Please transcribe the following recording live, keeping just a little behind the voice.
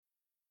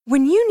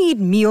When you need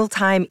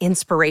mealtime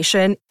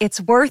inspiration,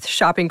 it's worth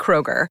shopping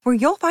Kroger, where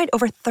you'll find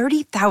over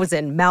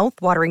 30,000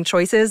 mouth-watering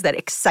choices that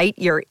excite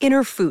your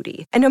inner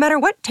foodie. And no matter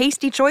what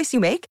tasty choice you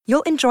make,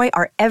 you'll enjoy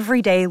our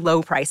everyday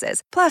low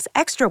prices, plus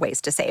extra ways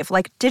to save,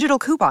 like digital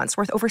coupons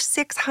worth over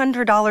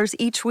 $600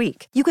 each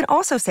week. You can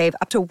also save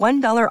up to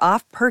 $1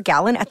 off per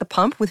gallon at the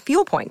pump with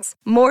fuel points.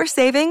 More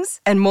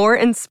savings and more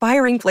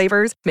inspiring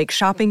flavors make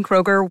shopping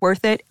Kroger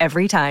worth it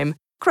every time.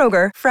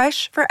 Kroger,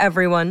 fresh for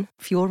everyone.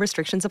 Fuel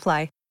restrictions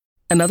apply.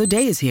 Another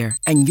day is here,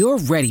 and you're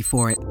ready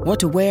for it. What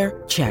to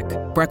wear? Check.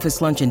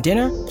 Breakfast, lunch, and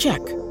dinner? Check.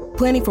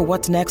 Planning for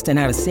what's next and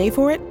how to save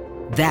for it?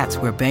 That's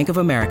where Bank of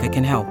America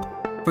can help.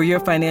 For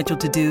your financial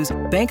to-dos,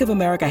 Bank of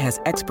America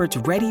has experts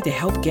ready to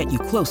help get you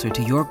closer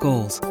to your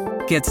goals.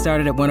 Get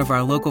started at one of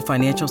our local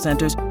financial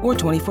centers or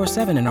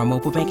 24/7 in our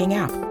mobile banking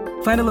app.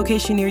 Find a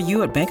location near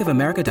you at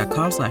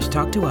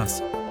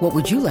bankofamerica.com/talktous. What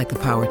would you like the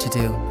power to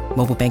do?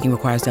 Mobile banking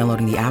requires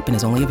downloading the app and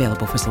is only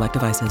available for select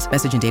devices.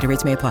 Message and data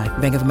rates may apply.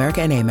 Bank of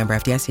America N.A., member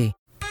FDIC.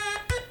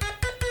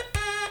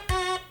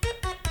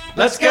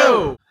 Let's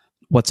go!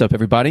 What's up,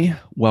 everybody?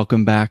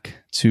 Welcome back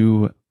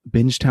to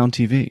Bingetown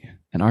TV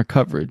and our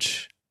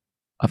coverage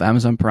of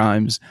Amazon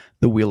Prime's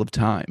The Wheel of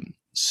Time.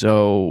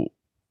 So,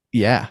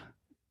 yeah,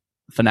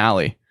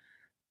 finale.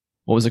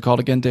 What was it called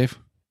again, Dave?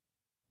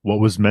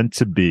 What Was Meant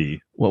to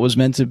Be. What Was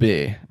Meant to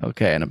Be.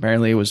 Okay, and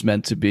apparently it was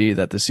meant to be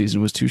that the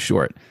season was too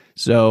short.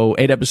 So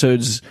 8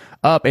 episodes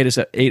up,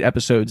 8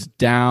 episodes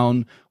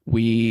down.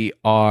 We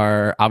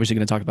are obviously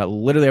going to talk about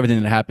literally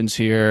everything that happens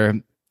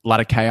here. A lot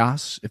of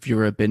chaos. If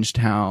you're a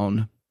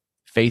Bingetown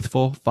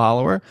faithful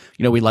follower,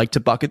 you know, we like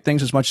to bucket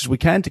things as much as we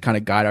can to kind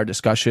of guide our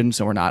discussion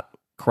so we're not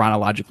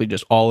chronologically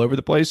just all over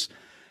the place.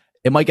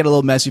 It might get a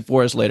little messy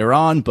for us later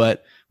on,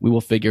 but we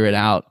will figure it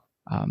out.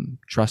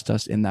 Trust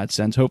us in that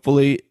sense.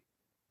 Hopefully,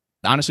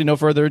 honestly, no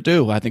further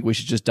ado. I think we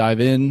should just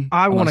dive in.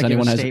 I want to give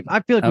a statement.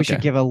 I feel like we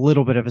should give a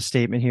little bit of a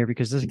statement here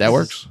because this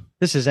works.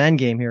 This is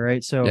Endgame here,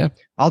 right? So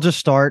I'll just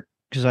start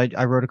because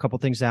I wrote a couple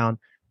things down.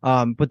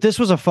 But this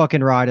was a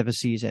fucking ride of a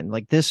season.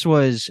 Like, this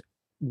was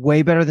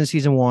way better than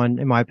season 1,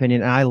 in my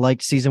opinion. And I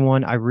liked season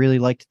 1. I really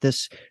liked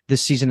this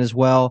season as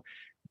well.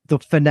 The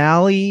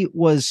finale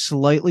was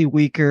slightly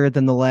weaker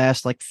than the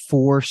last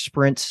 4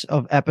 sprints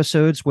of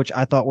episodes, which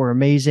I thought were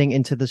amazing,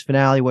 into this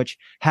finale, which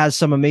has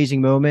some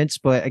amazing moments.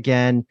 But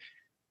again,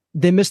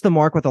 they missed the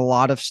mark with a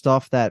lot of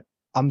stuff that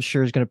I'm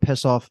sure is going to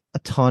piss off a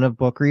ton of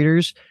book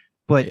readers.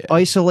 But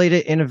isolate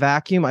it in a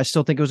vacuum, I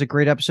still think it was a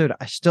great episode.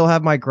 I still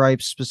have my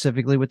gripes,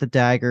 specifically with the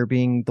dagger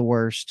being the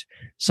worst.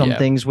 Some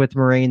things with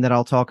Moiraine that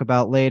I'll talk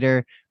about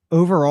later.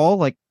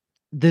 Overall,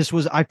 this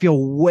was, I feel,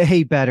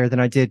 way better than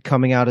I did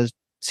coming out as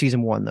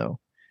season 1, though.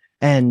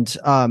 And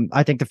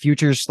I think the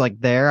future's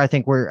there. I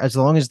think we're, as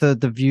long as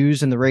the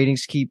views and the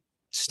ratings keep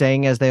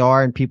staying as they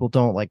are and people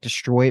don't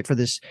destroy it for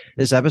this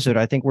episode,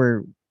 I think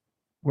we're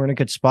in a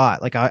good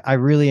spot. I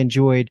really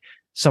enjoyed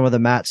some of the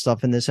Matt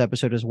stuff in this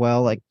episode as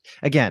well.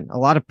 Again, a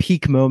lot of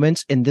peak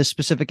moments in this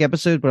specific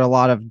episode, but a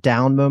lot of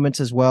down moments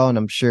as well. And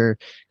I'm sure,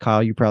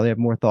 Kyle, you probably have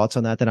more thoughts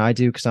on that than I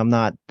do, because I'm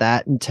not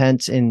that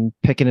intense in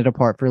picking it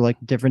apart for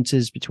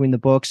differences between the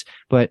books,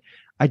 but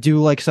I do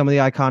like some of the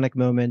iconic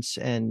moments.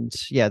 And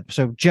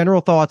so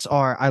general thoughts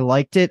are, I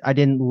liked it. I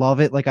didn't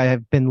love it like I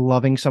have been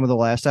loving some of the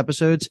last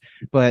episodes,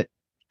 but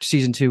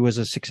season 2 was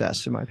a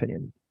success in my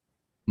opinion.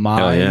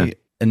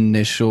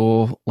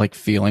 Initial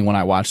feeling when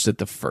I watched it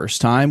the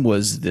first time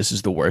was, this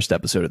is the worst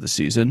episode of the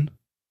season.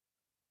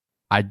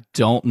 I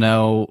don't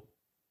know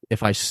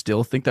if I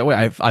still think that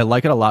way. I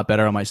like it a lot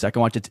better on my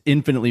second watch. It's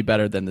infinitely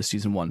better than the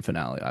season 1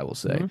 finale, I will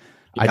say.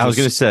 Mm-hmm. I was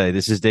going to say,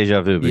 this is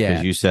deja vu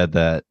because you said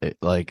that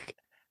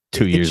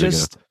 2 years ago.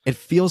 It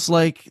feels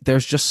like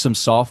there's just some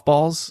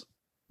softballs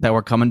that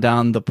were coming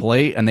down the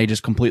plate and they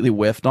just completely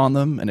whiffed on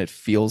them. And it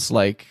feels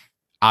like,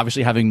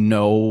 obviously having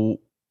no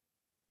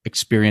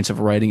experience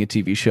of writing a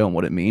TV show and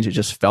what it means, it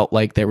just felt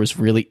like there was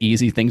really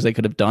easy things they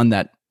could have done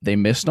that they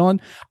missed on.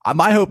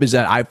 My hope is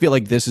that I feel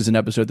like this is an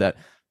episode that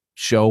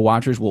show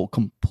watchers will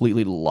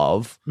completely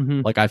love.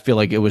 Mm-hmm. I feel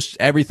like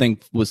everything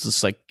was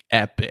just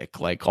epic,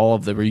 all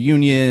of the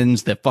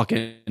reunions, the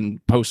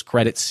fucking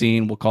post-credit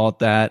scene, we'll call it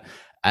that.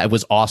 It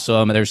was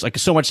awesome. And there's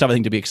so much stuff I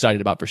think to be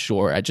excited about for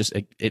sure.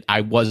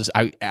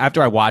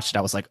 After I watched it,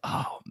 I was like,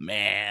 oh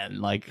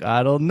man,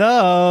 I don't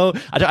know.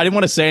 I didn't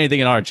want to say anything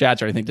in our chats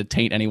or anything to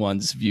taint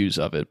anyone's views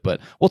of it,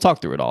 but we'll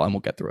talk through it all and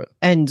we'll get through it.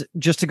 And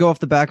just to go off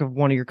the back of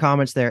one of your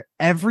comments there,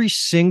 every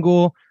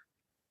single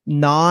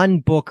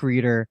non-book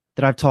reader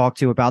that I've talked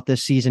to about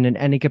this season in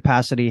any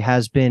capacity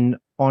has been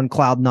on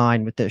cloud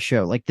 9 with this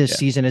show. This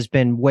season has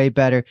been way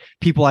better.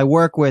 People I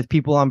work with,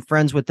 people I'm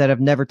friends with that have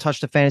never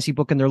touched a fantasy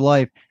book in their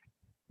life.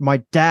 My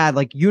dad,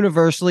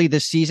 universally,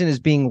 this season is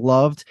being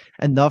loved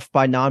enough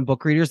by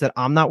non-book readers that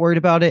I'm not worried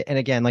about it. And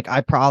again,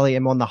 I probably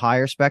am on the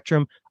higher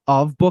spectrum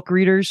of book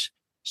readers.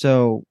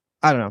 So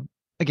I don't know.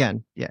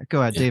 Again, go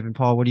ahead, Dave and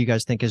Paul. What do you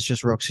guys think is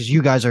just Rooks? Because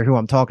you guys are who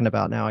I'm talking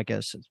about now, I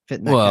guess. Fit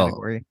in that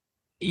category.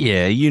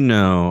 Yeah,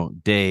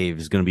 Dave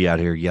is going to be out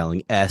here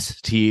yelling S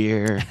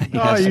tier.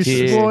 Oh, you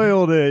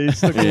spoiled it. You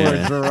took the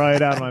words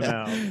right out of my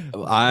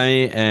mouth. I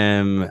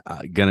am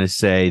going to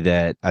say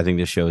that I think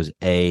this show is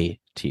A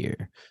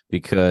tier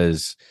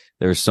because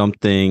there's some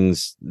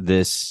things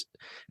the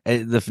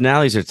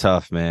finales are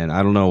tough, man.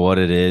 I don't know what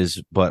it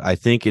is, but I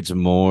think it's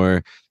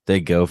more they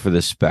go for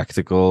the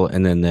spectacle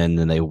and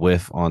then they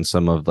whiff on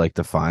some of like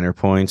the finer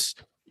points.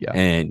 Yeah.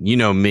 And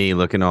me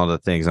looking at all the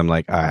things, I'm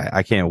like, all right,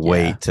 I can't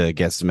wait to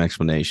get some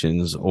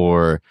explanations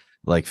or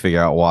like figure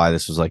out why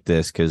this was like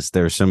this, because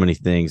there's so many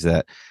things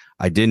that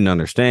I didn't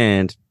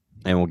understand,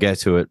 and we'll get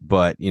to it.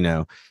 But end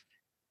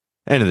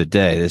of the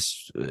day,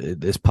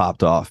 this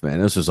popped off, man.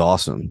 This was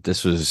awesome.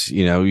 This was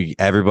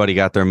everybody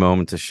got their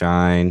moment to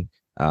shine.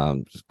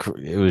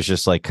 It was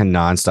just like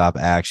nonstop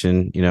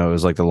action. It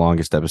was like the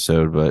longest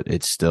episode, but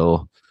it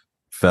still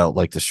felt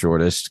like the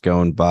shortest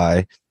going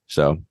by.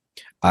 So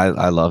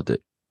I loved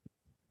it.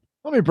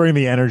 Let me bring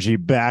the energy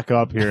back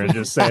up here and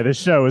just say this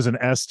show is an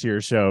S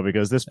tier show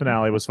because this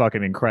finale was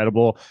fucking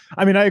incredible.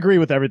 I mean, I agree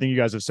with everything you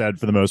guys have said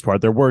for the most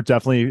part. There were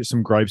definitely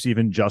some gripes,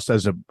 even just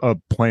as a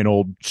plain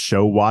old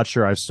show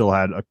watcher. I've still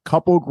had a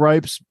couple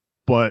gripes,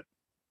 but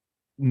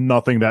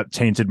nothing that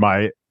tainted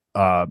my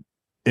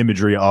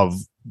imagery of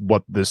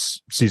what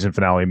this season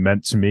finale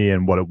meant to me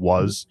and what it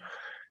was.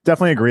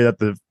 Definitely agree that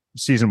the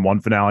season 1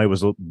 finale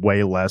was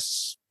way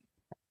less.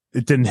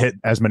 It didn't hit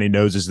as many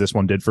nodes as this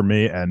one did for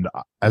me. And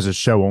as a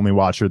show only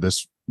watcher,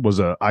 this was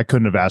I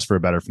couldn't have asked for a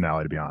better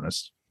finale, to be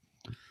honest.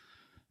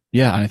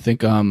 Yeah. And I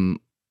think,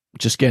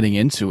 just getting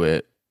into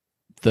it,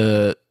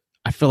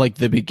 I feel like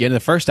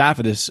the first half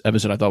of this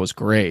episode I thought was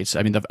great.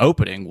 I mean, the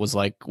opening was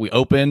like, we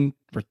opened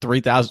for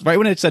 3,000, right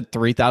when it said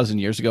 3,000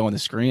 years ago on the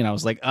screen, I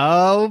was like,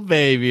 oh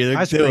baby,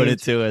 they're doing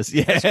it to us.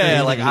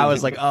 Yeah. Like I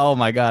was like, oh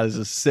my God, this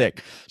is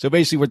sick. So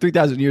basically we're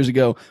 3,000 years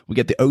ago. We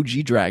get the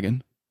OG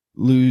dragon,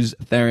 Lews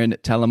Therin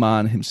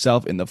Telamon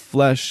himself in the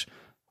flesh.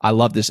 I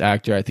love this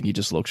actor. I think he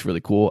just looks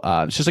really cool.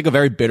 It's just like a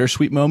very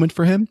bittersweet moment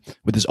for him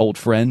with his old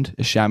friend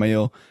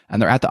Ishamael,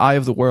 and they're at the Eye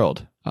of the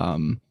World.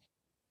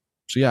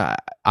 So yeah,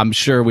 I'm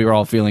sure we were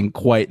all feeling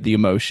quite the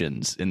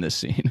emotions in this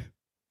scene.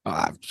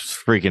 I'm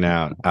just freaking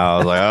out. I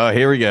was like, oh,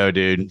 here we go,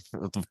 dude.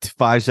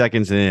 5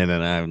 seconds in,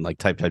 and I'm like,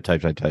 type.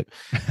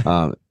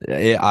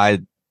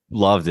 I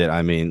loved it.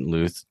 I mean,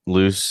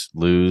 Lews,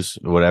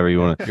 whatever you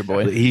want to. Your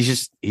boy.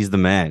 He's the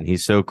man.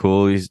 He's so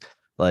cool. He's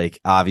like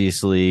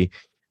obviously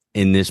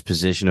in this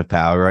position of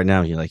power right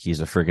now. He's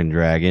a freaking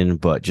dragon,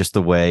 but just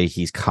the way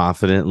he's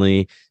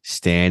confidently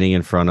standing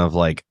in front of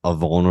like a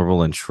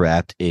vulnerable and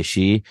trapped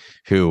Ishii,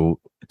 who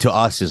to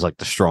us is like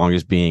the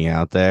strongest being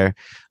out there.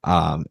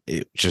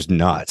 It just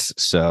nuts.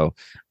 So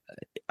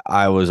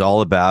I was all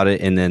about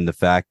it. And then the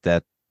fact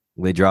that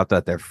they dropped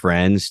out their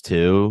friends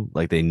too,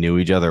 like they knew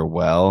each other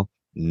well.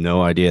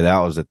 No idea that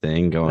was a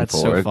thing going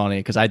forward. That's so funny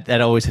because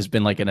that always has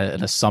been like an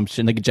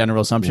assumption, like a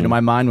general assumption in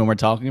my mind when we're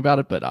talking about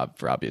it, but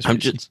for obvious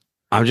reasons.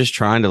 I'm just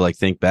trying to like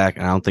think back,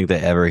 and I don't think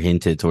they ever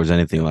hinted towards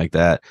anything like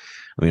that.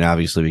 I mean,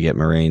 obviously we get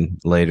Moiraine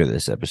later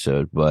this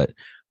episode, but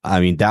I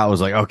mean, that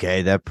was like,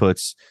 okay, that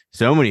puts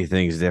so many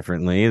things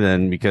differently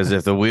than because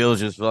if the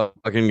wheel's just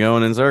fucking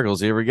going in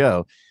circles, here we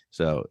go.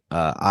 So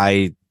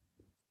I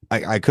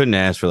couldn't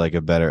ask for like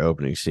a better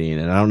opening scene,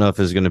 and I don't know if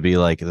it's going to be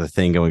like the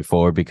thing going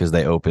forward because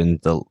they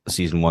opened the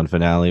season 1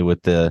 finale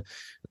with the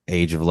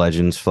Age of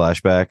Legends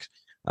flashbacks.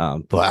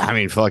 But I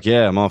mean, fuck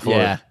yeah, I'm all for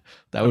it.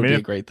 That would be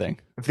a great thing.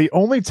 If the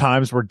only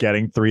times we're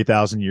getting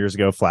 3,000 years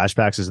ago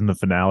flashbacks is in the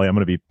finale, I'm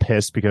going to be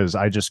pissed because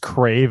I just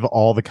crave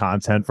all the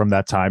content from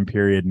that time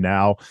period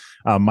now.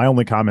 My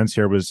only comments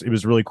here was it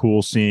was really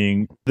cool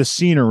seeing the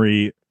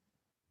scenery.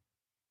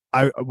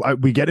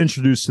 We get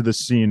introduced to the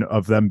scene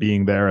of them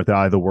being there at the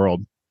Eye of the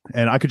World,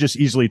 and I could just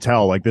easily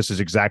tell like this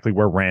is exactly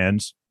where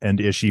Rand and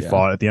Ishii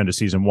fought at the end of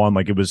season 1.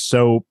 Like it was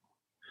so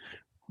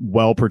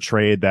well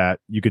portrayed that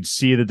you could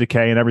see the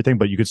decay and everything,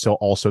 but you could still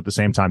also at the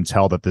same time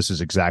tell that this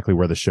is exactly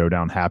where the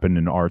showdown happened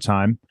in our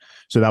time.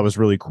 So that was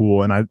really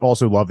cool. And I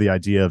also love the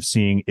idea of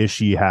seeing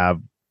Ishii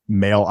have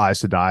male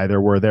Aes Sedai.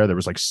 There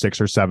was like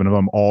 6 or 7 of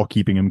them, all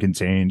keeping him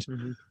contained,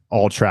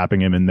 all trapping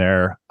him in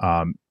there.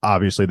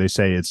 Obviously they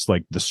say it's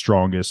like the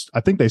strongest. I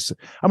think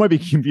I might be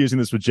confusing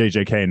this with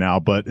JJK now,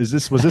 but was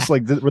this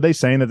like, were they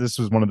saying that this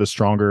was one of the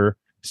stronger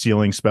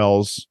sealing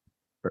spells?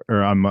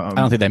 Or I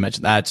don't think they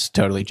mentioned that. That's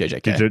totally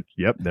JJK.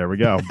 Yep, there we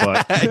go.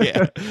 But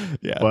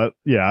yeah. But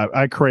yeah,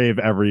 I crave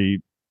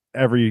every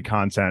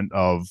content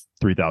of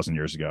 3,000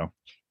 years ago.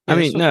 I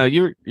mean, no,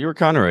 you were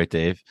kind of right,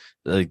 Dave.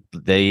 Like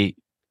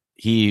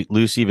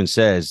Luce even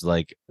says,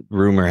 like,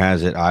 rumor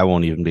has it I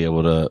won't even be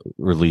able to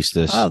release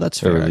this. Oh, that's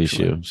fair. Release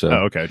you. So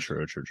okay,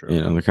 true.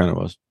 There kind of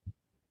was.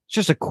 It's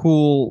just a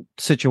cool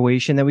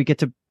situation that we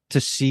get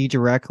to see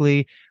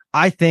directly.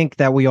 I think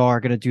that we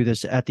are going to do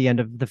this at the end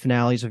of the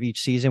finales of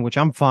each season, which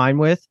I'm fine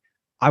with.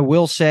 I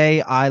will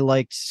say I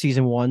liked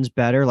season 1's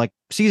better. Like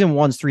season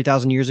 1's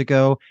 3,000 years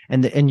ago,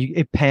 and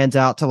it pans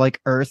out to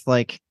like Earth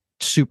like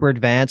super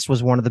advanced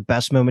was one of the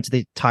best moments of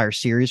the entire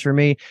series for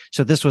me.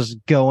 So this was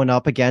going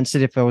up against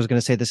it if I was going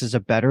to say this is a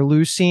better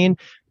Luz scene,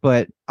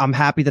 but I'm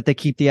happy that they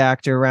keep the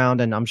actor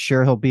around, and I'm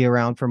sure he'll be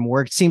around for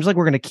more. It seems like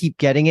we're going to keep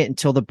getting it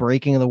until the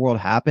breaking of the world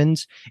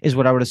happens, is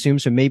what I would assume.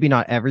 So maybe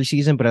not every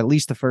season, but at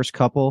least the first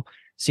couple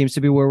seems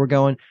to be where we're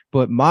going.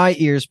 But my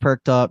ears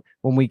perked up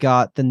when we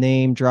got the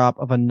name drop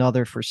of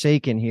another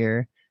Forsaken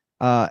here.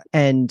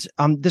 And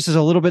this is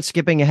a little bit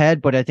skipping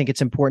ahead, but I think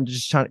it's important to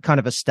just kind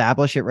of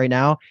establish it right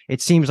now.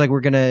 It seems like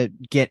we're going to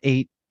get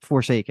 8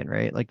 Forsaken,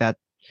 right? Like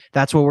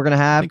that's what we're going to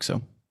have. I think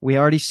so. We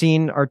already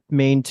seen our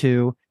main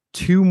 2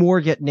 more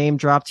get name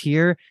dropped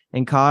here.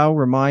 And Kyle,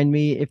 remind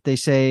me if they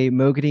say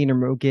Moghedien or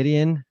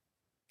Moghedien.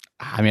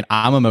 I mean,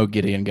 I'm a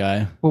Moghedien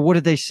guy. Well, what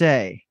did they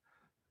say?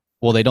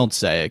 Well, they don't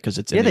say it because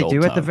it's in yeah, the they old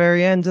do tongue. at the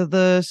very end of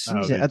the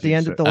season, at the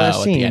end of the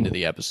last scene, at the end of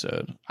the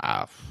episode.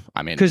 I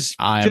mean,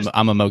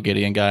 I'm a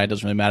Moghedien guy. It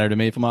doesn't really matter to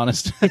me, if I'm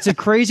honest. It's a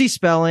crazy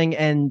spelling,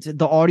 and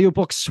the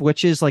audiobook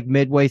switches like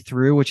midway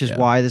through, which is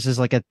why this is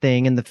like a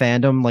thing in the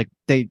fandom. Like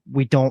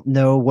we don't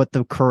know what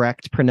the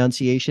correct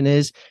pronunciation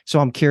is,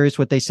 so I'm curious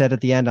what they said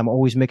at the end. I'm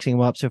always mixing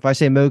them up. So if I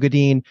say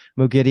Moghedien,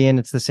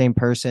 it's the same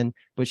person,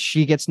 but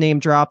she gets name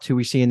dropped, who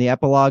we see in the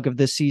epilogue of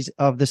this season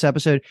of this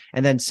episode,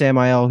 and then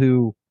Samael,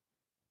 who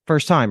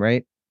first time,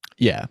 right?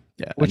 Yeah.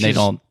 Which and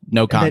they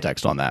no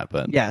context on that,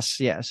 but yes,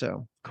 yeah.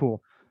 So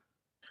cool.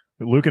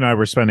 Luke and I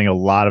were spending a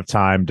lot of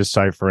time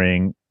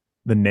deciphering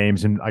the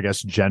names and I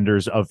guess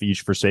genders of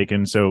each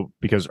Forsaken. So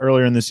because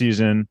earlier in the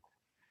season,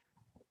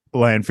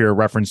 Lanfear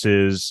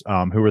references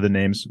who were the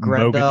names?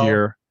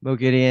 Grendel,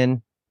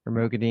 Moghedien, or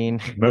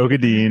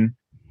Moghedien,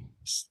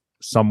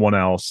 someone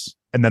else,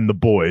 and then the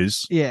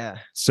boys. Yeah.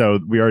 So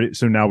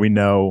now we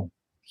know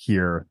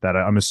here that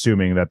I'm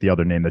assuming that the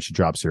other name that she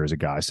drops here is a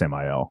guy,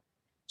 Samael.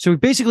 So we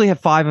basically have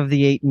 5 of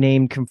the 8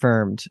 names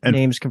confirmed,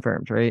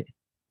 right?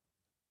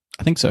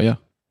 I think so, yeah.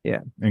 Yeah.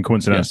 And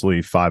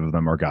coincidentally, 5 of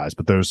them are guys,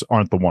 but those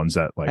aren't the ones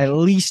that like at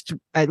least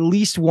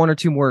 1 or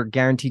 2 more are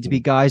guaranteed to be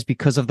guys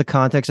because of the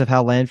context of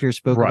how Lanfear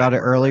spoke about it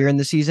earlier in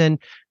the season.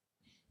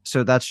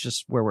 So that's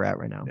just where we're at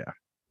right now. Yeah.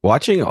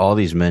 Watching all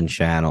these men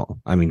channel,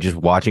 I mean, just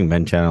watching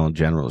men channel in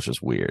general is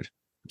just weird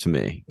to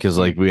me, because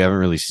like we haven't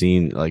really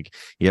seen, like,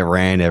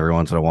 Rand every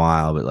once in a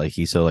while, but like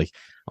he's so like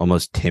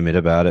almost timid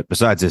about it,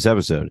 besides this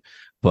episode.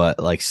 But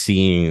like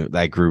seeing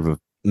that group of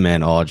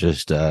men all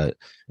just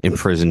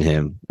imprison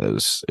him, it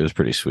was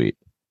pretty sweet.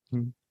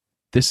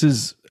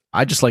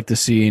 I just like the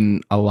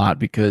scene a lot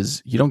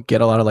because you don't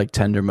get a lot of like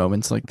tender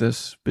moments like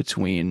this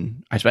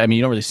between, I mean,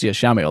 you don't really see a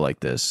Samael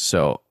like this.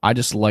 So I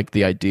just like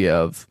the idea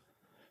of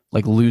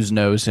like Luz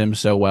knows him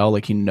so well.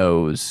 Like he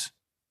knows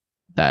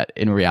that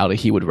in reality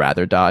he would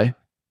rather die,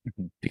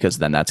 because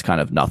then that's kind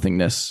of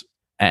nothingness.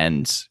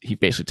 And he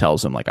basically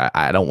tells him like,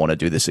 I don't want to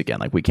do this again.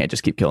 Like we can't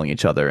just keep killing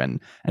each other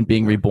and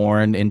being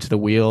reborn into the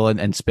wheel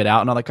and spit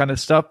out and all that kind of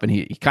stuff. And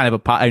he kind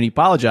of he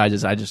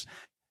apologizes.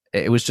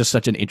 It was just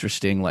such an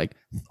interesting, like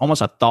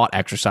almost a thought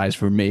exercise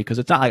for me, because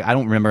it's not like I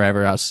don't remember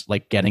ever us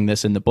like getting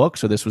this in the book.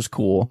 So this was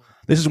cool.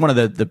 This is one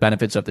of the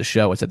benefits of the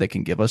show, is that they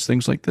can give us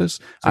things like this.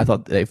 I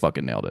thought they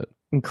fucking nailed it.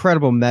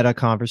 Incredible meta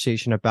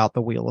conversation about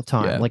the Wheel of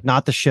Time, like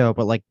not the show,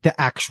 but like the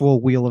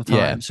actual Wheel of Time.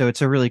 Yeah. So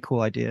it's a really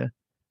cool idea.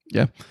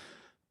 Yeah.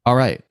 All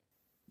right.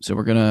 So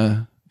we're going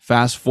to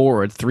fast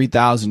forward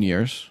 3,000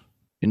 years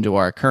into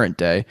our current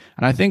day.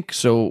 And I think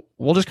so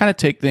we'll just kind of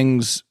take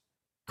things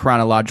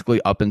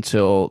chronologically up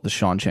until the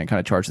Seanchan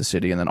kind of charge the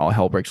city and then all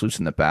hell breaks loose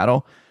in the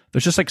battle.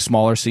 There's just like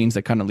smaller scenes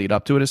that kind of lead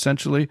up to it,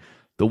 essentially.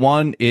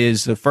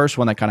 The first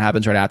one that kind of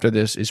happens right after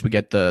this is we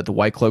get the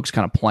White Cloaks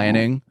kind of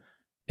planning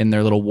in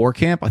their little war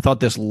camp. I thought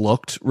this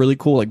looked really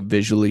cool. Like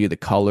visually, the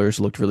colors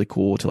looked really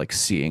cool to like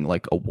seeing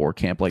like a war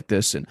camp like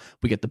this. And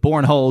we get the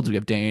Bornholds, we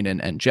have Dane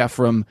and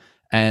Jeffrem.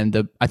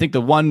 And I think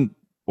the one,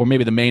 or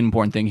maybe the main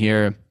important thing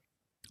here,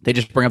 they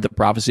just bring up the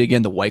prophecy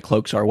again. The White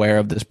Cloaks are aware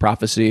of this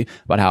prophecy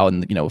about how,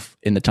 in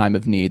the time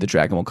of need, the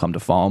dragon will come to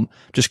Falme.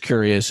 Just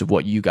curious of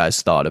what you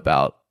guys thought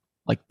about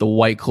like the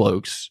White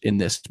Cloaks in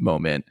this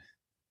moment,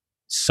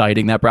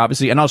 citing that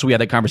prophecy. And also we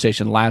had that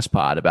conversation last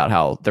pod about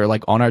how they're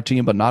like on our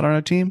team, but not on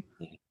our team.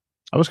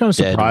 I was kind of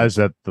surprised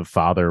that the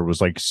father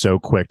was like so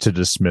quick to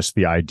dismiss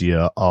the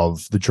idea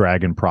of the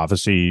dragon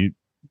prophecy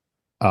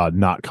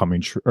not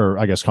coming true, or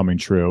I guess coming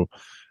true.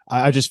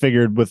 I just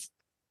figured with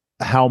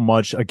how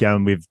much,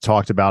 again, we've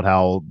talked about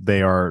how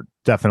they are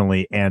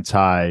definitely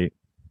anti,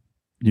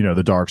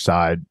 the dark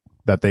side,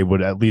 that they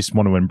would at least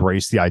want to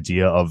embrace the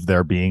idea of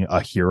there being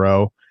a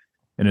hero,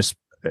 and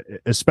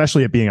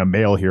especially it being a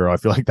male hero. I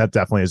feel like that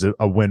definitely is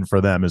a win for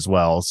them as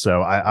well.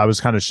 So I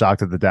was kind of shocked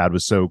that the dad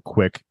was so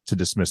quick to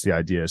dismiss the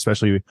idea,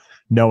 especially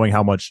knowing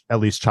how much at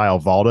least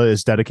Child Valda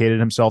has dedicated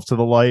himself to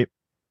the light.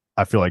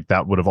 I feel like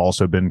that would have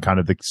also been kind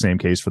of the same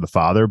case for the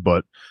father,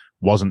 but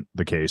wasn't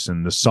the case.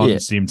 And the son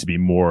seemed to be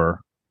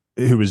more,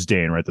 who was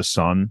Dane, right? The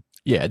son.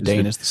 Yeah,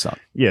 Dane is the son.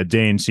 Yeah,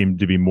 Dane seemed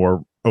to be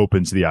more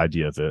open to the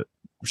idea of it.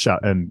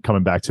 And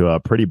coming back to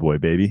Pretty Boy,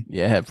 baby.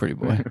 Yeah, Pretty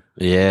Boy.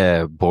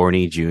 Yeah,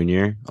 Borny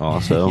Jr.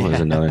 also is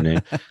another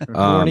name.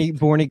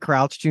 Borny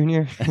Crouch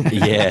Jr.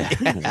 Yeah,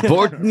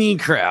 Borny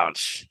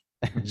Crouch.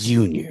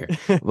 Junior.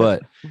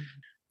 But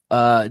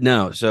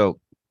no, so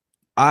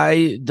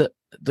the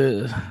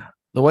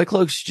White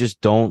Cloaks just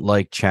don't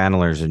like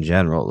channelers in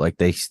general. Like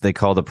they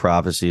call the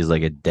prophecies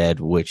like a dead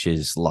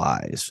witch's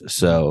lies.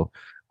 So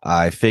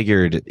I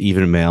figured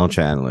even male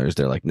channelers,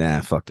 they're like,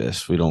 nah, fuck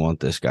this. We don't want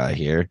this guy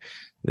here.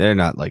 They're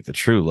not like the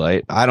true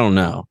light. I don't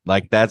know.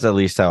 Like that's at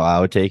least how I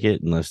would take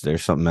it, unless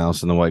there's something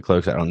else in the White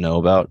Cloaks I don't know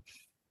about.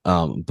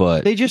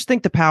 But they just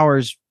think the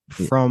power's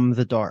from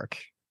the dark.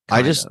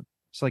 It's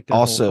like the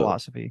also whole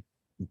philosophy.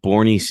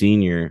 Borny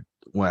Senior,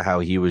 how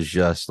he was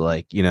just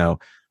like,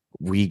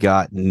 we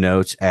got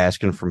notes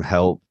asking for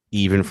help,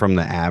 even from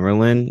the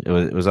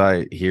Amyrlin. Was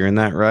I hearing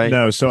that right?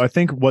 No. So I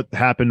think what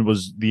happened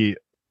was the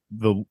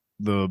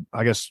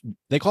I guess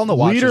they call them the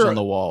Watchers on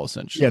the Wall,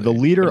 essentially. Yeah, the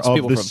leader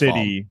of the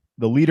city.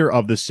 The leader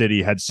of the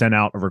city had sent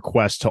out a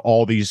request to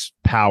all these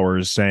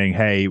powers saying,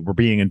 hey, we're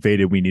being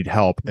invaded. We need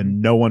help.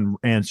 And no one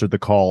answered the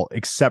call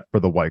except for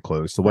the White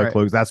Cloaks. The White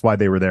Cloaks, that's why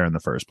they were there in the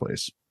first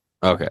place.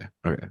 Okay.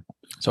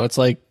 So it's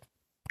like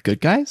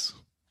good guys?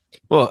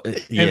 Well,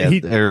 yeah,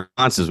 their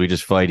response is we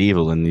just fight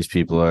evil and these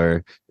people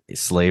are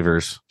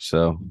slavers.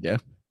 So, yeah.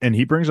 And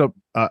he brings up,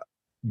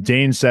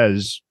 Dane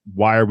says,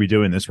 why are we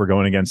doing this? We're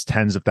going against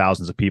tens of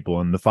thousands of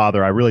people. And the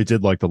father, I really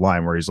did like the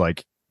line where he's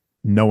like,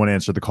 no one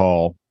answered the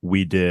call.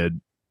 We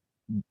did.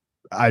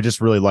 I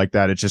just really like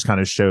that. It just kind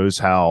of shows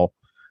how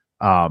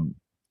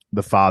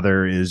the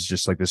father is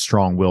just like this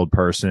strong-willed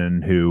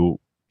person who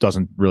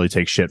doesn't really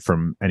take shit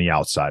from any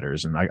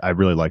outsiders. And I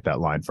really like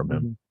that line from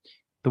him.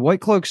 The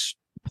White Cloaks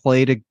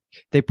play a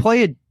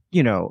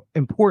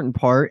important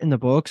part in the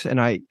books,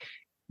 and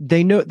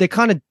they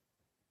kind of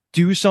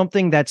do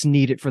something that's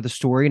needed for the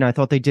story, and I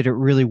thought they did it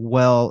really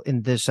well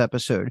in this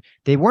episode.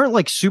 They weren't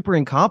like super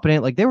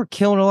incompetent, like they were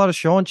killing a lot of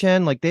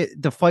Seanchan, like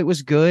the fight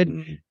was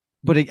good,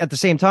 but at the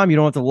same time you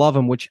don't have to love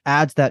them, which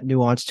adds that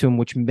nuance to them,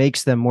 which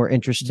makes them more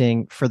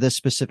interesting for this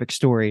specific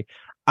story.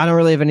 I don't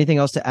really have anything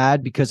else to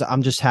add because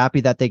I'm just happy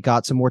that they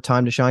got some more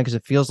time to shine, because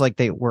it feels like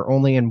they were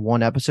only in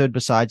one episode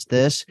besides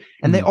this,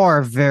 and they are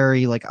a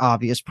very like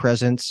obvious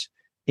presence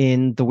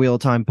in the Wheel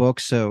of Time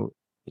books. So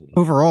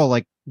overall,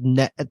 like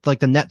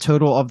the net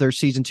total of their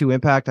season 2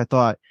 impact, I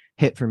thought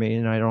hit for me,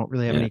 and I don't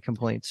really have any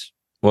complaints.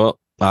 Well,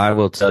 I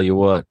will tell you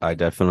what, I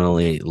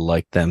definitely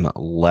liked them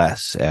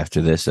less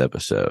after this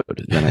episode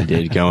than I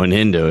did going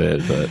into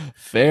it. But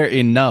fair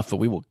enough, but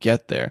we will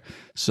get there.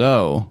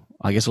 So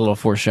I guess a little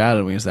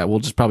foreshadowing is that we'll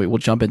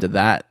jump into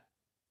that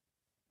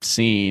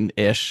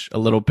scene-ish a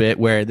little bit,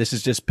 where this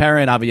is just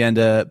Perrin,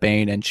 Aviendha,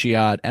 Bane, and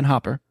Chiad and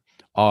Hopper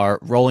are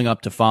rolling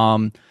up to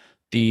Fom.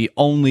 The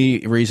only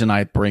reason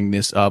I bring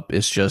this up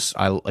is just,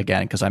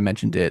 because I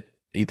mentioned it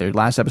either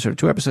last episode or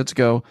 2 episodes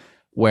ago,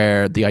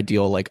 where the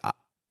ideal,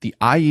 the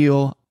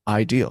Aiel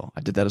ideal,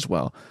 I did that as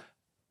well,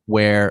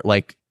 where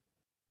like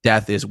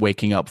Death is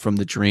waking up from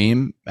the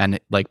dream, and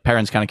like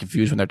Perrin's kind of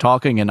confused when they're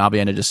talking, and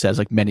Aviendha just says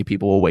like many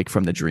people will wake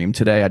from the dream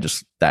today.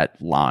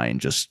 That line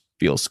just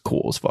feels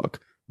cool as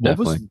fuck.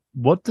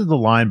 What did the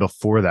line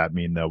before that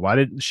mean though? Why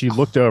did she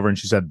looked over and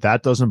she said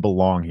that doesn't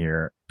belong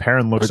here?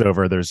 Perrin looks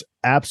over, there's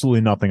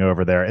absolutely nothing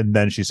over there, and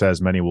then she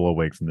says many will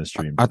awake from this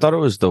dream. I thought it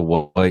was the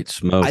white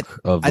smoke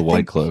of the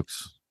White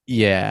Cloaks.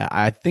 Yeah,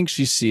 I think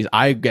she sees.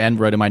 I again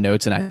wrote in my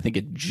notes, and I think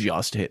it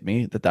just hit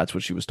me that that's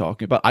what she was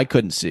talking about. I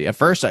couldn't see at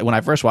first. When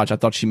I first watched, I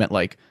thought she meant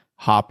like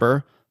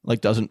Hopper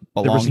like doesn't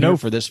belong here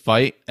for this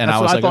fight, and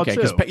I was like,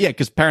 okay,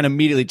 because Perrin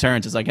immediately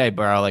turns. It's like, hey,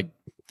 bro, like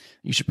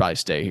you should probably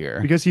stay here,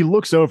 because he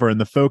looks over and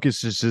the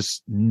focus is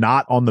just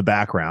not on the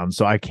background,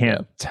 so I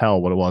can't tell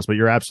what it was. But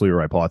you're absolutely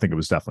right, Paul. I think it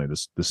was definitely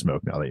the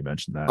smoke. Now that you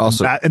mentioned that,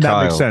 also, and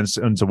that makes sense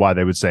into why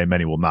they would say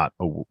many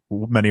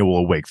will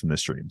awake from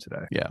this dream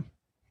today. Yeah.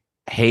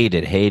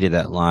 Hated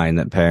that line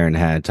that Perrin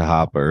had to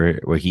Hopper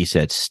where he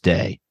said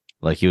stay,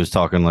 like he was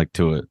talking like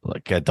to it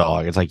like a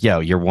dog. It's like, yo,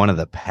 you're one of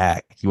the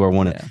pack, you are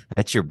one of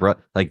that's your bro.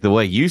 Like the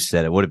way you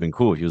said it would have been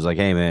cool if he was like,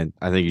 hey man,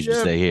 I think you should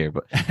stay here,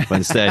 but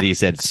instead he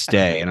said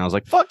stay, and I was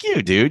like, fuck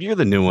you, dude, you're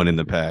the new one in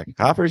the pack.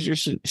 Hopper's your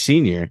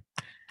senior.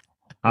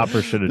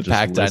 Hopper should have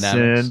just listened.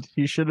 Dynamics.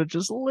 He should have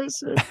just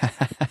listened.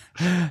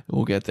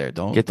 We'll get there.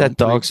 Don't that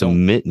dog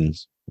some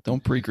mittens.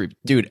 Don't pre-creep,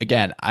 dude.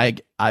 Again,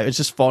 it's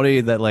just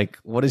funny that like,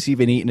 what has he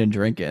been eating and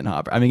drinking,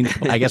 Hopper? I mean,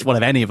 I guess what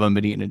have any of them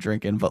been eating and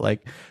drinking? But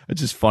like, it's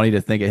just funny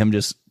to think of him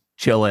just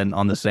chilling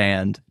on the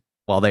sand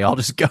while they all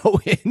just go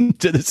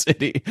into the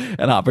city,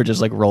 and Hopper just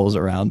like rolls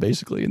around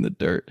basically in the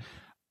dirt,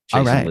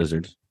 chasing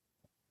lizards.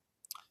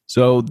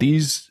 So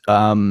these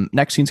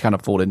next scenes kind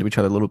of fold into each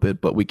other a little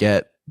bit, but we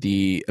get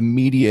the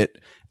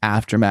immediate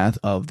aftermath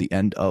of the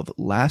end of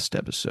last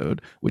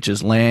episode, which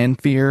is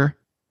Lanfear,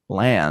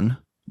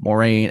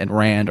 Moiraine, and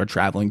Rand are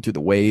traveling through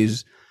the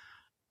ways.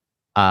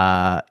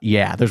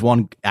 There's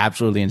one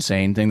absolutely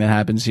insane thing that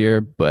happens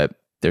here, but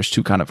there's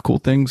 2 kind of cool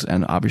things,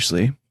 and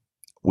obviously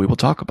we will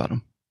talk about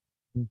them.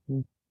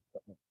 Mm-hmm.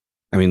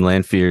 I mean,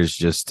 Lanfear's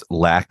just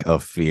lack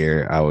of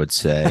fear, I would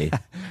say,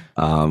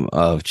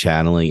 of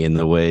channeling in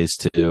the ways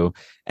too,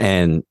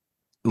 and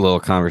a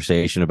little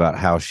conversation about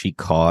how she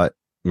caught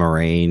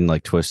Moiraine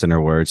like twisting her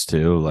words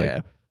too.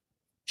 Like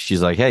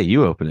she's like, hey,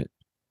 you open it.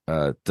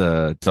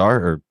 the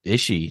Dart or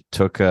Ishii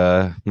took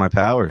my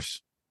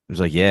powers. It was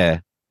like, yeah,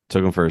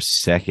 took them for a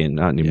second,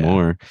 not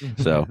anymore.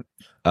 So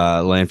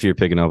Lanfear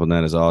picking up on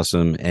that is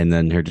awesome. And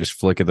then her just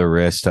flick of the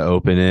wrist to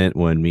open it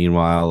when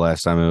meanwhile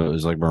last time it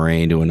was like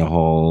Moiraine doing the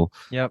whole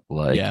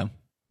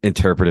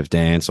interpretive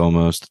dance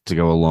almost to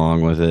go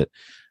along with it.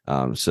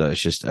 So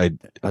it's just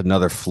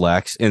another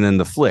flex. And then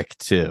the flick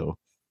too.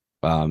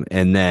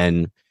 And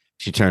then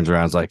she turns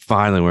around, is like,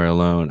 finally we're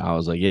alone. I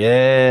was like,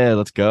 yeah,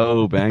 let's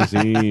go, bang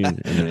scene. And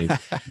then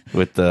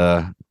with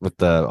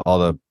all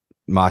the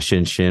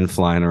Masha Shin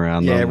flying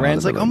around. Yeah,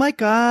 Rand's like, oh my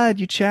God,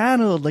 you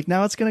channeled. Like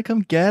now it's gonna come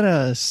get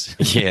us.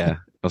 Yeah.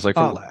 I was like,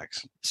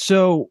 relax.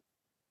 So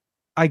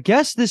I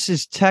guess this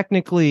is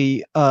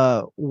technically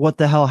what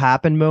the hell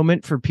happened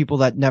moment for people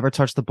that never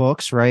touched the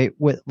books, right?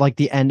 With like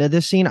the end of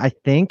this scene, I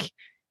think.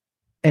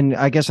 And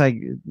I guess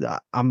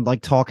I'm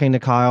like talking to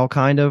Kyle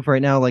kind of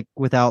right now, like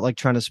without like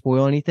trying to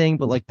spoil anything,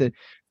 but like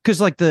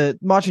because like the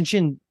Machin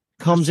Shin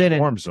comes in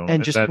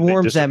and just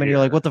swarms them, and you're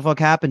like, what the fuck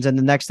happens? And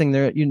the next thing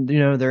they're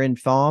they're in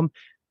Thom.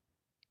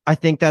 I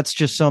think that's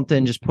just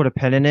something. Just put a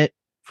pin in it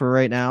for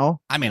right now.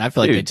 I mean, I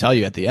feel like they tell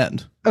you at the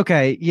end.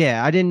 Okay,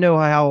 yeah, I didn't know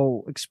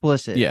how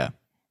explicit. Yeah,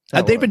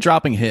 they've been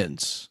dropping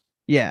hints.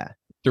 Yeah.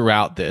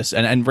 Throughout this,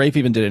 and Rafe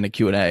even did it in a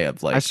Q&A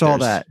of like, I saw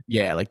that.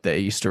 Yeah, like the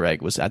Easter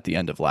egg was at the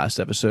end of last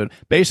episode.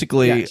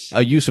 Basically,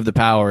 a use of the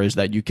power is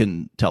that you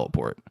can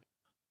teleport.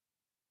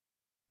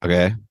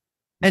 Okay.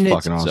 And it's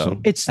fucking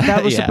awesome. It's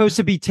that was supposed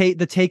to be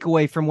the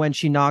takeaway from when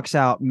she knocks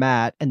out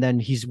Matt, and then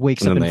he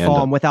wakes up in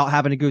Thom without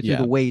having to go through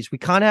the ways. We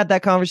kind of had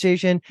that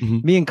conversation.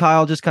 Me and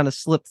Kyle just kind of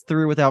slipped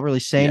through without really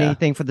saying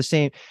anything for the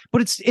same.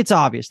 But it's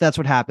obvious that's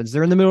what happens.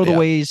 They're in the middle of the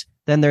ways,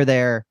 then they're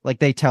there, like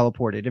they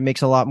teleported. It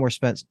makes a lot more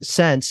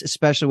sense,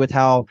 especially with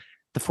how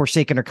the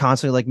Forsaken are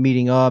constantly like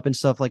meeting up and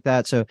stuff like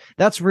that. So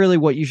that's really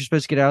what you're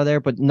supposed to get out of there.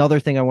 But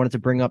another thing I wanted to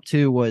bring up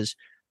too was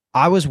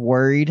I was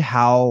worried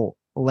how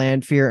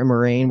Lanfear and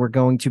Moiraine were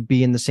going to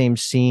be in the same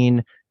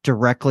scene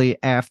directly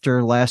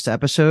after last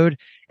episode,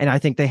 and I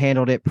think they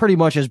handled it pretty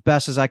much as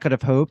best as I could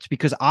have hoped,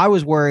 because I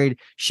was worried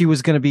Lanfear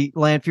was going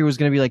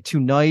to be like too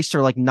nice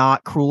or like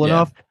not cruel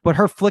enough, but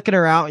her flicking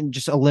her out and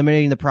just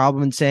eliminating the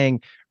problem and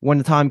saying when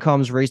the time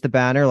comes raise the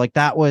banner, like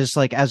that was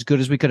like as good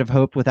as we could have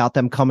hoped without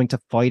them coming to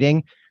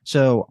fighting.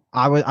 So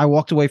I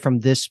walked away from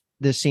this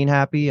scene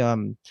happy. I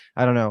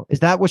don't know. Is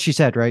that what she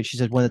said, right? She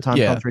said when the time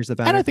comes, raise the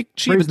banner. And I think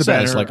she even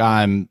says like,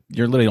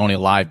 you're literally only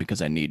alive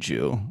because I need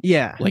you.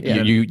 Yeah. Like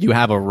you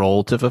have a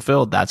role to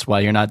fulfill. That's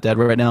why you're not dead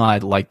right now. I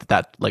like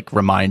that like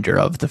reminder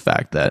of the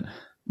fact that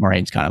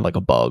Moraine's kind of like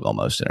a bug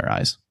almost in her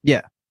eyes.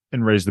 Yeah.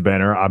 And raise the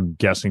banner, I'm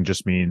guessing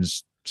just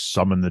means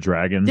summon the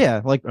dragon. Yeah.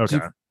 Like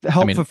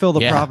help fulfill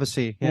the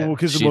prophecy. Yeah. Well,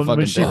 because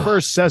when she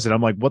first says it,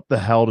 I'm like, what the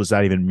hell does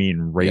that even mean?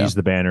 Raise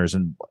the banners.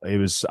 And it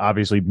was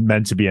obviously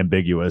meant to be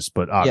ambiguous,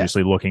 but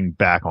obviously looking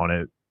back on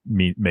it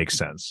makes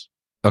sense.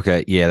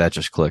 Okay, yeah, that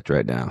just clicked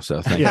right now.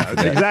 So thank you.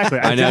 Exactly.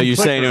 I know you're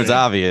saying it was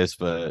obvious,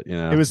 but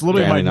it was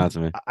literally not to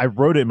me. I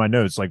wrote it in my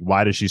notes, like,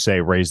 why does she say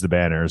raise the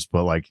banners?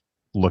 But like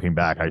looking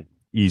back, I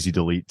easy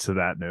delete to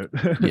that note.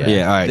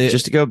 Yeah. All right.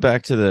 Just to go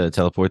back to the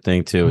teleport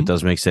thing too, it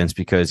does make sense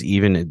because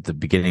even at the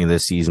beginning of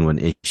this season, when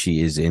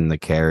Ishii is in the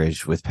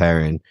carriage with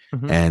Perrin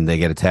and they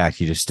get attacked,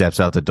 he just steps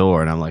out the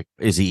door, and I'm like,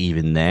 is he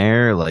even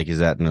there? Like, is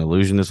that an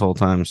illusion this whole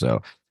time?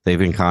 So they've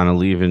been kind of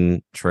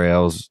leaving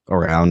trails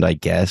around, I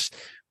guess.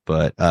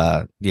 But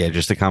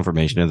just a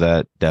confirmation of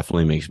that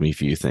definitely makes me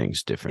view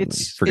things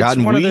differently.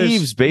 Forgotten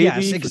Weaves, baby.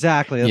 Yes,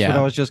 exactly. That's what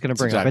I was just going to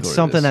bring up. It's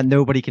something that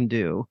nobody can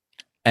do.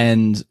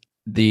 And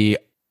the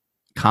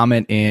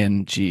comment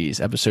in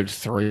episode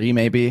 3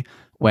 maybe,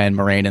 when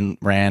Moiraine and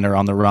Rand are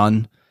on the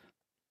run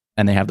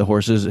and they have the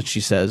horses, and she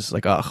says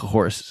like, a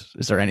horse,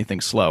 is there anything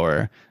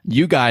slower?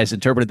 You guys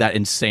interpreted that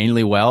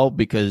insanely well,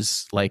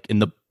 because like in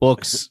the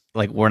books,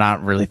 like we're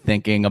not really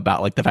thinking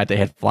about like the fact they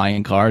had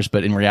flying cars,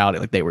 but in reality,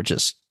 like they were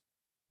just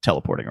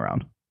teleporting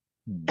around.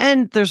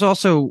 And there's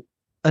also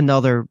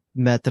another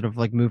method of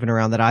like moving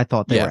around that I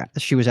thought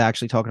she was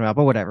actually talking about,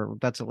 but whatever.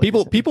 That's a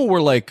people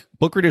were like,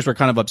 book readers were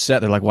kind of upset.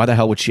 They're like, why the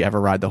hell would she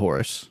ever ride the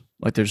horse?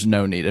 Like, there's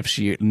no need. If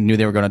she knew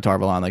they were going to Tar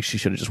Valon, like she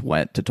should have just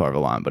went to Tar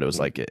Valon. But it was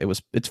like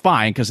it's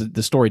fine because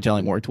the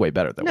storytelling worked way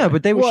better that way.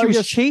 But she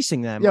was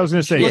chasing them. Yeah, I was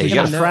going to say,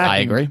 I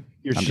agree.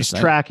 She's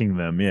tracking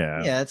them.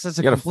 Yeah, it's a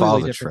follow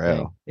completely the trail.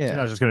 Thing. Yeah, she's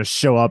not just going to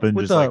show up and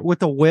with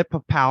the whip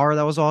of power.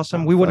 That was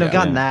awesome. We wouldn't have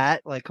gotten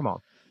that. Like, come on.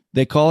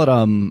 They call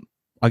it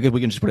I guess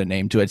we can just put a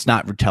name to it. It's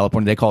not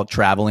teleporting. They call it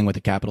traveling with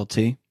a capital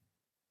T.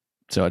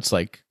 So it's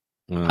like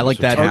I like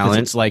that because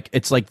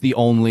it's like the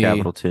only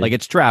like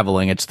it's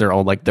traveling. It's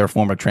their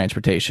form of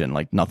transportation.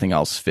 Like nothing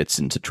else fits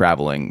into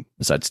traveling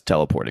besides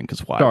teleporting.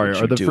 Because why? Sorry,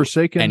 are the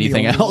Forsaken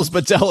anything else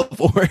but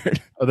teleport?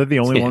 Are they the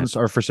only ones?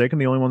 Are Forsaken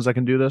the only ones that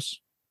can do this?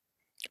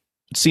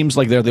 It seems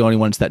like they're the only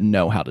ones that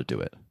know how to do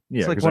it.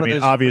 Yeah,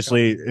 because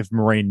obviously, if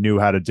Moiraine knew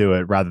how to do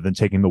it, rather than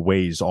taking the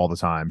ways all the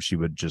time, she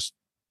would just.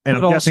 And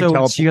but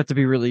also, you have to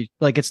be really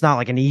like it's not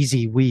like an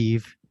easy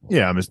weave.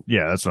 Yeah,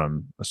 that's what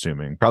I'm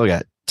assuming. Probably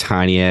got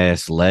tiny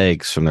ass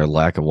legs from their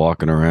lack of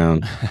walking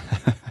around.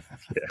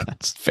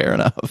 That's fair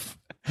enough.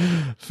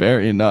 Fair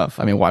enough.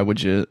 I mean, why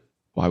would you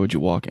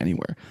walk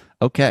anywhere?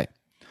 Okay.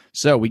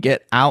 So we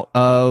get out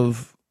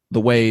of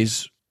the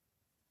ways.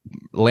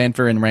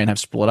 Lanfear and Rand have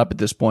split up at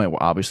this point. We'll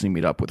obviously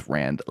meet up with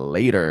Rand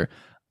later.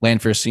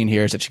 Lanfear's scene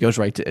here is that she goes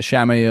right to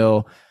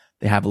Ishamael.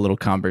 They have a little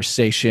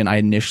conversation. I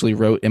initially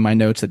wrote in my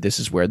notes that this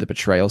is where the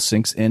betrayal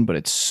sinks in, but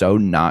it's so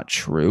not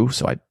true.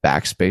 So I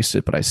backspaced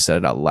it, but I said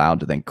it out loud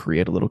to then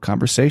create a little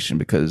conversation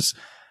because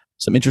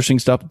some interesting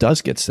stuff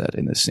does get said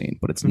in this scene,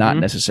 but it's not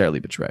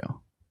necessarily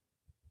betrayal.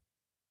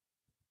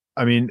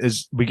 I mean,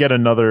 as we get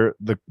another,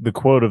 the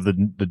quote of the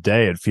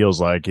day, it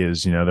feels like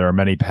is, there are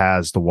many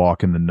paths to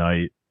walk in the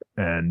night.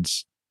 And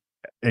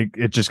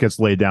it just gets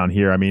laid down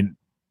here. I mean,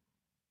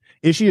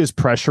 Ishii is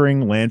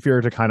pressuring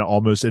Lanfear to kind of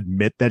almost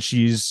admit that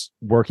she's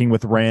working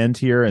with Rand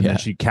here, and then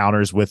she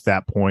counters with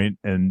that point,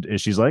 and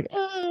Ishii's like,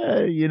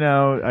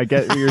 I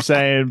get what you're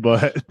saying,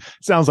 but it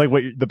sounds like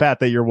the path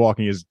that you're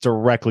walking is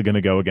directly going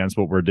to go against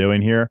what we're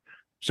doing here.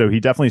 So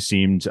he definitely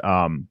seemed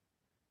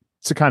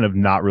to kind of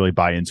not really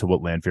buy into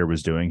what Lanfear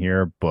was doing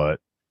here, but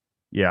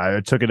yeah,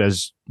 I took it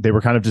as they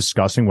were kind of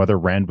discussing whether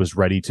Rand was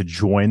ready to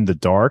join the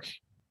Dark.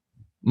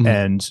 Mm-hmm.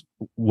 And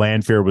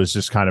Lanfear was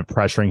just kind of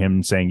pressuring him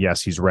and saying,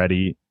 yes, he's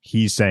ready.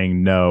 He's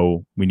saying,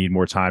 no, we need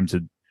more time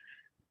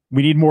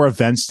we need more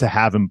events to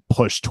have him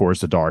push towards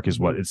the Dark is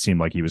what it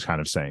seemed like he was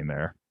kind of saying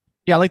there.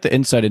 Yeah, I like the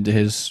insight into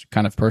his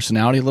kind of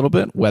personality a little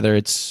bit, whether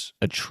it's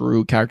a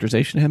true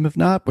characterization of him, if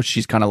not, but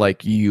she's kind of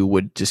like, you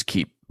would just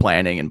keep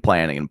planning and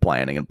planning and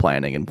planning and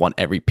planning and want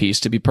every piece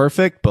to be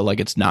perfect, but like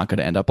it's not going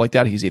to end up like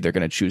that. He's either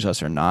going to choose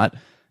us or not.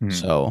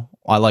 So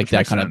I like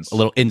that kind of a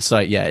little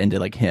insight, into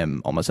like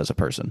him almost as a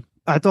person.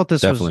 I thought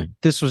this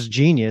was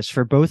genius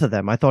for both of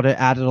them. I thought it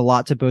added a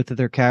lot to both of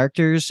their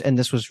characters, and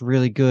this was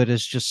really good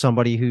as just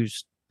somebody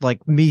who's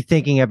like me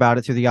thinking about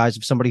it through the eyes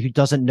of somebody who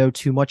doesn't know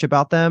too much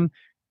about them.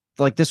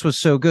 Like this was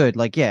so good.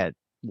 Like, yeah,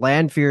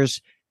 Lanfear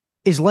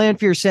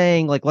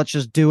saying like, let's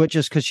just do it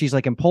just because she's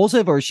like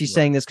impulsive, or is she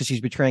saying this because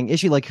she's betraying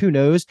Ishii? Like, who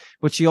knows?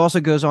 But she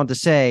also goes on to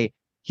say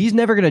he's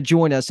never going to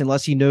join us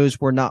unless he knows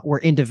we're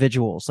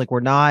individuals. Like we're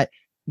not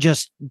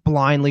just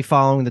blindly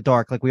following the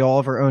Dark. Like we all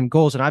have our own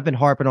goals. And I've been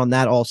harping on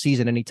that all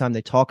season anytime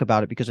they talk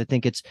about it, because I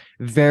think it's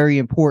very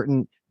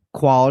important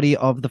quality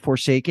of the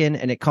Forsaken,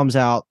 and it comes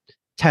out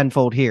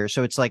tenfold here.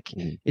 So it's like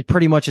it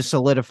pretty much is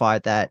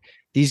solidified that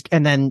these,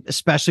 and then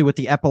especially with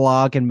the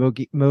epilogue and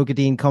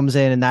Moghedien comes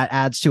in, and that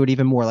adds to it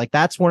even more. Like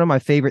that's one of my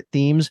favorite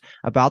themes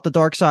about the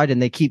Dark Side,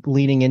 and they keep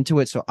leaning into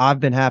it. So I've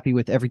been happy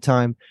with every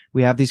time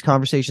we have these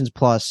conversations.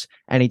 Plus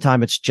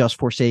anytime it's just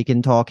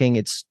Forsaken talking,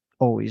 it's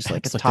always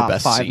like a top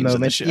 5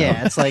 moment.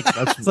 Yeah, it's like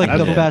it's like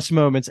the best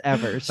moments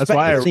ever. That's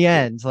why at the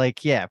end,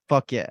 like, yeah,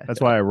 fuck yeah. That's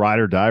why I ride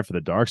or die for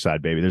the Dark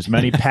Side, baby. There's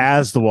many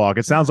paths to walk.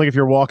 It sounds like if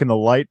you're walking the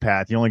light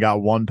path, you only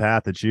got one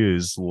path to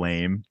choose.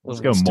 Lame.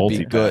 Let's go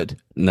multi. Good.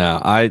 No,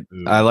 I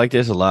like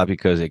this a lot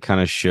because it kind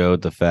of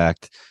showed the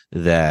fact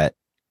that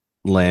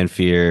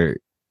Lanfear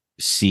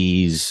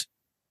sees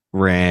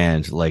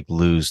Rand like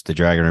lose the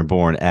Dragon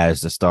Reborn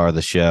as the star of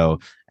the show,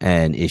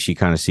 and Ishii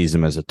kind of sees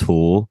him as a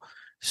tool.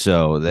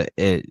 So that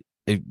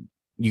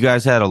you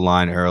guys had a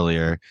line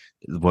earlier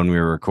when we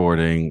were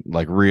recording,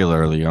 like real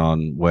early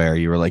on, where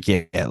you were like,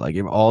 yeah, like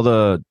if all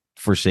the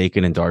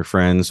Forsaken and Dark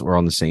Friends were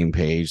on the same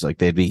page, like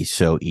they'd be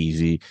so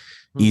easily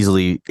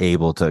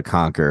able to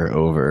conquer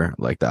over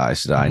like the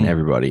Aes Sedai and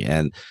everybody.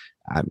 And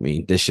I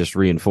mean, this just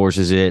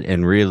reinforces it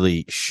and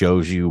really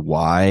shows you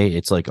why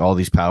it's like all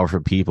these powerful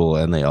people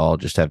and they all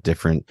just have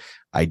different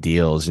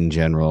ideals in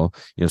general.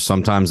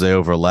 Sometimes they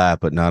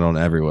overlap, but not on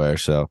everywhere.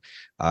 So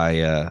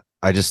I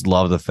just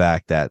love the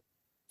fact that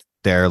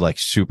they're like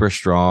super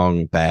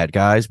strong bad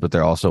guys, but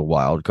they're also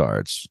wild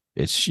cards.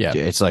 It's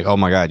like, oh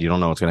my God, you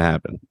don't know what's going to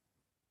happen.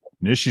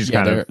 Ishii's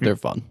they're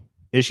fun.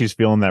 Ishii's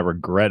feeling that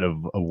regret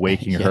of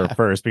waking her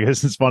first,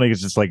 because it's funny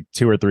because it's like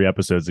 2 or 3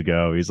 episodes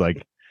ago. He's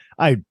like,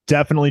 I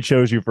definitely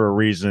chose you for a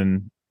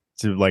reason.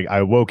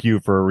 I woke you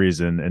for a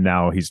reason, and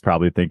now he's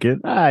probably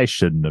thinking, I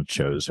shouldn't have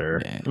chose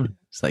her. Yeah.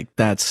 It's like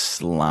that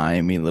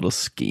slimy little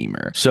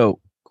schemer. So,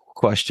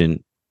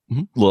 question,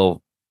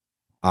 little.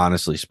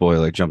 Honestly,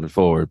 spoiler jumping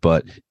forward,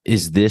 but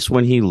is this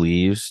when he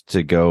leaves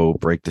to go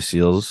break the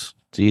seals,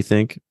 do you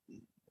think?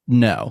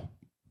 No.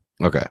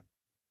 Okay.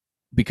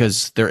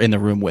 Because they're in the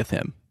room with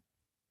him.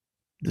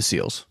 The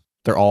seals.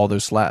 They're all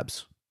those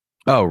slabs.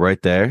 Oh,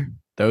 right there?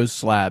 Those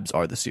slabs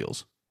are the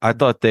seals. I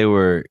thought they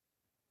were...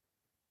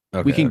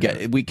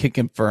 Okay, we can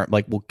confirm,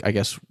 like, I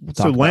guess we'll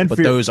talk about it, but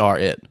those are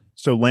it.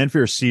 So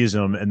Lanfear sees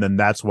them, and then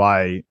that's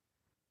why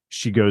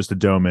she goes to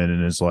Doman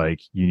and is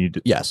like, you need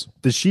to. Yes.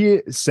 Does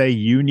she say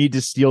you need to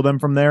steal them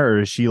from there,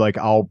 or is she like,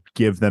 I'll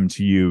give them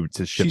to you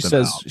to ship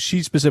them out?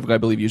 She specifically, I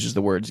believe, uses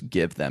the words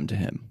give them to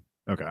him.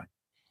 Okay.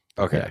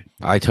 Yeah.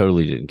 I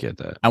totally didn't get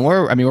that. And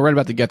we're right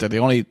about to get there. The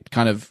only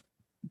kind of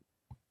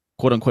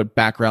quote unquote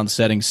background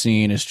setting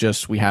scene is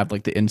just we have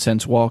like the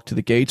incense walk to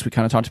the gates. We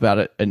kind of talked about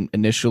it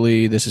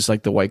initially. This is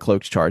like the White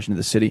Cloaks charge into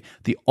the city.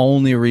 The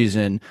only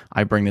reason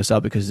I bring this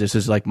up because this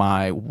is like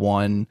my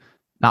one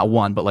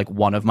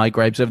of my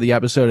gripes of the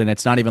episode, and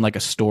it's not even like a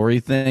story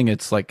thing.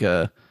 It's like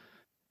a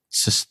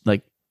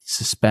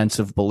suspense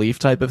of belief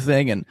type of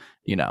thing. And,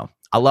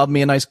 I love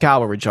me a nice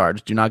cavalry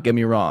charge. Do not get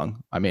me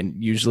wrong. I mean,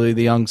 usually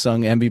the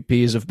unsung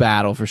MVPs of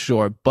battle for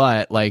sure,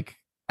 but like,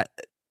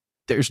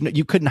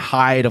 you couldn't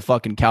hide a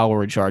fucking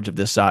cavalry charge of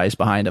this size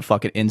behind a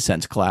fucking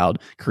incense cloud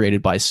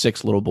created by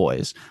 6 little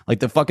boys. Like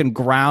the fucking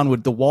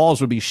the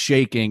walls would be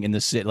shaking in the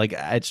city. Like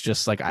it's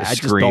just like I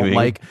just don't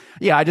like.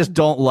 Yeah, I just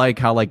don't like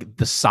how like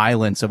the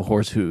silence of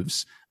horse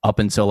hooves up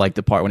until like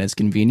the part when it's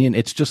convenient.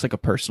 It's just like a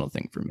personal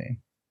thing for me.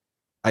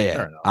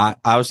 Yeah,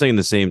 I was thinking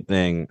the same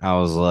thing. I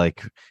was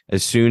like,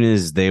 as soon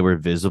as they were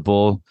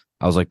visible,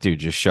 I was like, dude,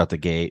 just shut the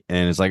gate.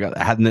 And it's like,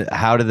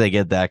 how did they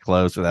get that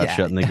close without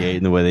shutting the gate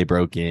and the way they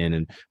broke in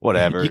and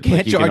whatever? You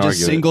can't charge a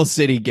single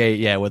city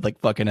gate, with like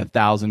fucking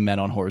 1,000 men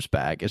on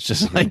horseback. It's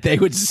just like they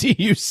would see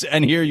you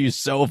and hear you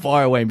so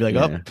far away and be like,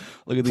 oh,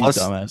 look at these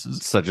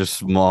dumbasses. Such a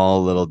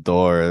small little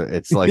door.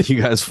 It's like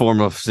you guys form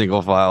a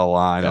single file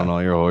line on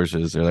all your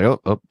horses. They're like,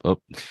 oh.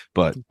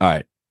 But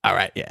all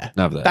right, yeah.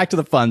 Back to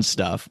the fun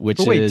stuff, which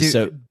is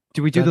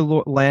do we do the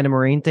land and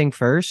marine thing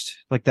first?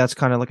 Like that's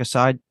kind of like a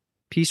side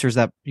piece, or is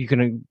that you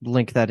gonna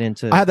link that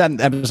into? I had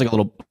that was like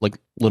a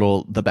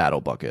little the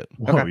battle bucket.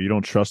 Whoa, you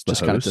don't trust the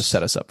just host? Kind of to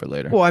set us up for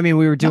later. Well, I mean,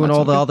 we were doing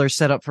all the other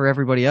setup for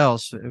everybody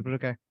else, but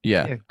okay.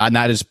 Yeah, and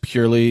that is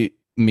purely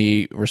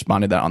me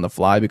responding to that on the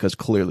fly because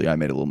clearly I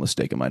made a little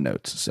mistake in my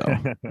notes. So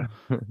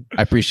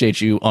I appreciate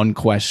you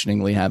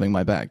unquestioningly having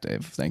my back,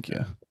 Dave. Thank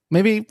you.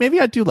 Maybe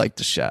I do like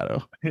the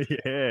shadow.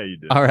 Yeah, you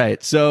do. All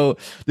right, so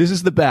this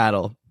is the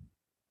battle.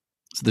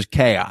 So there's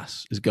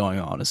chaos is going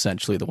on.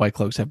 Essentially, the White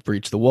Cloaks have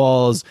breached the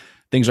walls.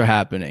 Things are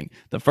happening.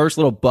 The first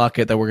little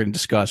bucket that we're going to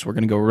discuss, we're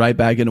going to go right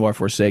back into our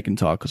Forsaken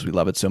talk because we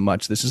love it so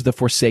much. This is the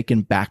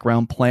Forsaken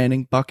background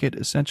planning bucket,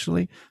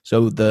 essentially.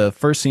 So the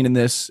first scene in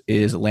this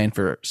is a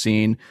Lanfear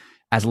scene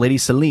as Lady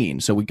Selene.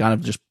 So we kind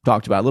of just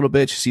talked about a little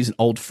bit. She sees an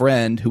old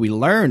friend who we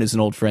learn is an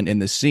old friend in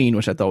this scene,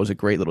 which I thought was a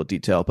great little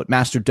detail. But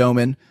Master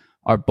Doman,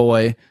 our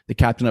boy, the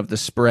captain of the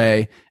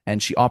Spray,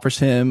 and she offers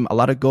him a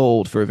lot of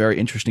gold for a very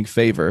interesting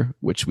favor,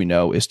 which we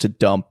know is to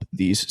dump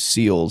these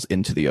seals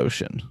into the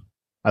ocean.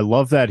 I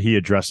love that he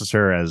addresses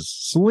her as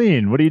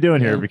Selene. What are you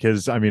doing here?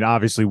 Because I mean,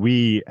 obviously,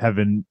 we have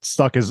been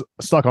stuck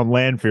on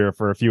Lanfear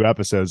for a few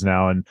episodes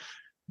now, and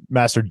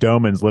Master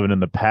Doman's living in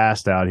the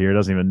past out here.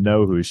 Doesn't even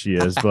know who she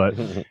is, but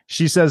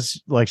she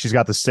says like she's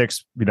got the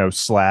 6,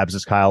 slabs,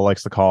 as Kyle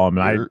likes to call them.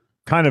 And I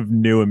kind of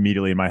knew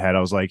immediately in my head.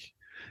 I was like,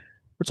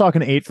 we're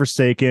talking 8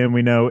 Forsaken.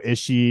 We know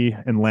Ishi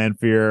and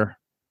Lanfear.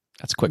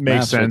 That's quick.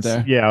 Makes sense.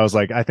 Right there. Yeah, I was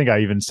like, I think I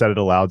even said it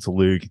aloud to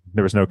Luke.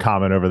 There was no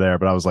comment over there,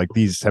 but I was like,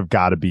 these have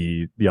got to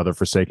be the other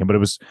Forsaken. But it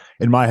was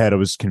in my head, it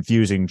was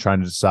confusing trying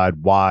to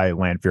decide why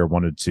Lanfear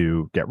wanted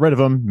to get rid of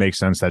him. Makes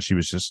sense that she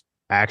was just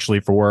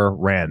actually for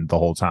Rand the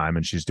whole time,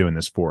 and she's doing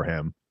this for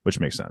him, which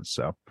makes sense.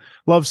 So,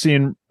 love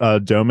seeing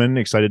Doman.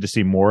 Excited to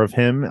see more of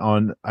him.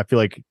 I feel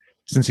like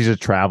since he's a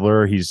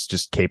traveler, he's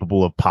just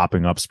capable of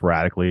popping up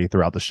sporadically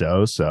throughout the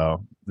show.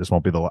 So this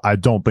won't be I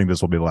don't think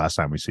this will be the last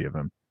time we see of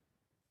him.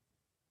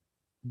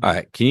 All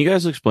right. Can you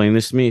guys explain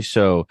this to me?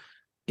 So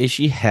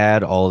Ishi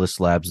had all the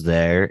slabs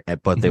there,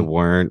 but they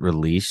weren't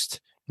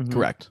released.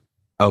 Correct.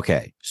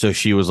 Okay. So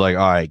she was like,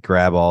 all right,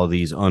 grab all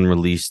these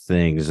unreleased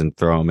things and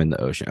throw them in the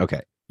ocean.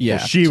 Okay. Yeah.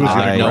 Well, she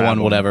was no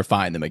one would ever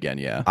find them again.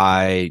 Yeah.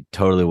 I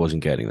totally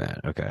wasn't getting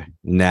that. Okay.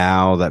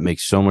 Now that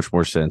makes so much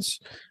more sense.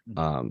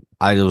 I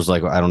was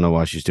like, I don't know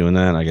why she's doing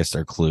that. I guess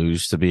they're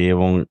clues to be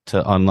able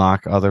to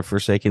unlock other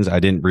Forsakens. I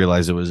didn't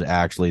realize it was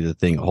actually the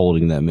thing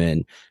holding them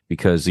in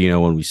because,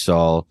 when we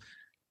saw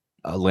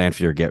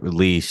Lanfear get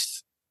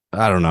released,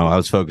 I don't know, I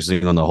was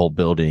focusing on the whole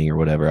building or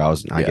whatever.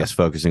 I guess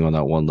focusing on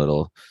that one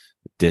little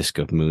disc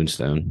of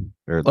moonstone,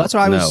 or that's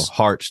why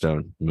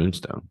heartstone,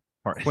 moonstone.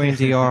 Queen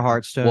DR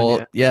Heartstone.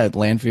 Well,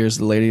 Lanfear is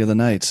the lady of the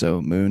night,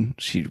 so Moon.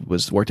 She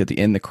worked at the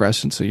inn, the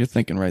Crescent. So you're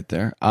thinking right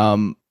there.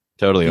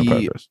 Totally on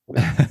purpose.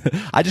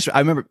 I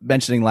remember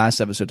mentioning last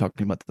episode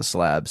talking about the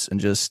slabs and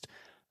just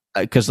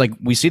because like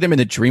we see them in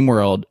the dream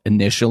world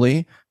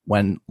initially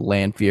when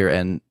Lanfear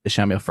and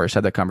Ishamael first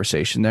had that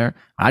conversation there.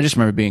 I just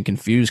remember being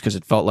confused because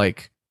it felt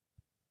like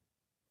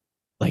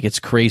it's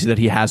crazy that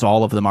he has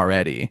all of them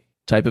already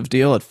type of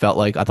deal. It felt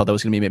like I thought that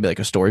was gonna be maybe like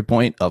a story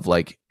point of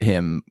like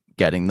him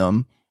getting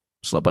them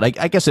slow, but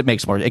I guess it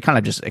makes more, it kind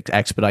of just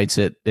expedites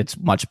it. It's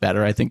much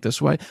better, I think,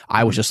 this way.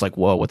 I was just like,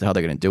 whoa, what the hell are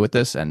they going to do with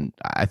this? And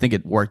I think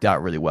it worked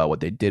out really well what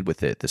they did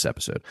with it this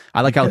episode.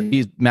 I like how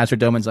Master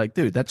Doman's like,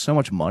 dude, that's so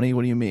much money.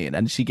 What do you mean?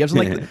 And she gives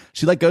him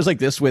she goes like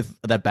this with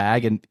that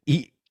bag, and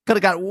he could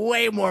have got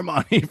way more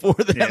money for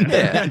them than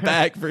that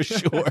bag for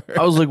sure.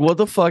 I was like, what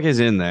the fuck is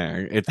in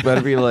there? It's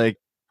better be like,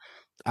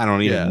 I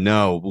don't even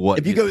know what.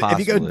 If you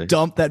go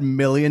dump that $1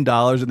 million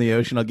in the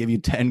ocean, I'll give you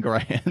 10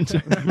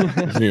 grand.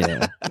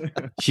 Yeah,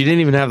 she didn't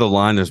even have the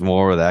line. There's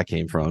more where that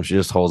came from. She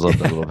just holds up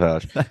that little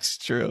pouch. That's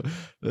true.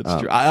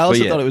 That's true. I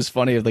also thought it was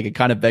funny. Like it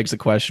kind of begs the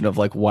question of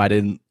like, why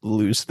didn't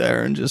Luce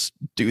there and just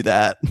do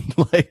that?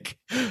 Like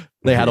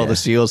they had all the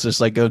seals, just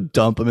like go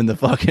dump them in the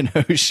fucking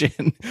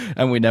ocean,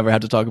 and we never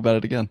had to talk about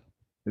it again.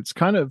 It's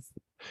kind of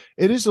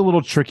It is a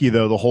little tricky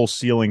though, the whole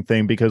sealing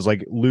thing, because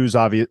like Lu's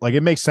obvious, like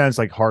it makes sense.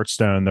 Like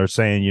Hearthstone, they're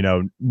saying, you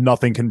know,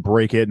 nothing can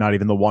break it, not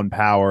even the one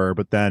power.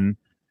 But then,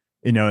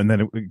 you know, and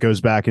then it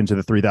goes back into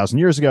the 3,000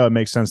 years ago. It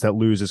makes sense that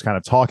Lu's is kind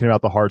of talking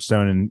about the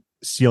Hearthstone and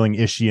sealing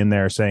Ishii in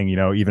there, saying, you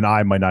know, even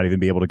I might not even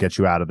be able to get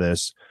you out of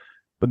this.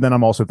 But then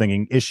I'm also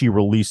thinking Ishii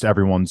released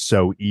everyone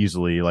so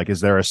easily. Like, is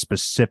there a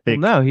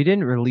specific? Well, no, he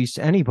didn't release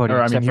anybody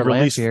except for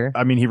Lanfear.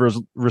 I mean, he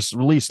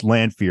released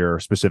Lanfear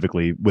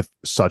specifically with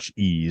such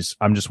ease.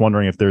 I'm just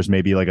wondering if there's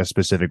maybe like a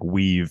specific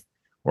weave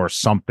or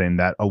something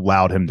that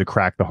allowed him to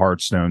crack the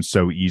Hearthstone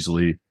so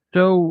easily.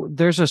 So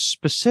there's a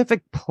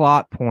specific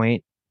plot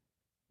point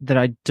that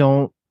I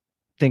don't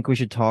think we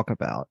should talk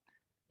about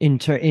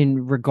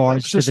in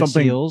regards to the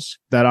seals.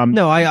 That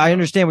I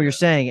understand what you're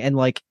saying, and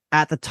like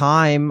at the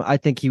time, I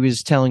think he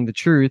was telling the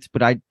truth,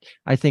 but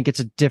I think it's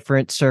a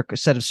different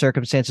set of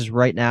circumstances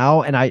right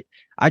now, and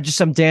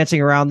I'm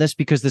dancing around this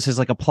because this is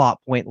like a plot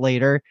point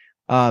later,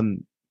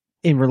 in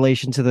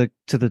relation to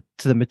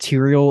the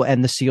material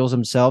and the seals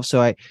themselves.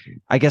 So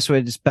I guess what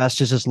it's best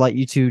to just let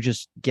you two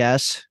just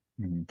guess,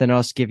 then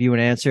us give you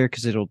an answer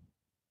because it'll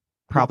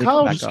probably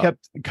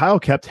Kyle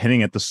kept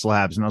hinting at the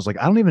slabs, and I was like,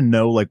 I don't even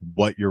know like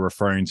what you're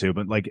referring to,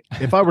 but like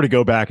if I were to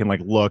go back and like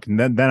look, and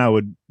then I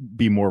would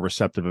be more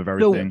receptive of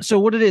everything. So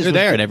what it is, they're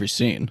there in every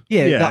scene.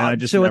 At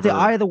the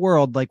Eye of the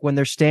World, like when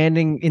they're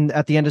standing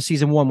at the end of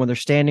season 1, when they're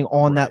standing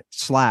on that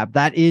slab,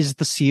 that is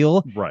the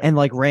seal, right? And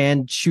like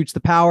Rand shoots the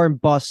power and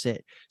busts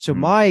it. So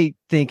my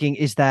thinking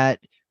is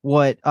that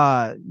what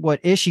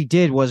Ishii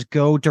did was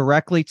go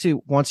directly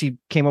to, once he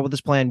came up with this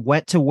plan,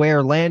 went to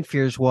where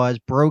Lanfear's was,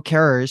 broke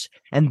hers,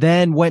 and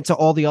then went to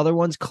all the other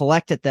ones,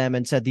 collected them,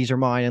 and said, these are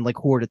mine, and like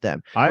hoarded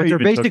them. They're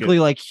basically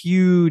like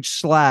huge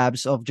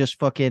slabs of just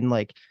fucking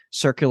like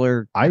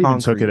circular concrete. Even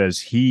took it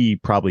as he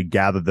probably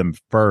gathered them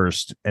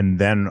first and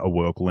then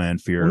awoke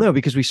Lanfear. Well, no,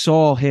 because we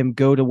saw him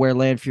go to where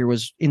Lanfear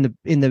was in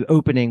the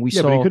opening. But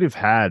he could have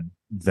had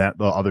the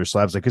other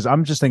slabs, like, because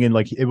I'm just thinking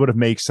like it would have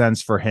made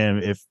sense for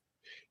him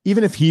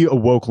even if he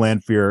awoke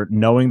Lanfear,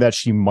 knowing that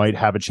she might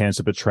have a chance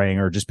of betraying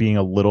her, just being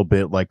a little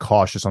bit like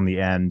cautious on the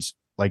end,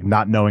 like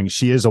not knowing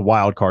she is a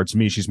wild card. To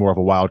me, she's more of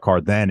a wild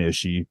card than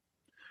Ishii.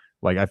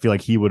 Like, I feel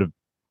like he would have.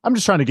 I'm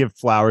just trying to give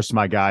flowers to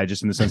my guy,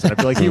 just in the sense that I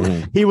feel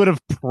like he would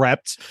have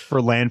prepped for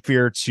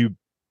Lanfear to,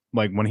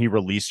 like, when he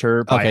released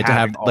her. Okay, to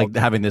have like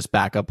having this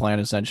backup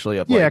plan essentially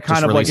of like,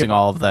 kind of releasing like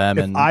all of them.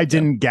 If I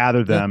didn't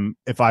gather them,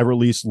 if I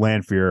released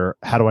Lanfear,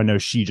 how do I know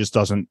she just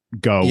doesn't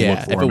go look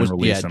for him and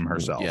release them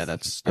herself? Yeah,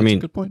 that's I mean,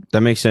 a good point.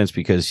 That makes sense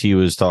because he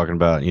was talking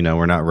about, you know,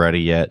 we're not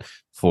ready yet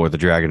for the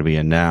dragon to be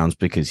announced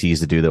because he's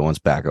the dude that wants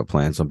backup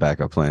plans on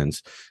backup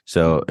plans.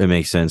 So it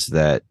makes sense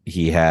that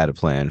he had a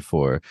plan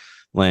for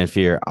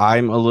Lanfear.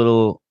 I'm a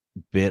little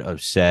bit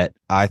upset.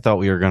 I thought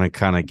we were going to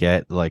kind of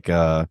get like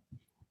a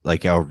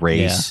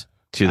race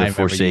to the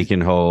Forsaken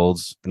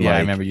holds. Yeah, I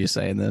remember you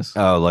saying this.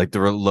 Oh, like the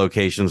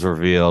locations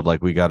revealed,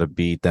 like we got to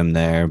beat them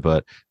there.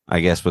 But I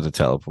guess with the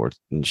teleports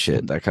and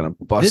shit, that kind of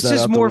busts. This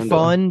is more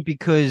fun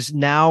because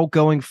now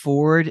going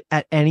forward,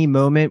 at any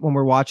moment when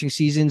we're watching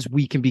seasons,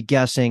 we can be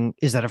guessing,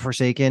 is that a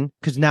Forsaken?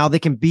 Because now they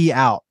can be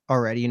out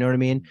already. You know what I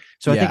mean?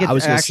 So I think it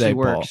actually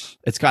works. Paul,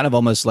 it's kind of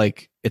almost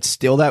like it's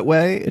still that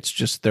way. It's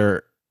just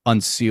they're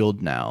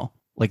unsealed now.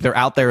 Like they're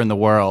out there in the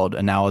world,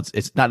 and now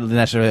it's not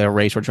necessarily a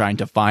race we're trying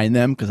to find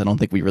them, because I don't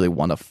think we really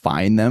want to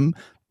find them,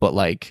 but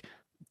like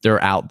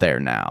they're out there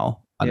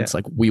now, and it's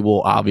like we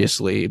will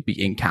obviously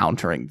be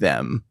encountering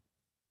them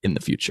in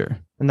the future,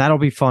 and that'll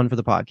be fun for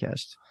the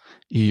podcast.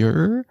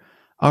 You're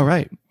all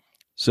right.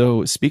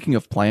 So speaking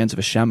of plans of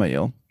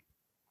Ishamael,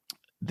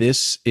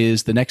 this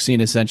is the next scene.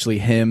 Essentially,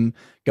 him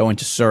going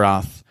to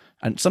Surath,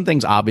 and some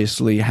things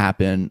obviously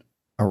happen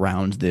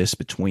around this,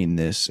 between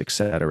this,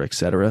 etc.,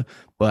 etc.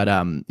 But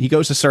he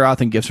goes to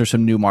Surath and gives her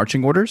some new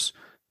marching orders,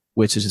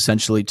 which is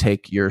essentially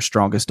take your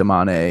strongest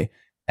Damane,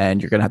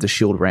 and you're going to have to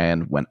shield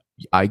Rand when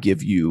I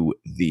give you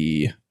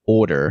the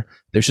order.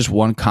 There's just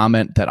one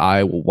comment that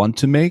I will want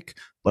to make,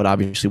 but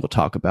obviously we'll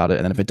talk about it.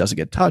 And then if it doesn't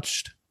get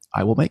touched,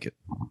 I will make it.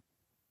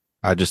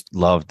 I just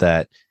love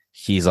that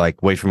he's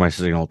like, wait for my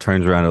signal,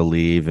 turns around to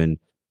leave, and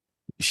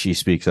she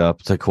speaks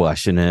up to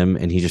question him,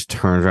 and he just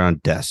turns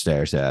around, death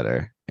stares at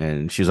her.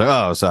 And she's like,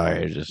 "Oh,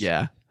 sorry."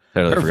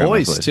 Totally her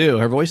voice too.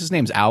 Her voice's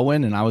name's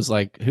Alwyn, and I was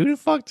like, "Who the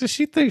fuck does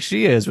she think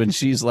she is?" When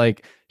she's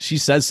like, she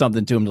says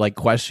something to him to like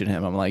question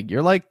him. I'm like,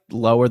 "You're like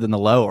lower than the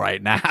low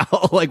right now.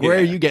 Like, where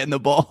are you getting the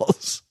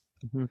balls?"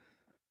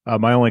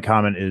 My only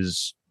comment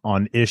is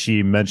on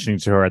Ishii mentioning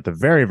to her at the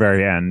very,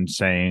 very end,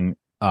 saying,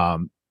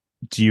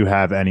 "Do you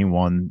have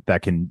anyone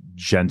that can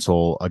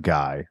gentle a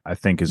guy?" I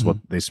think is what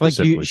they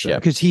specifically said.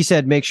 Because he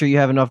said, "Make sure you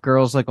have enough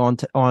girls like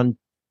on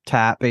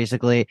tap,"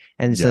 basically,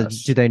 and said,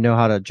 "Do they know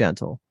how to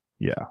gentle?"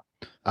 Yeah.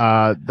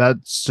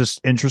 That's just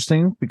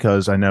interesting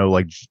because I know,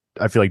 like,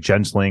 I feel like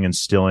gentling and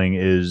stilling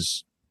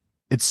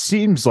it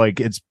seems like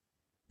it's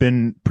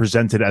been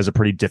presented as a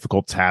pretty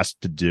difficult task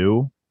to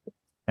do.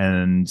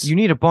 And you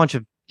need a bunch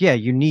of,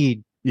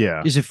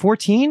 is it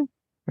 14?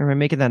 Or am I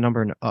making that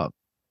number up?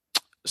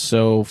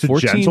 So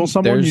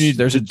 14,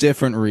 there's a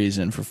different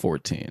reason for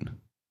 14.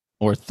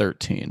 or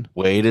 13.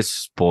 Way to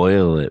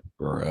spoil it,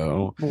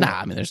 bro.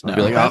 Nah, I mean, there's no. I'll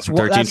be like, That's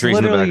 13 trees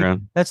in the literally-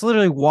 background. That's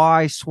literally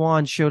why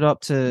Swan showed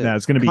up to Yeah,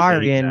 it's going to be 8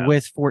 Kyrian now.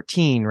 with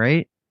 14,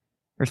 right?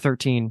 Or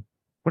 13.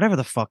 Whatever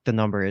the fuck the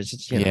number is.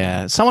 It's,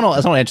 Yeah, someone will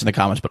answer in the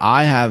comments, but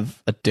I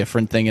have a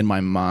different thing in my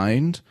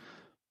mind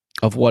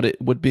of what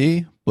it would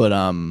be. But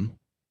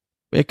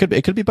it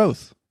could be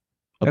both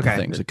of the Okay,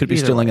 things. It could be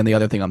either stealing way. and the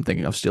other thing I'm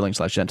thinking of,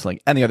 stealing/gentling,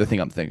 and the other thing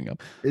I'm thinking of.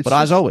 It's But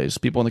as just- always,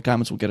 people in the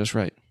comments will get us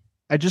right.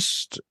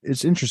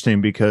 it's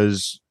interesting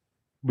because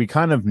we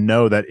kind of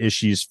know that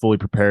Ishii's fully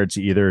prepared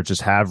to either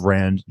just have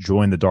Rand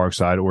join the dark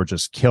side or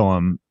just kill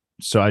him.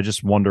 So I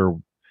just wonder,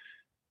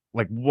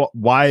 like,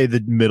 why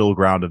the middle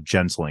ground of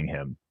gentling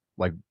him?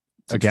 Like,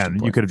 It's an again, interesting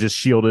you point. could have just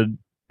shielded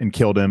and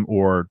killed him,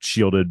 or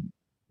shielded,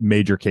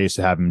 made your case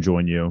to have him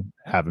join you.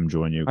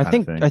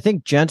 I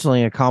think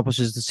gentling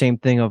accomplishes the same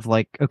thing of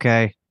like,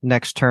 okay,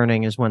 next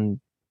turning is when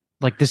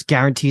like this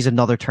guarantees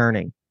another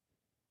turning,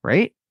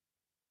 right?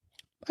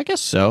 I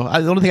guess so.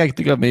 The only thing I can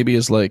think of maybe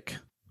is like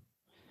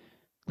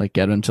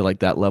get him to like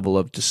that level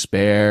of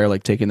despair,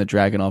 like taking the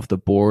dragon off the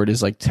board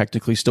is like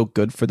technically still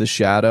good for the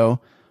shadow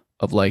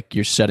of like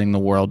you're setting the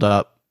world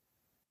up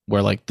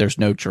where like there's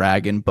no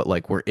dragon, but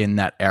like we're in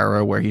that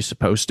era where he's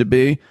supposed to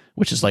be,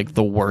 which is like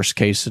the worst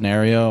case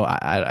scenario.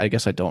 I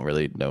guess I don't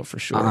really know for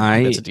sure.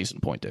 That's a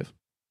decent point, Dave.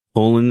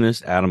 Pulling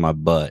this out of my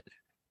butt,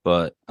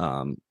 but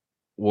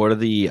what are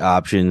the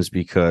options?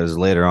 Because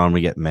later on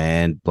we get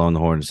man blowing the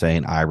horn and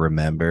saying I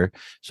remember.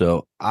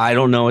 So I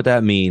don't know what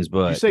that means,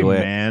 but you say the way-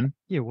 man.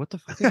 Yeah, what the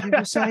fuck did you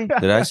just say?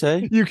 did I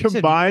say? You said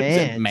combined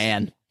man.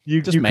 Man,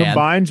 you just man.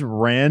 combined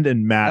Rand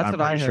and Matt. That's I'm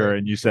what I pretty heard. sure,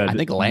 and you said I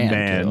think land,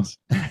 man. too.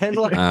 And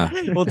like, Uh.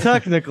 well,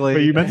 technically,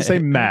 But you meant to say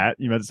Matt.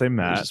 You meant to say It's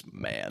Matt. just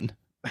man.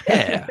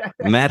 Yeah,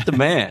 Matt the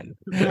man.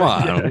 Come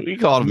on, we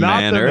called him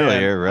Not man the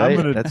earlier, right?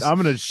 I'm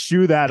gonna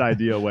shoo that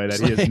idea away that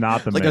he is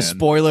not the like man. a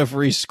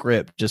spoiler-free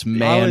script. Just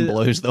man was-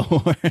 blows the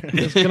horn.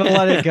 I was gonna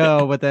let it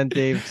go, but then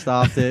Dave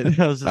stopped it.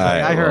 I was just All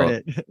like, right, I heard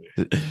well,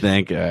 it.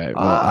 Thank you. Well,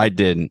 I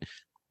didn't.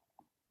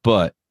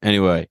 But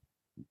anyway,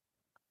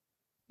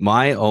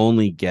 my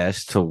only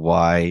guess to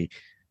why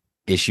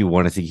Ishii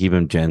wanted to keep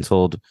him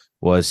gentled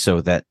was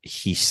so that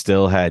he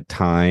still had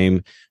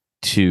time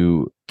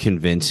to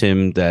convince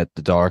him that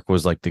the dark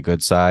was like the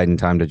good side and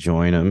time to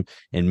join him.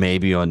 And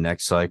maybe on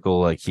next cycle,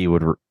 like he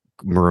would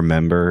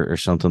remember or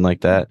something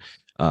like that.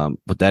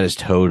 But that is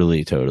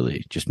totally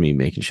just me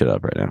making shit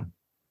up right now.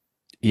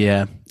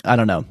 Yeah, I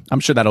don't know. I'm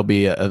sure that'll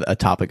be a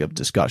topic of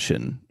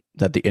discussion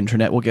that the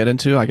internet will get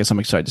into. I guess I'm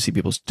excited to see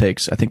people's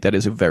takes. I think that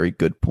is a very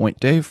good point,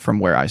 Dave, from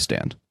where I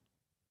stand.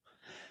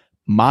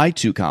 My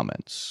two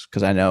comments,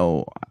 because I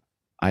know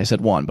I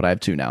said one, but I have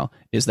two now,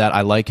 is that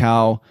I like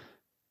how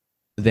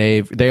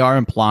they are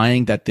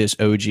implying that this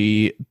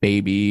OG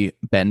baby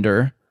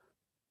Bender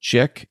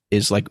chick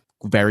is like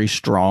very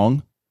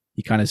strong.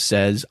 He kind of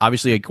says,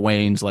 obviously,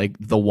 Egwene's like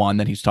the one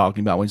that he's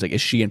talking about when he's like,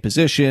 is she in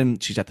position?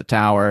 She's at the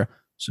tower.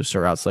 So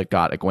Surratt's like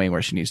got Egwene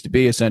where she needs to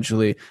be,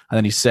 essentially. And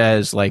then he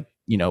says, like,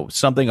 you know,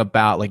 something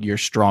about like your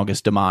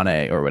strongest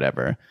Damane or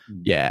whatever.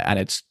 Yeah. And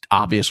it's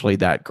obviously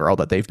that girl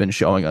that they've been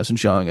showing us and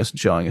showing us and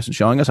showing us and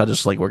showing us. I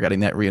just like, we're getting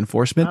that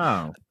reinforcement.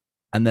 Oh.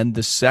 And then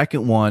the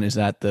second one is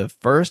that the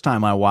first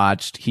time I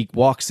watched, he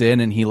walks in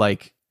and he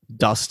like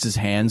dusts his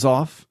hands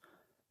off.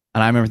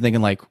 And I remember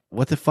thinking, like,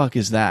 what the fuck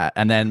is that?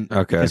 And then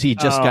because he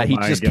just Oh he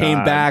my just came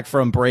God. back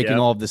from breaking Yep.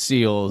 all of the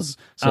seals.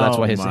 So that's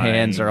Oh why his my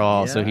hands are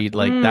all so he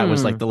like that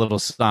was like Mm. the little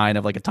sign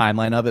of like a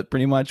timeline of it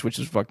pretty much, which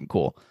is fucking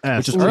cool.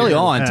 Which is S early tier.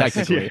 on, S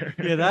technically. tier.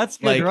 Yeah, that's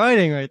good Like-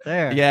 writing right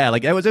there. Yeah,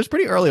 like it was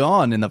pretty early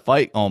on in the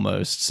fight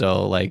almost.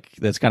 So like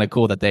that's kind of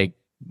cool that they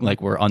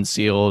like were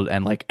unsealed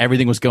and like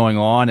everything was going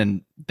on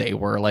and they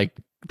were like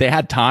they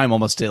had time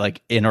almost to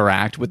like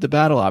interact with the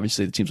battle.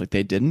 Obviously it seems like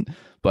they didn't,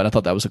 but I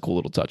thought that was a cool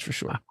little touch for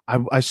sure.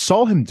 I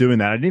saw him doing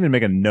that. I didn't even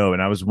make a note,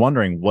 and I was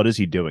wondering what is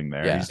he doing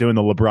there. Yeah. He's doing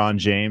the LeBron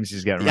James.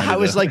 He's getting. Yeah, ready I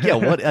was to- like, yeah,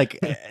 what? Like,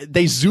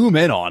 they zoom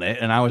in on it,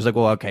 and I was like,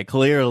 well, okay,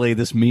 clearly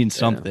this means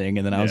something.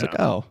 And then I was Yeah. like,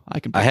 oh, I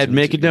can. I had put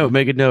make two a note, and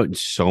make a note, and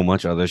so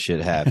much other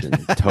shit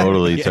happened.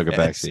 Totally two took a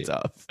together. backseat.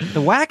 Stuff.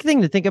 The whack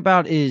thing to think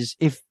about is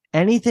if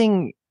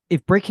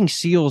Breaking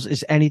Seals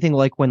is anything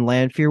like when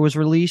Lanfear was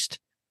released,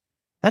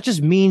 that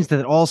just means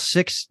that all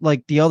six,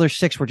 like the other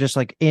six, were just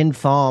like in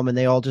Thom, and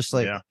they all just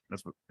like yeah,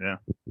 that's what, yeah.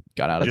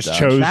 Got out of Just Dodge.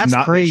 chose- that's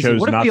not- crazy. chose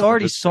What if not we to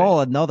already participate. saw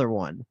another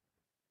one?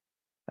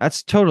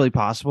 That's totally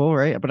possible,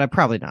 right? But I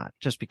probably not,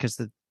 just because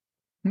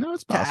No,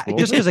 it's possible.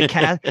 just because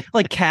of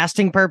like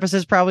casting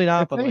purposes, probably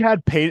not. if But they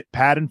like, had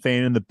Pat and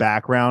Fane in the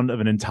background of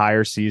an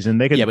entire season,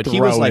 they could. Yeah, but he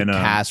throw was like in a-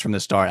 cast from the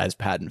start as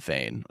Pat and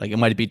Fane. Like it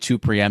might be too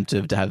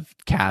preemptive to have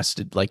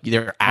casted like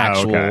their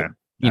actual, okay.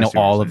 you I know, see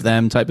what all you're of saying.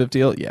 them type of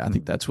deal. Yeah, I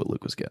think that's what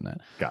Luke was getting at.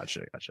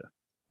 Gotcha.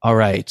 All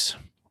right.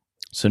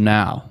 So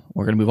now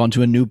we're going to move on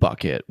to a new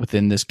bucket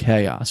within this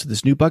chaos. So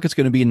this new bucket's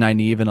going to be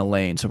Nynaeve and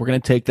Elaine. So we're going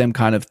to take them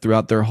kind of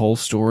throughout their whole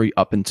story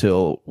up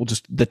until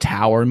just the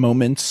tower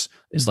moments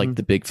is like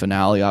the big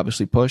finale,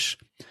 obviously push.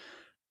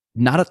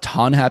 Not a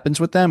ton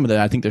happens with them, but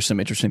I think there's some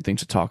interesting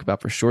things to talk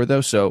about for sure,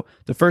 though. So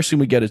the first thing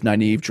we get is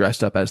Nynaeve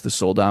dressed up as the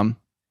Soldam.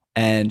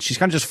 and she's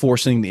kind of just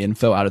forcing the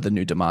info out of the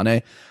new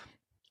Damane.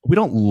 We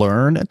don't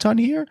learn a ton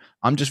here.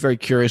 I'm just very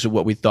curious of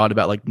what we thought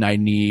about like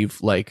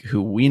Nynaeve, like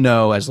who we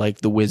know as like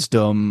the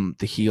wisdom,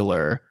 the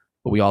healer,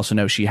 but we also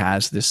know she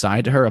has this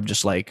side to her of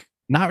just like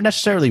not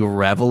necessarily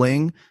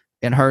reveling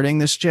in hurting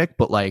this chick,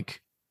 but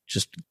like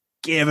just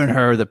giving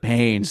her the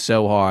pain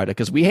so hard,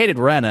 because we hated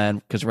Rena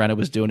because Rena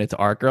was doing it to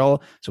our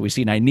girl. So we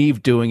see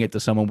Nynaeve doing it to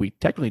someone we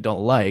technically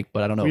don't like,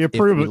 but I don't know. We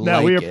approve.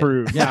 We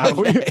approve. Yeah,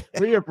 Okay.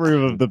 we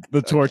approve of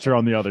the torture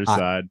on the other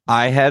side.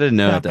 I had to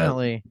note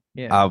Definitely.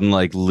 that Yeah. I'm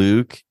like,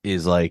 Luke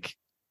is like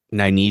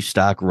Nynaeve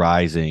stock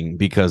rising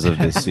because of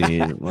this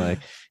scene. Like,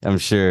 I'm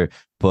sure.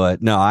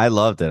 But no, I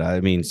loved it. I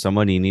mean,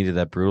 somebody needed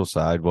that brutal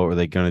side. What were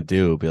they going to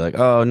do? Be like,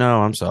 oh,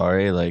 no, I'm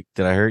sorry. Like,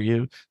 did I hurt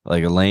you?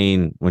 Like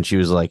Elaine, when she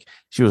was like,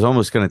 she was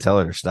almost going to tell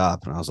her to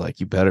stop. And I was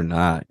like, you better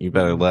not. You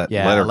better let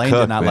her Elaine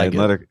cook, did not man. like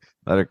it.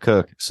 Let her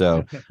cook.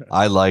 So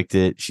I liked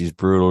it. She's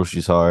brutal.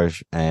 She's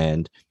harsh.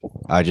 And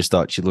I just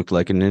thought she looked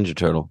like a Ninja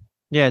Turtle.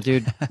 Yeah,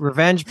 dude.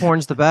 Revenge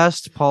porn's the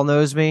best. Paul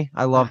knows me.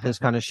 I love this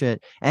kind of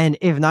shit. And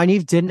if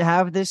Nynaeve didn't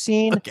have this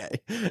scene, Okay.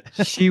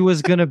 she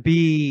was gonna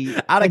be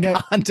Out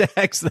of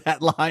context,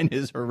 that line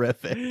is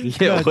horrific.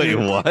 Yeah, wait,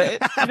 what?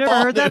 You never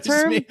heard that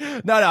term?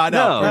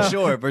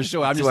 No, for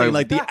sure. I'm just saying,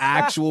 like, the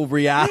actual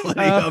reality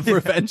of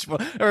revenge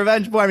porn.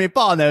 I mean,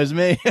 Paul knows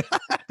me.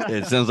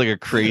 It sounds like a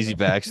crazy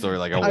backstory.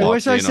 Like I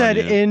wish I said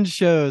in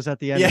shows at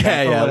the end.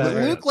 Yeah. Of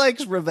that. Luke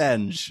likes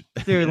revenge.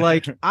 Dude,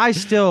 like I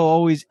still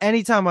always,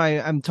 anytime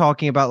I'm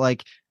talking about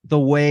like the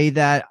way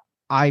that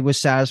I was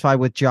satisfied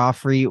with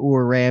Joffrey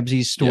or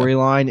Ramsay's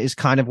storyline is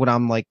kind of what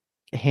I'm like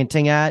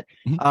hinting at.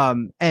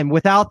 Mm-hmm. And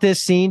without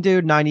this scene,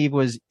 dude, Nynaeve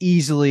was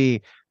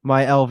easily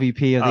my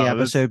LVP of the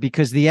episode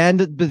because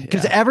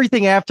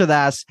everything after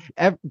that,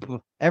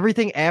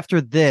 everything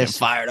after this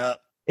fired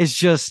up. is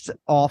just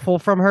awful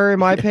from her, in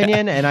my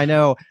opinion. And I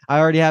know I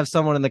already have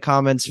someone in the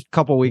comments a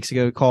couple weeks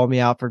ago called me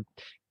out for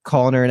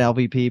calling her an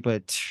LVP,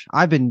 but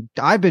I've been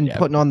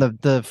putting on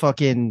the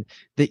fucking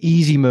the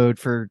easy mode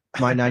for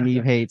my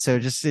Nynaeve hate. So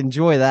just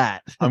enjoy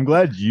that. I'm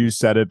glad you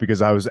said it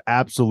because I was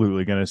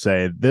absolutely going to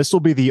say this will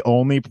be the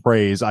only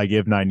praise I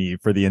give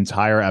Nynaeve for the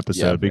entire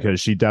episode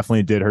because she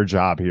definitely did her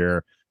job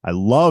here. I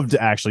loved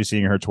actually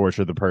seeing her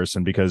torture the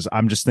person because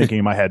I'm just thinking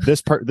in my head,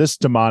 this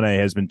Damane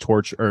has been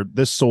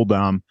this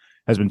Soldam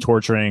has been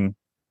torturing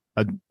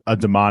a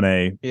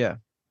Damane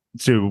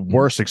to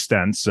worse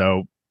extent.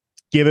 So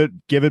give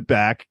it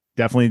back.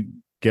 Definitely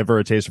give her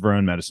a taste of her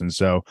own medicine.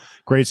 So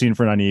great scene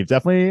for Nynaeve.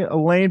 Definitely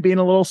Elaine being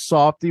a little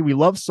softy. We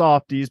love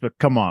softies, but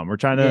come on, we're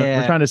trying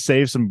to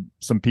save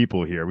some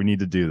people here. We need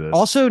to do this.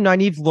 Also,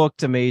 Nynaeve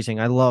looked amazing.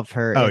 I love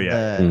her.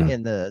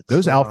 In the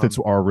those outfits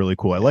are really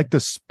cool. I like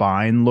the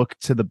spine look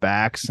to the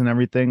backs and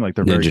everything. Like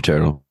they're Ninja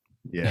Turtle.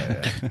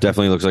 Yeah.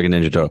 Definitely looks like a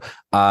Ninja Turtle.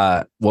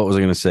 What was I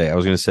going to say? I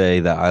was going to say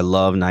that I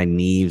love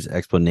Nynaeve's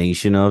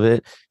explanation of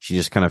it. She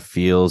just kind of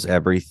feels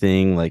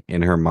everything like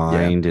in her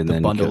mind, and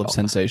then bundle of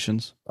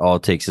sensations. All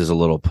it takes is a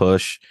little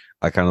push.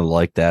 I kind of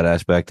like that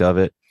aspect of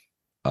it.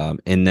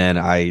 And then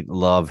I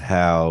love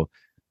how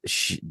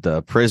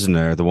the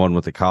prisoner, the one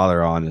with the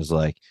collar on, is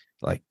like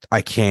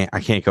I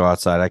can't go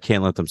outside. I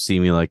can't let them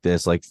see me like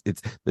this. Like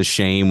it's the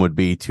shame would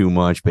be too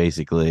much.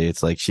 Basically,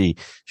 it's like she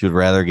would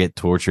rather get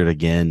tortured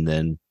again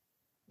than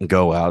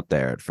go out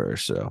there at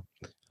first. So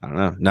I don't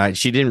know. No,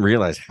 she didn't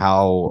realize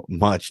how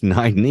much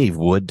Nynaeve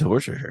would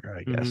torture her,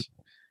 I guess.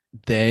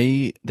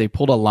 They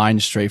pulled a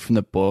line straight from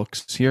the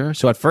books here.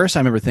 So at first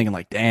I remember thinking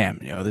like, damn,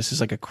 this is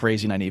like a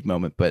crazy Nynaeve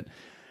moment, but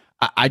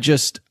I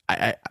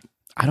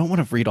don't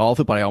want to read all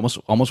of it, but I almost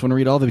want to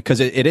read all of it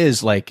because it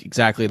is like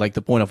exactly like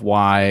the point of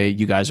why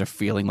you guys are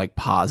feeling like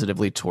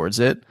positively towards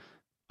it.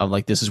 Of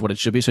like, this is what it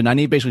should be. So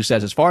Nynaeve basically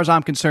says, as far as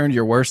I'm concerned,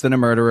 you're worse than a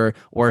murderer,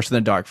 worse than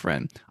a dark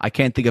friend. I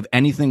can't think of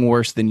anything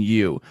worse than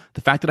you.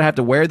 The fact that I have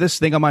to wear this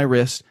thing on my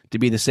wrist to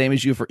be the same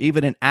as you for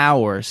even an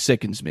hour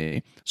sickens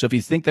me. So if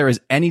you think there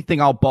is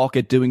anything I'll balk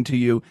at doing to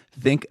you,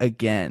 think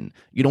again.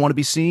 You don't want to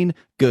be seen?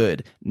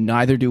 Good.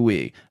 Neither do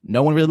we.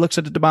 No one really looks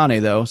at the Damane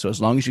though, so as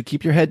long as you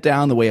keep your head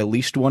down the way at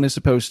least one is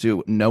supposed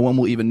to, no one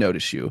will even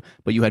notice you.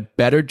 But you had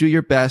better do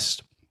your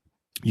best.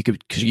 You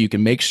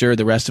can make sure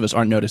the rest of us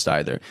aren't noticed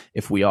either.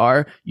 If we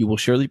are, you will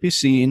surely be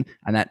seen,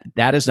 and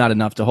that is not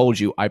enough to hold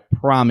you. I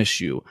promise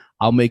you.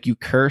 I'll make you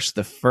curse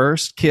the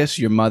first kiss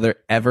your mother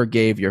ever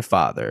gave your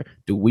father.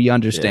 Do we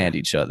understand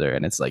each other?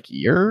 And it's like,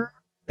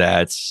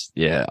 that's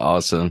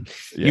awesome.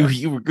 Yeah.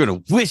 You were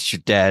gonna wish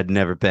your dad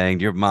never banged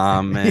your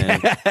mom, man.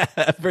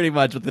 Yeah, pretty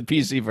much with the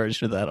PC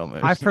version of that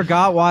almost. I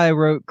forgot why I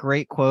wrote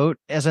great quote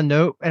as a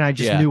note, and I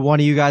just knew one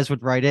of you guys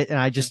would write it, and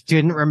I just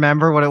didn't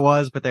remember what it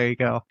was. But there you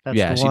go.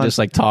 That's she just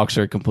like talks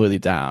her completely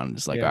down.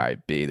 It's like, all right,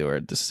 B,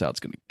 this is how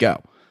it's gonna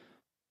go.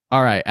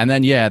 All right, and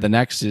then the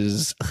next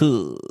is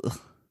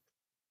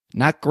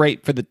not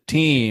great for the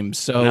team.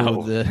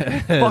 So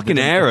the fucking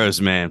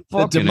arrows, man.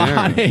 The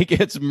Damane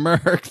gets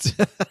murked.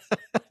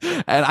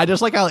 And I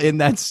just like how in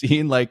that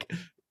scene, like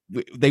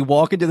they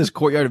walk into this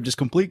courtyard of just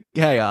complete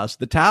chaos.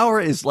 The tower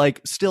is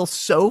like still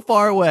so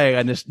far away,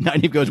 and this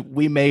Nynaeve goes,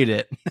 "We made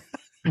it."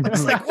 I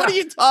was like, "What are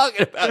you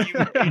talking about? You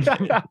made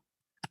it?"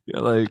 Yeah,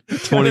 like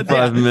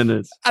 25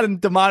 minutes. And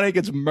Damani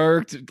gets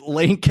murked.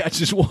 Lane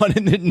catches one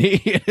in the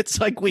knee. And it's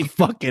like, we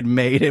fucking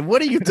made it.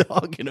 What are you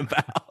talking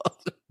about?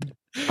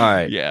 All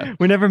right. Yeah.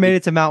 We never made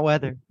it to Mount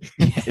Weather.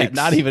 Yeah,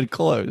 not even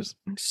close.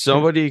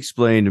 Somebody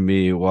explain to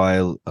me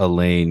why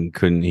Elaine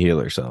couldn't heal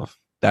herself.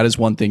 That is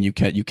one thing you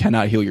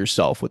cannot heal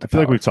yourself with the I feel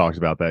power. like we've talked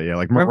about that. Yeah,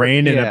 like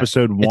Moraine in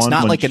episode 1. It's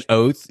not like an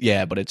oath,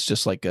 yeah, but it's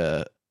just like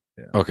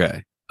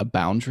Okay. a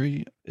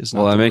boundary. Is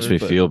not Well, that the makes word, me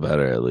but- feel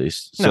better at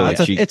least. No, like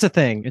it's a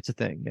thing. It's a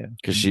thing. Yeah.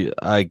 because she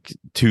like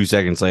 2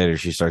 seconds later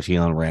she starts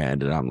healing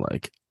Rand, and I'm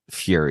like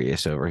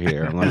furious over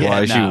here. I'm like, Yeah,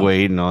 why is she no.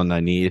 waiting on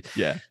Nynaeve?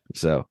 Yeah.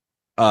 So,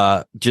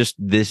 just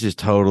this is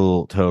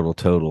total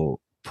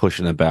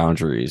pushing the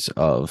boundaries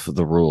of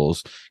the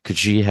rules. Could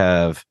she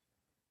have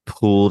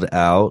pulled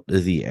out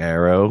the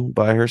arrow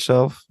by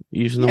herself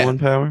using the Yeah. one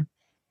power?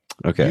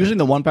 Okay. Using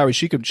the one power,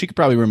 she could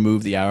probably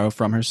remove the arrow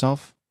from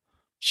herself.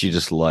 She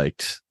just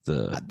liked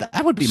the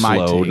That would be my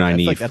slow take. I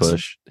feel Nynaeve like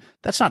push.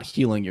 That's not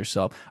healing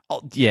yourself.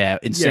 Oh, yeah,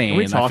 insane. Can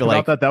we I talk feel about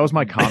like that? That was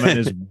my comment.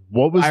 Is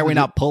what was why are we the-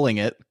 not pulling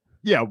it?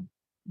 Yeah,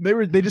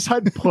 they just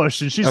had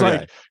push, and she's Okay.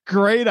 like,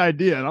 "Great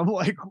idea," and I'm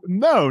like,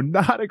 "No,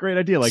 not a great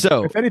idea. Like,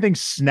 So- if anything,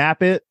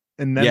 snap it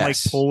and then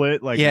Yes. like pull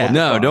it. Like, Yeah. what the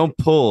No, fuck? don't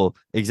pull.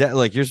 Exactly.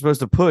 Like you're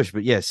supposed to push,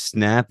 but yes,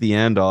 snap the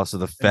end off so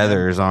the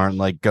feathers aren't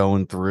like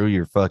going through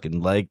your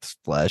fucking legs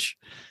flesh.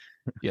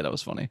 Yeah, that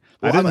was funny.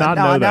 I did not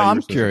know that Now you I'm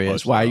were supposed to curious.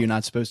 push, Why are though. you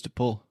not supposed to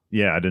pull?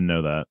 Yeah, I didn't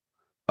know that.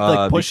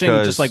 Like pushing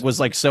because, just like was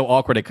like so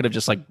awkward. It could have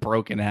just like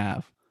broken in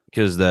half.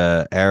 because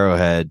the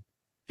arrowhead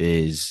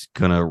is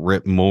gonna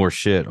rip more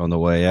shit on the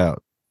way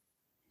out.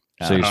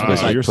 So you're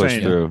supposed to you're push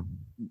saying- through.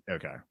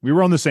 Okay, we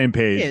were on the same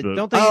page. Yeah, but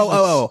don't they use this-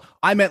 Oh!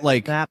 I meant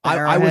like Snap the I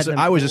arrowhead was and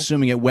I was pull?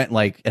 assuming it went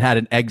like it had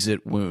an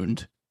exit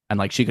wound, and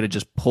like she could have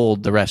just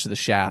pulled the rest of the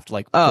shaft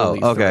like. Oh,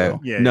 fully okay. through.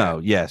 Yeah, No,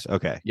 yes,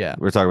 okay. Yeah.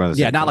 We're talking about the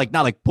Yeah, same not thing.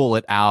 like pull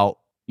it out.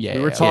 Yeah,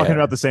 we were yeah, talking yeah.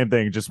 about the same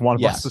thing. Just one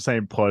of Yes. us the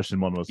same push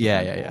and one was the Yeah,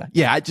 same yeah, pull. yeah,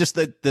 yeah. I just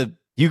the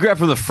You grab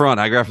from the front,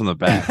 I grab from the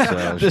back.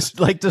 So just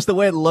the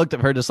way it looked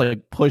of her just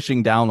like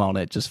pushing down on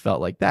it just felt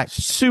like that.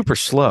 super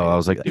slow. I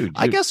was like, dude,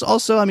 I guess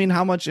also, I mean,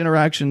 how much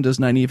interaction does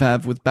Nynaeve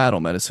have with battle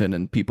medicine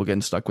and people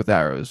getting stuck with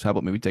arrows? How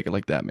about maybe take it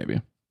like that,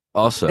 maybe?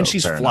 also, And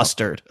she's fair enough.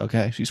 flustered.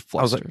 Okay, she's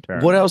I was like, flustered. Fair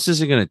what enough. else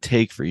is it gonna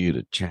take for you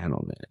to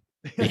channel it?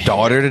 Your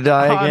daughter to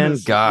die again?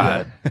 Honestly,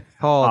 God.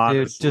 Oh,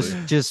 Honestly.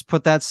 dude, just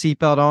put that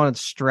seatbelt on and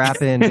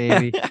strap in,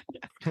 baby.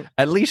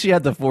 At least she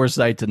had the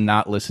foresight to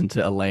not listen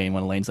to Elaine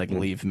when Elaine's like,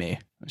 "Leave me."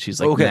 She's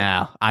like, Okay.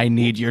 "Nah, I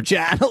need your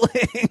channeling."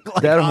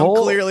 Like, That I'm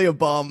whole- clearly a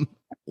bum.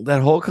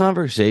 That whole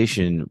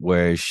conversation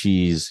where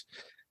she's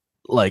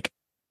like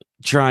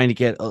trying to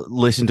get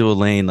listen to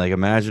Elaine, like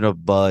imagine a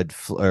bud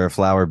or a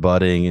flower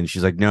budding, and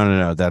she's like,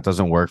 no, that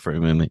doesn't work for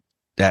me.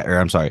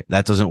 I'm sorry,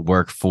 that doesn't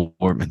work for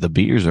me. The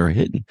beers are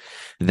hidden.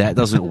 That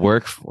doesn't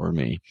work for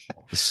me.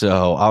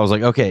 So I was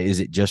like, okay, is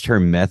it just her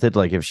method?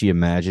 Like if she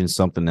imagines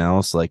something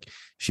else, like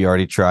she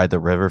already tried the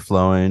river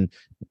flowing.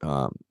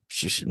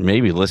 She should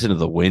maybe listen to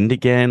the wind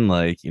again.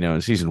 Like, in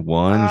season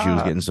 1, she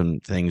was getting some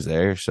things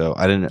there. So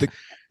I didn't.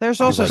 There's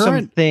also some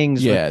current-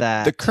 things Yeah, with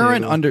that. the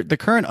current too. the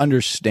current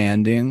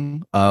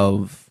understanding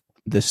of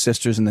the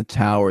sisters in the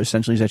tower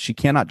essentially is that she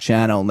cannot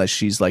channel unless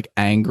she's like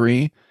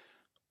angry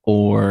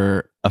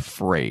or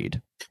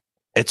afraid.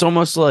 It's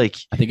almost like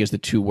I think is the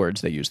two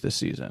words they use this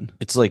season.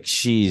 it's like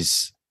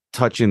she's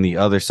touching the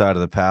other side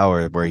of the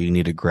power where you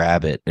need to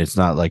grab it. It's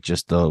not like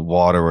just the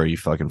water where you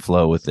fucking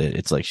flow with it.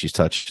 It's like she's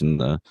touching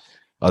the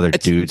other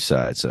It's- dude's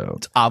side. So,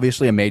 It's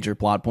obviously a major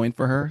plot point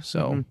for her,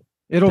 so Mhm.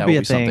 It'll that be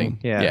will a thing. something.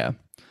 Yeah.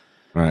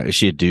 all right, is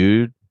she a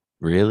dude?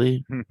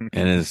 Really? And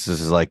this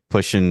is like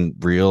pushing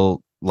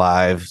real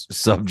live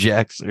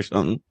subjects or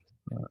something.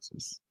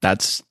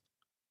 That's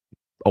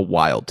a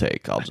wild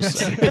take. I'll just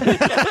say.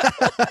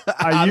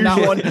 I I'm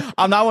usually-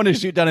 not one to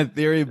shoot down a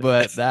theory,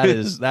 but that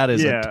is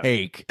Yeah. a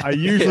take. I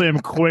usually am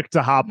quick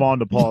to hop on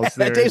to Paul's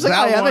Yeah, theory. Dave's like,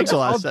 That oh, yeah, that one, makes a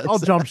lot of I'll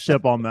sense. jump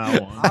ship on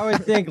that one. I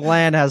would think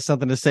Lan has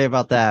something to say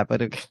about that,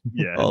 but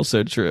Yeah.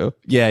 Also true.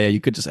 Yeah,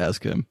 you could just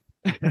ask him.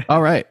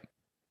 All right.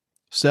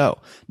 So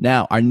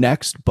now our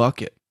next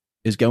bucket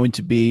is going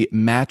to be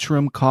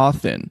Matrim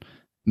Coffin,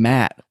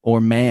 Matt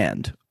or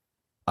Mand,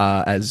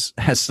 as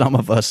some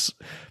of us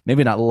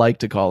maybe not like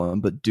to call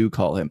him, but do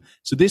call him.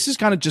 So this is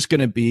kind of just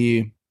going to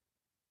be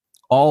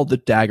all the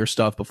dagger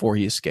stuff before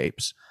he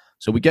escapes.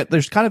 So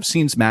there's kind of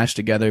scenes mashed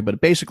together,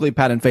 but basically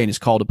Pat and Fane is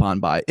called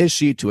upon by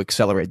Ishii to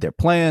accelerate their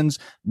plans.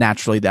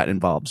 Naturally, that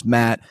involves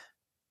Matt.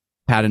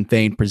 Pat and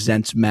Fane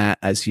presents Matt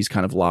as he's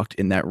kind of locked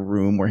in that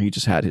room where he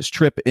just had his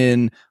trip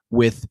in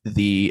with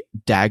the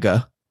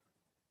dagger.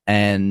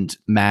 And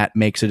Matt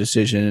makes a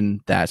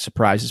decision that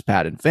surprises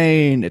Pat and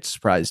Fane. It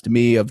surprised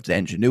me of the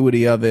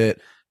ingenuity of it.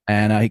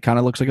 And he kind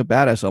of looks like a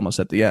badass almost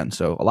at the end.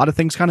 So a lot of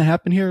things kind of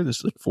happen here.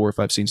 There's like 4 or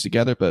 5 scenes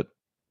together, but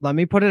let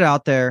me put it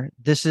out there.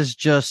 This is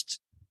just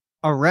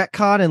a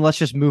retcon, and let's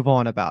just move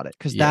on about it,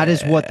 because that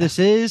is what Yeah. this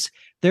is.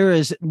 There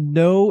is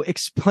no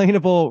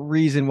explainable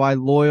reason why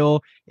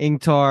Loyal,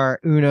 Ingtar,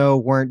 Uno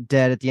weren't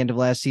dead at the end of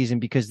last season,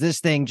 because this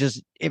thing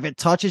just, if it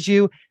touches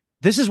you,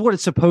 this is what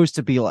it's supposed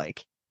to be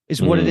like.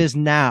 is what it is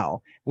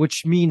now,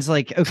 which means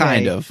like, okay.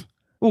 Kind of.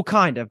 Well,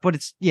 kind of, but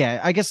it's,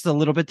 I guess it's a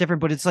little bit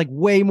different, but it's like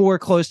way more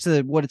close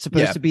to what it's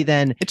supposed to be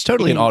than. It's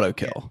totally an auto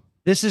kill.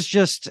 This is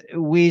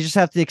we just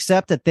have to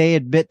accept that they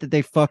admit that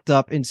they fucked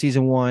up in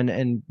season 1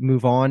 and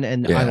move on.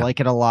 And I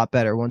like it a lot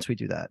better once we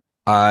do that.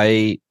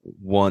 I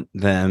want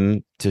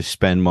them to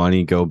spend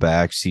money, go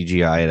back,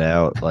 CGI it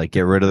out, like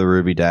get rid of the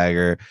Ruby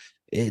Dagger.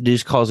 It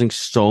is causing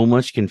so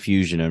much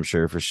confusion, I'm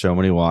sure, for so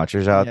many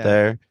watchers out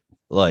there.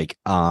 Like,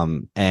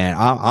 and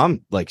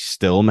I'm like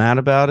still mad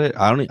about it.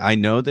 I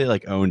know they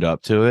like owned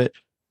up to it,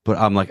 but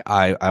I'm like,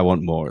 I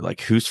want more.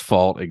 Like, whose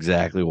fault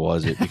exactly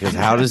was it? Because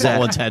how does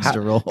that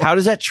how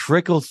does that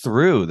trickle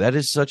through? That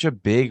is such a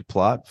big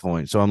plot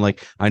point. So I'm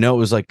like, I know it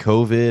was like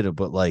COVID,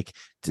 but like,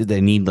 did they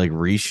need like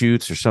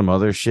reshoots or some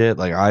other shit?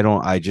 Like,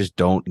 I just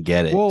don't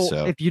get it. Well,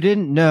 so if you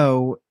didn't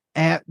know,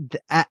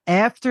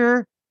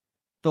 after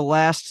the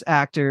last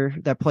actor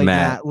that played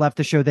Matt left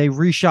the show, they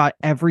reshot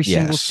every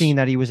single scene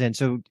that he was in.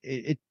 So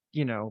it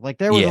like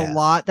there was a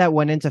lot that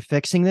went into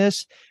fixing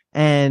this,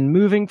 and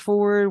moving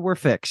forward, we're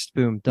fixed.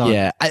 Boom, done.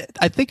 Yeah,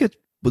 I think it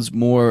was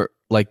more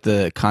like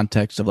the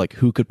context of like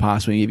who could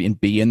possibly even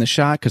be in the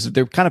shot, because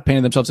they're kind of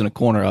painting themselves in a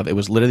corner of it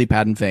was literally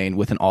Paden Fane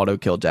with an auto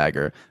kill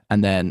dagger,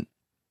 and then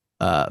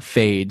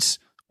Fades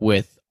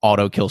with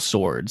auto kill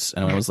swords,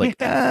 and I was like,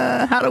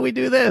 how do we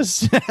do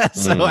this?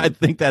 So I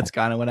think that's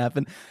kind of what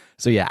happened.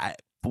 So yeah.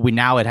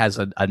 It has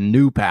a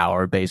new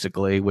power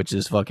basically, which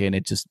is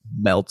it just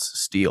melts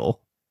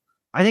steel.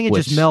 I think it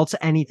just melts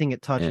anything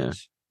it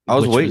touches. I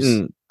was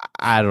waiting.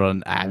 I don't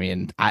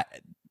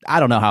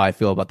know how I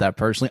feel about that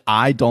personally.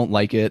 I don't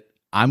like it.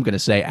 I'm gonna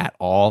say at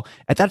all.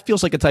 And that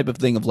feels like a type of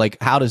thing of like,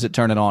 how does it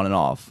turn it on and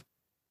off?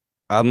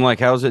 I'm like,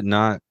 how is it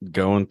not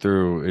going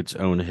through its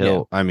own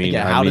hill?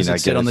 Yeah. How does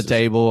it sit on the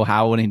table?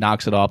 How, when he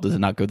knocks it off, does it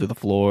not go through the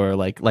floor?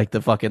 Like the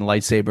fucking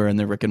lightsaber in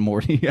the Rick and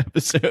Morty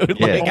episode.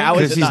 Yeah. Like, how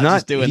is it not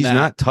just doing that? He's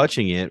not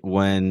touching it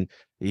when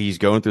he's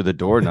going through the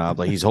doorknob.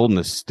 Like, he's holding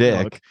the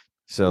stick.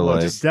 So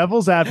like, just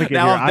devil's advocate.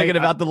 Now here, I'm thinking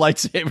about the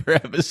lightsaber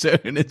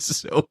episode, and it's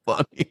so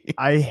funny.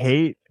 I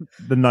hate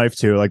the knife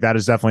too. Like, that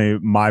is definitely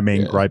my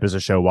main gripe as a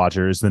show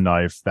watcher is the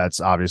knife.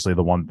 That's obviously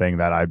the one thing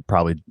that I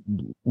probably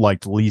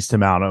liked least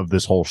amount of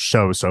this whole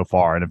show so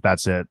far. And if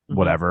that's it,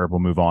 whatever,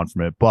 we'll move on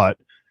from it. But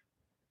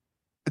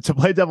to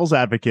play devil's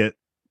advocate,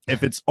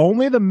 if it's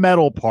only the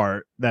metal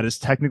part that is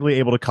technically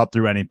able to cut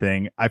through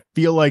anything, I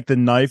feel like the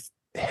knife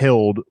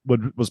hilt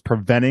was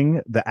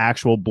preventing the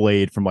actual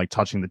blade from like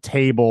touching the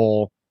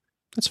table.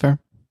 That's fair.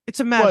 It's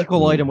a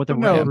magical item with a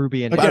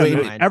ruby in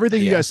it.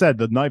 Everything you guys said,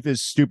 the knife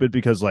is stupid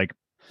because like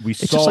we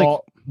saw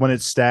when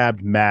it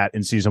stabbed Matt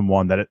in season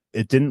 1 that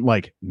it didn't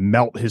like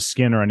melt his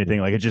skin or anything.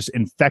 Like, it just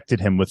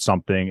infected him with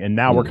something. And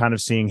now we're kind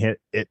of seeing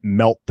it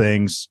melt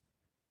things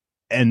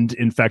and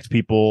infect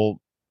people.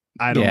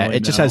 I don't know. It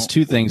just has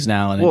two things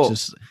now, and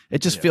it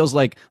just feels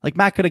like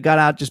Matt could have got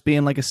out just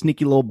being like a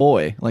sneaky little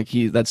boy. Like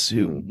that's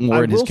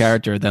more in his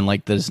character than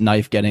like this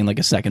knife getting like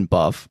a second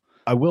buff.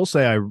 I will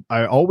say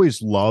I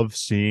always love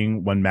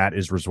seeing when Matt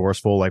is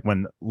resourceful, like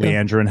when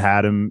Leandrin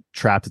had him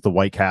trapped at the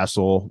White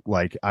Castle.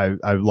 Like I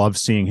love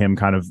seeing him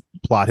kind of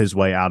plot his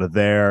way out of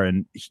there.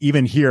 And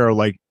even here,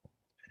 like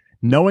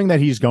knowing that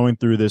he's going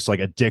through this like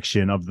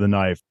addiction of the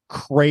knife,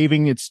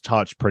 craving its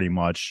touch pretty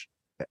much.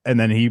 And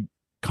then he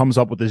comes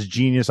up with this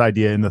genius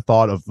idea in the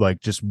thought of like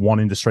just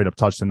wanting to straight up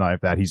touch the knife,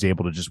 that he's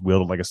able to just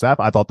wield it like a staff.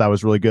 I thought that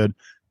was really good.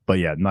 But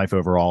yeah, knife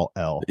overall,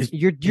 L.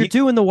 You're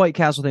doing the White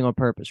Castle thing on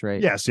purpose,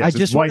 right? Yes. I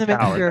just want to make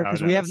sure,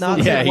 because we have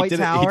not said White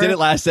Tower. He did it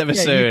last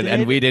episode,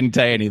 and we didn't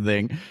say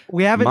anything.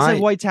 We haven't said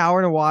White Tower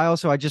in a while,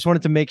 so I just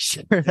wanted to make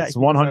sure that it's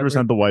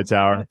 100% the White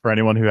Tower. For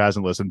anyone who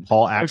hasn't listened,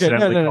 Paul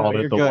accidentally called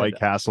it the White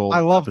Castle.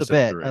 I love the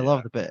bit. I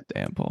love the bit.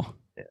 Damn, Paul.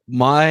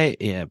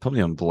 Put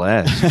me on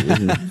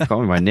blast.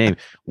 Call me my name.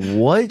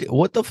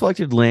 What the fuck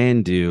did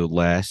Lan do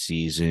last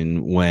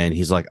season when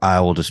he's like, I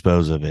will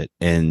dispose of it,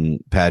 and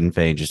Paden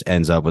Fane just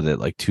ends up with it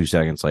like 2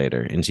 seconds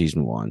later in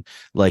season 1?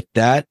 Like,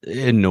 that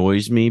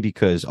annoys me,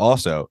 because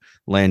also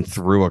Lan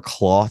threw a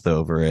cloth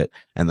over it,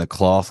 and the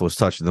cloth was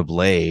touching the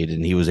blade,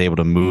 and he was able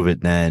to move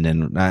it then.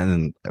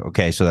 And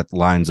okay, so that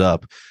lines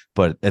up,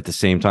 but at the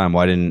same time,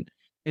 why didn't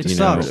it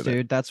sucks,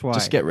 dude. That's why.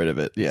 Just get rid of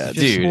it. Yeah,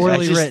 dude.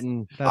 Poorly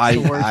written. That's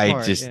the worst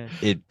part.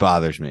 It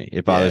bothers me.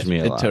 It bothers me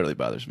a lot. It totally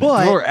bothers me.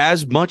 But for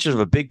as much of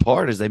a big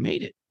part as they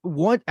made it.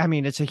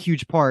 It's a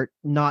huge part,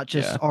 not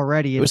just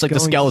already. It was like the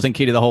skeleton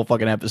key to the whole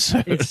fucking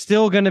episode. It's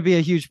still going to be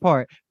a huge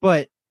part,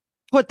 but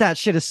put that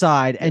shit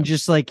aside and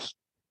just like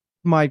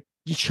my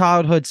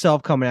childhood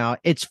self coming out,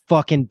 it's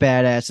fucking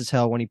badass as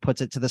hell when he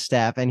puts it to the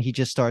staff and he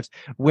just starts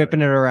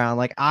whipping it around.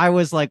 Like, I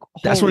was like,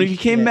 that's when he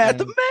became Matt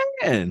the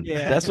Man.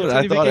 Yeah, that's what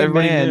I thought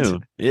everybody knew.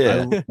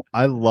 Yeah.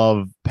 I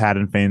love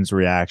Paden Fane's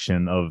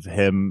reaction of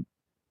him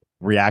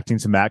reacting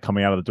to Matt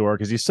coming out of the door,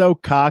 because he's so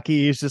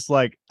cocky. He's just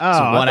like,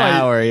 oh, 1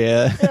 hour.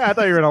 Yeah, I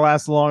thought you were gonna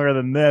last longer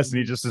than this. And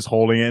he just is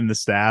holding it in the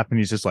staff, and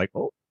he's just like,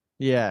 oh.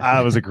 Yeah,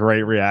 that was a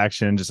great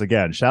reaction. Just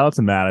again, shout out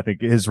to Matt. I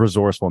think his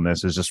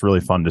resourcefulness is just really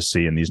fun to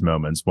see in these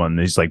moments when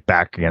he's like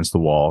back against the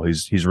wall.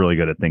 He's really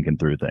good at thinking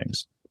through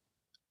things.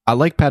 I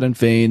like Padan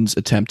Fane's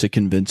attempt to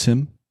convince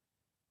him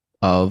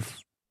of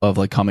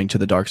like coming to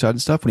the dark side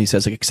and stuff when he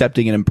says like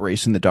accepting and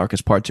embracing the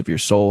darkest parts of your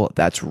soul,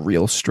 that's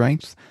real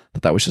strength.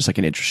 That was just like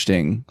an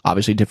interesting,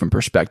 obviously different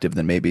perspective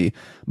than maybe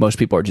most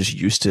people are just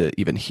used to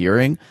even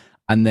hearing.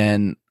 And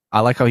then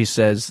I like how he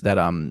says that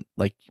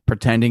like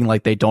pretending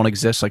like they don't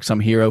exist, like some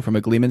hero from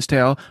a Gleeman's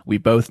Tale, we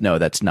both know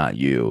that's not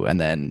you.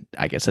 And then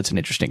I guess that's an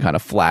interesting kind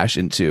of flash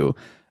into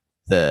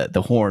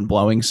the horn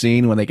blowing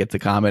scene when they get the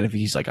comment if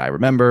he's like, I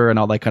remember, and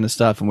all that kind of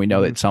stuff, and we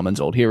know it summons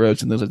old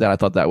heroes and things like that. I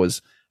thought that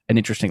was an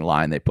interesting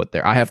line they put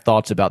there. I have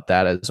thoughts about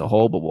that as a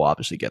whole, but we'll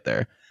obviously get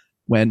there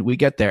when we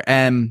get there.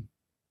 And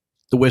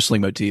the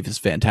whistling motif is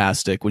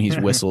fantastic when he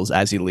whistles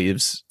as he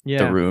leaves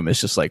the room. It's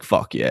just like,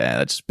 fuck yeah,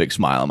 that's a big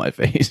smile on my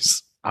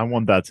face. I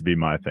want that to be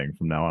my thing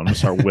from now on. I'm gonna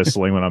start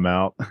whistling when I'm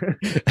out.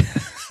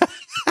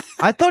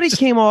 I thought he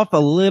came off a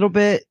little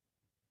bit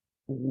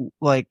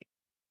like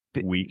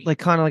weak, like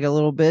kind of like a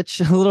little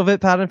bitch, a little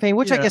bit Padan Fane,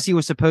 which I guess he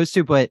was supposed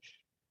to, but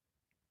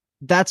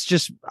that's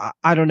just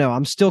I don't know.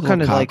 I'm still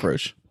kind of like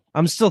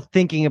I'm still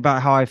thinking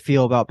about how I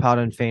feel about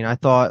Padan Fane. I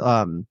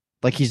thought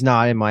like he's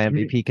not in my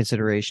MVP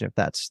consideration, if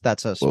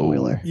that's a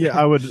spoiler. Whoa. Yeah,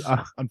 I would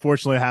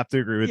unfortunately have to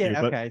agree with you.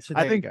 But okay, so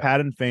I think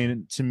Padan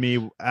Fane, to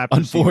me, after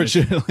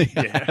unfortunately,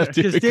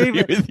 because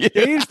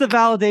Dave's the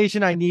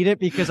validation I needed,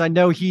 because I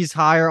know he's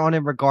higher on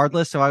him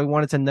regardless. So I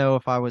wanted to know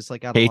if I was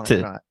like out of line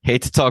or not.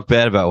 Hate to talk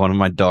bad about one of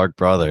my dark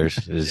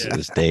brothers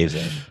is Dave's.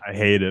 I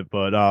hate it,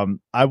 but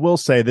I will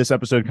say this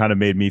episode kind of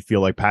made me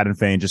feel like Padan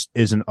Fane just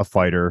isn't a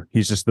fighter.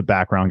 He's just the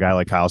background guy,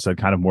 like Kyle said,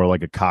 kind of more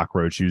like a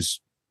cockroach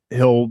who's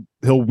he'll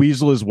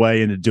weasel his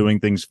way into doing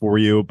things for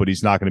you, but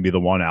he's not going to be the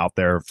one out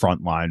there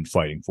front line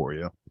fighting for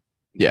you.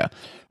 Yeah.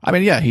 I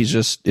mean, yeah, he's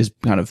just is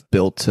kind of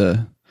built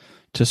to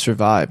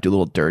survive, do a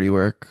little dirty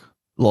work,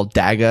 a little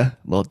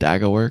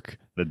Daga work.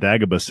 The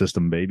Dagobah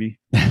system, baby.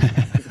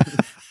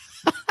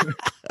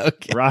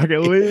 Okay. Rocket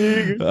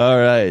League. All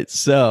right.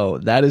 So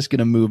that is going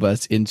to move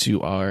us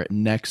into our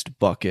next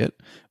bucket,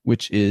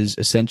 which is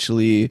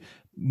essentially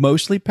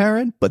mostly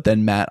Perrin, but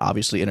then Matt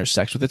obviously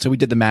intersects with it. So we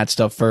did the Matt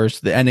stuff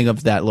first. The ending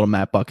of that little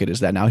Matt bucket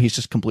is that now he's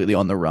just completely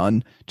on the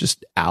run,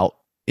 just out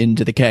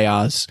into the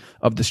chaos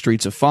of the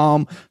streets of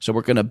Falme. So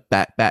we're going to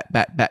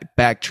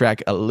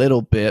backtrack a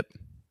little bit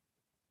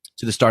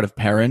to the start of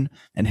Perrin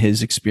and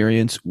his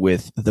experience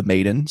with the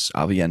maidens,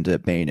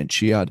 Aviendha, Bane, and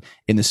Chiad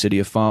in the city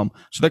of Falme.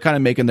 So they're kind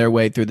of making their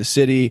way through the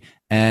city,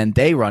 and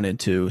they run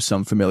into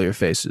some familiar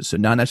faces. So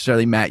not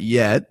necessarily Matt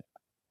yet,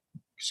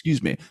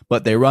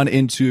 but they run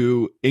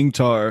into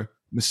Ingtar,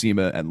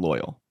 Masema, and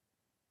Loial.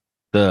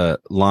 The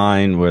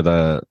line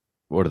where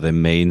what are the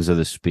maidens of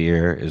the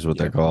spear is what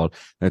they're called.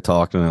 They're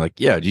talking, and they're like,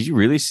 yeah, did you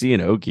really see an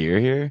Ogier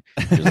here?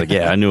 He's like,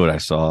 yeah, I knew what I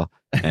saw.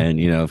 And,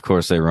 of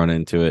course they run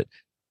into it.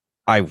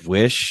 I don't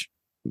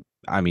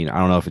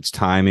know if it's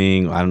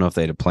timing. I don't know if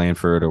they had a plan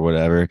for it or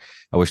whatever.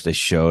 I wish they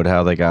showed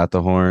how they got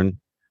the horn.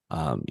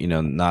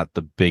 Not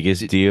the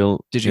biggest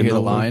deal. Did you hear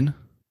the line?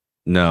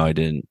 No, I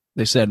didn't.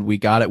 They said, we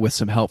got it with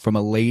some help from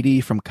a lady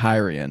from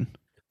Cairhien,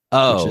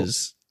 which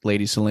is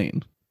Lady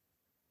Selene.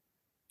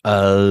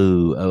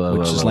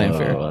 Which is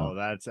Lanfear.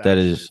 That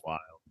is wild.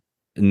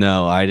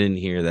 No, I didn't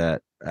hear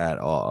that at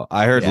all.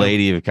 I heard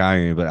Lady of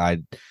Cairhien, but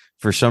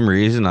for some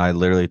reason, I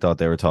literally thought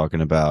they were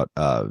talking about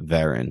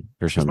Varen.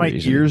 For some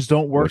reason, my ears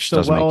don't work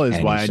so well.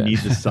 Is why I need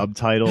the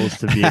subtitles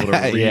to be able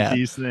to read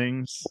these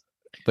things.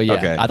 But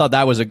I thought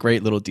that was a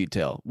great little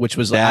detail, which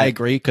was I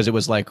agree, because it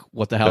was like,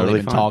 what the hell are they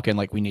even talking?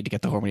 Like, we need to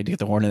get the horn,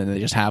 and then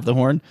they just have the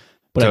horn.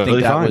 But I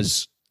think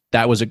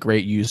that was a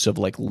great use of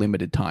like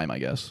limited time, I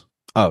guess.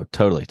 Oh,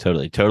 totally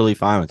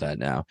fine with that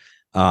now.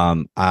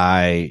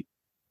 The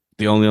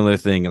only other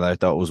thing that I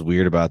thought was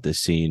weird about this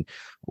scene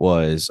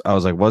was I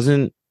was like,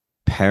 wasn't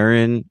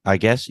Perrin, I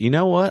guess, you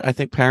know what? I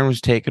think Perrin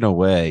was taken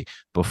away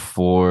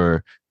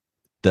before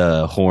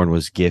the horn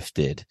was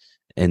gifted.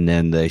 And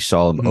then they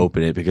saw him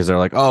open it because they're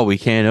like, "Oh, we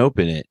can't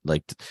open it."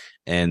 Like,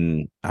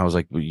 and I was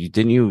like, well,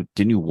 didn't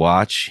you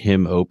watch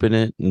him open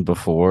it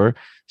before?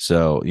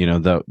 So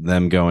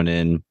them going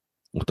in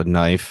with the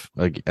knife,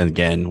 like,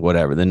 again,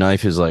 whatever. The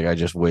knife is like, I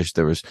just wish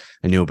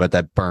I knew about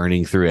that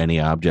burning through any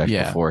object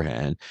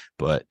beforehand.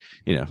 But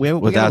we got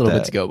a little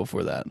bit to go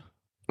before that.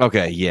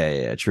 Okay,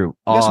 yeah, true.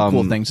 We got some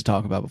cool things to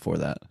talk about before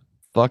that.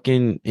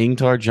 Fucking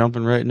Ingtar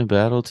jumping right into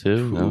battle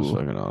too. That was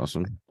fucking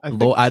awesome.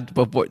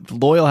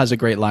 Loial has a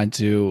great line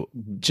too.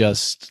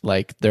 Just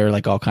like they're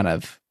like all kind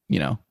of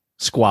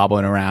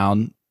squabbling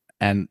around,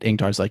 and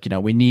Ingtar's like,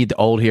 we need the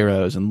old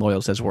heroes, and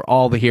Loial says, we're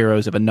all the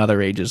heroes of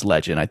another age's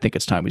legend. I think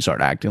it's time we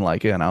start acting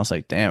like it. And I was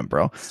like, damn,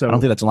 bro. So, I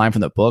don't think that's a line from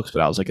the books,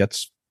 but I was like,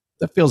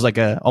 that feels like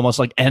a almost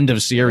like end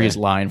of series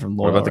line from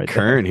Loial. What about the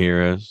current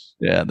heroes?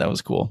 Yeah, that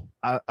was cool.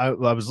 I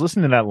was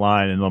listening to that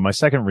line, and on my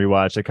second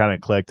rewatch, it kind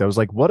of clicked. I was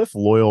like, what if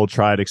Loial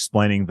tried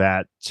explaining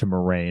that to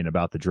Moiraine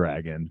about the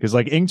dragon? Because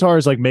like Ingtar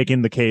is like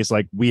making the case,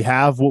 like, we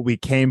have what we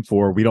came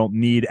for. We don't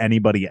need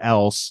anybody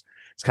else.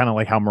 It's kind of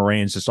like how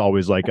Moraine's just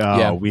always like,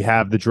 oh, we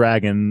have the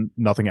dragon,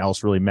 nothing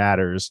else really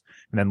matters.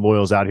 And then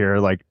Loyal's out here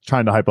like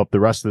trying to hype up the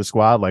rest of the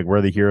squad, like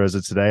we're the heroes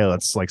of today.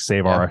 Let's like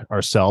save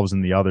ourselves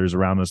and the others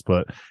around us.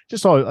 But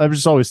I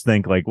just always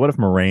think like, what if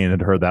Moraine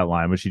had heard that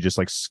line? Would she just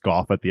like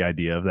scoff at the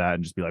idea of that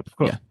and just be like,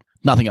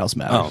 nothing else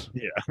matters? Oh,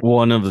 yeah.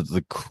 One of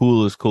the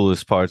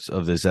coolest parts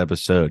of this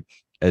episode,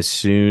 as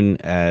soon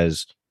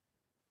as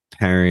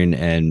Perrin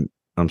and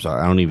I'm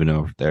sorry, I don't even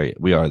know if there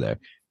yet. We are there.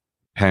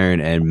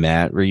 Perrin and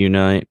Mat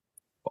reunite.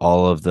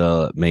 All of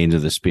the mains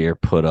of the spear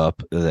put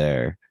up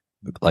their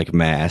like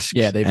masks.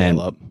 Yeah, they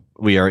veil up.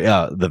 We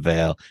are the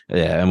veil.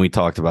 Yeah, and we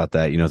talked about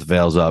that. The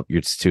veil's up.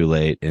 It's too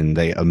late, and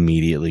they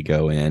immediately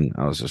go in.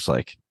 I was just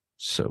like,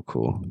 so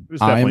cool. It was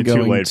definitely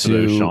too late for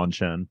the Sean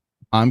Chen.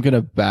 I'm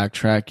gonna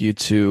backtrack you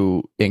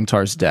to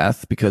Ingtar's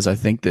death because I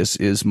think this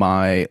is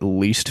my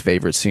least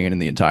favorite scene in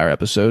the entire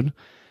episode.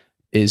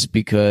 Is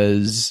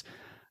because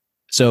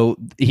so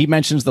he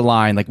mentions the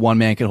line like one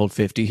man can hold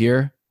 50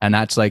 here. And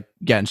that's like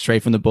getting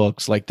straight from the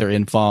books, like they're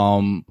in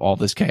Falm, all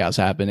this chaos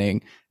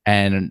happening.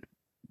 And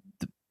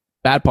the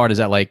bad part is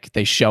that like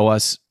they show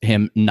us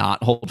him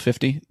not hold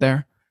 50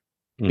 there.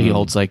 He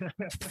holds like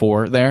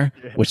 4 there,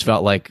 which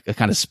felt like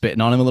kind of spitting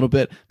on him a little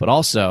bit. But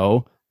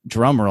also,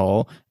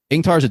 drumroll,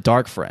 Ingtar's a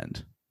dark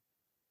friend.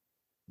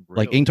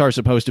 Really? Like Ingtar's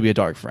supposed to be a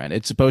dark friend.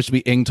 It's supposed to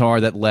be Ingtar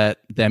that let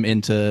them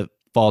into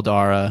Fal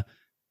Dara.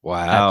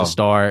 Wow. At the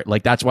start,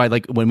 like that's why,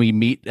 like when we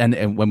meet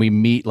and when we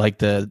meet like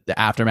the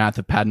aftermath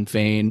of Padan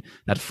Fain,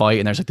 that fight,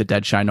 and there's like the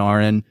dead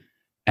Shienaran,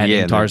 and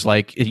Ingtar's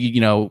like, if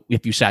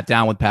you sat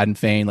down with Padan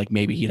Fain, like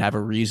maybe he'd have a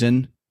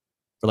reason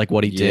for like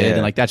what he did,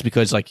 and like that's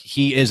because like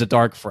he is a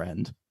dark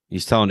friend.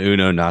 He's telling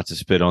Uno not to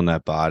spit on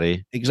that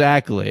body.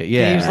 Exactly.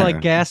 Yeah. Dave's like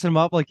gassing him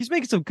up, like he's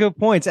making some good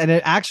points, and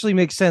it actually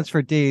makes sense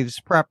for Dave's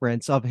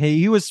preference of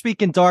he was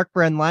speaking dark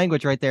friend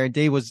language right there, and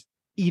Dave was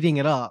eating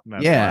it up.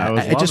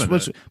 It just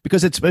was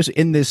because it's supposed to,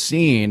 in this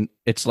scene,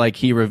 it's like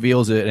he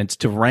reveals it, and it's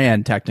to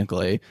Rand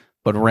technically,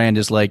 but Rand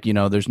is like,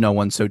 there's no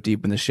one so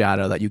deep in the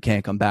shadow that you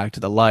can't come back to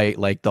the light.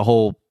 Like the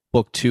whole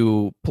book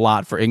 2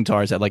 plot for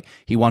Ingtar is that like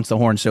he wants the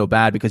horn so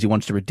bad because he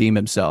wants to redeem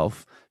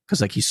himself because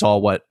like he saw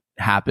what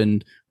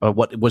happened, or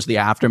what was the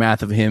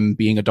aftermath of him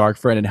being a dark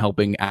friend and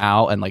helping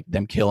out and like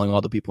them killing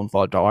all the people in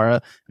Fal Dara,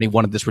 and he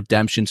wanted this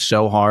redemption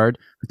so hard.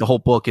 Like the whole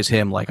book is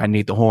him like, I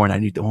need the horn, I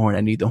need the horn,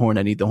 I need the horn,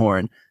 I need the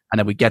horn. And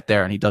then we get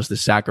there and he does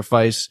this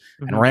sacrifice,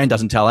 and Rand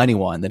doesn't tell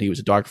anyone that he was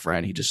a dark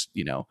friend. He just,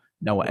 he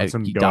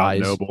dies.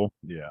 Noble.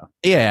 Yeah.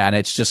 And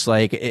it's just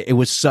like, it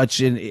was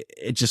such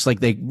it's just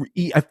like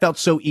I felt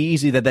so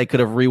easy that they could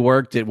have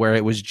reworked it where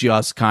it was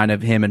just kind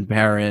of him and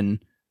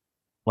Perrin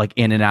like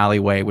in an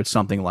alleyway with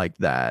something like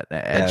that.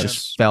 It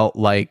just felt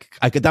like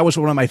that was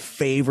one of my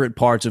favorite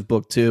parts of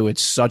book 2.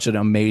 It's such an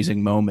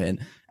amazing moment.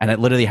 And it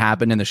literally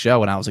happened in the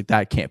show. And I was like,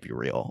 that can't be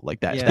real.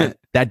 Like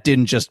that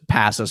didn't just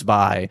pass us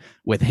by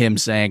with him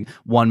saying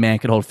one man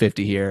could hold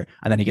 50 here.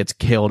 And then he gets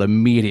killed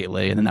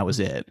immediately. And then that was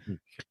it.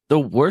 The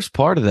worst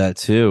part of that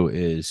too,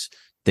 is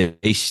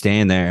that they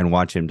stand there and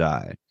watch him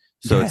die.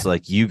 So it's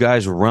like, you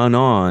guys run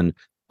on,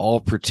 all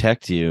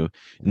protect you,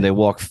 and they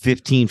walk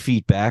 15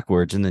 feet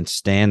backwards and then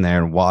stand there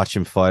and watch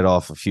him fight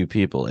off a few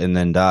people and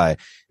then die.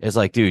 It's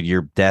like, dude,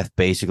 your death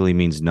basically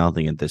means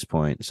nothing at this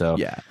point. So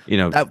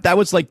that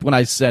was like when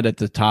I said at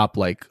the top,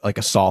 like a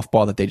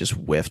softball that they just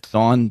whiffed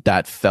on.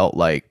 That felt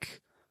like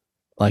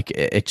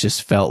it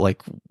just felt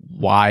like,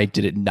 why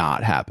did it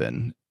not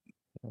happen?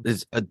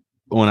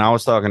 When I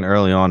was talking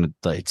early on,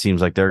 it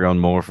seems like they're going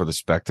more for the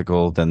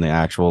spectacle than the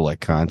actual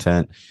like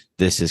content.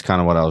 This is kind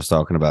of what I was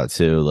talking about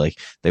too. Like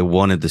they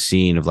wanted the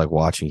scene of like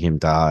watching him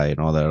die and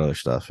all that other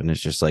stuff, and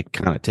it's just like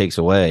kind of takes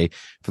away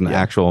from the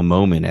actual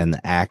moment and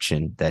the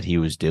action that he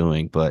was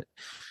doing. But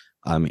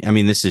I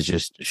mean, this is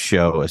just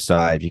show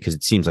aside, because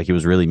it seems like he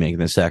was really making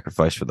the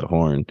sacrifice for the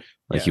horn.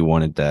 Like he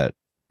wanted that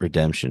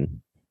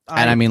redemption.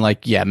 And I mean,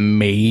 like,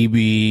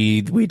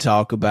 maybe we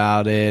talk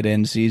about it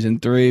in season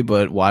 3,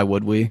 but why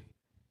would we?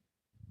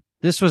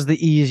 This was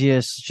the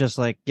easiest, just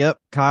like, yep,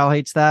 Kyle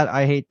hates that.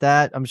 I hate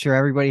that. I'm sure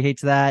everybody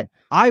hates that.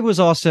 I was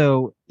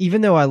also, even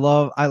though I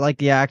like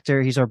the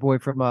actor, he's our boy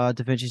from Da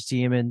Vinci's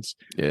Demons.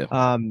 Yeah.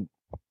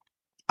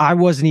 I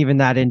wasn't even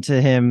that into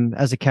him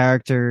as a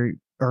character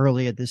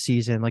early at this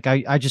season. Like,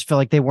 I just felt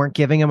like they weren't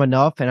giving him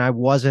enough, and I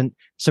wasn't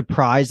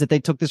surprised that they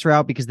took this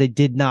route because they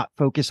did not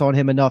focus on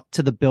him enough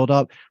to the build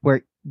up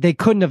where they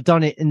couldn't have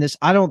done it in this.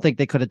 I don't think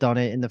they could have done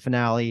it in the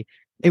finale.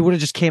 It would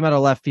have just came out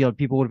of left field.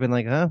 People would have been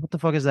like, huh, what the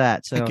fuck is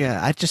that? So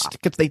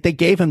they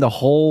gave him the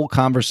whole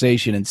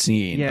conversation and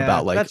scene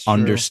about like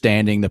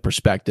understanding the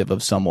perspective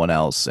of someone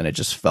else, and it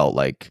just felt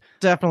like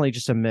definitely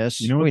just a miss.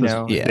 You know what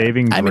the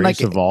saving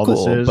grace of all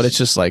this is? But it's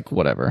just like,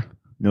 whatever.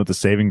 You know what the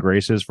saving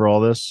grace is for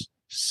all this?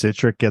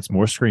 Citric gets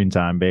more screen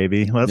time,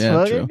 baby. Let's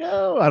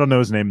go. I don't know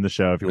his name in the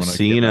show. If you want to,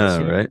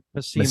 Messina, right?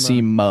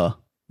 Messina.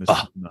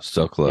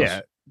 So close. Yeah.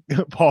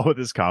 Paul with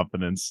his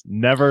confidence.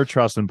 Never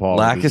trust in Paul.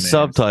 Lack of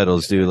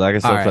subtitles, dude. Lack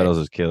of subtitles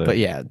is killer. But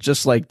yeah,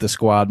 just like the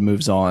squad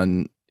moves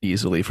on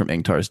easily from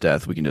Ingtar's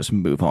death, we can just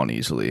move on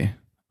easily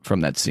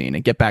from that scene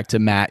and get back to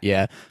Mat.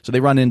 Yeah. So they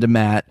run into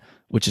Mat.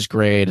 which is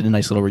great. And a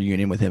nice little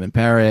reunion with him and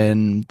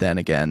Perrin. Then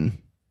again,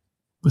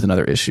 with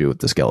another issue with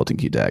the skeleton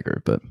key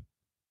dagger, but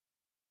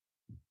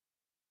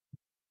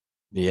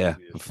yeah,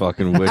 I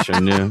fucking wish I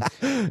knew.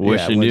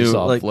 Wish I knew.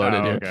 Like,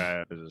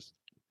 okay.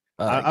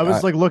 I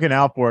was like looking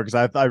out for it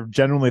because I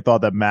genuinely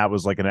thought that Matt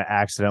was like going to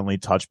accidentally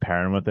touch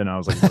Perrin with it. And I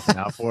was like looking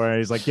out for it.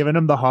 He's like giving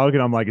him the hug,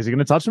 and I'm like, is he going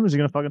to touch him? Is he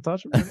going to fucking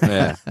touch him?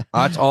 Yeah,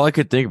 that's all I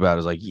could think about.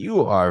 Is like,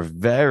 you are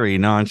very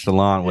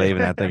nonchalant, waving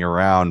that thing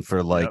around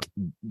for like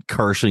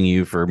cursing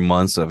you for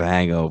months of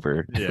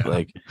hangover. Yeah.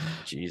 Like,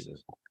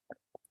 Jesus.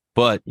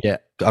 But yeah,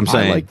 I'm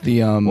saying like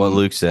the what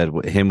Luke said.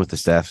 Him with the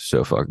staff is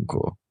so fucking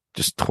cool.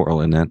 Just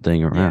twirling that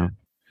thing around.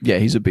 Yeah,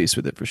 he's a beast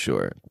with it for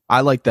sure.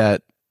 I like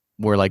that.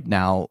 Where like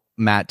now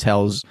Matt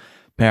tells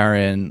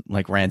Perrin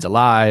like Rand's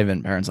alive,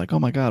 and Perrin's like, oh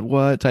my god,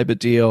 what type of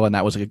deal? And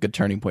that was like a good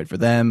turning point for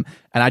them.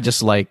 And I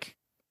just like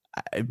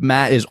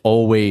Matt is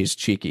always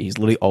cheeky. He's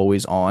literally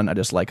always on. I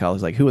just like how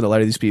he's like, who are the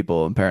light of these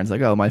people? And Perrin's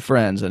like, oh, my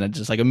friends. And it's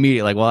just like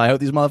immediately like, well, I hope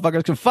these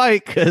motherfuckers can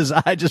fight because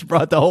I just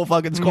brought the whole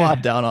fucking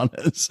squad down on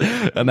us.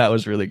 And that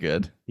was really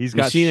good. He's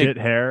got shit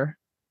hair.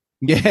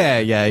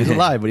 Yeah, he's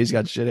alive, but he's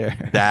got shit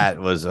hair. That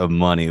was a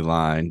money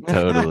line,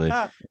 totally.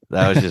 That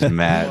was just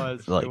Matt.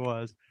 It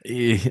was.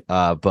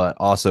 But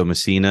also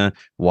Messina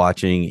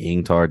watching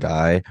Ingtar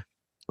die,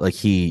 like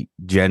he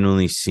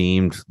genuinely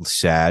seemed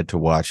sad to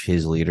watch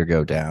his leader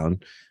go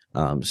down.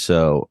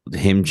 So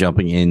him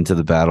jumping into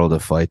the battle to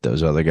fight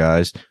those other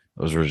guys,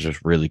 those were just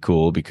really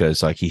cool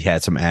because like he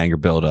had some anger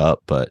build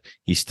up, but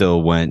he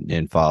still went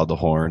and followed the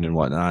horn and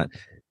whatnot.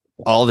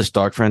 All this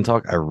Dark Friend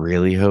talk, I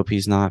really hope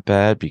he's not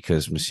bad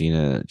because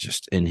Messina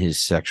just in his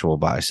sexual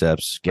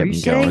biceps get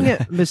me going.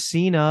 Saying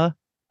Messina?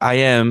 I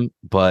am,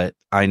 but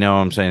I know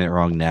I'm saying it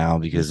wrong now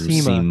because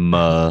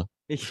Messina.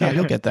 Yeah,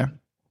 you'll get there.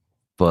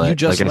 But you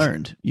just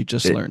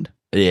learned.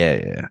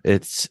 Yeah.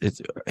 It's you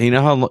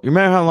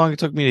remember how long it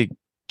took me to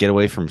get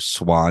away from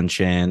Swan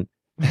Chan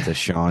to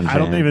Sean Chan? I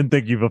don't even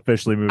think you've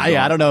officially moved on.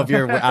 I don't know if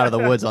you're out of the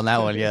woods on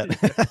that one yet.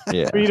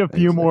 Yeah. We need a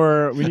few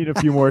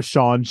more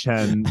Sean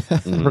Chen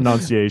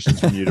pronunciations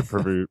from you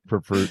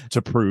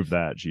to prove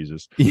that,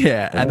 Jesus.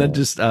 Yeah, and then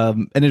just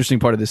an interesting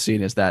part of this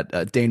scene is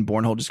that Dane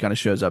Bornhold just kind of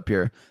shows up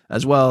here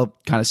as well,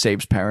 kind of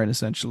saves Perrin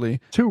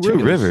essentially. Two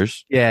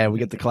rivers. Yeah, we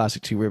get the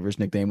classic Two Rivers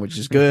nickname, which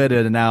is good.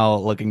 And now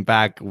looking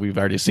back, we've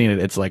already seen it.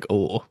 It's like,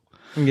 oh,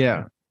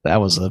 yeah. That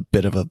was a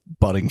bit of a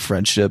budding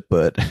friendship,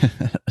 but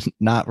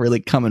not really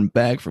coming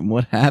back from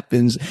what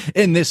happens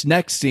in this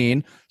next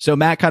scene. So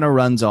Matt kind of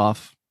runs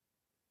off,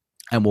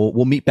 and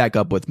we'll meet back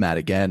up with Matt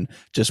again.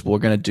 Just we're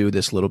gonna do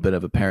this little bit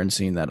of a Perrin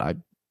scene that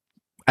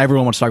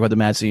everyone wants to talk about the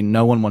Matt scene.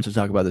 No one wants to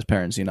talk about this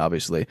Perrin scene,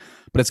 obviously,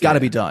 but it's got to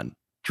be done.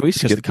 Can we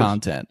skip the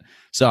content?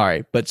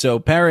 Sorry, but so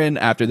Perrin,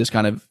 after this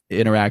kind of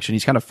interaction,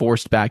 he's kind of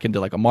forced back into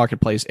like a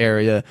marketplace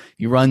area.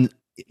 He runs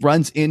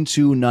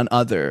into none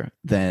other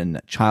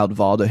than Child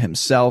Valda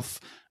himself,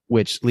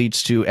 which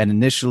leads to an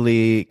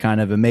initially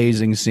kind of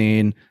amazing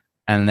scene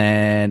and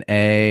then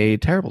a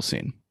terrible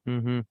scene.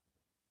 Mm-hmm.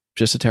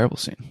 Just a terrible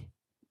scene.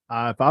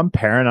 If I'm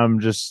Perrin,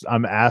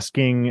 I'm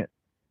asking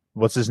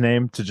what's his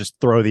name to just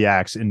throw the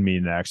axe in me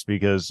next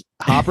because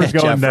Hopper's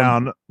going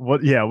down.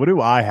 What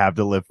do I have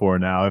to live for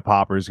now if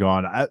Hopper's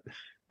gone?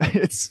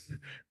 It's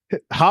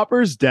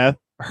Hopper's death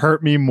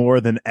hurt me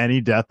more than any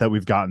death that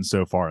we've gotten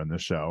so far in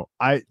this show.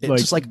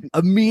 It's just like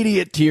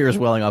immediate tears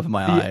welling up in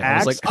my eye. I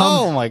was like,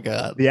 oh my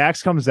god. The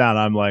axe comes down.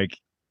 I'm like,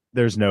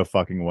 there's no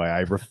fucking way.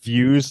 I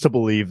refuse to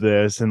believe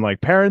this. And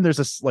like Perrin, there's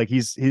this like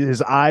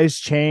his eyes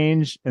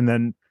change, and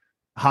then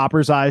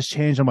Hopper's eyes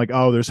change. I'm like,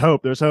 oh, there's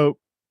hope. There's hope.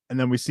 And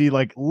then we see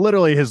like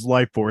literally his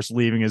life force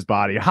leaving his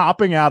body,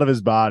 hopping out of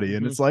his body.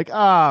 And it's like,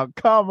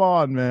 come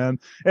on, man.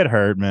 It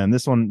hurt, man.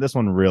 This one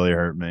really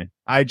hurt me.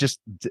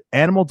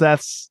 Animal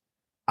deaths,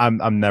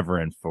 I'm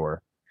never in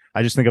for.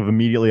 I just think of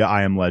immediately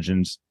I Am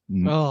Legends.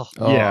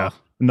 Yeah.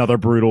 Another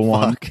brutal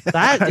one.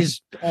 That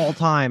is all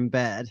time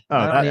bad.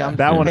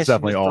 That one is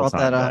definitely all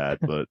time bad.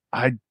 But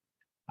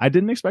I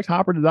didn't expect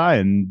Hopper to die,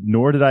 and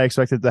nor did I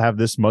expect it to have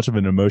this much of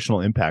an emotional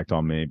impact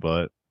on me.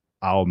 But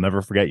I'll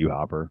never forget you,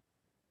 Hopper.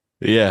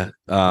 Yeah.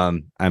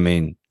 I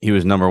mean, he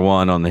was number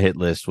one on the hit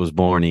list, was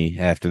Borny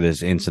after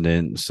this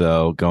incident.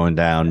 So going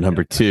down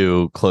number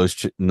two,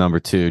 number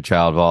two,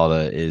 Child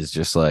Valda is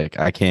just like,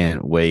 I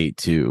can't wait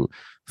to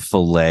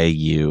fillet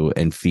you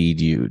and feed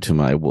you to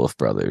my wolf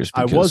brothers.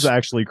 I was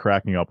actually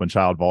cracking up when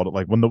Child Valda,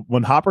 like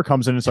when Hopper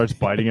comes in and starts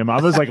biting him,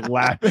 I was like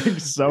laughing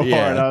so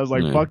hard. I was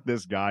like, fuck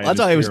this guy. I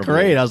thought it was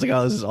great. I was like,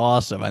 oh, this is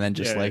awesome. And then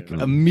just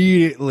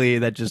immediately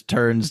that just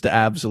turns to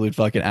absolute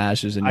fucking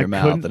ashes in your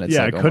mouth. And it's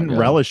I couldn't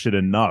relish it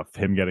enough,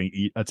 him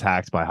getting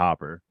attacked by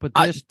Hopper. But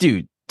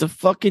dude, the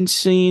fucking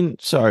scene,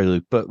 sorry,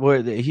 Luke, but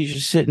where he's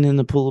just sitting in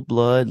the pool of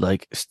blood,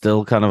 like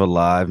still kind of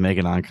alive,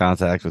 making eye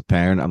contact with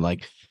Perrin. I'm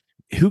like,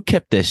 who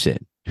kept this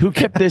in? Who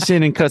kept this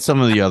in and cut some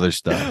of the other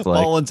stuff?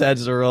 Like, all one's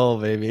heads to roll,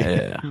 baby.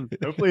 Yeah.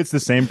 Hopefully it's the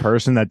same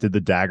person that did the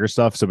dagger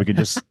stuff, so we could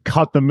just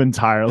cut them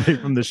entirely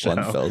from the show.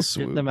 One fell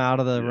swoop. Get them out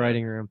of the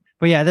writing room.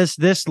 But yeah,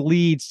 this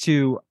leads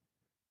to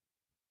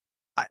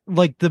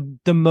like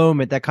the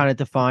moment that kind of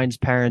defines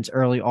Perrin's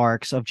early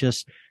arcs of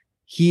just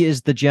he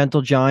is the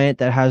gentle giant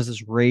that has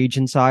this rage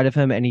inside of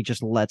him, and he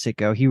just lets it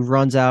go. He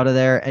runs out of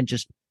there and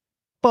just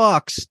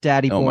fucks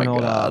Daddy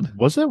Bornhold up.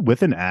 Was it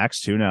with an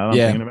axe too? Now I'm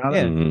thinking about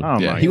it. Mm-hmm. Oh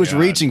yeah, my he was God.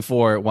 reaching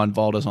for it when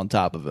Valda's on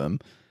top of him,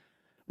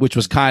 which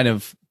was kind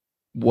of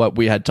what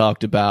we had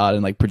talked about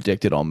and like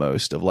predicted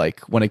almost, of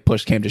like when it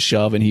push came to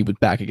shove and he would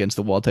back against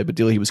the wall type of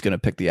deal, he was going to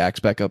pick the axe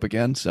back up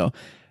again. So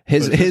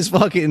his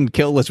fucking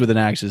kill list with an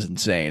axe is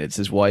insane. It's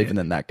his wife and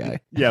then that guy.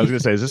 Yeah, I was gonna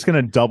say, is this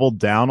gonna double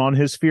down on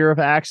his fear of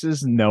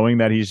axes, knowing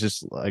that he's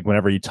just like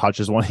whenever he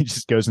touches one, he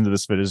just goes into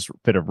this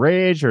fit of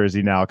rage, or is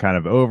he now kind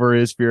of over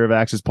his fear of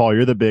axes? Paul,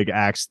 you're the big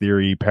axe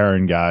theory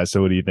Perrin guy,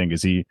 so what do you think?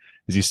 Is he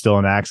still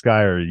an axe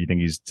guy, or do you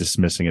think he's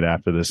dismissing it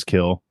after this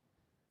kill?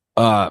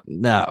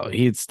 No,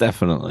 it's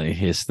definitely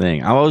his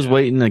thing. I was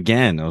waiting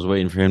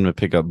for him to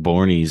pick up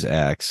Borny's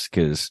axe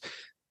because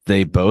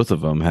they both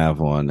of them have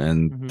one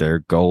and they're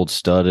gold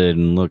studded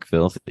and look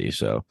filthy.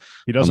 So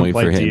he doesn't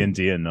play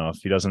D&D enough.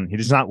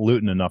 He's not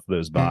looting enough of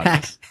those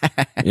bodies.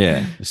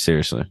 Yeah,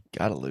 seriously.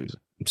 Gotta lose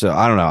it. So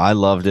I don't know. I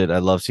loved it. I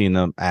love seeing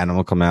the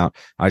animal come out.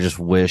 I just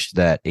wish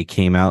that it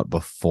came out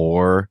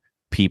before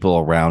people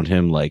around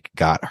him like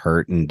got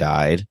hurt and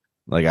died.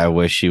 Like I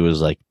wish she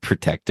was like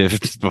protective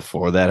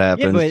before that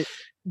happened. Yeah,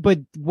 but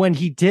when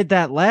he did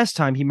that last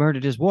time, he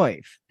murdered his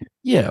wife.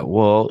 Yeah,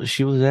 well,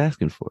 she was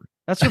asking for it.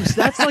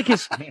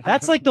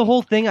 That's like the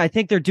whole thing. I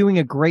think they're doing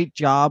a great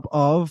job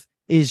of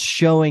is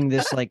showing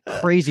this like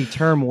crazy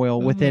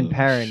turmoil within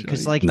Perrin,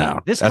 because like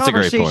this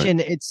conversation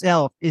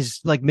itself is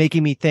like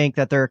making me think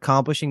that they're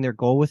accomplishing their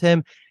goal with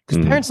him,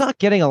 because Perrin's not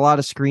getting a lot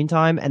of screen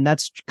time, and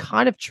that's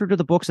kind of true to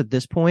the books at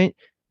this point,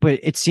 but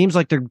it seems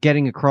like they're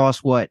getting across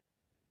what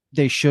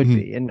they should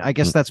be, and I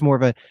guess that's more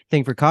of a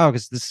thing for Kyle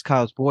because this is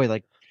Kyle's boy.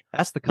 Like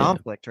that's the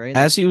conflict, right?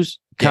 As he was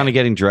kind of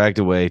getting dragged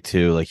away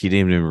too, like he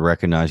didn't even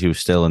recognize he was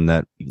still in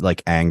that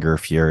like anger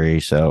fury.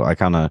 So I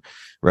kind of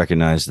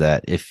recognize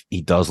that if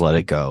he does let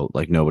it go,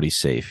 like nobody's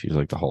safe. He's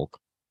like the Hulk.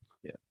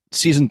 Yeah,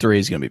 season 3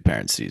 is gonna be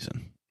Perrin's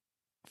season.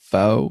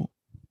 Faux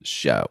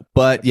show,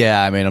 but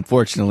yeah, I mean,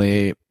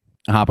 unfortunately,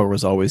 Hopper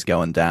was always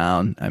going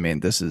down. I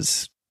mean, this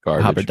is.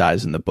 Garbage. Hopper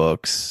dies in the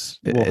books.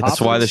 That's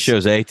why the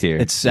show's A tier.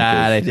 It's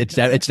sad. It's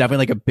definitely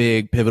like a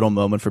big pivotal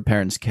moment for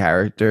Perrin's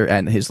character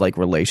and his like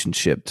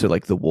relationship to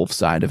like the wolf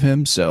side of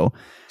him. So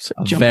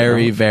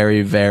very,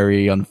 very,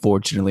 very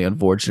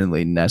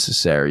unfortunately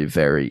necessary,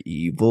 very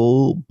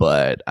evil.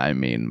 But I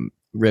mean,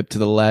 rip to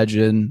the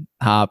legend.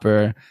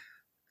 Hopper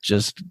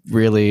just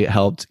really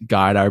helped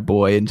guide our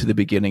boy into the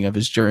beginning of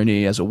his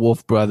journey as a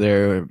wolf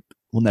brother.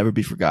 Will never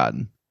be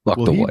forgotten.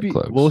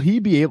 Will he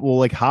be able,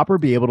 like Hopper,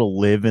 be able to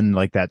live in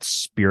like that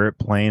spirit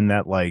plane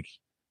that like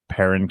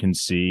Perrin can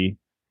see?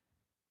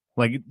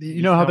 Like,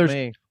 you know how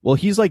there's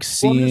he's like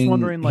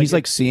seeing he's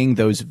like seeing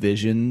those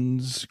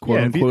visions,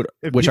 quote unquote,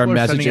 which are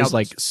messages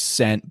like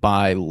sent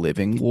by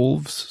living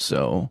wolves.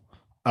 So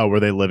were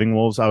they living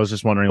wolves? I was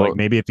just wondering, like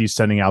maybe if he's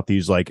sending out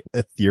these like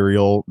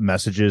ethereal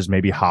messages,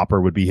 maybe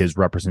Hopper would be his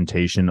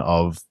representation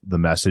of the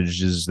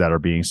messages that are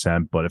being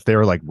sent. But if they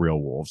were like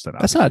real wolves, then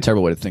that's not a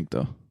terrible way to think,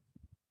 though.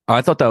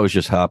 I thought that was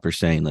just Hopper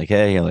saying like,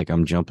 hey, like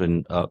I'm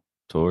jumping up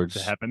towards the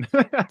heaven.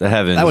 The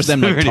heavens. That was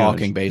them like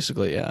talking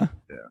basically. Yeah.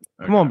 Okay.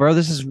 Come on, bro.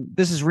 This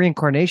is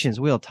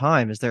reincarnation's wheel of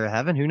time. Is there a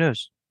heaven? Who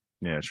knows?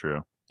 Yeah,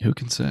 true. Who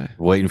can say?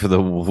 Waiting for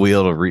the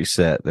wheel to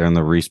reset. They're in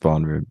the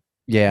respawn room.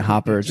 Yeah,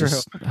 Hopper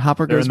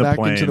goes back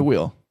into the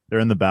wheel. They're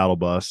in the battle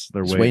bus.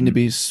 They're waiting to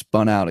be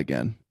spun out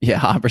again. Yeah,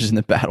 Hopper's in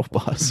the battle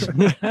bus.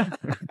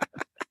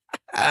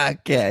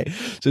 Okay,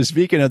 so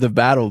speaking of the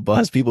battle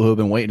bus, people who have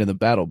been waiting in the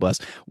battle bus,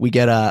 we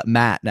get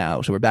Matt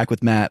now. So we're back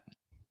with Matt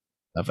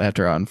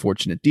after our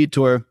unfortunate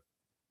detour.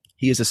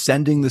 He is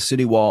ascending the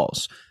city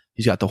walls.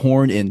 He's got the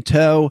horn in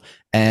tow,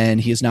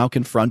 and he is now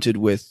confronted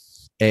with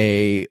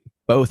a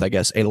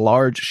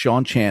large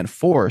Shan-Chan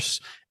force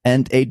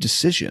and a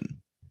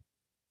decision,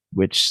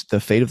 which the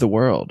fate of the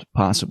world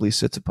possibly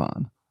sits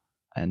upon.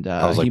 And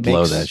I was like,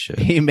 blow that shit.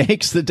 He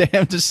makes the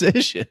damn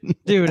decision.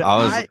 Dude,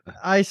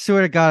 I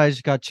swear to God, I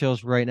just got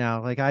chills right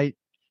now. Like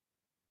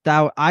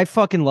I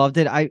fucking loved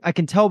it. I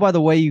can tell by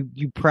the way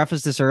you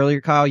prefaced this earlier,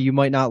 Kyle, you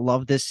might not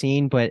love this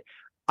scene, but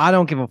I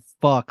don't give a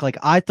fuck. Like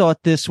I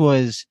thought this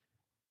was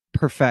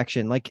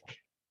perfection. Like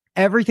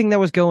everything that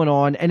was going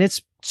on, and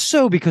it's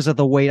so because of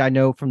the weight I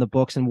know from the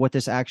books and what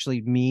this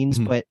actually means,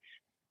 but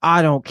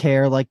I don't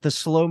care. Like the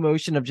slow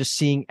motion of just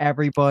seeing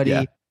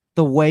everybody,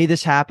 the way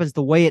this happens,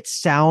 the way it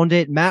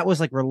sounded. Matt was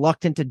like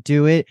reluctant to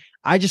do it.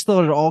 I just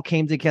thought it all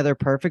came together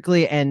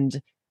perfectly,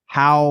 and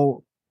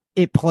how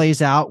it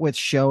plays out with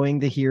showing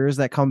the heroes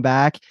that come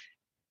back.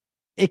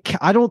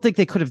 I don't think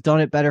they could have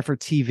done it better for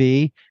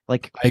TV.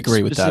 Like I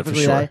agree with that for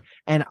sure.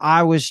 And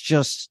I was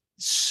just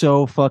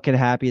so fucking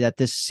happy that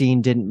this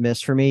scene didn't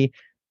miss for me.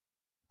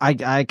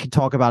 I could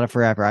talk about it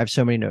forever. I have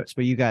so many notes,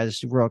 but you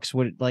guys, Rooks,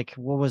 what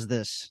was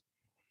this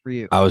for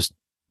you? I was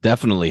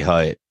definitely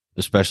hyped,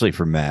 especially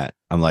for Matt.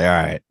 I'm like, all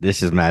right,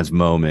 this is Matt's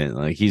moment.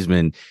 Like he's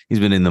been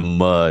in the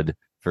mud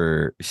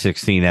for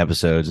 16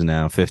 episodes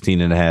now,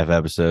 15 and a half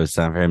episodes.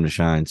 Time for him to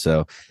shine.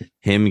 So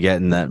him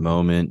getting that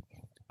moment,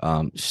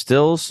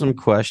 Still some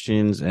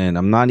questions, and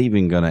I'm not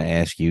even going to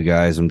ask you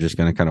guys. I'm just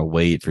going to kind of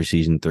wait for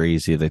season 3,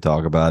 see if they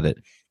talk about it.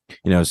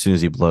 As soon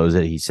as he blows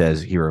it, he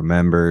says he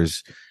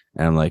remembers.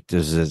 And I'm like,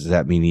 does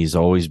that mean he's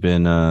always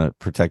been a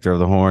protector of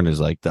the horn? Is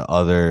like the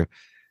other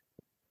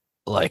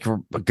like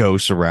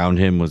ghosts around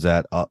him, was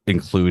that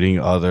including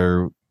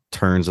other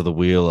turns of the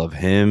wheel of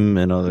him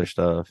and other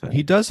stuff?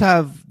 He does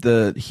have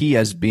he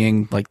as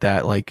being like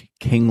that, like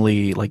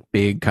kingly, like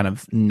big kind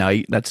of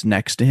knight that's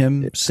next to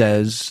him,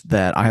 says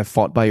that I have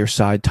fought by your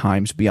side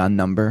times beyond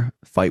number.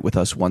 Fight with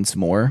us once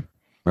more.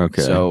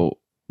 Okay. So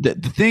the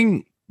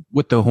thing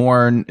with the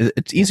horn,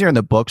 it's easier in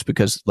the books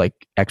because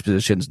like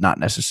exposition is not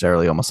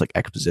necessarily almost like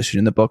exposition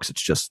in the books.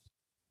 It's just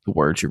the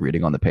words you're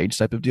reading on the page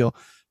type of deal.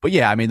 But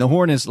yeah, I mean, the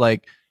horn is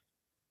like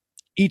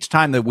each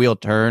time the wheel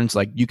turns,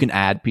 like you can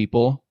add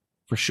people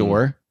for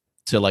sure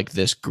to like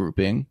this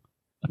grouping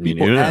of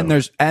people.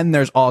 And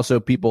there's also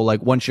people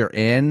like once you're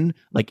in,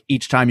 like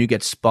each time you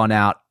get spun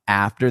out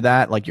after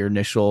that, like your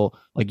initial,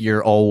 like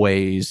you're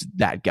always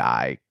that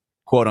guy,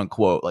 quote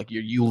unquote, like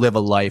you live a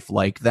life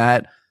like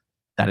that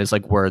is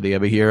like worthy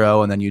of a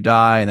hero, and then you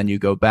die, and then you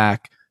go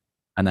back,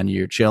 and then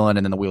you're chilling,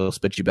 and then the wheel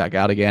spits you back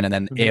out again. And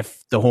then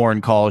if the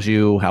horn calls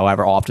you,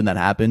 however often that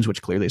happens,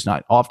 which clearly it's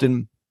not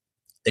often,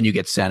 then you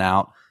get sent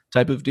out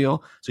type of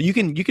deal. So you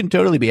can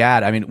totally be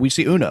at. I mean, we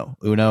see Uno.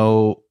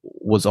 Uno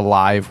was a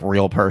live,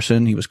 real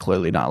person. He was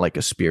clearly not like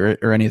a spirit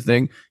or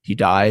anything. He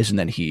dies, and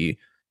then he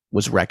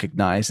was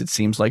recognized, it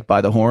seems like,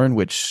 by the horn,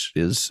 which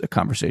is a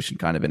conversation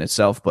kind of in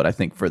itself. But I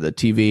think for the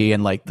TV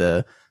and like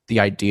the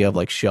idea of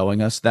like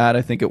showing us that,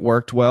 I think it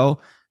worked well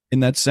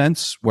in that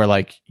sense, where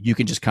like you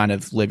can just kind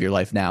of live your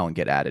life now and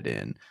get added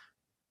in.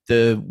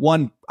 The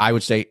one I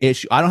would say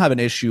issue, I don't have an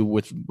issue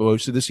with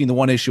most of the scene. The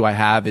one issue I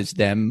have is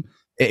them.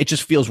 It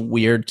just feels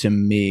weird to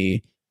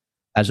me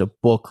as a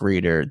book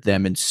reader,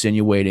 them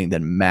insinuating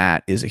that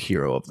Matt is a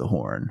hero of the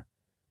horn.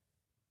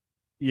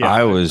 Yeah,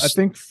 I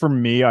think for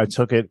me, I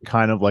took it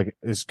kind of like,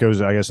 this goes,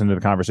 I guess, into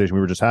the conversation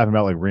we were just having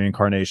about like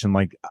reincarnation.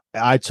 Like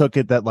I took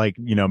it that like,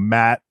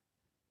 Matt,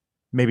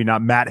 maybe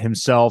not Matt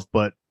himself,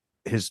 but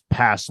his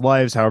past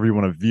lives, however you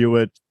want to view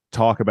it,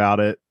 talk about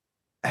it,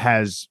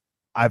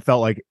 I felt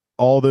like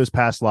all those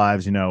past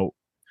lives,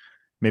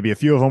 maybe a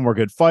few of them were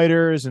good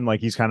fighters. And like,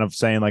 he's kind of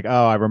saying like,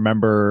 oh, I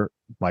remember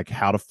like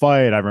how to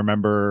fight. I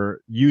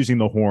remember using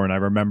the horn. I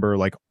remember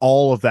like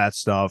all of that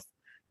stuff.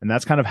 And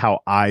that's kind of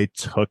how I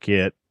took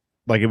it.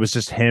 Like, it was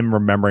just him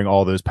remembering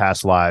all those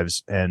past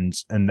lives. And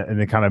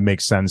it kind of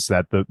makes sense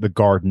that the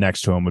guard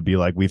next to him would be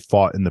like, we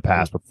fought in the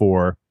past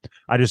before.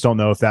 I just don't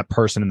know if that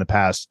person in the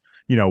past,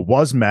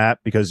 was Matt,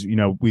 because,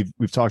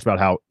 we've talked about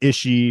how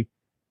Ishii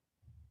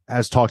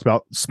has talked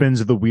about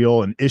spins of the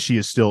wheel, and Ishii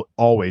is still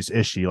always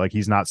Ishii. Like,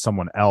 he's not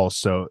someone else.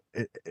 So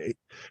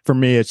for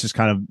me, it's just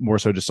kind of more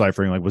so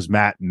deciphering, like, was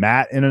Matt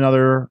in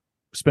another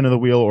spin of the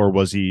wheel, or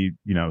was he,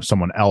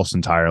 someone else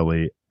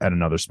entirely at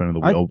another spin of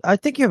the wheel? I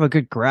think you have a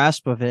good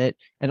grasp of it.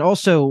 And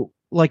also,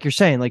 like you're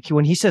saying, like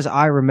when he says,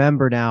 I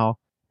remember now,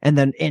 and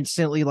then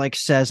instantly like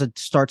says and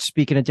starts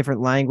speaking a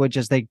different language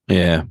as the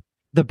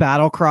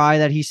battle cry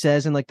that he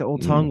says in like the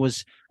old tongue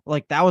was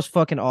like, that was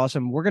fucking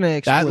awesome. We're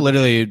gonna that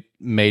literally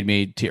made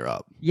me tear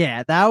up.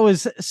 Yeah, that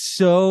was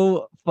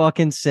so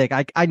fucking sick.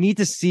 I need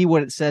to see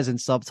what it says in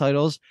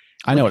subtitles.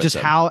 I know what just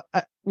how.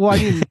 Well,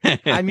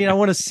 I mean, I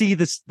want to see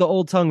the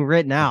old tongue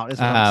written out. Is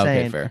what I'm saying.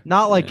 Okay, fair.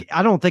 Not like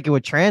I don't think it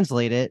would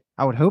translate it.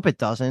 I would hope it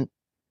doesn't.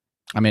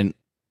 I mean,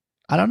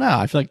 I don't know.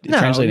 I feel like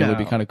translating would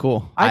be kind of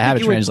cool. I have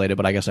it translated,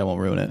 but I guess I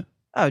won't ruin it.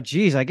 Oh,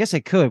 geez, I guess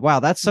it could.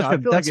 Wow, that's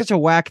such a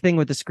whack thing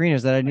with the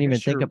screeners that I didn't even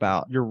think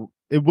about.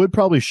 It would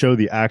probably show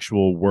the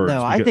actual words.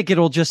 No, I think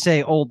it'll just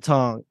say old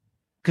tongue,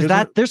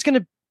 because there's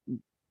gonna.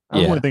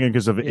 I'm only thinking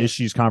because of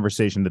Ishii's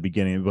conversation at the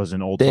beginning, it was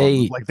an old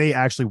tongue. Like, they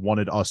actually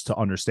wanted us to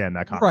understand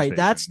that conversation. Right,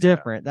 that's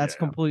different. That's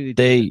completely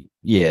different.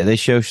 They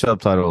show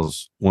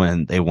subtitles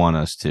when they want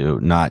us to,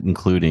 not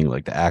including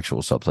like the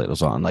actual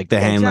subtitles on, like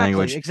the hand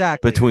language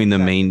between the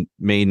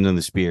maiden and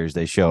the spears.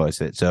 They show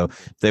us it, so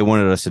they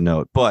wanted us to know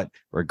it. But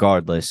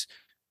regardless,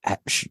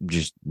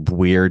 just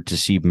weird to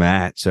see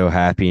Matt so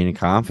happy and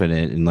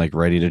confident and like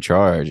ready to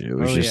charge. It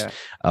was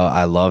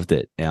I loved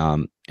it.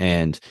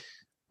 And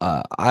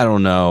I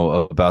don't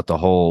know about the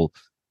whole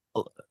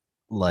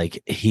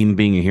like him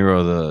being a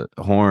hero of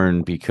the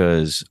horn,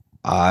 because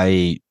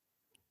the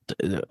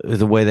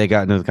way they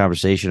got into the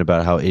conversation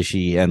about how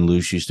Ishii and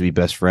Luce used to be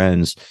best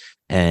friends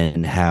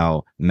and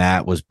how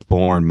Matt was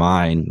born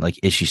mine. Like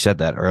Ishii said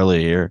that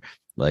earlier.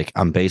 Like,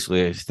 I'm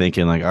basically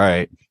thinking like, all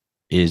right,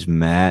 is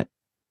Matt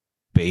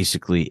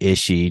basically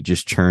Ishii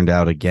just turned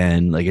out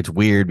again? Like, it's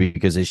weird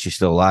because Ishii's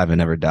still alive and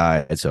never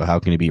died. So how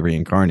can he be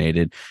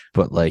reincarnated?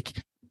 But like,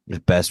 the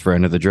best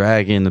friend of the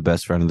dragon, the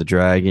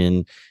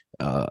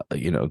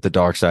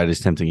dark side is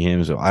tempting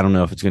him. So I don't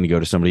know if it's going to go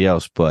to somebody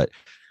else, but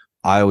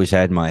I always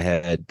had in my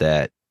head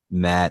that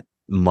Matt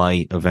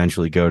might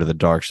eventually go to the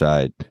dark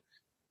side.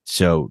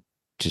 So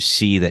to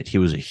see that he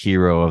was a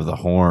hero of the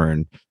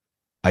horn,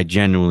 I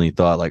genuinely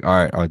thought like, all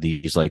right, are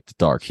these like the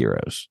dark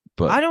heroes?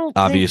 but I don't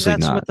obviously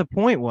think that's not. what the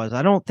point was.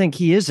 I don't think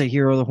he is a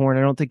hero of the Horn.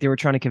 I don't think they were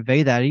trying to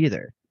convey that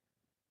either.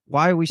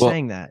 Why are we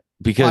saying that?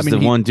 Because the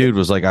one dude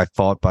was like, I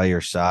fought by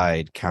your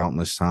side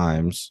countless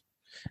times.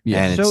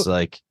 Yeah. And it's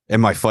like,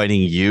 am I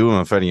fighting you?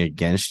 Am I fighting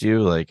against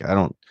you? Like, I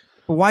don't.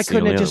 But why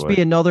couldn't it just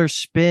be another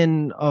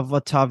spin of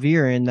a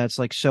ta'veren that's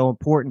like so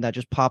important that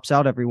just pops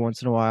out every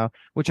once in a while?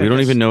 Which we don't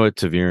even know what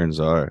ta'verens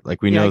are.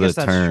 Like, we know the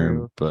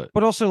term, but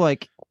also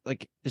like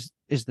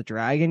is the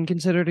dragon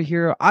considered a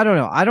hero? I don't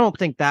know. I don't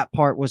think that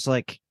part was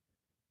like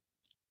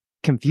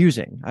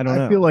confusing. I don't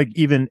know. I feel like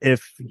even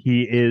if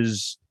he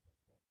is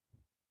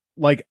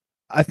like,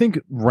 I think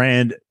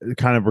Rand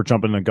kind of, we're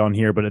jumping the gun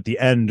here, but at the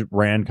end,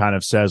 Rand kind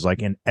of says,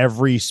 like, in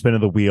every spin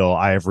of the wheel,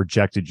 I have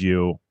rejected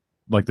you,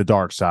 like the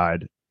dark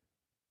side.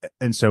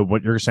 And so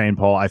what you're saying,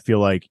 Paul, I feel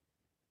like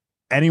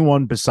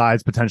anyone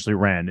besides potentially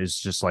Rand is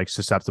just like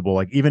susceptible.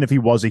 Like, even if he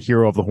was a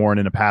hero of the Horn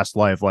in a past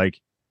life, like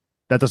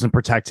that doesn't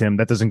protect him.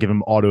 That doesn't give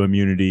him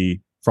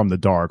autoimmunity from the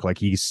dark. Like,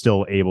 he's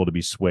still able to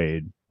be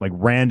swayed. Like,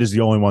 Rand is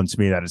the only one to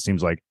me that it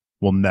seems like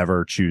will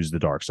never choose the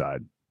dark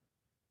side.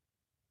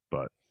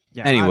 But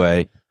yeah,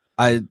 anyway,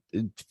 I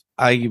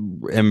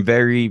am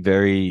very,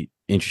 very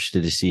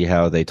interested to see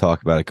how they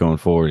talk about it going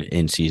forward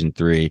in season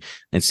 3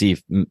 and see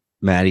if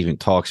Matt even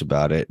talks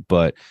about it.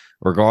 But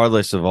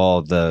regardless of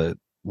all the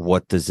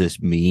what does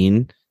this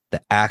mean,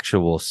 the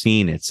actual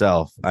scene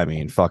itself, I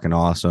mean, fucking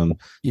awesome.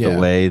 Yeah. The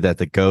way that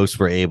the ghosts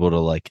were able to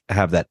like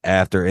have that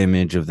after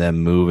image of them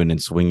moving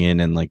and swinging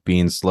and like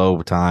being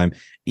slow time.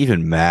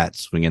 Even Matt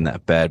swinging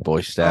that bad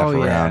boy staff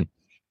around.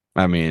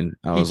 I mean,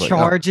 I was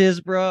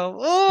charges, bro.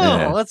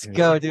 Oh, let's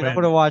go, dude. I'm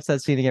gonna watch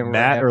that scene again.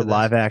 Matt or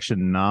live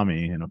action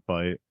Nami in a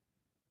fight.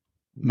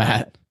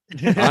 Matt.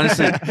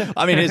 Honestly,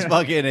 I mean,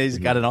 he's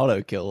got an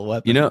auto kill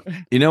weapon.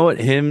 You know what?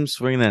 Him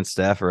swinging that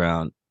staff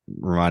around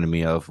reminded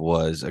me of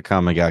was a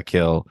Kame ga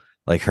Kill,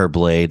 like her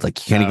blade. Like,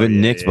 you can't even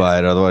nix by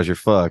it, otherwise you're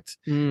fucked.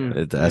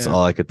 That's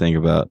all I could think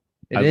about.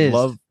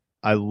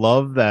 I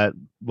love that,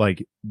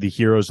 like, the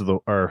heroes of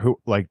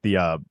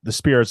the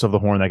spirits of the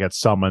Horn that get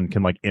summoned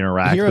can like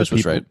interact with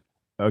people. Right.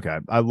 Okay,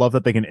 I love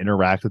that they can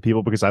interact with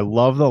people, because I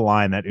love the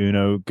line that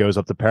Uno goes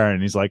up to Perrin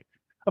and he's like,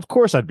 "Of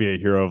course I'd be a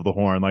hero of the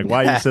Horn. Like,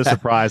 why are you so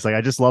surprised?" Like,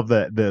 I just love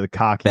the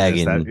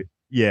cockiness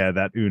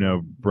that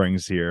Uno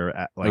brings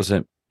here. Like, was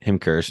him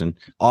cursing.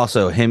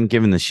 Also, him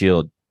giving the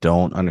shield.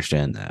 Don't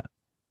understand that.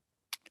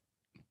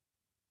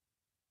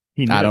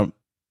 I'm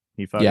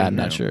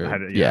not sure. I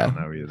don't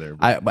know either.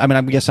 I mean,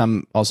 I guess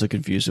I'm also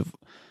confused of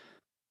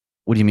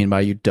what do you mean by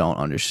you don't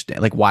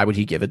understand? Like, why would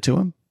he give it to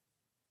him?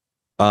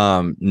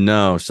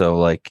 No. So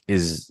like,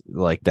 is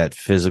like that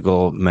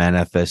physical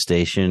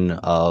manifestation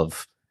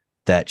of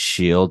that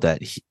shield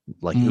that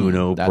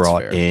Uno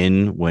brought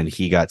in when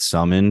he got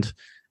summoned,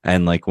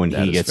 and like when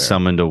he gets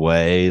summoned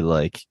away,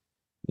 like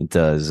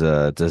does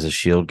a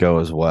shield go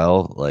as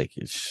well? Like,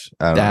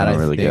 I don't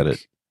really get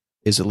it.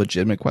 Is a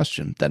legitimate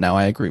question that now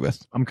I agree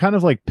with. I'm kind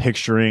of like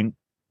picturing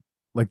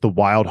like the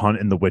Wild Hunt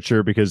in The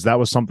Witcher, because that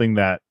was something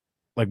that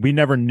like we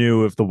never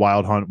knew if the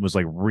Wild Hunt was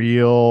like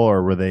real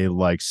or were they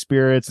like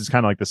spirits. It's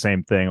kind of like the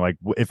same thing. Like,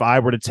 if I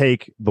were to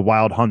take the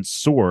Wild Hunt's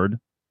sword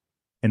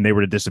and they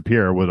were to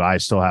disappear, would I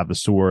still have the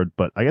sword?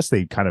 But I guess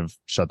they kind of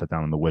shut that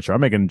down in The Witcher.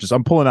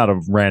 I'm pulling out a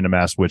random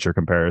ass Witcher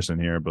comparison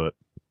here, but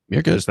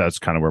you're good. That's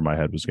kind of where my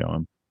head was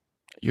going.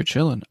 You're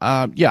chilling.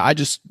 I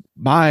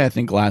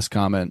think last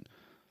comment,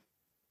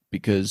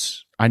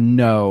 because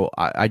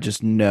I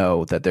just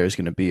know that there's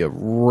going to be a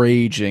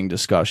raging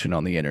discussion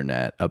on the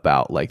internet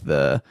about like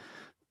the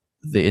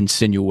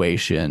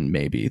insinuation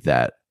maybe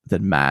that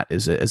Matt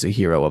is a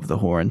hero of the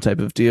Horn type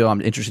of deal.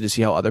 I'm interested to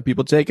see how other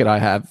people take it.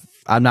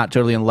 I'm not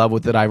totally in love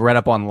with it. I read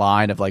up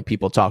online of like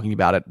people talking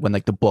about it when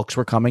like the books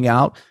were coming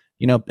out,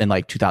 in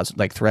like 2000,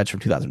 like threads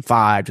from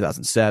 2005,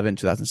 2007,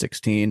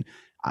 2016.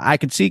 I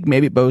could see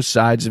maybe both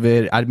sides of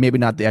it. Maybe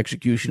not the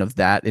execution of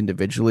that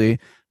individually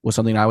was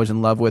something I was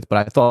in love with, but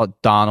I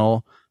thought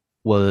Donald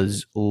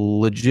was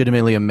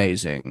legitimately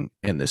amazing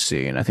in this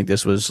scene. I think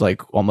this was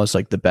like almost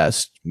like the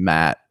best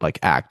Matt like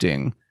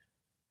acting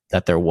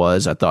that there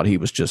was. I thought he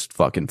was just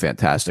fucking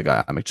fantastic.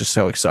 I'm just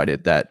so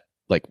excited that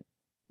like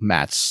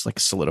Matt's like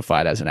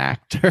solidified as an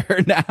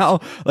actor now.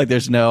 Like, I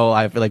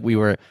feel like we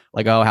were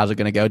like, oh, how's it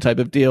going to go type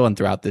of deal. And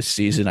throughout this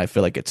season, I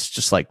feel like it's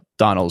just like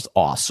Donald's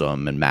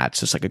awesome and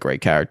Matt's just like a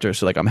great character.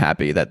 So like, I'm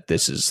happy that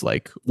this is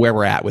like where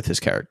we're at with his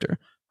character.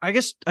 I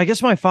guess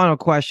my final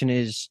question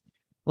is,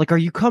 like, are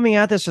you coming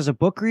at this as a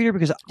book reader?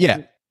 Because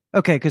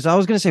because I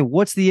was going to say,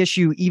 what's the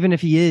issue even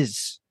if he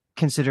is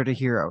considered a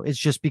hero? It's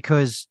just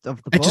because of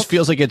the book? It just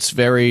feels like it's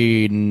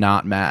very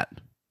not Matt.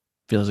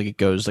 Feels like it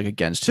goes like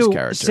against his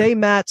character. Say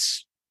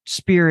Matt's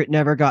spirit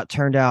never got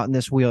turned out in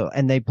this wheel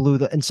and they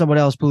and someone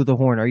else blew the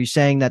horn. Are you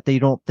saying that they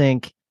don't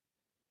think,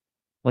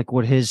 like,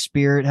 would his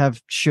spirit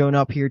have shown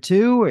up here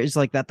too? Or is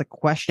like that the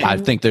question? I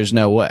think there's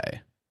no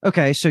way.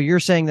 Okay, so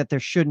you're saying that there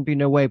shouldn't be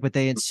no way, but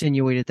they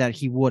insinuated that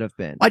he would have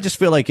been. I just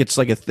feel like it's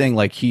like a thing,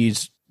 like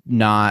he's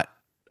not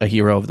a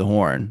hero of the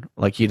Horn.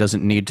 Like, he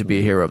doesn't need to be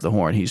a hero of the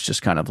Horn. He's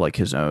just kind of like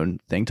his own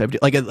thing type.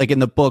 Like in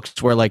the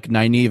books where like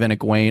Nynaeve and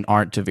Egwene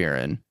aren't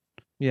ta'veren.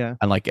 Yeah.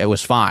 And like it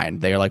was fine.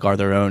 They are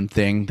their own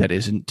thing that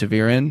isn't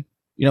ta'veren,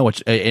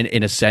 which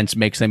in a sense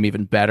makes them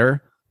even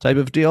better type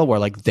of deal, where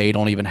like they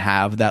don't even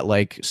have that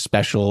like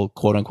special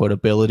quote unquote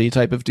ability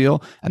type of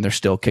deal, and they're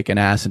still kicking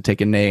ass and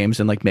taking names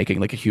and like making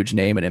like a huge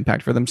name and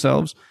impact for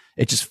themselves.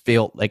 It just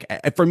felt like,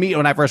 for me,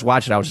 when I first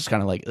watched it, I was just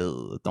kind of like,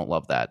 don't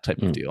love that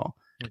type of deal.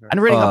 Okay.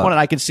 And reading up on it,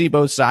 I can see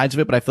both sides of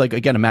it, but I feel like,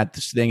 again, I'm at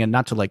this thing, and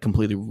not to like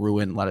completely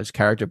ruin Leto's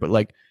character, but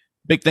like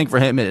big thing for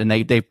him, and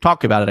they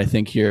talk about it, I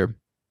think here,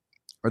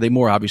 or they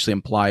more obviously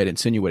imply it,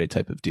 insinuated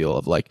type of deal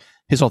of like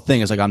his whole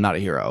thing is like, I'm not a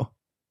hero.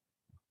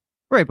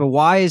 Right, but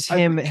why is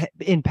him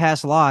in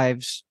past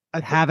lives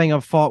having a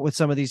fault with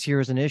some of these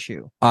heroes an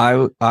issue? I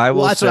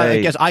will say,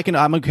 I guess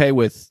I'm okay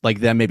with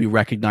like them maybe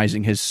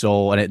recognizing his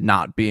soul and it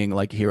not being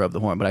like Hero of the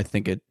Horn, but I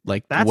think it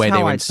like that's the way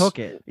how I took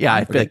it. Yeah,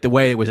 I feel like the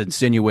way it was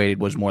insinuated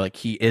was more like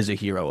he is a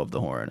hero of the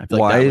Horn. I feel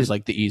like that was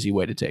like the easy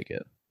way to take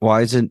it.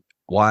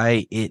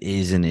 Why it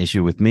is an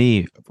issue with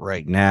me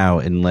right now,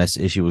 unless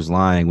Ishii was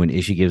lying, when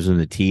Ishii gives him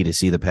the tea to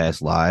see the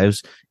past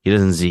lives, he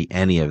doesn't see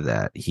any of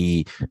that.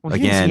 He didn't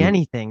see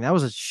anything. That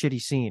was a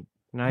shitty scene.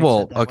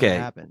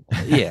 Okay.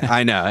 Yeah,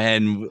 I know.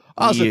 And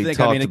I also think,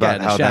 again,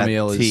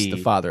 Shamiel is the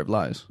father of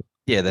lies.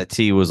 Yeah, that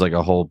tea was like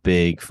a whole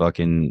big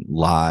fucking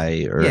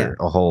lie, or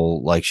a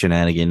whole like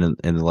shenanigan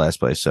in the last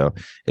place. So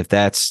if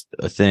that's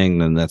a thing,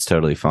 then that's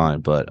totally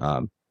fine. But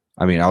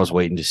I mean, I was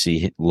waiting to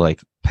see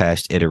like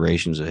past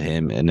iterations of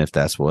him, and if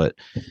that's what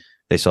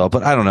they saw.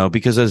 But I don't know,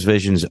 because those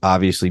visions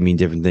obviously mean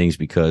different things,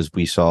 because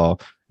we saw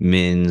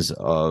mins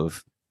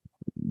of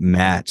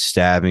Matt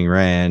stabbing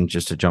Rand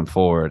just to jump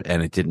forward,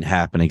 and it didn't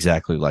happen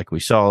exactly like we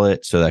saw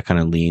it. So that kind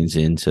of leans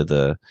into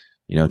the,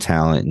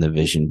 talent and the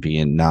vision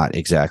being not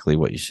exactly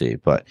what you see.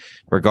 But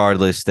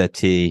regardless, that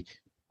T,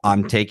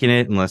 I'm taking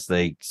it unless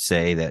they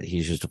say that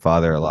he's just a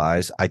father of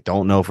lies. I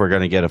don't know if we're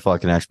going to get a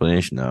fucking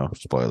explanation, though.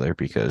 Spoiler,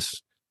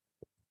 because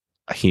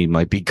he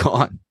might be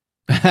gone.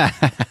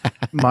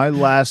 My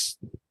last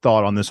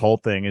thought on this whole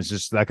thing is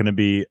just that going to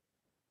be,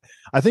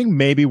 I think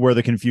maybe where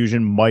the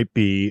confusion might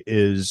be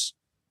is,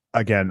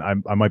 again,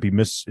 I might be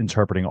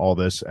misinterpreting all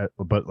this,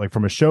 but like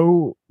from a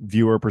show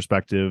viewer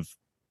perspective,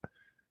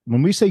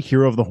 when we say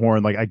Hero of the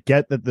Horn, like I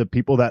get that the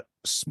people that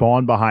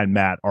spawn behind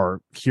Matt are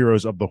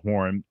heroes of the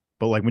Horn,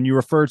 but like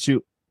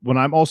when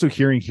I'm also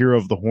hearing Hero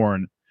of the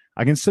Horn,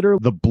 I consider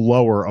the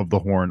blower of the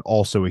horn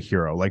also a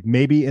hero. Like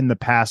maybe in the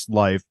past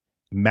life,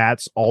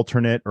 Matt's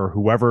alternate or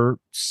whoever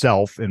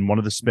self in one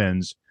of the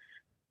spins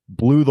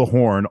blew the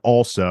horn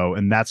also,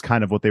 and that's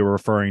kind of what they were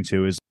referring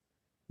to, is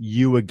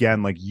you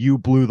again, like you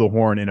blew the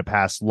horn in a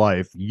past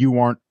life. You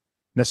aren't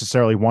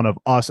necessarily one of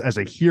us as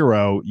a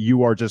hero.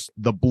 You are just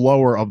the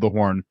blower of the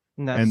horn.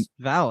 And that's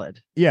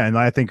valid. Yeah, and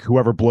I think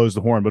whoever blows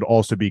the horn would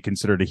also be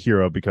considered a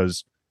hero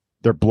because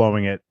they're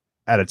blowing it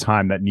at a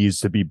time that needs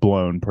to be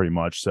blown, pretty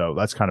much. So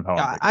that's kind of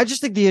how I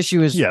just think the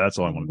issue is, that's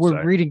all I want to say.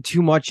 We're reading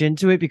too much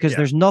into it because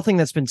there's nothing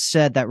that's been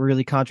said that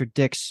really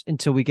contradicts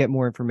until we get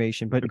more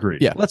information. But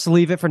agreed. Yeah, let's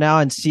leave it for now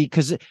and see,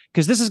 because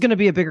this is going to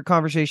be a bigger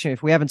conversation.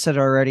 If we haven't said it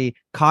already,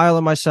 Kyle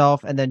and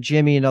myself, and then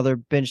Jimmy, another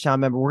Bingetown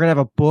member, we're going to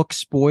have a book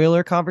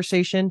spoiler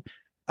conversation.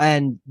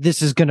 And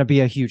this is going to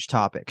be a huge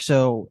topic.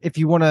 So if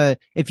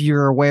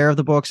you're aware of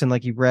the books and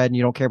like you've read and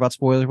you don't care about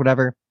spoilers,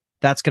 whatever,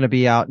 that's going to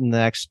be out in the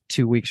next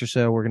 2 weeks or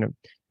so. We're going to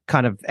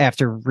kind of,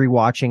 after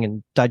rewatching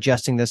and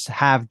digesting this,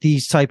 have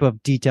these type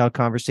of detailed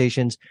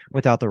conversations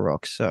without the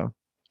rooks. So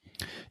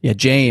yeah,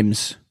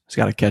 James has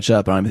got to catch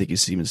up. I don't even think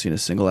he's even seen a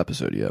single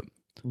episode yet.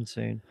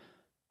 Insane.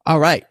 All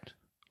right.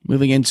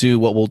 Moving into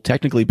what will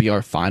technically be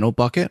our final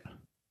bucket,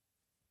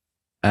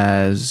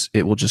 as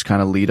it will just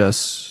kind of lead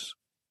us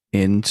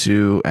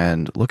into,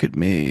 and look at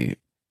me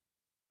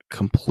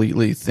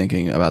completely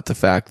thinking about the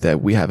fact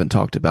that we haven't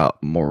talked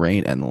about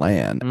Moiraine and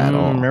Lan at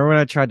all. Remember when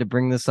I tried to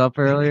bring this up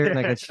earlier and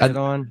I got shit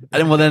on?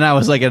 Well, then I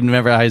was like,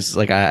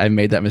 I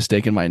made that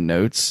mistake in my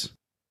notes.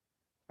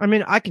 I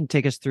mean, I can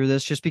take us through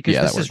this just because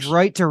this is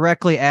right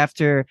directly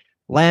after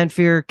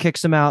Lanfear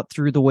kicks him out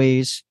through the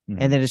ways,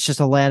 and then it's just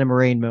a Lan and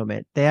Moiraine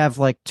moment. They have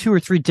like 2 or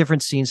 3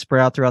 different scenes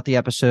spread out throughout the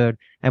episode,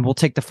 and we'll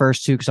take the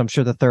first 2 because I'm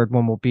sure the third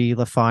one will be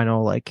the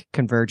final like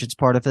convergence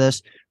part of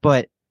this.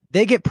 But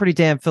they get pretty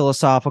damn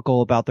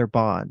philosophical about their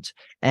bond.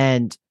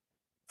 And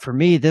for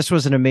me, this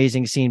was an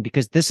amazing scene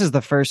because this is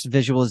the first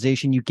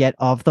visualization you get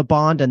of the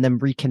bond and them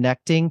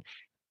reconnecting.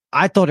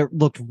 I thought it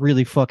looked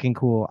really fucking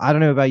cool. I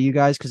don't know about you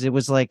guys, because it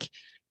was like,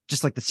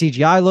 just like the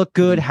CGI looked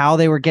good, how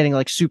they were getting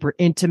like super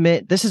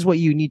intimate. This is what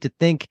you need to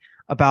think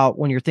about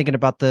when you're thinking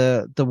about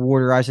the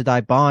Warder Aes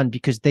Sedai bond,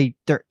 because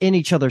they're in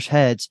each other's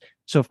heads.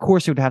 So of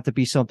course it would have to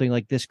be something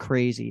like this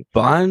crazy.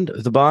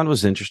 The bond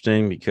was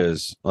interesting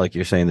because, like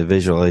you're saying, the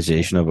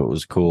visualization of it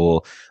was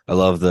cool. I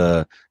love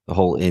the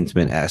whole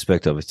intimate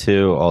aspect of it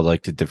too. All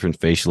like the different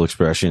facial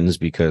expressions,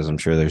 because I'm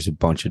sure there's a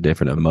bunch of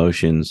different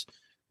emotions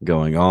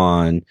going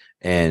on,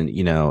 and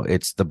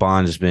it's the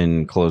bond has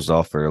been closed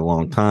off for a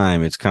long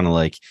time. It's kind of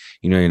like,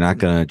 you're not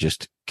gonna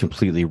just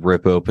completely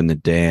rip open the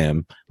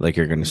dam, like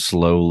you're gonna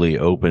slowly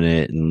open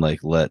it and like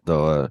let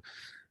the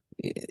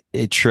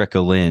it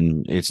trickle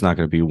in. It's not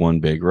going to be one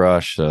big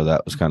rush. So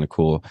that was kind of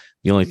cool.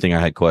 The only thing I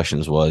had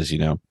questions was,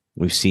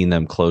 we've seen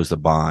them close the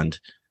bond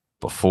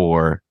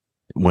before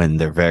when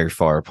they're very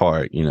far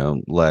apart,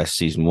 last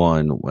season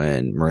 1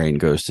 when Moiraine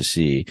goes to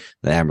see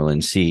the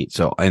Amyrlin seat.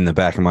 So in the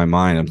back of my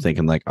mind, I'm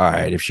thinking like, all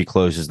right, if she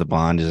closes the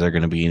bond, is there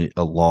going to be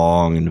a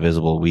long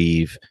invisible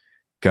weave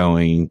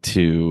going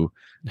to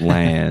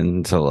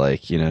land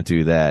to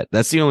do that?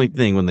 That's the only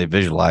thing when they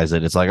visualize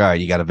it. It's like, all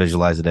right, you got to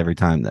visualize it every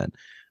time then.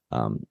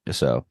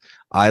 So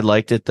I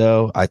liked it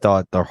though. I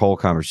thought the whole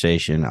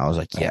conversation, I was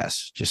like,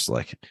 yes, just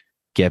like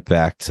get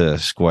back to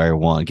square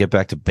one, get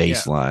back to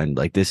baseline.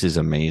 Yeah. Like this is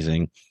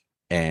amazing.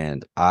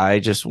 And I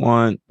just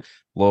want a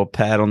little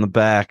pat on the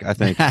back. I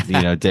think,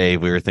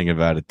 Dave, we were thinking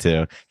about it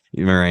too.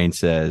 Moiraine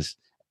says,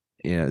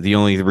 the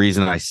only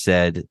reason I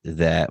said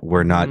that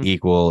we're not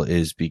equal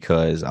is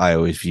because I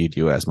always viewed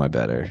you as my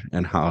better.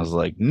 And I was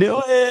like,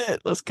 knew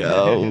it. Let's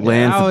go.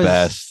 Land's the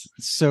best.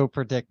 So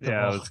predictable.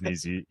 Yeah, it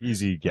was an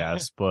easy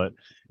guess, but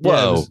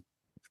whoa.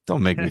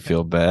 Don't make me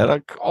feel bad. I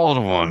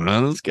called one,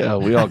 man. Let's go.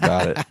 We all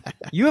got it.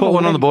 You have put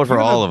one on the board for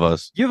all of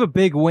us. You have a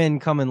big win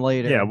coming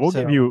later. Yeah, we'll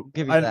give you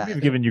I've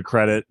given you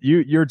credit.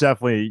 You're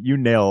definitely, you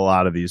nail a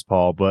lot of these,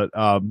 Paul, but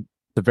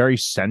the very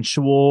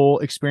sensual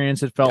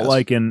experience it felt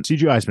like, and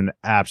CGI's been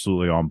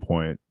absolutely on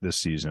point this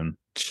season.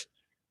 It's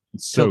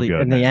so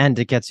good. In the end,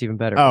 it gets even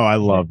better. Oh, I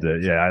loved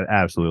it. Yeah, I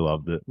absolutely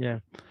loved it. Yeah.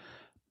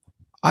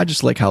 I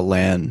just like how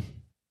Lan,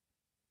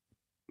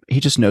 he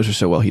just knows her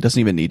so well. He doesn't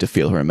even need to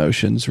feel her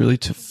emotions, really,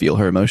 to feel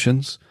her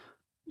emotions.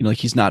 Like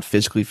he's not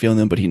physically feeling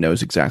them, but he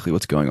knows exactly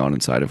what's going on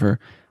inside of her.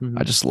 Mm-hmm.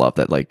 I just love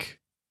that, like,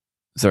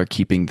 they're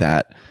keeping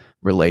that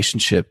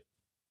relationship,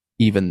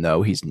 even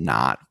though he's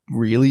not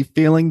really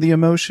feeling the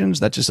emotions.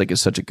 That just like is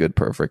such a good,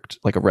 perfect,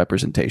 like a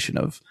representation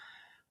of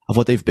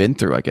what they've been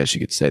through, I guess you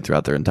could say,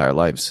 throughout their entire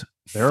lives,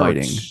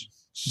 fighting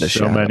the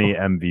shadow. Many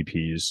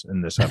MVPs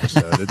in this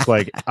episode. It's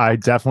like I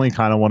definitely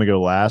kind of want to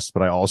go last,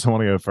 but I also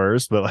want to go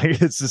first. But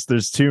like it's just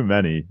there's too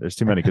many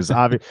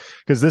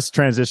because this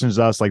transitions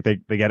us like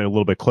they get a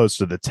little bit closer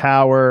to the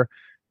tower.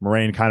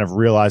 Moiraine kind of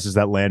realizes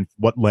that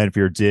what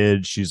Lanfear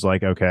did. She's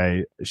like,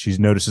 okay, she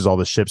notices all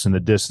the ships in the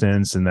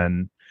distance, and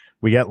then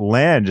we get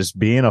Lan just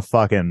being a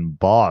fucking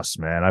boss,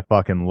 man. I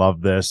fucking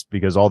love this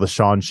because all the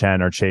Sean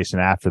Chen are chasing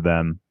after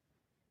them.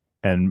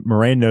 And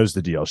Moiraine knows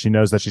the deal. She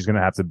knows that she's going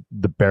to have to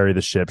bury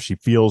the ship. She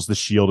feels the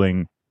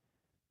shielding.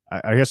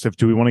 I guess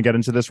do we want to get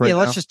into this right now?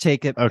 Yeah, let's just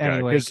take it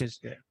anyway.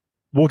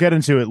 We'll get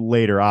into it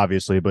later,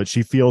 obviously, but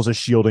she feels a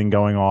shielding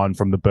going on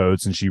from the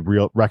boats, and she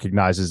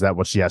recognizes that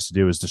what she has to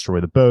do is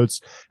destroy the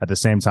boats. At the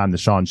same time, the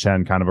Sean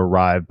Chen kind of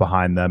arrive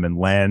behind them, and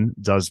Lan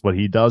does what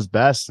he does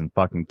best and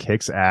fucking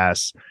kicks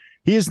ass.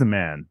 He is the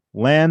man.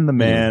 Lan the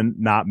man,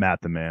 not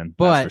Matt the man.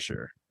 That's for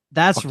sure.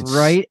 That's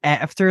right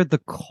after the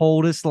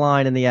coldest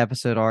line in the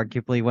episode,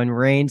 arguably, when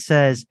Rain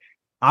says,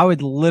 I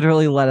would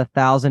literally let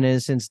 1,000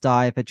 innocents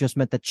die if it just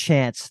meant the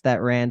chance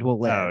that Rand will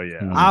live. Oh,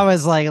 yeah. I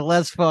was like,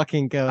 let's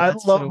fucking go.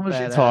 That's I love when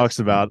she talks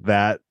about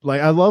that. Like,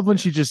 I love when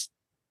she just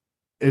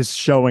is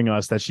showing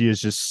us that she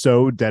is just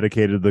so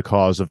dedicated to the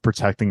cause of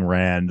protecting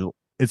Rand.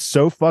 It's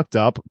so fucked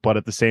up, but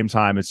at the same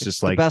time, it's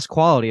just like the best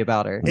quality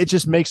about her. It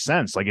just makes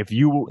sense. Like, if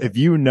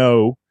you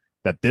know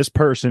that this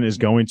person is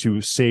going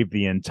to save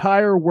the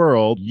entire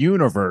world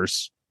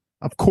universe,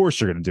 of course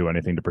you're going to do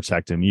anything to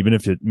protect him, even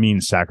if it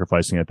means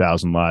sacrificing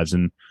 1,000 lives.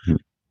 And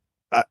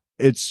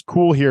it's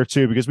cool here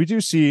too, because we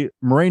do see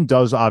Moiraine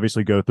does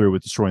obviously go through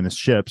with destroying the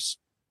ships,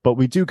 but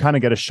we do kind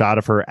of get a shot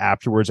of her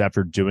afterwards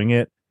after doing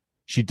it.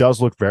 She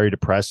does look very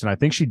depressed, and I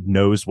think she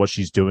knows what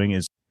she's doing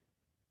is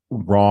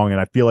wrong. And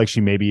I feel like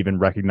she maybe even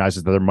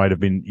recognizes that there might have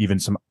been even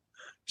some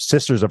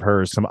sisters of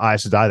hers, some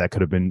Aes Sedai that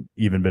could have been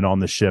on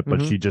the ship, but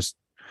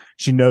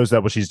she knows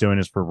that what she's doing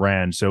is for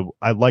Rand. So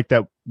I like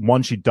that,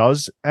 one, she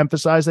does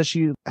emphasize that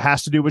she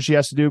has to do what she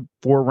has to do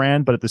for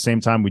Rand, but at the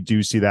same time, we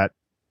do see that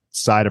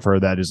side of her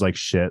that is like,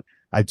 shit,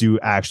 I do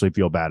actually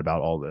feel bad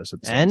about all this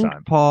at the same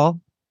time. Paul,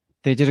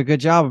 they did a good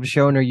job of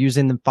showing her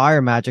using the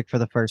fire magic for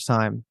the first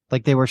time.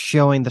 Like they were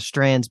showing the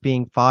strands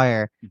being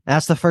fire. And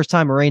that's the first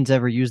time Moraine's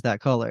ever used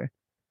that color.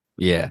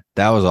 Yeah,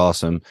 that was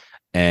awesome.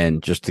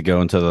 And just to go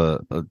into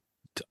the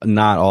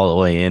not all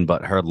the way in,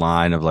 but her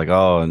line of like,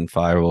 oh, and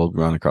fire will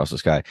run across the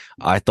sky.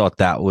 I thought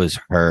that was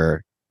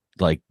her,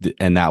 like,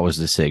 and that was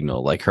the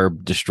signal. Like her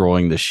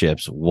destroying the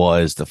ships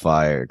was the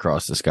fire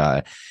across the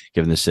sky,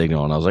 giving the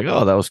signal. And I was like,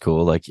 oh, that was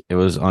cool. Like it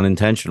was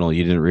unintentional.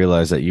 You didn't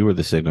realize that you were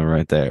the signal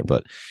right there.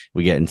 But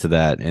we get into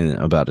that in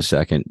about a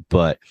second.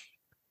 But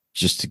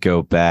just to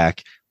go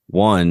back,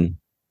 one,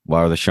 why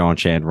are the Sean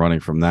Chan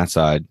running from that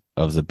side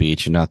of the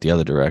beach and not the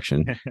other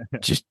direction?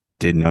 Just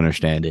didn't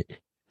understand it.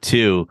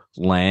 Two,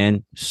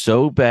 Lan,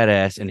 so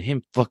badass, and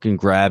him fucking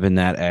grabbing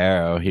that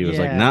arrow. He was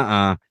like,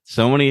 "Nuh-uh,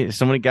 so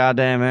many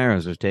goddamn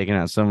arrows are taking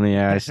out so many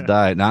Aes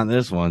Sedai. Not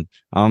this one.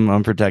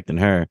 I'm protecting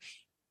her."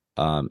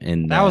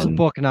 And that was a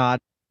book nod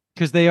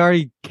because they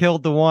already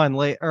killed the one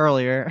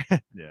earlier.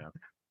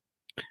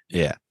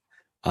 Yeah.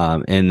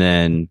 And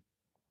then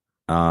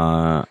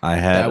I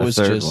had that was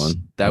a third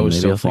one. That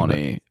was so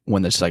funny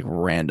when this like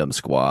random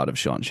squad of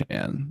Sean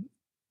Chan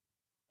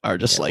are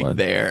just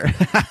there.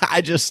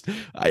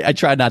 I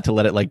try not to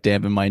let it like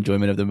dampen my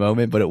enjoyment of the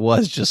moment, but it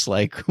was just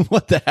like,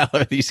 what the hell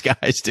are these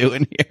guys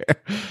doing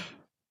here?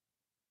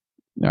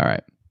 All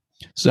right.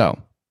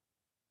 So,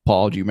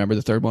 Paul, do you remember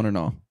the third one or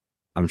no?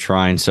 I'm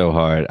trying so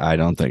hard. I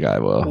don't think I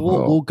will.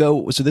 We'll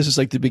go. So this is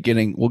like the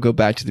beginning. We'll go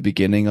back to the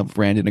beginning of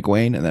Rand and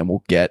Egwene, and then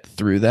we'll get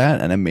through that,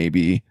 and then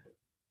maybe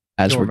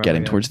as we're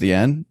getting towards the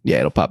end,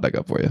 it'll pop back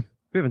up for you.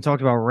 We haven't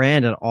talked about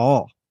Rand at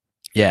all.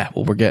 Yeah,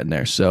 well, we're getting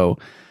there. So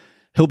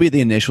he'll be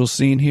the initial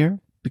scene here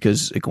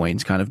because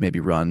Egwene's kind of maybe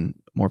run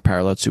more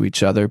parallel to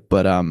each other.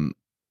 But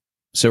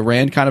so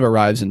Rand kind of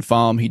arrives in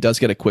Falme. He does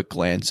get a quick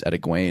glance at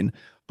Egwene,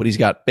 but he's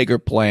got bigger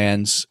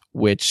plans,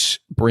 which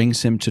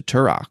brings him to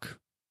Turok.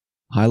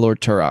 High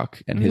Lord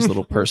Turok and his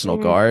little personal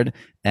guard.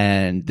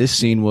 And this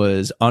scene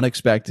was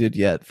unexpected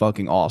yet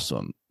fucking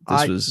awesome.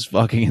 This was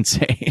fucking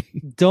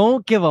insane.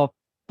 Don't give a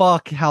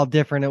fuck how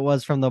different it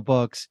was from the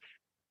books.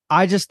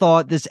 I just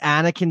thought this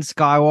Anakin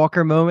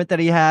Skywalker moment that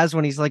he has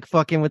when he's like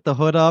fucking with the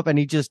hood up and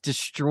he just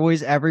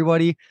destroys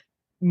everybody.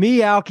 Me,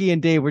 Aoki, and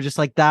Dave were just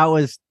like, that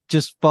was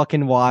just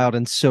fucking wild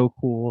and so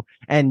cool.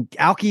 And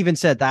Aoki even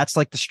said that's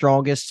like the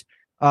strongest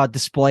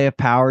display of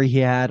power he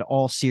had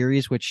all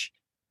series, which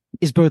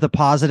is both a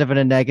positive and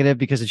a negative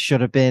because it should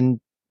have been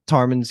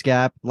Tarman's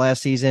Gap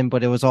last season,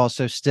 but it was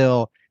also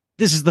still,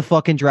 this is the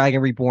fucking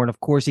Dragon Reborn. Of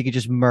course, he could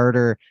just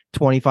murder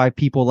 25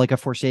 people like a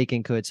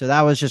Forsaken could. So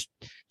that was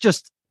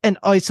just an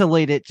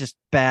isolated, just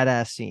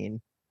badass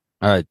scene.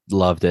 I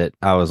loved it.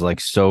 I was like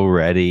so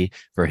ready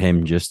for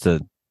him just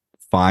to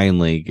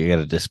finally get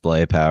a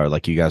display of power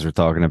like you guys were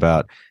talking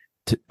about.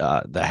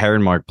 The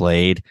Heron Mark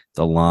blade,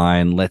 the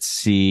line, let's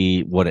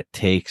see what it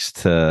takes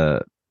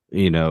to...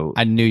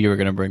 I knew you were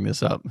going to bring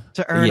this up.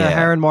 To earn a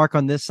Heron Mark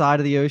on this side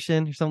of the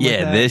ocean or something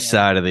like that? This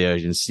side of the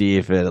ocean. See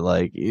if it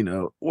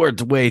where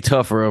it's way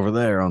tougher over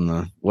there on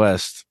the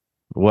west,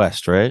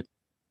 right?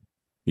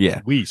 Yeah.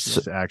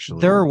 West,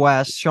 actually. They're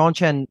west. Sean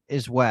Chen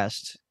is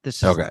west. This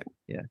is okay.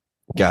 Yeah.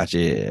 Gotcha.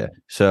 Yeah.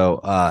 So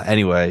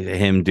anyway,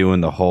 him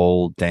doing the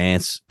whole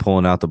dance,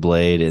 pulling out the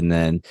blade, and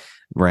then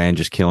Rand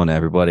just killing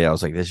everybody. I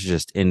was like, this is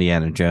just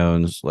Indiana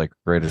Jones, like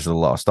Raiders of the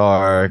Lost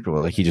Ark. Or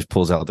like he just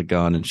pulls out the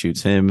gun and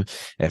shoots him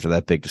after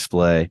that big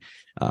display.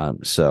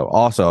 So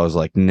also I was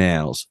like,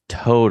 nails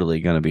totally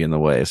going to be in the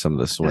way of some of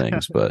the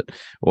swings, but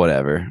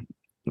whatever.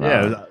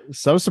 Yeah,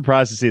 so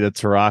surprised to see that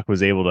Turok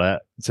was able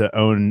to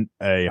own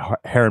a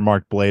Heron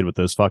Mark blade with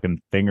those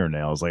fucking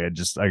fingernails. Like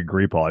I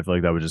agree, Paul. I feel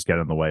like that would just get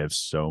in the way of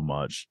so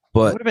much.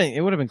 But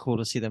it would have been cool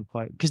to see them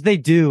fight because they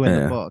do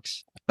in the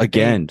books.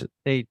 Again,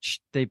 they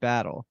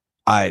battle.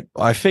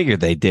 I figured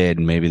they did,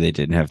 and maybe they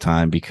didn't have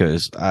time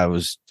because I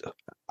was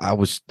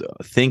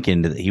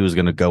thinking that he was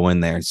going to go in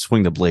there and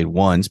swing the blade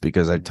once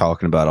because I'm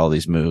talking about all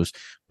these moves,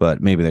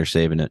 but maybe they're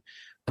saving it.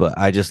 But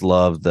I just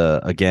love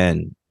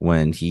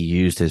when he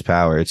used his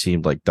power, it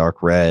seemed like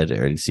dark red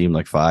or it seemed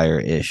like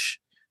fire-ish.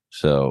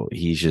 So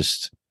he's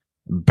just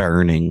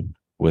burning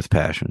with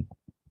passion.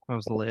 That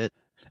was lit.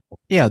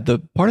 Yeah, the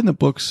part in the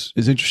books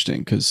is interesting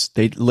because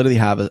they literally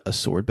have a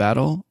sword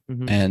battle,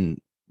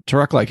 and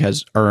Turok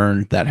has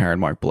earned that Heron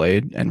Mark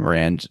blade, and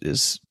Rand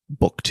is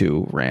book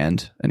 2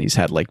 Rand, and he's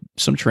had like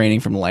some training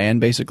from Lan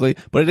basically.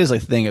 But it is a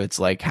thing. It's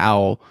like,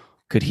 how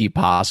could he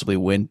possibly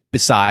win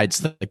besides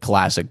the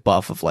classic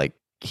buff of like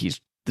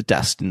he's the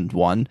destined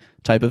one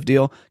type of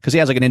deal? Because he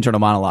has like an internal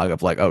monologue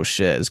of like, oh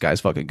shit, this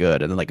guy's fucking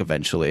good, and then like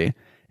eventually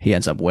he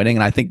ends up winning.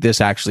 And I think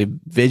this actually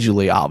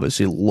visually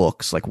obviously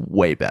looks like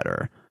way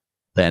better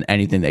than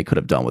anything they could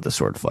have done with the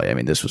sword fight. I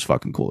mean, this was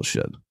fucking cool as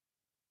shit.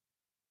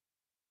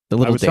 The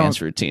little dance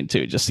routine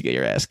too, just to get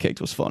your ass kicked,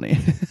 was funny.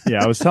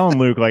 Yeah, I was telling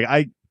Luke, like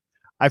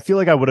I feel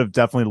like I would have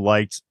definitely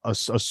liked a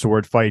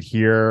sword fight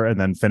here and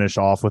then finish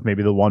off with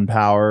maybe the one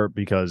power,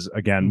 because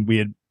again,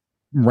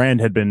 Rand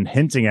had been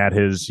hinting at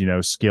his,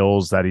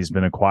 skills that he's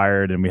been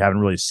acquired, and we haven't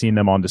really seen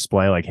them on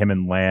display. Like him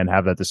and Lan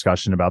have that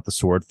discussion about the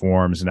sword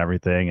forms and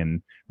everything.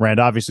 And Rand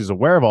obviously is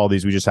aware of all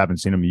these. We just haven't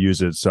seen him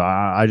use it. So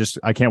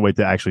I can't wait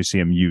to actually see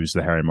him use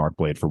the Heron Mark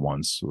blade for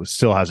once.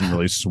 Still hasn't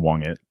really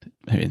swung it.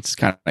 I mean, it's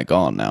kind of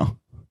gone now.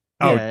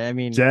 Oh, yeah, I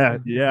mean, yeah,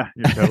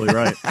 you're totally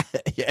right.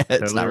 Yeah,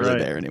 it's not really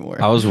there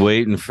anymore. I was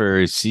waiting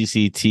for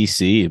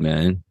CCTC,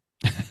 man.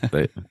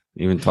 But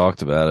even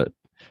talked about it.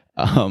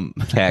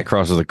 Cat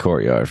crosses the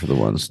courtyard for the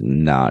ones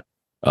not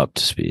up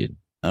to speed.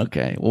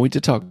 Okay, well, we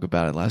did talk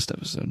about it last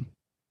episode.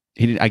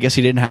 I guess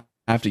he didn't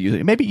have to use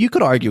it. Maybe you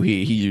could argue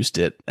he used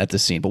it at the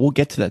scene, but we'll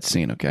get to that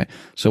scene. Okay,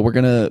 so we're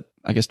gonna,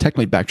 I guess,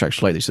 technically backtrack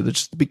slightly. So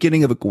the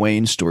beginning of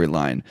Egwene's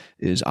storyline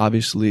is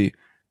obviously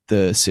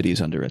the city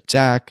is under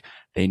attack.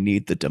 They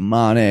need the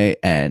Damane,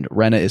 and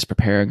Rena is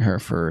preparing her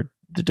for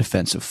the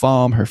defense of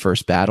Falme, her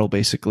first battle,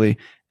 basically.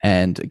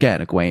 And again,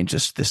 Egwene,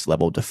 just this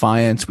level of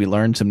defiance. We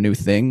learned some new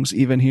things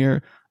even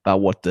here about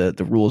what the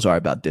rules are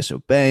about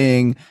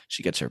disobeying.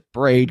 She gets her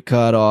braid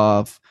cut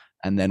off,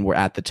 and then we're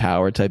at the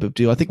tower type of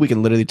deal. I think we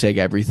can literally take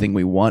everything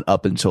we want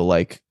up until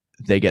like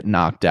they get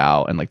knocked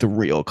out and like the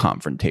real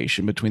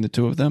confrontation between the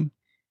two of them.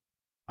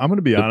 I'm going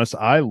to be honest.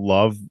 I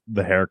love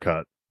the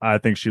haircut. I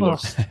think she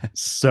looks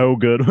so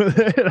good with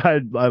it.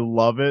 I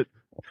love it.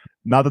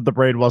 not that the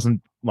braid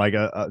wasn't like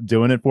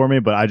doing it for me,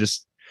 but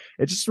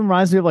it just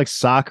reminds me of like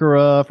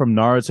Sakura from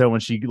Naruto when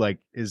she like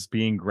is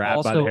being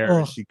grabbed by the hair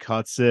and she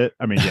cuts it.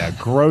 I mean, yeah,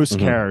 gross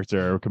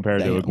character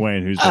compared to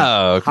Egwene,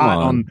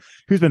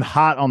 who's been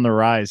hot on the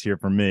rise here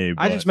for me.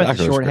 I just meant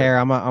the short hair.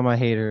 I'm a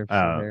hater.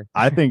 Hair.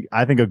 I think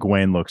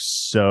Egwene looks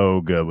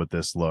so good with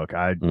this look.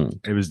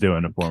 It was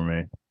doing it for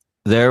me.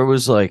 There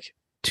was like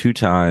 2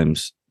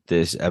 times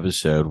this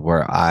episode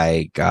where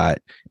I got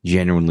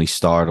genuinely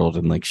startled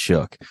and like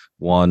shook.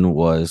 One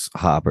was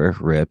Hopper,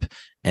 rip,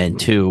 and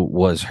 2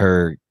 was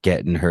her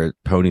getting her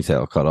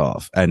ponytail cut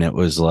off, and it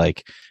was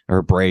like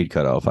her braid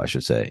cut off, I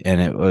should say,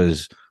 and it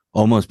was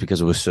almost because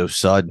it was so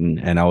sudden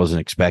and I wasn't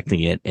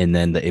expecting it, and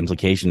then the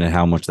implication and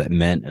how much that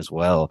meant as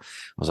well. I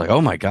was like, oh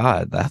my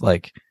god, that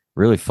like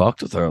really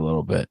fucked with her a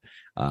little bit.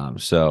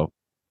 So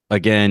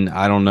again,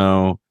 I don't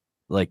know,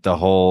 like the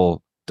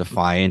whole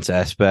defiance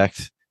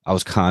aspect. I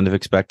was kind of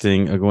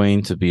expecting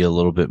Egwene to be a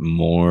little bit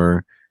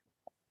more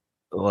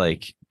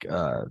like,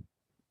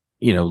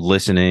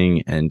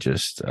 listening and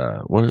just,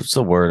 what's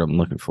the word I'm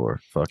looking for?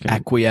 Fucking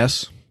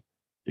acquiesce.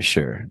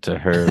 Sure. To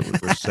her.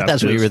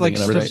 That's what you were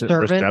thinking of, right?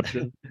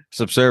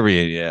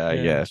 Subservient. Yeah, I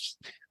guess.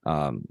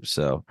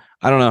 So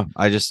I don't know.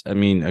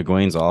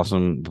 Egwene's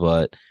awesome,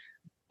 but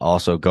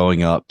also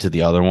going up to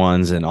the other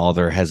ones and all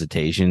their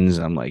hesitations,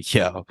 I'm like,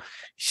 yo,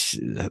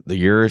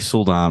 your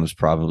Suldam is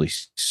probably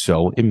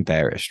so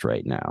embarrassed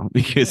right now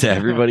because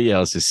everybody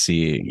else is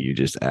seeing you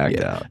just act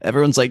out.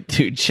 Everyone's like,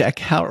 dude,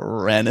 check out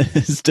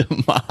Rena's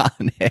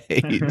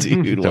Damane,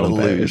 dude, what a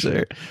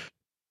loser.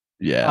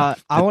 Yeah,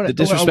 the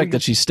disrespect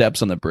that she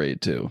steps on the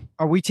braid too.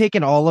 Are we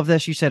taking all of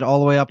this? You said all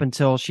the way up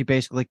until she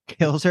basically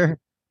kills her.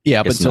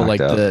 Yeah, up until like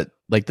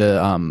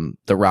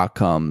the rock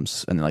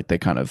comes and like they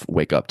kind of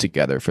wake up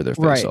together for their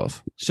face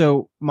off.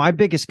 So my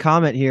biggest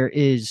comment here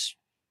is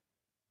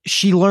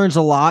she learns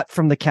a lot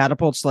from the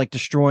catapults like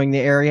destroying the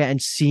area and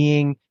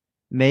seeing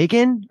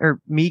Megan dies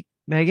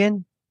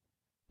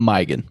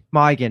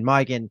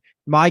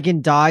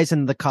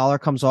and the collar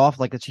comes off.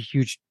 Like that's a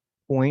huge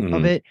point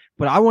of it.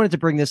 But I wanted to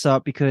bring this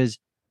up because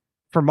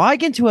for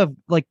Megan to have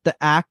like the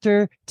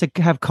actor to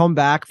have come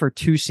back for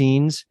 2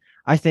 scenes,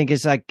 I think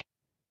is like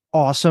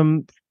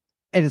awesome.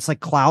 And it's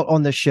like clout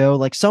on the show.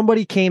 Like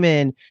somebody came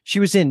in,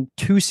 she was in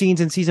 2 scenes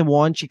in season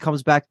 1. She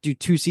comes back to do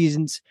 2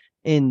 seasons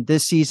in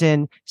this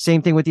season.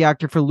 Same thing with the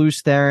actor for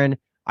Lews Therin.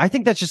 I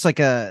think that's just like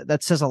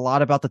that says a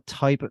lot about the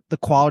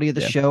quality of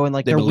the show, and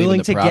like they're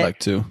willing to get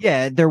too.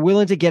 Yeah, they're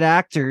willing to get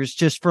actors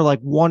just for like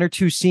 1 or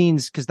 2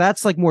 scenes because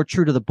that's like more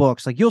true to the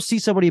books. Like you'll see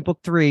somebody in book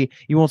 3,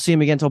 you won't see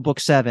him again until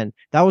book 7.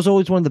 That was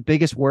always one of the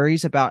biggest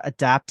worries about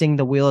adapting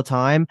the Wheel of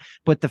Time.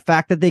 But the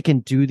fact that they can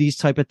do these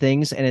type of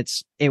things and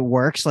it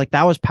works, like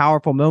that was a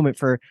powerful moment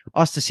for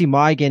us to see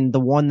Megan,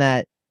 the one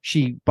that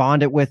she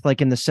bonded with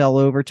like in the cell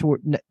over to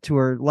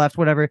her left,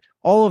 whatever.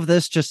 All of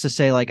this just to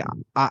say like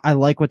I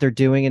like what they're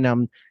doing,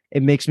 and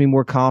it makes me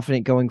more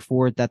confident going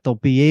forward that they'll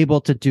be able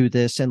to do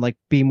this and like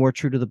be more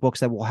true to the books,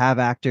 that we'll have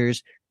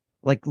actors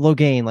like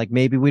Logain, like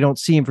maybe we don't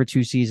see him for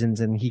 2 seasons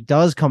and he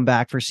does come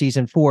back for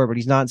season 4, but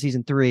he's not in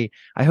season 3.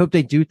 I hope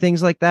they do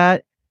things like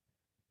that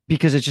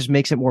because it just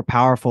makes it more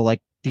powerful.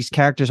 Like these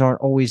characters aren't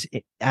always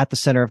at the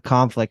center of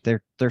conflict.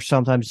 They're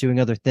sometimes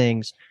doing other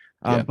things.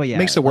 But yeah,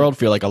 makes the world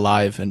feel like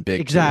alive and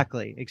big.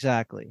 Exactly.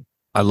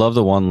 I love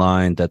the one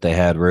line that they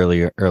had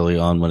really early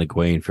on when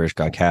Egwene first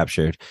got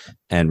captured,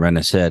 and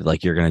Rena said,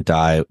 like, you're going to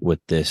die with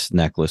this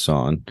necklace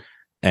on.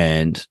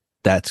 And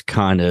that's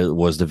kind of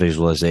was the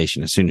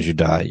visualization. As soon as you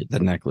die,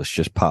 the necklace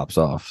just pops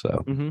off.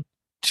 So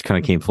just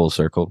kind of came full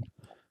circle.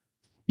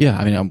 Yeah.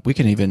 I mean, we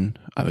can even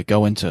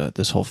go into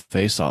this whole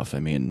face off. I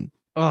mean,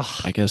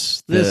 I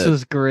guess this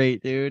was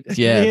great, dude.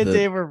 Yeah, me and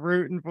Dave were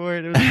rooting for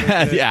it. It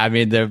was so yeah, I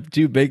mean, the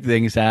 2 big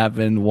things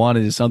happen. One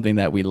is something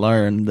that we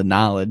learn, the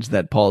knowledge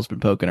that Paul's been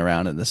poking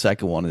around, and the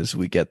second one is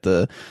we get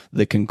the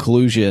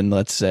conclusion,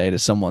 let's say, to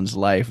someone's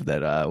life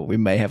that we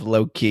may have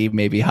low key,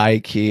 maybe high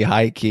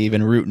key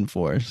been rooting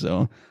for.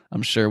 So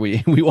I'm sure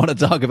we want to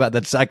talk about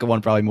that second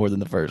one probably more than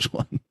the first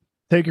one.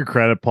 Take your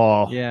credit,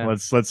 Paul. Yeah.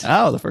 Let's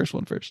the first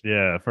one first.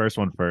 Yeah, first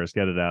one first.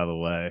 Get it out of the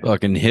way.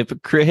 Fucking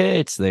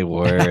hypocrites. They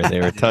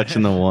were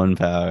touching the one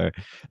power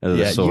of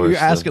the source. You were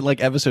asking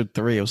like episode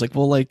 3. I was like,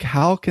 well, like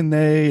how can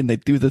they? And they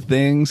do the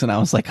things, and I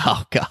was like,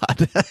 oh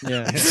god.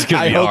 Yeah. It's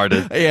gonna be hard.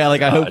 Yeah,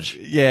 like Dodge. I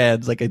hope. Yeah,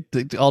 it's like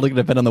all gonna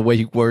depend on the way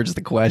he words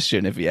the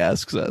question if he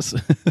asks us.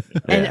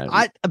 And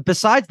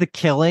besides the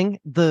killing,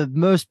 the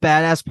most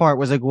badass part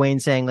was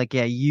Egwene saying like,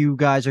 yeah, you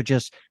guys are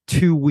just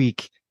too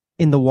weak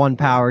in the one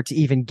power to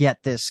even get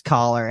this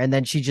collar. And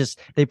then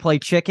they play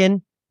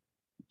chicken.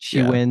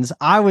 She wins.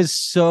 I was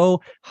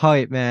so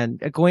hyped, man.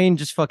 Egwene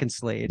just fucking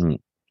slayed.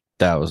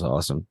 That was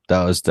awesome.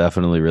 That was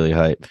definitely really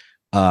hype.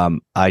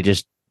 I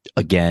don't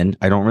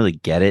really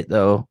get it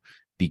though,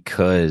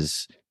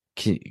 because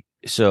the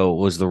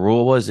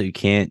rule was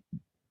that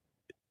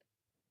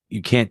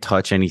you can't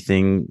touch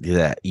anything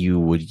that you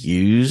would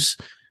use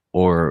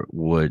or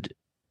would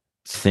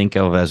think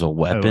of as a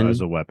weapon.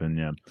 As a weapon,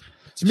 yeah.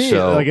 To me,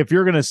 like if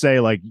you're gonna say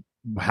like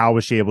how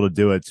was she able to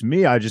do it? To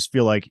me, I just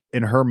feel like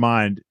in her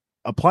mind,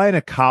 applying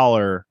a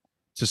collar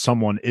to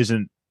someone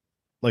isn't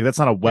like, that's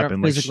not a weapon.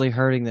 You're physically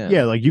hurting them.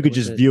 Yeah, like you could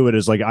just view it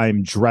as like,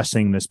 I'm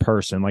dressing this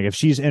person. Like if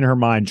she's in her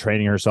mind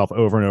training herself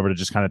over and over to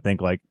just kind of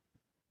think like,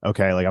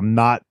 okay, like I'm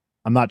not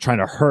trying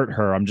to hurt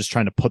her. I'm just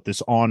trying to put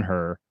this on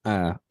her.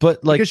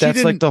 But like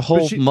that's like the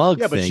whole mug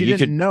thing. But she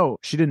didn't know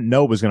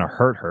it was going to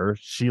hurt her.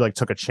 She like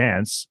took a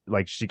chance.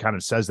 Like she kind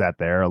of says that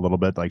there a little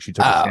bit. Like she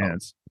took a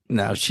chance.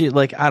 No, she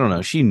like, I don't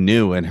know. She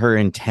knew, and her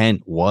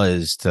intent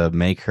was to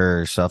make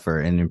her suffer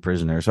and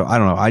imprison her. So I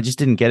don't know. I just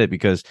didn't get it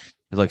because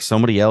like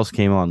somebody else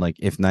came on. Like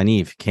if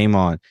Nynaeve came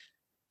on,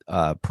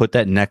 put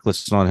that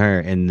necklace on her,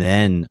 and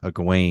then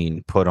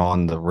Egwene put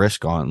on the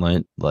wrist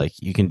gauntlet, like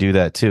you can do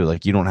that too.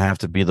 Like you don't have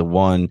to be the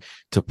one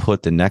to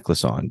put the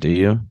necklace on, do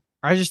you?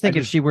 I just think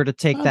if she were to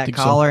take that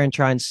collar and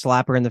try and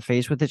slap her in the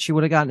face with it, she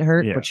would have gotten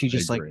hurt. But she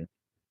just like.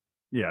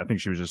 Yeah, I think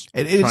she was just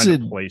trying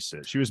to place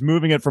it. She was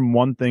moving it from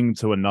one thing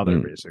to another,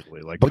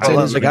 basically. Like, but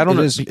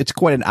it's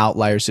quite an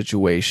outlier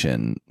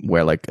situation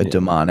where like a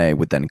Damane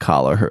would then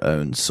collar her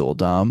own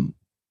Soldam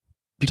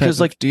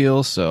because like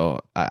deal. So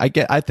I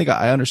think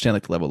I understand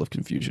like the level of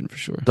confusion for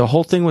sure. The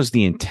whole thing was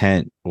the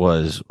intent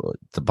was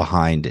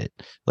behind it.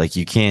 Like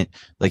you can't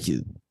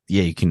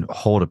you can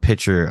hold a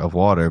pitcher of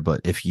water, but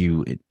if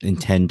you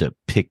intend to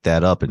pick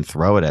that up and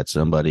throw it at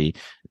somebody.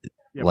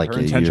 Yeah, like her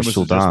intention was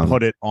to just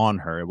put it on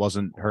her. It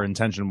wasn't her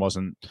intention.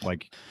 Wasn't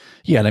like,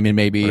 yeah. And I mean,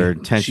 maybe her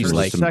intention she's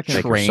was like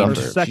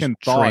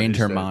trained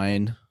her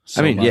mind.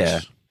 So much.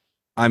 Yeah.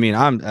 I mean,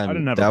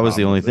 that was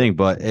the only thing.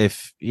 But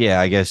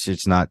I guess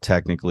it's not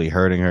technically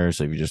hurting her.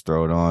 So if you just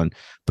throw it on,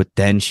 but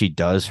then she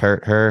does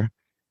hurt her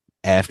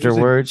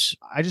afterwards.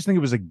 I just think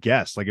it was a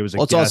guess. Like it was a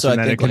guess, also, and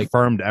then it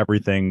confirmed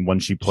everything when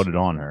she put it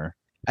on her.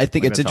 I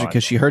think it's interesting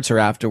because she hurts her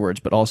afterwards,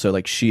 but also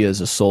like she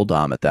is a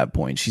Soldam at that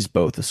point. She's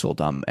both a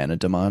Soldam and a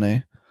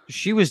Damane.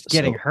 She was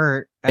getting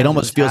hurt. It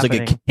almost feels like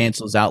it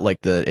cancels out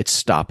like it's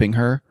stopping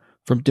her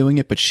from doing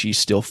it, but she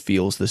still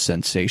feels the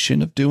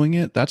sensation of doing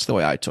it. That's the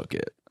way I took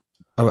it.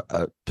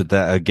 But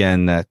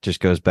that just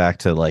goes back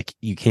to like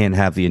you can't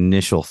have the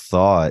initial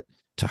thought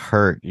to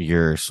hurt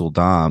your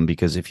Soldam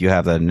because if you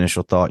have that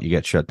initial thought, you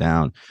get shut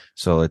down.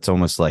 So it's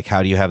almost like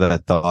how do you have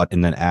that thought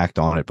and then act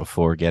on it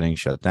before getting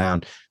shut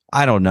down?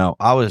 I don't know.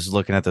 I was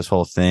looking at this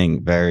whole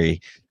thing very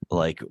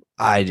like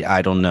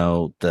I don't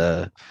know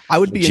the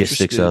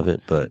logistics of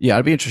it, but yeah,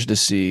 I'd be interested to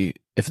see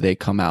if they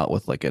come out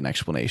with like an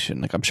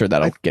explanation. Like I'm sure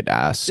that'll get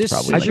asked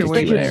probably like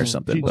a Q&A or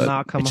something.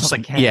 But it's just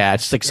like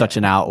it's like such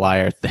an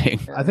outlier thing.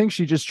 I think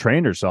she just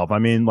trained herself. I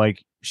mean,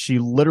 like she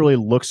literally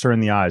looks her in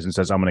the eyes and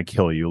says, "I'm going to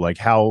kill you." Like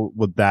how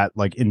would that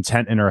like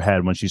intent in her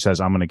head when she says,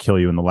 "I'm going to kill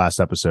you" in the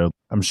last episode?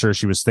 I'm sure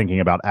she was thinking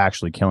about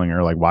actually killing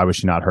her. Like why was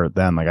she not hurt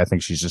then? Like I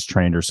think she's just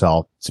trained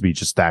herself to be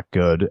just that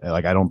good.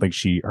 Like I don't think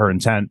her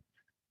intent.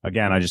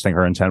 Again, I just think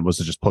her intent was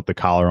to just put the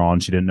collar on.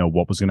 She didn't know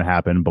what was going to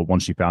happen, but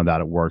once she found out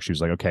it worked, she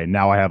was like, "Okay,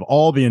 now I have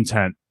all the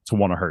intent to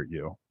want to hurt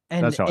you."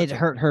 And that's how it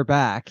hurt her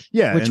back.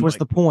 Yeah, which was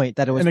the point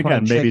that it was. And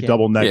again, maybe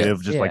double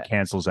negative just like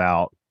cancels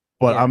out.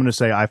 But I'm going to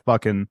say I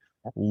fucking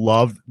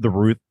loved the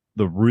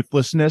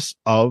ruthlessness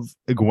of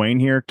Egwene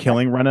here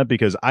killing Rhaena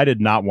because I did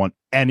not want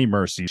any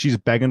mercy. She's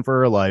begging for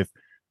her life.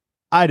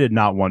 I did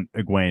not want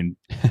Egwene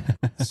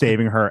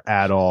saving her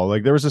at all.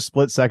 Like there was a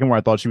split second where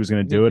I thought she was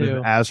going to do it,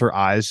 and as her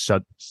eyes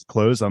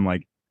closed, I'm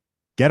like,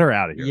 "Get her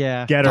out of here!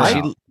 Yeah, get her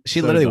out."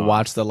 She literally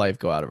watched the life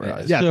go out of her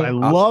eyes. Yeah, I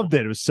loved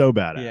it. It was so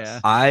badass.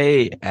 Yeah.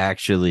 I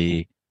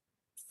actually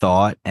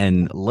thought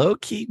and low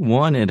key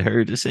wanted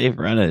her to save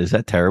Rhaena. Is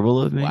that terrible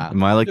of me? Wow.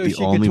 Am I like the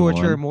only one?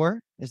 Torture her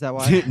more? Is that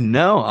why?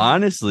 No,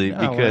 honestly,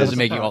 because it doesn't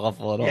make you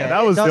awful at all. Yeah,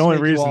 that was the only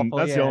reason.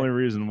 That's the only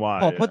reason why.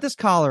 Paul, put this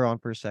collar on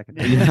for a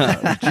second.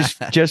 Yeah,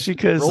 just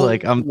because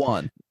like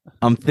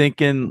I'm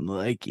thinking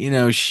like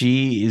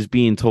she is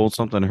being told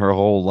something her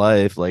whole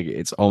life. Like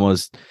it's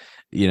almost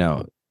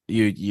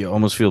you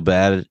almost feel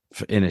bad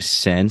in a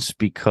sense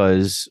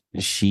because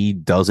she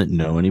doesn't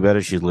know any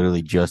better. She's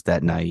literally just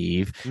that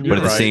naive. But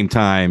at the same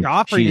time,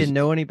 Joffrey didn't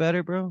know any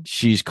better, bro.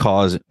 She's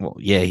causing. Well,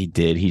 yeah, he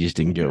did. He just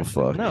didn't give a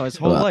fuck. No, his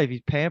whole life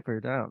he's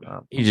pampered. I don't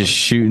know. He's just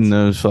shooting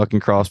those fucking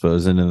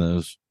crossbows into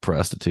those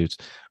prostitutes.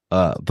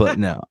 But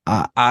no,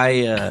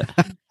 I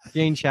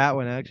Jane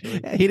Chatwin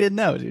actually. He didn't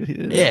know, dude. He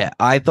didn't know.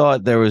 I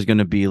thought there was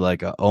gonna be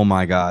like oh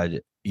my god,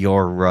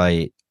 you're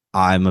right.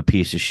 I'm a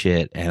piece of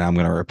shit and I'm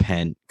gonna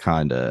repent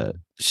kind of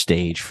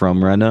stage from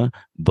Rhaena,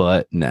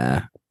 but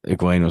nah.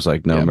 Egwene was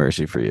like, no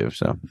mercy for you.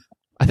 So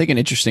I think an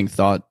interesting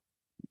thought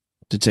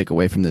to take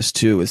away from this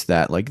too is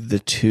that like the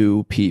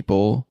two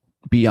people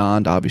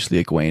beyond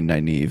obviously Egwene,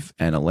 Nynaeve,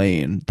 and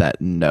Elaine that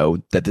know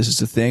that this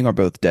is a thing are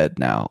both dead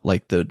now.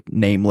 Like the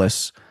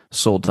nameless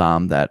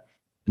Soldam that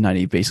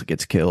Nynaeve basically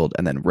gets killed,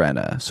 and then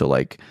Rhaena. So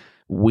like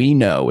we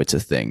know it's a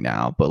thing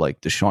now, but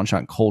like the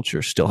Seanchan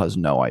culture still has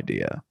no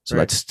idea. So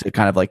that's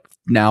kind of like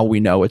now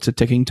we know it's a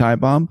ticking time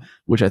bomb,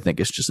 which I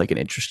think is just like an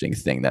interesting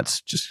thing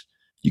that's just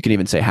you can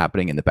even say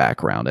happening in the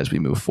background as we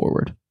move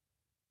forward.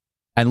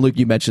 And Luke,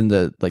 you mentioned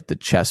the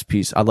chess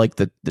piece. I like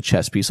the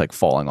chess piece like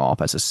falling off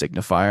as a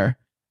signifier.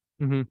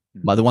 Mm-hmm.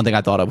 But the one thing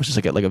I thought of was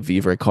just like a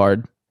Vivre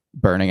card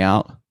burning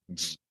out.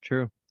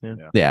 True.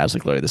 Yeah, I was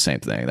like literally the same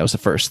thing. That was the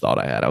first thought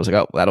I had. I was like,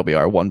 oh, that'll be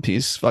our One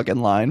Piece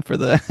fucking line for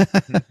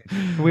the.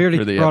 We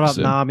already brought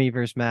episode. up Nami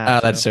versus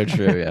Matt. That's so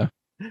true.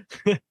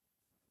 Yeah.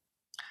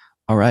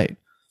 All right,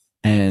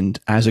 and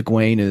as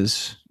Egwene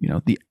is,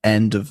 the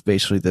end of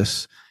basically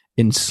this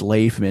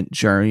enslavement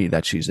journey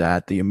that she's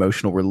at, the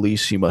emotional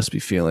release she must be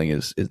feeling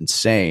is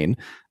insane.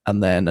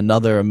 And then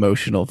another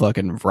emotional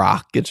fucking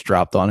rock gets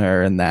dropped on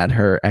her, and that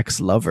her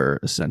ex-lover,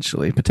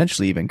 essentially,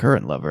 potentially even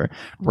current lover,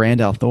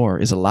 Rand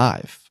al'Thor, is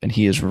alive, and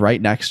he is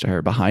right next to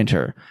her, behind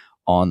her,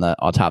 on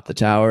top of the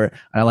tower.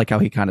 And I like how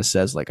he kind of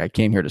says, like, I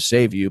came here to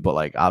save you, but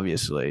like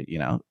obviously,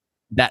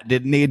 that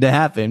didn't need to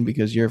happen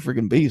because you're a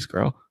freaking beast,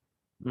 girl.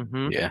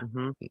 Mm-hmm. Yeah.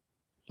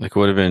 Like,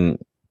 would have been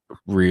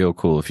real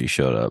cool if you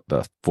showed up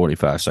about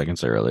 45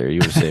 seconds earlier. You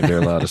would have saved her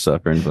a lot of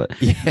suffering, but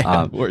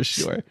for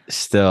sure.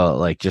 Still,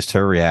 like, just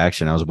her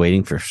reaction, I was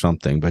waiting for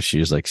something, but she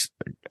was like,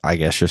 I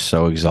guess, just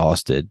so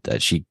exhausted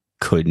that she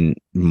couldn't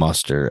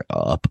muster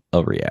up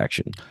a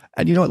reaction.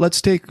 And you know what?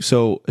 Let's take,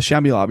 so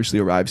Samuel obviously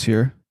arrives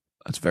here.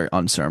 That's a very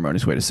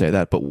unceremonious way to say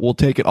that, but we'll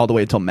take it all the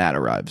way until Matt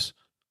arrives.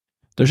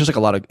 There's just like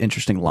a lot of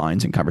interesting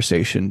lines in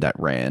conversation that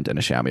Rand and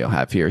Ashamio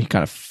have here. He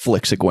kind of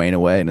flicks Egwene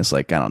away and is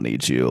like, I don't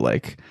need you.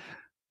 Like,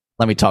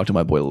 let me talk to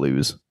my boy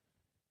Luz.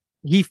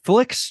 He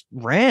flicks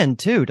Rand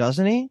too,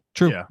 doesn't he?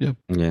 True.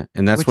 Yeah.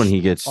 And that's when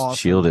he gets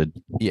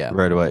shielded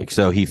right away.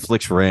 So he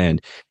flicks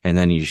Rand and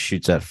then he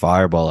shoots that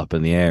fireball up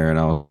in the air. And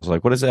I was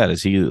like, what is that?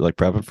 Is he like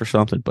prepping for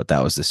something? But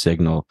that was the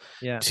signal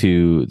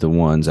to the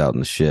ones out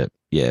in the ship.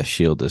 Yeah,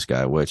 shield this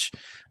guy, which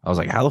I was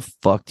like, how the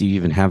fuck do you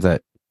even have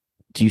that?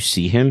 Do you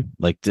see him?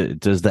 Like,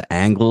 does the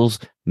angles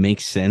make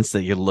sense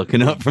that you're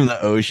looking up from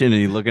the ocean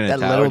and you're looking at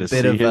that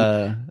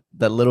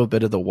little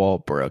bit of the wall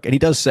broke, and he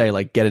does say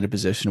like get in a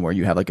position where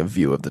you have like a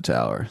view of the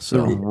tower.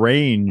 So the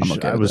range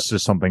was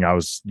just something I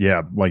was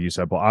like you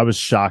said, but I was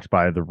shocked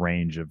by the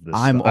range of this.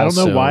 I don't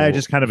know why I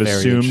just kind of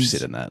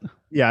assumed in that.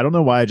 Yeah, I don't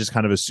know why I just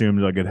kind of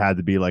assumed like it had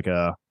to be like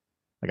a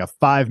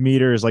 5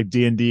 meters, like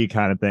D&D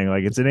kind of thing.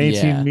 Like it's an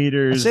 18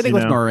 meters. Same thing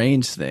with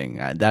Moiraine's thing.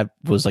 That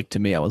was like, to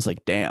me, I was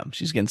like, damn,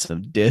 she's getting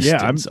some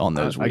distance on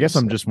those. I guess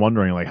I'm just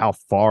wondering like how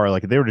far,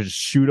 like if they were to just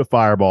shoot a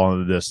fireball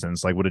in the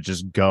distance, like would it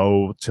just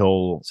go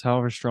till it's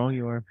however strong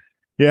you are?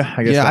 Yeah,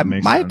 I guess that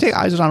makes sense.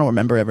 I don't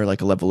remember ever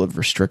like a level of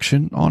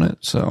restriction on it.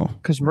 So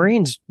because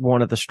Meereen's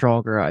one of the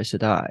stronger Aes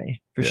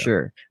Sedai for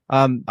sure.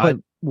 But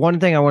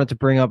one thing I wanted to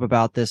bring up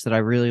about this that I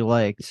really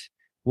liked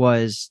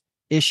was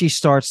Ishii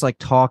starts like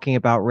talking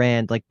about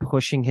Rand, like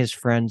pushing his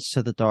friends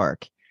to the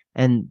dark.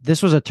 And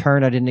this was a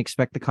turn I didn't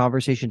expect the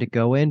conversation to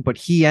go in, but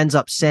he ends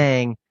up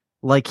saying,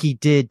 like he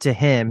did to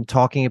him,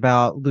 talking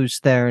about Lews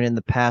Therin in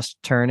the past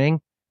turning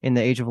in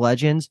the Age of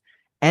Legends.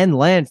 And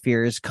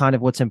Lanfear is kind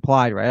of what's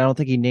implied, right? I don't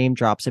think he name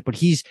drops it, but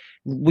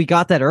we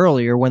got that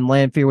earlier when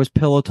Lanfear was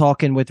pillow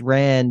talking with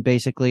Rand,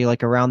 basically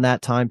like around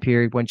that time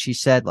period when she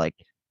said like,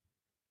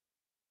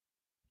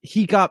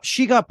 she got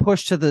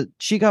pushed to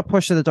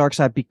the dark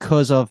side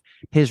because of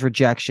his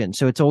rejection.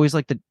 So it's always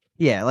like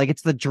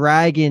it's the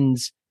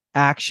dragon's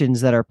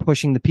actions that are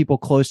pushing the people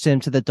close to him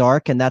to the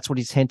dark, and that's what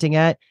he's hinting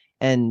at.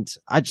 And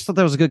I just thought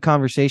that was a good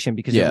conversation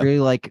because it really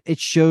like it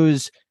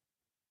shows.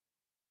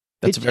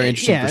 That's a very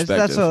interesting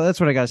perspective. That's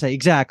what I gotta say.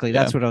 Exactly.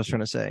 That's what I was trying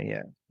to say.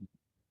 Yeah.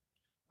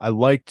 I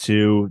like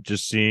to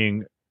just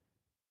seeing,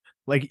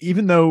 like,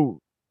 even though.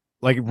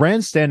 Like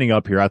Rand standing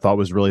up here, I thought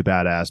was really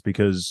badass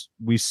because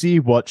we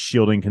see what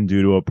shielding can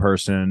do to a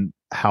person,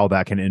 how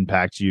that can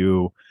impact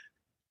you.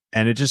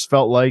 And it just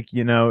felt like,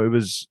 it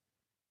was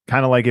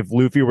kind of like if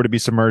Luffy were to be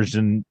submerged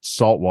in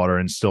salt water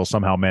and still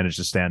somehow manage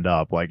to stand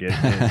up. Like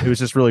it was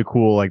just really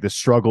cool. Like the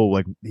struggle,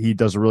 like he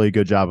does a really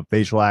good job of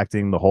facial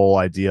acting, the whole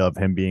idea of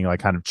him being like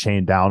kind of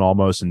chained down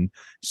almost and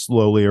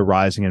slowly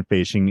arising and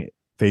facing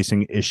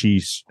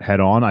Ishii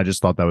head on. I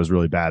just thought that was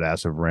really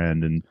badass of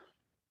Rand. And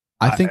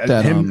I think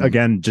that him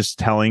again, just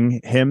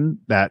telling him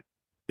that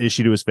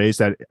issue to his face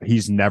that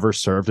he's never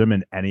served him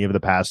in any of the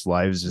past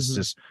lives is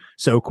just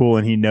so cool.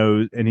 And he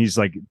knows, and he's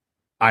like,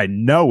 I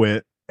know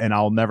it, and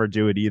I'll never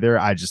do it either.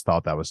 I just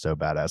thought that was so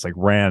badass. Like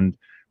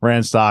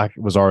Rand stock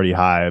was already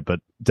high, but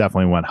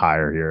definitely went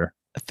higher here.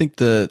 I think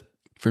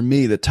for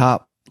me, the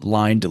top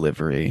line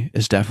delivery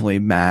is definitely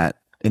Matt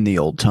in the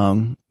Old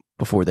Tongue.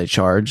 Before they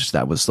charged,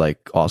 that was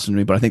like awesome to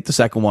me. But I think the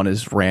second one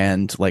is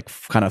Rand like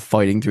kind of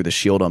fighting through the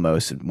shield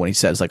almost, and when he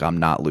says like I'm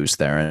not Lews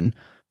Therin,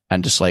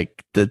 and just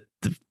like the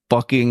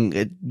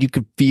fucking you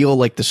could feel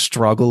like the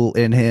struggle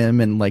in him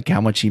and like how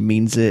much he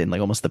means it and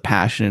like almost the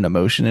passion and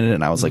emotion in it.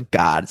 And I was like,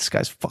 God, this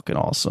guy's fucking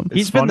awesome.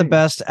 He's been the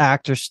best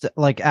actor,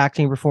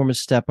 acting performance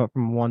step up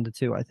from 1 to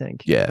 2, I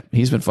think. Yeah,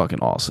 he's been fucking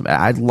awesome.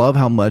 I love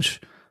how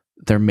much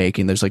they're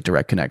making. There's like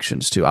direct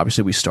connections to.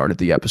 Obviously, we started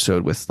the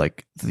episode with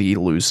like the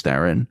Lews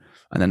Therin.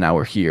 And then now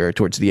we're here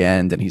towards the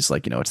end, and he's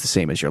like, it's the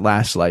same as your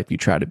last life. You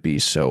try to be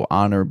so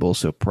honorable,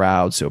 so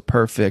proud, so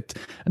perfect.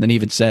 And then he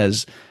even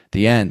says,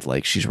 the end,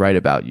 like, she's right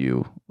about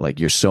you.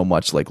 Like, you're so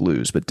much like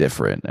Lews, but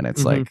different. And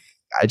it's like,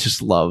 I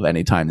just love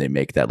anytime they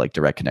make that like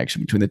direct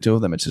connection between the two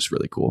of them. It's just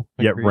really cool.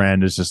 Yet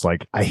Rand is just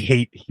like, I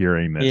hate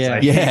hearing this. Yeah.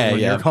 I hate when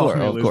you're of calling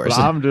me course, loose, of course.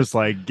 but I'm just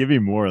like, give me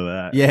more of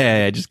that.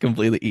 Yeah, just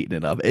completely eating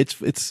it up.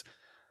 It's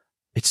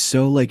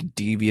so like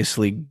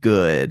deviously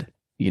good,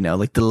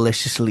 like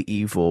deliciously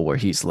evil, where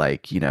he's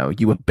like,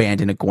 you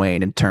abandoned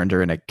Egwene and turned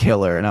her into a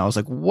killer. And I was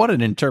like, what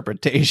an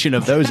interpretation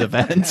of those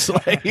events.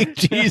 Like,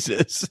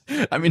 Jesus.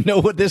 I mean,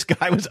 no, this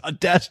guy was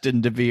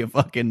destined to be a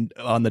fucking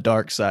on the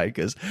dark side,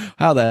 because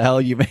how the hell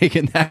are you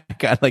making that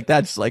guy? Like,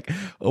 that's like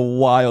a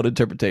wild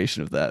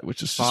interpretation of that,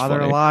 which is just Father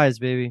funny. lies,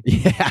 baby.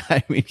 Yeah,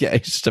 I mean, yeah,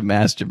 he's just a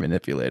master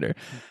manipulator.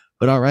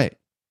 But all right.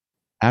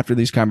 After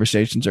these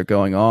conversations are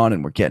going on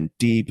and we're getting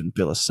deep and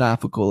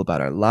philosophical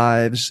about our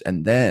lives,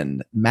 and then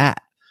Mat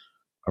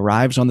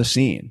arrives on the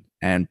scene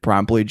and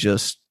promptly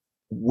just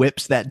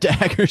whips that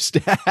dagger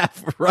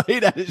staff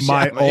right at his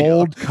My Shamael.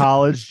 old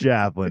college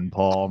javelin,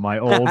 Paul. My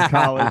old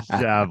college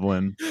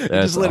javelin. He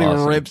just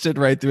literally rips it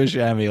right through his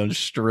Shamael and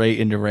straight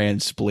into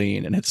Rand's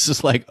spleen. And it's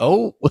just like,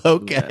 oh,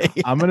 okay.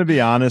 I'm going to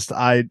be honest.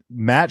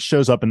 Mat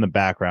shows up in the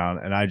background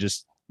and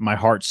my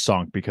heart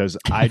sunk because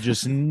I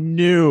just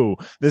knew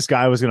this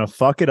guy was going to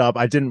fuck it up.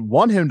 I didn't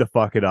want him to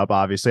fuck it up.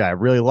 Obviously, I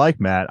really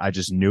like Mat. I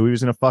just knew he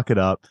was going to fuck it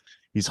up.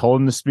 He's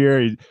holding the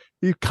spear.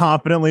 He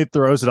confidently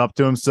throws it up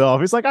to himself.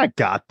 He's like, I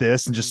got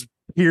this, and just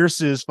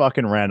pierces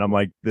fucking Rand. I'm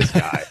like, this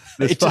guy.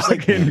 This it just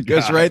fucking like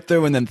goes guy. right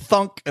through and then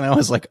thunk. And I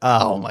was like,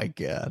 oh my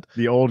God.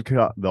 The old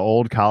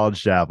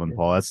college javelin,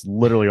 Paul. That's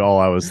literally all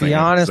I was thinking. Be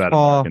honest,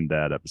 Paul.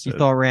 Dad episode. You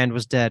thought Rand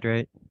was dead,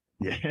 right?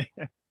 Yeah.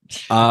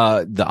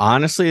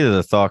 Honestly,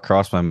 the thought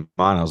crossed my mind.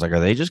 I was like,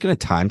 are they just going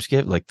to time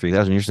skip like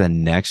 3,000 years to the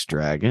next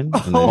dragon?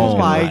 And they're Oh just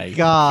my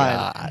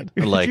God.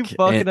 Could Like, you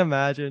fucking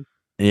imagine?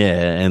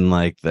 Yeah, and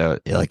like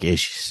is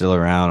she still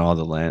around? All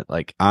the land,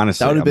 like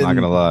honestly, That would I'm have not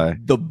been gonna lie.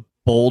 the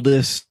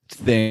boldest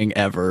thing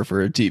ever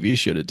for a TV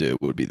show to do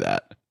would be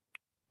that.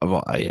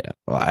 Well, yeah,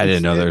 I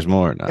didn't know there's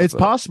more. It's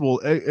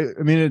possible.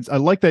 I mean, I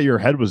like that your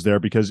head was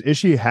there because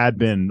Ishii had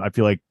been, I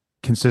feel like,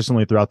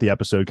 consistently throughout the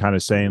episode, kind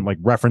of saying, like,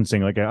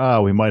 referencing, like,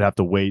 oh, we might have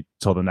to wait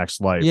till the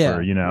next life, Yeah,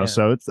 or yeah.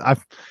 So if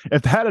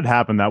that had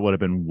happened, that would have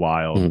been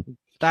wild. Mm.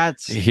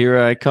 That's Here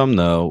I come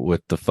though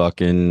with the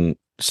fucking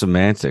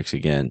semantics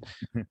again.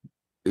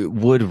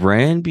 Would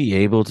Rand be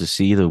able to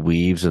see the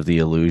weaves of the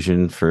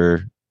illusion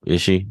for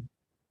Ishii?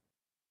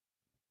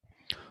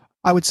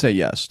 I would say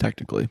yes,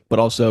 technically, but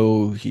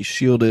also he's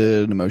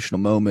shielded. Emotional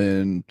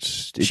moment.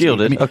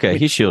 Shielded.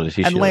 He's shielded.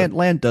 He's and shielded.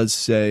 Land does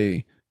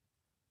say,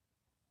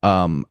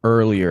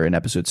 earlier in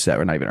episode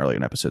 7, or not even earlier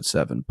in episode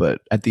 7,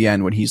 but at the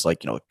end when he's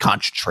like,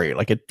 concentrate.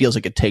 Like it feels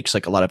like it takes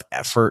like a lot of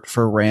effort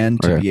for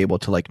Rand to be able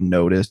to like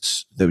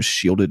notice those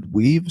shielded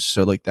weaves.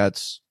 So like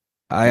that's.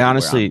 I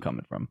honestly where I'm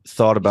coming from.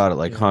 thought about it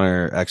like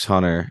Hunter x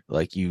Hunter.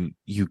 Like you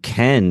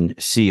can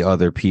see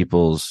other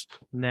people's.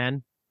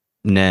 Nen.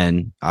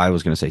 I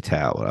was gonna say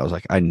Tao, but I was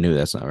like, I knew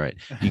that's not right.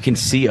 You can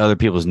see other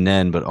people's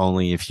Nen, but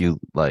only if you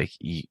like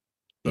you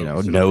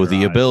know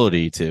the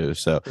ability to.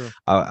 So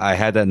I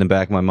had that in the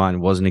back of my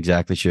mind. Wasn't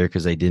exactly sure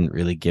because they didn't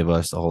really give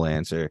us the whole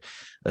answer.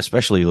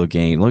 Especially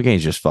Logain.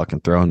 Logain's just fucking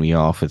throwing me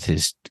off with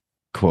his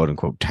quote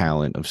unquote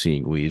talent of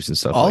seeing weaves and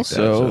stuff.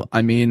 Also, like that, so.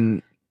 I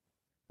mean,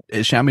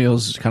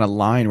 Shamiel's kind of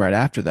line right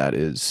after that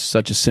is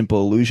such a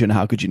simple illusion.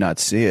 How could you not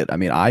see it? I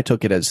mean, I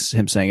took it as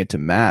him saying it to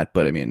Mat,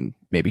 but I mean,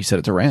 maybe he said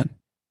it to Rand.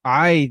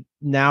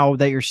 Now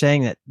that you're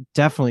saying that,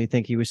 definitely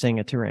think he was saying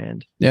it to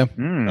Rand. Yeah.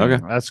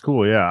 Okay. That's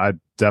cool. Yeah. I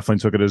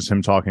definitely took it as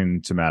him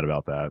talking to Mat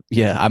about that.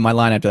 Yeah. My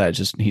line after that is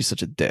just, he's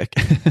such a dick.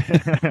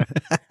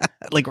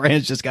 Like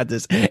Rand's just got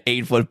this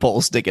 8-foot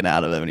pole sticking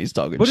out of him and he's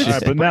talking But shit.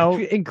 it's but now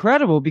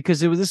incredible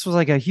because this was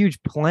like a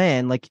huge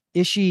plan. Like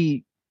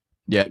Ishii,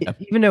 yeah.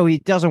 even though he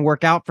doesn't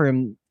work out for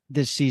him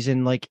this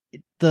season, like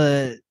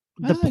the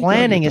I think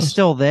planning it is does.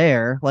 still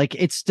there. Like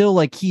it's still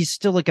like he's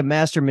still like a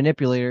master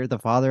manipulator. The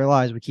father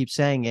lies. We keep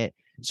saying it.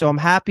 So I'm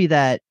happy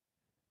that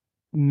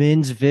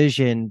Min's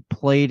vision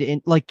played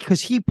in, like,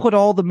 because he put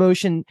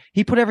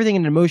everything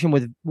into motion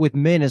with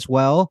Min as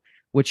well,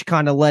 which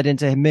kind of led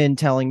into Min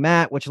telling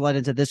Mat, which led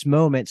into this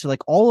moment. So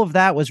like all of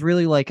that was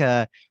really like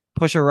a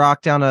push a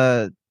rock down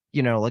a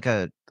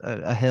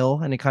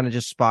hill, and it kind of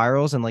just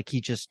spirals, and like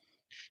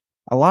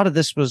a lot of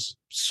this was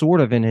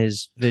sort of in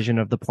his vision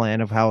of the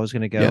plan of how it was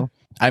going to go. Yeah.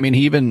 I mean,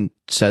 he even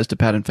says to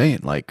Pat and Fane,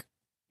 like,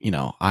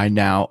 I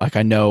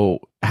know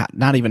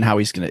not even how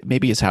he's going to,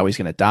 maybe it's how he's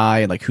going to die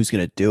and like who's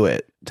going to do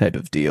it type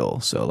of deal.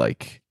 So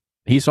like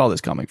he saw this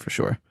coming for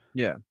sure.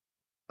 Yeah.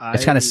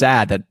 It's kind of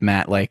sad that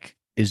Mat like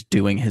is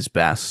doing his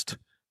best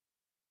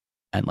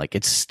and like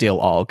it still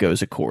all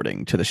goes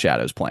according to the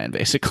Shadows plan.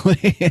 Basically,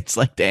 it's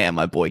like, damn,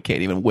 my boy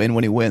can't even win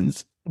when he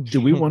wins.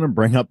 Do we want to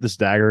bring up this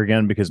dagger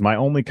again? Because my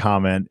only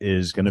comment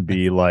is going to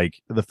be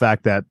like the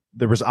fact that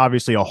there was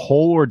obviously a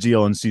whole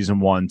ordeal in season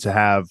 1 to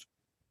have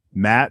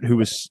Mat, who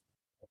was,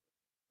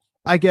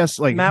 I guess,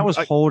 like Mat was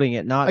holding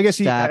it, not. I guess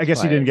he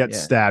didn't get yeah.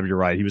 stabbed. You're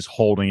right. He was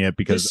holding it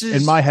because This in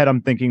is- my head,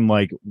 I'm thinking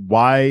like,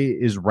 why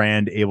is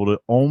Rand able to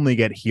only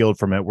get healed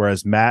from it,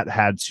 whereas Mat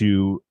had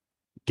to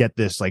get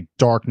this like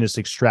darkness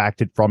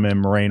extracted from him?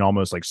 Moraine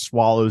almost like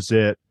swallows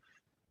it.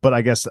 But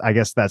I guess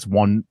that's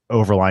one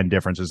overline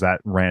difference is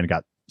that Rand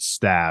got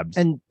stabbed.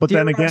 But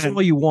then again,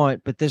 all you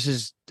want, but this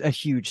is a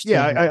huge thing.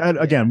 Yeah,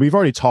 again, we've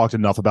already talked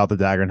enough about the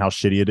dagger and how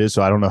shitty it is,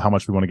 so I don't know how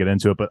much we want to get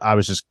into it, but I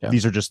was just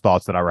these are just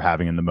thoughts that I were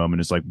having in the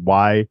moment. Is like,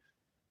 why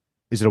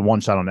is it a one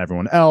shot on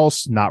everyone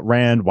else, not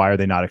Rand? Why are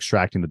they not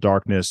extracting the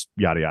darkness?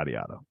 Yada yada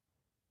yada.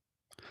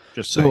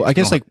 Just so I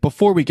guess like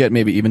before we get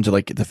maybe even to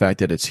like the fact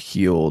that it's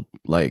healed,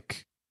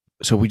 like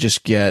so we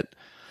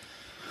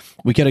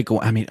gotta go.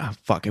 I mean,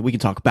 fuck it. We can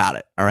talk about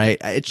it. All right.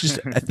 It's just,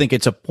 I think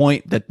it's a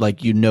point that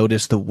like you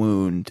notice the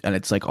wound and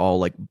it's like all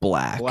like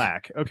black.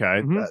 Black. Okay.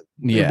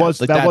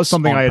 Mm-hmm. That was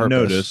something I had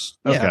noticed.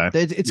 Yeah,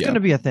 okay. it's going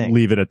to be a thing.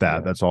 Leave it at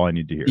that. That's all I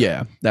need to hear.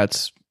 Yeah.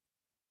 That's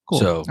cool.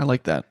 So I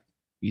like that.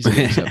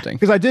 Easy accepting.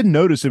 Because I did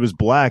notice it was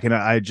black and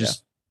I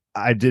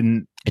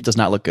didn't. It does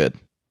not look good.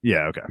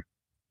 Yeah. Okay.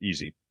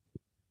 Easy.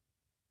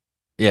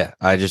 Yeah.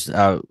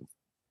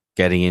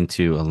 Getting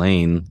into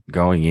Elaine,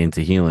 going into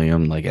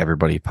helium, like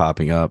everybody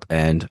popping up,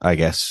 and I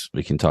guess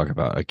we can talk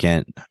about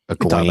again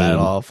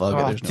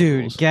Egwene.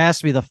 Dude,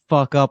 gas me the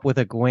fuck up with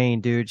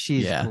Egwene, dude.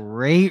 She's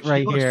great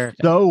right here.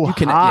 So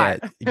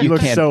hot. You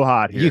look so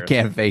hot here. You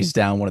can't face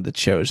down one of the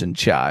chosen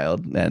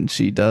child, and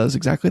she does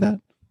exactly that.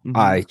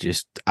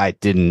 Mm-hmm. I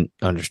didn't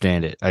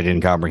understand it. I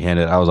didn't comprehend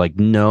it. I was like,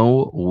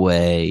 no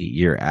way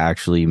you're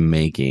actually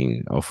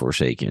making a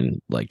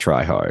Forsaken like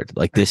try hard.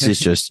 Like this is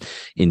just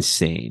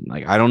insane.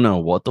 Like I don't know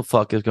what the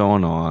fuck is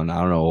going on.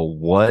 I don't know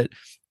what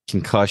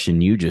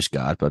concussion you just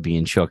got by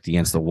being chucked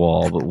against the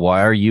wall, but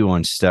why are you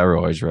on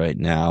steroids right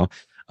now?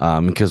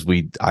 Because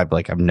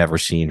I've never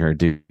seen her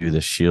do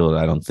the shield,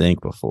 I don't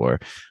think, before.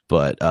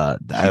 But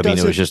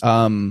it was just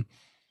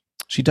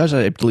she does,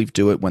 I believe,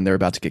 do it when they're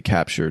about to get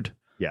captured.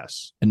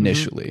 Yes.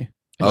 Initially.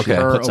 Mm-hmm. Okay.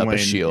 She puts up a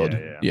shield.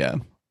 Yeah.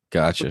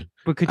 Gotcha.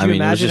 But could you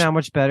imagine how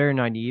much better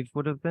Nynaeve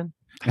would have been?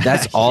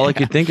 That's all I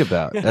could think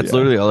about. That's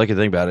literally all I could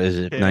think about is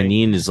if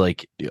Nynaeve is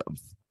like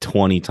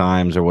 20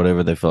 times or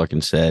whatever they fucking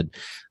said,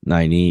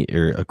 Nynaeve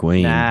or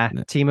Egwene.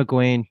 Nah, Team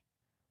Egwene.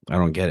 I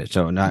don't get it.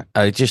 So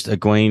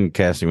Egwene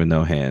casting with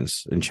no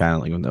hands and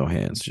channeling with no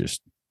hands. Just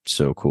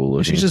so cool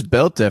looking. She's just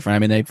built different. I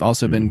mean, they've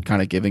also been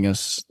kind of giving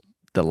us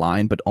the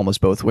line, but almost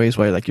both ways.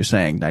 Where, like you're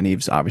saying,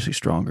 Nynaeve's obviously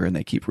stronger, and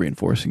they keep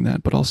reinforcing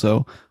that. But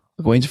also,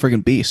 Egwene's a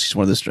freaking beast. She's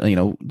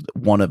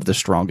one of the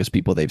strongest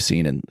people they've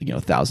seen in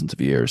thousands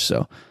of years.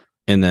 So,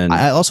 and then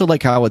I also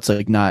like how it's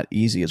like not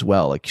easy as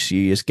well. Like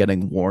she is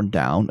getting worn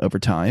down over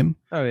time.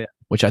 Oh yeah,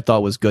 which I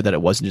thought was good that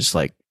it wasn't just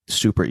like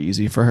super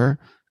easy for her.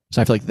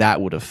 So I feel like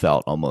that would have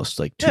felt almost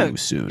like too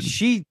soon.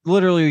 She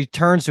literally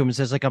turns to him and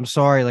says, like, I'm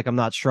sorry, like I'm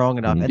not strong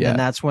enough. And then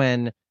that's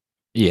when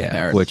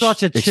which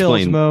such a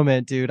chills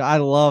moment, dude. I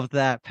love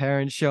that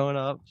parent showing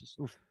up.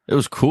 It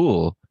was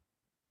cool.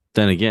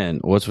 Then again,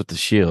 what's with the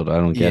shield? I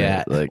don't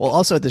get it. Like, well,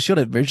 also the shield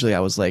originally,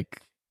 I was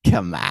like,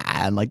 come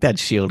on, like that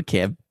shield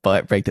can't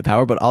break the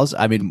power. But also,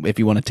 I mean, if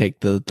you want to take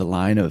the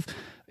line of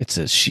it's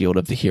a shield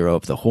of the hero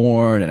of the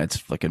horn, and it's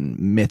fucking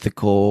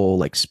mythical,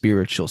 like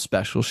spiritual,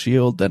 special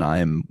shield, then I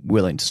am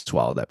willing to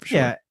swallow that for sure.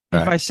 Yeah.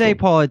 If I say,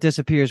 Paul, it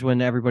disappears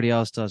when everybody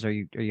else does, are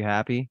you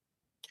happy?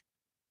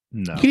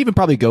 No. You could even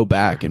probably go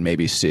back and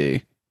maybe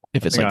see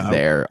if it's like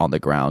there on the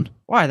ground.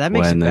 Why? That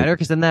makes it better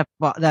because then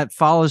that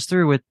follows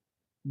through with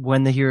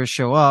when the heroes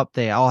show up.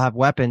 They all have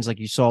weapons. Like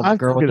you saw the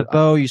girl with the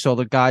bow, you saw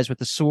the guys with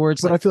the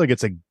swords. But I feel like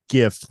it's a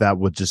gift that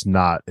would just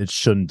it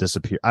shouldn't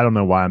disappear. I don't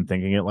know why I'm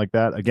thinking it like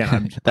that. Again,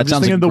 I'm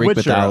just thinking of The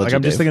Witcher. Like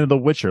I'm just thinking of The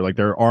Witcher. Like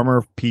their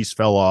armor piece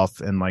fell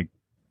off and like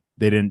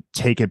they didn't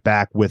take it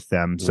back with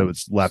them, so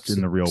it's left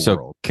in the real world.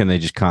 So can they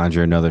just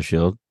conjure another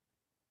shield?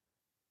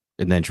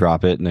 And then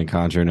drop it, and then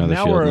conjure another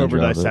shield. Now we're over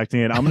dissecting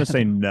it. I'm going to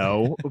say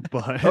no,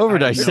 but over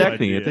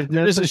dissecting it.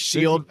 There's a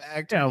shield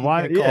back.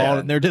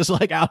 And they're just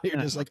like out here,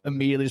 just like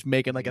immediately just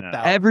making like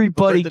 1,000.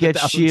 Everybody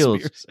gets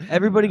shields.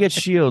 Everybody gets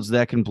shields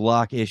that can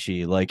block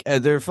Ishii. Like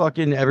they're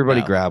fucking.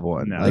 Everybody grab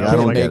one. No, like I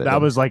don't get it. That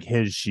was like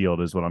his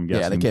shield, is what I'm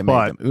guessing. Yeah, they can't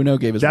make them. Uno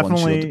gave his one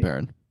shield to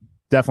Perrin.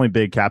 Definitely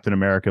big Captain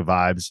America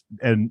vibes,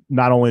 and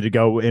not only to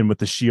go in with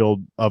the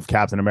shield of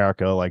Captain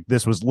America. Like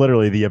this was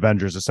literally the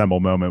Avengers Assemble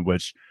moment,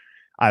 which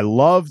I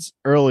loved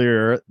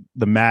earlier,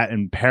 the Matt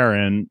and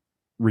Perrin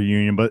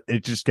reunion, but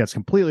it just gets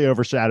completely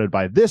overshadowed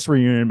by this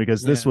reunion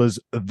because this was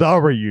the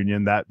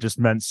reunion that just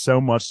meant so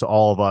much to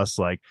all of us.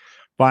 Like,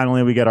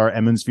 finally, we get our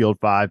Emmons Field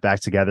 5 back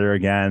together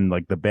again.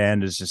 Like, the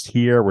band is just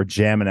here. We're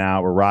jamming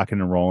out. We're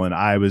rocking and rolling.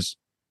 I was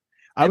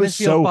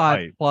so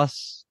hyped.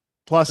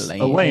 Plus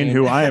Elaine,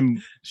 who I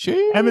am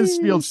Emmons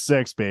Field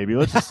 6, baby.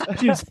 Let's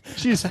just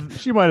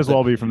she might as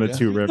well be from the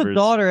Two Rivers. The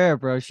daughter heir,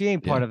 bro. She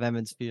ain't part of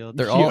Emmons Field.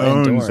 She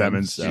owns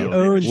Emmons Field.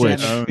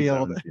 Emmons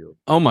Field.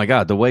 Oh my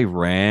god, the way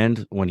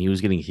Rand, when he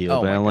was getting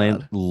healed by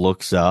Elaine,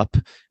 looks up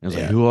and was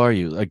like, "Who are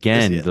you?"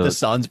 Again, the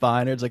sun's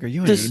behind her. It's like, "Are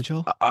you an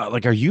angel?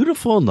 Like, are you to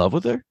fall in love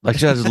with her?" Like,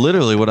 that's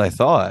literally what I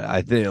thought.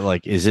 I think,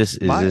 like, is this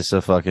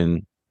a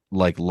fucking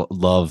like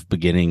love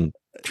beginning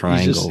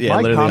triangle?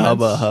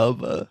 Literally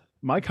hubba.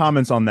 My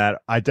comments on that,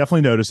 I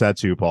definitely noticed that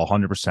too, Paul,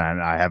 100%.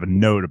 I have a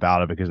note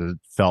about it because it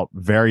felt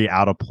very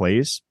out of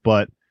place.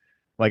 But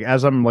like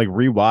as I'm like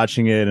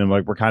rewatching it and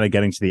like we're kind of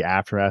getting to the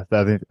aftermath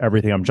of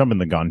everything, I'm jumping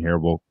the gun here.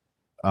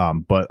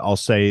 But I'll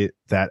say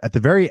that at the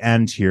very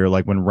end here,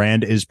 like when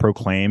Rand is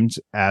proclaimed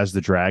as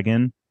the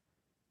dragon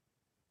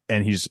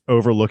and he's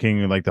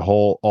overlooking like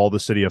all the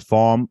city of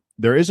Falm,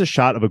 there is a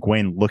shot of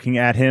Egwene looking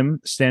at him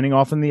standing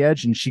off on the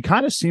edge, and she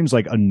kind of seems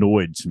like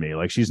annoyed to me.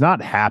 Like she's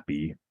not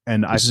happy.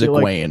 And this is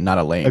Egwene, not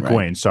Elaine. Egwene,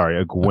 right?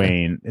 Sorry,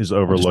 Egwene is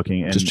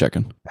overlooking and just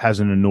checking.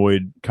 Has an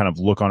annoyed kind of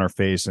look on her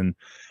face. And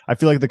I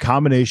feel like the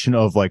combination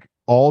of like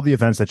all the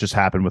events that just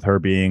happened with her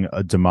being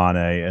a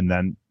Damane, and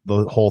then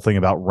the whole thing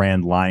about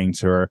Rand lying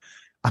to her.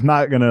 I'm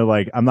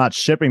not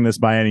shipping this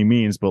by any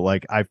means, but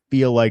like I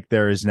feel like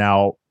there is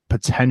now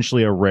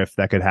potentially a rift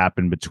that could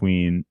happen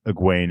between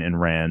Egwene and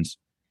Rand.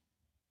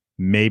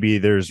 Maybe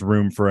there's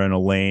room for an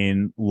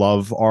Elaine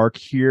love arc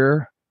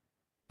here,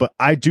 but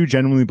I do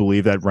genuinely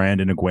believe that Rand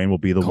and Egwene will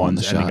be the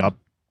ones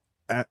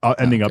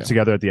ending up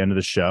together at the end of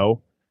the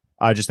show.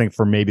 I just think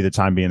for maybe the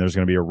time being, there's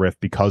going to be a rift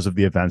because of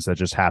the events that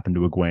just happened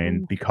to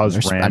Egwene,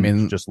 because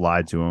Rand just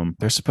lied to him.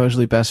 They're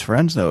supposedly best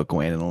friends, though,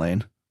 Egwene and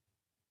Elaine.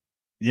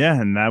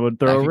 Yeah, and that would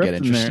throw a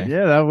rift in there.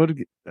 Yeah, that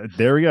would.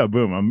 There we go.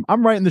 Boom.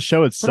 I'm writing the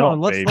show itself.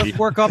 Let's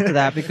work up to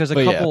that because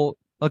a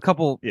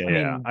couple.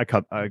 Yeah,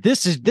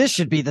 This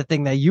should be the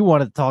thing that you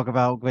wanted to talk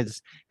about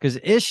because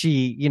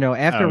Ishii,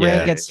 after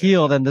Rand gets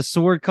healed and the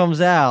sword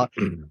comes out,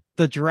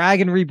 the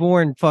Dragon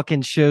Reborn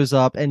fucking shows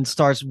up and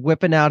starts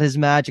whipping out his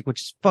magic,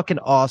 which is fucking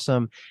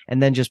awesome,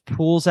 and then just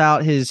pulls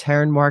out his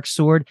Heron Mark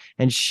sword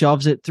and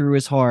shoves it through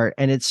his heart,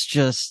 and it's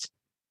just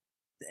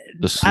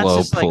the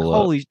slow pull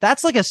up.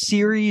 That's like a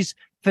series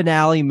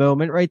finale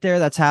moment right there.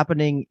 That's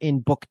happening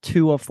in book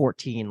 2 of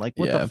 14. Like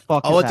what the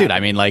fuck? Oh, dude, I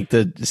mean, like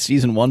the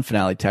season 1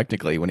 finale,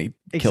 technically, when he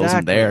kills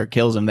him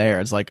there,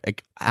 it's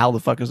like how the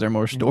fuck is there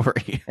more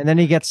story? And then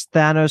he gets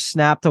Thanos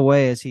snapped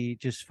away as he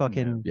just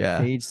fucking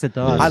fades to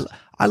dust.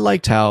 I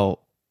liked how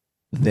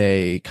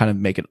they kind of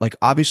make it like,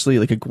 obviously,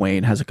 like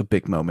Egwene has like a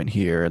big moment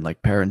here and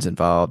like Perrin's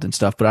involved and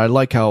stuff, but I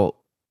like how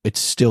it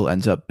still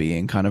ends up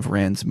being kind of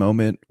Rand's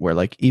moment where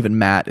like even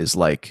Matt is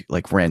like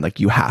Rand,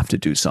 like you have to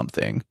do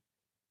something.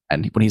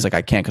 And when he's like,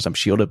 I can't because I'm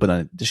shielded, but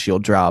then the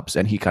shield drops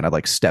and he kind of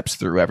like steps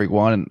through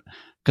everyone.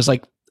 Because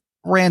like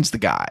Rand's the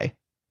guy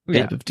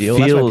type of deal.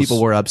 That's why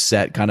people were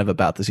upset kind of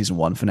about the season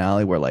 1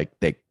 finale where like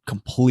they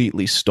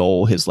completely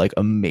stole his like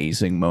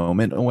amazing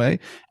moment away.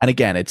 And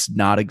again, it's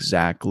not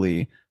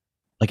exactly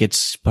like it's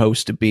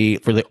supposed to be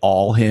really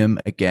all him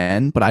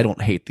again, but I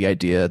don't hate the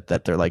idea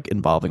that they're like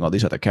involving all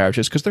these other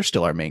characters because they're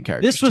still our main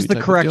characters. This was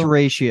the correct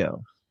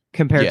ratio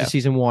compared to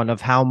season 1 of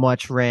how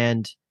much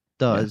Rand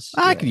does.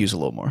 I could use a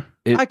little more.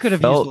 I could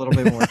have used a little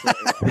bit more.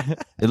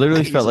 It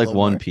literally felt like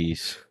One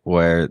Piece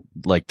where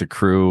like the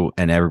crew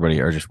and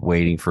everybody are just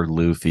waiting for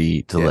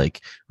Luffy to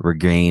like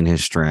regain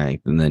his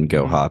strength and then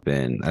go hop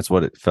in. That's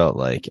what it felt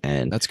like.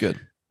 And that's good.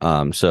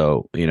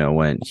 So,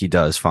 when he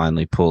does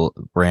finally pull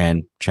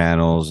Rand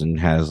channels and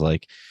has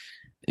like,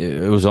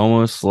 it was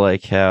almost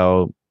like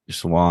how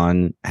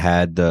Swan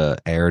had the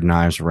air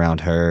knives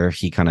around her.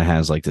 He kind of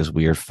has like this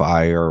weird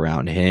fire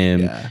around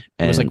him. Yeah.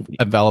 It was like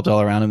enveloped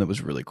all around him. That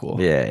was really cool.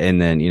 Yeah. And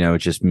then, it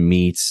just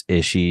meets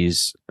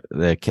Ishii's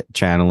the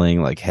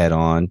channeling like head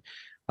on.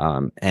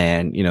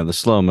 And, the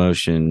slow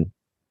motion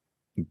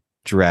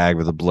drag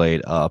with the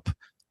blade up.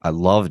 I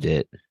loved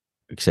it.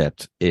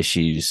 Except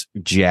Ishii's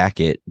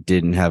jacket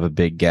didn't have a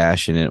big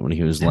gash in it when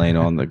he was laying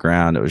on the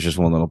ground. It was just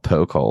one little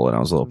poke hole, and I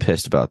was a little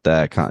pissed about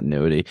that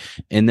continuity.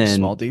 And then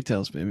small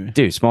details, baby.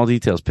 Dude, small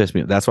details piss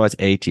me off. That's why it's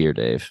A tier,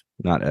 Dave,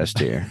 not S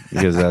tier,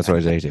 because that's why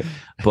it's A tier.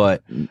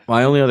 But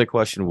my only other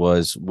question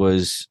was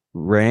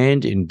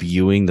Rand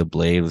imbuing the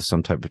blade with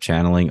some type of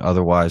channeling?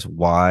 Otherwise,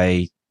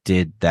 why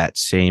did that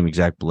same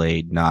exact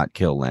blade not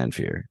kill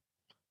Lanfear?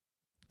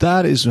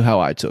 That is how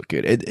I took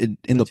it.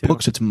 In the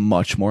books, it's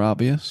much more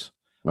obvious.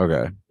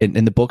 Okay.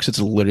 In the books, it's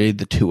literally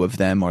the two of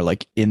them are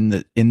like in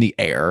the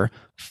air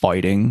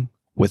fighting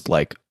with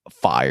like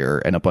fire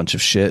and a bunch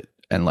of shit,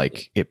 and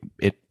like it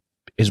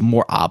is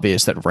more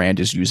obvious that Rand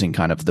is using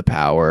kind of the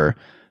power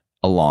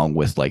along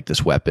with like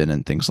this weapon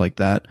and things like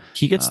that.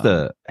 He gets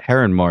the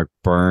Heron Mark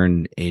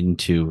burned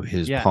into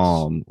his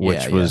palm,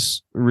 which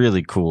was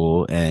really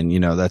cool, and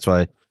that's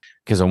why.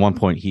 Because at one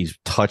point he's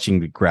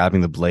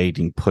grabbing the blade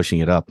and pushing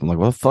it up. I'm like,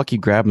 what the fuck, you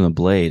grabbing the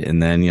blade?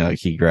 And then,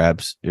 he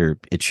grabs, or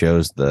it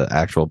shows the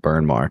actual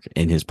burn mark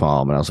in his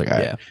palm. And I was like, all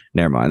right,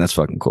 never mind. That's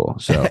fucking cool.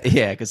 So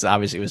yeah, because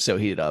obviously it was so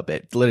heated up.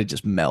 It literally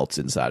just melts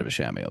inside of a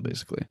chamois,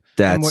 basically.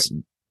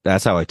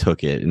 That's how I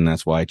took it. And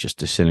that's why it just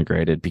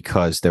disintegrated,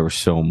 because there was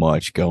so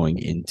much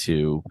going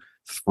through,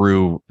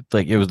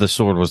 like the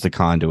sword was the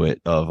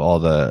conduit of all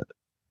the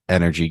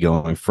energy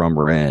going from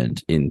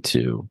Rand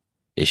into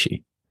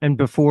Ishii. And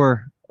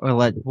before, we'll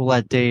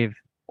let Dave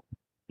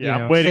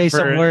I'm waiting say for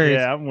some words.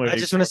 Yeah, I'm waiting. I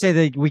just want to say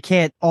that we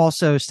can't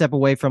also step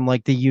away from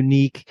like the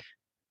unique,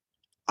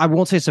 I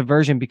won't say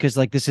subversion, because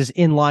like this is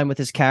in line with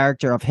his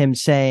character of him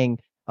saying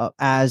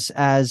as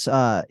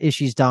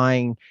Ishii's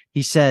dying,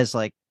 he says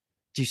like,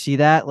 do you see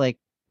that? Like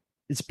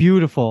it's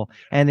beautiful.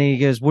 And then he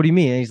goes, what do you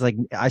mean? And he's like,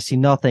 I see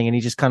nothing. And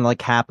he just kind of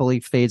like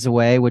happily fades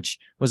away, which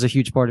was a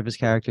huge part of his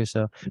character.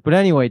 So, but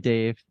anyway,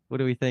 Dave, what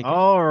do we think?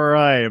 All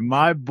right,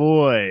 my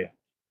boy,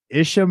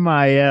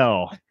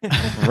 Ishmael,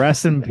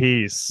 rest in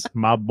peace,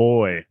 my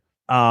boy.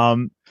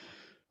 I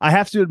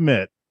have to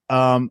admit,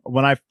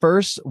 when I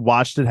first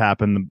watched it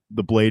happen,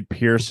 the blade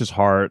pierced his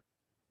heart.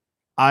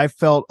 I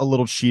felt a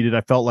little cheated.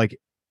 I felt like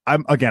I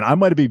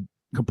might be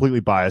completely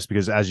biased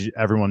because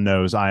everyone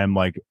knows, I am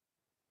like,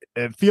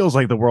 it feels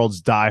like the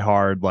world's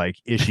diehard like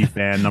Ishii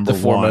fan number the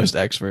foremost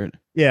expert.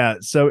 Yeah,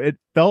 so it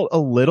felt a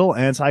little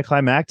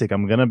anticlimactic.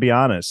 I'm gonna be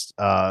honest.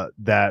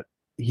 That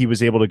he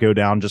was able to go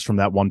down just from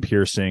that one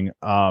piercing.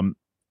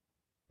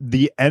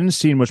 The end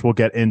scene, which we'll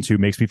get into,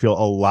 makes me feel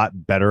a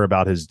lot better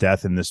about his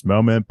death in this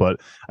moment.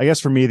 But I guess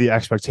for me, the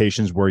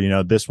expectations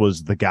were, this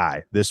was the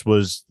guy. This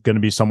was going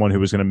to be someone who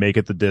was going to make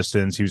it the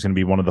distance. He was going to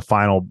be one of the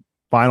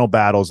final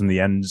battles in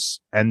the end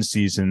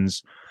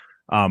seasons.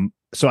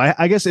 So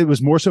I guess it was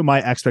more so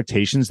my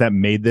expectations that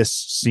made this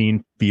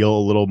scene feel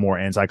a little more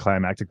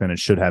anticlimactic than it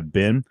should have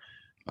been.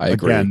 I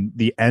agree. Again,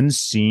 the end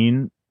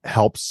scene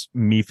helps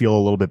me feel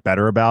a little bit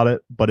better about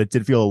it, but it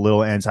did feel a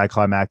little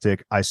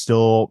anticlimactic.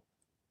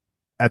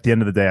 At the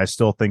end of the day, I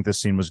still think this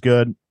scene was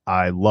good.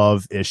 I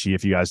love Ishii.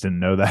 If you guys didn't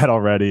know that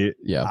already,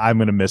 yeah, I'm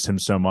going to miss him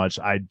so much.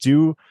 I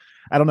don't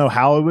know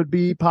how it would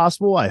be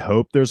possible. I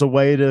hope there's a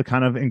way to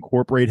kind of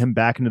incorporate him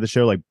back into the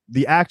show. Like,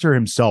 the actor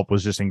himself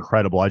was just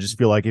incredible. I just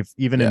feel like if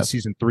even in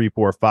season 3,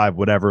 4, 5,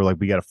 whatever, like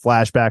we get a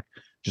flashback,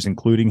 just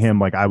including him,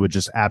 like I would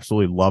just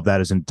absolutely love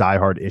that as a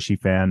diehard Ishii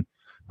fan.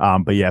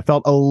 But yeah, it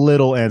felt a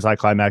little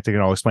anticlimactic,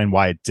 and I'll explain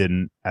why it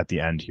didn't at the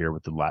end here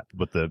with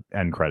the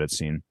end credit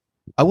scene.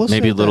 I will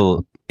maybe say a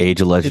little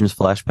Age of Legends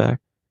flashback.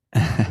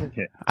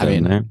 I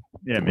mean,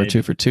 we're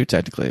 2 for 2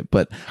 technically,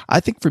 but I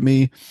think for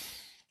me,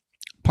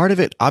 part of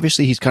it,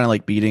 obviously, he's kind of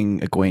like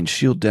beating Egwene's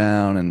shield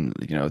down,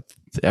 and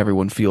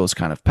everyone feels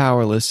kind of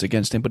powerless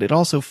against him. But it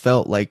also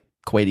felt like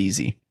quite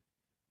easy.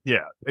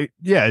 Yeah,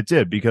 it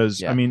did,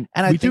 because I mean,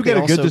 and we do get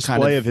a good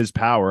display of his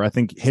power. I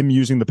think him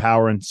using the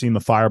power and seeing the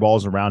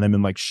fireballs around him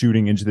and like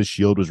shooting into the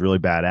shield was really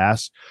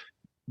badass.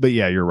 But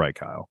yeah, you're right,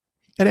 Kyle.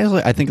 And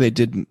I think they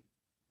did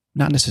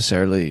not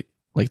necessarily,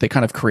 like, they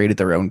kind of created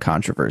their own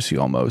controversy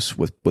almost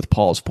with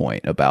Paul's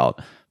point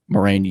about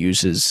Moiraine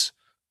uses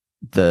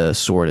the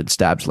sword and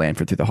stabs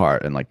Lanford through the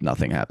heart, and like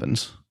nothing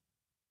happens.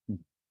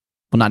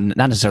 Well, not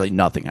necessarily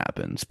nothing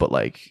happens, but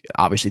like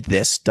obviously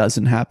this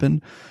doesn't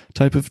happen,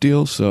 type of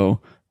deal.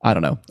 So I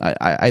don't know.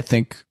 I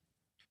think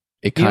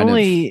it kind of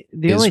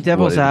the only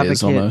devil's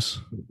advocate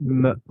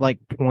like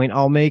point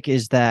I'll make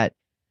is that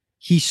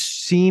he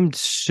seemed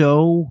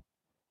so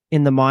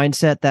in the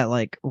mindset that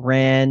like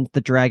Rand, the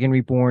Dragon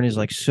Reborn, is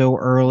like so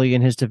early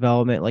in his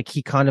development. Like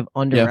he kind of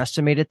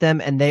underestimated them,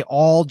 and they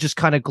all just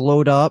kind of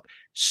glowed up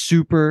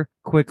super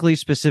quickly,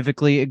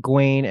 specifically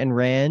Egwene and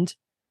Rand.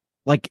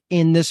 Like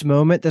in this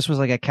moment, this was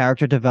like a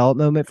character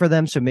development moment for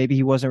them. So maybe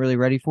he wasn't really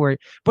ready for it.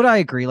 But I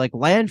agree. Like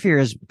Lanfear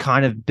has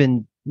kind of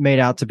been made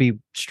out to be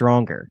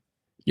stronger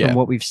from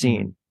what we've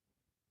seen.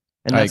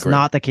 And that's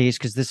not the case,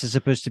 because this is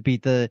supposed to be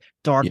the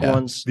Dark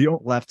One's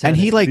left. And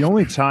he like the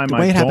only time the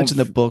way it happens in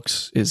the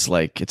books is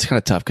like it's kind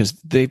of tough, because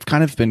they've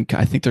kind of been.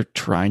 I think they're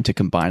trying to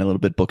combine a little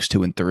bit books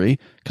 2 and 3,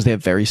 because they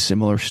have very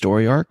similar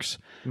story arcs.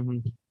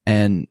 Mm-hmm.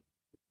 And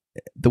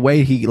the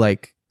way he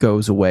like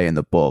goes away in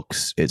the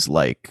books is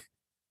like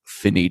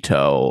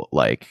finito,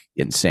 like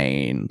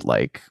insane,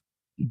 like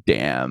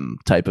damn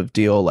type of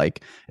deal.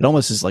 Like it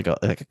almost is like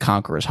a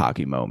Conqueror's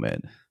hockey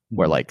moment,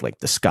 where like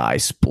the sky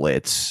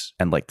splits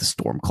and like the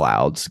storm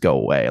clouds go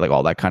away, like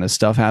all that kind of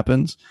stuff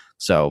happens.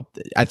 So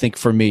I think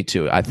for me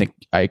too, I think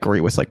I agree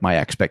with like my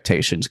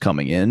expectations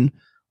coming in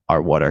are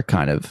what are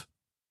kind of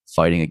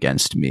fighting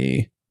against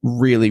me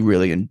really,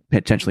 really and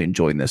potentially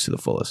enjoying this to the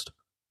fullest.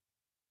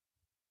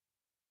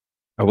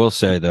 I will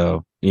say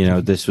though,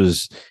 this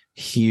was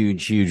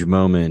huge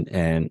moment,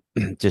 and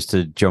just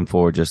to jump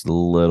forward just a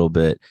little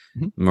bit,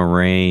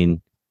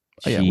 Moiraine,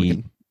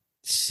 she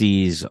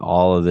sees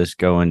all of this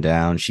going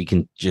down. She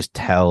can just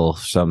tell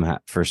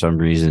for some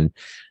reason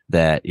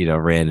that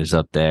Rand is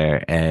up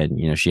there,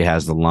 and she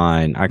has the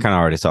line. I kind of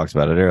already talked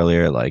about it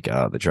earlier, like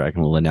the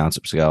dragon will announce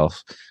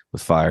himself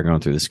with fire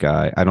going through the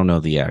sky. I don't know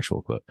the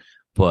actual quote,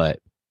 but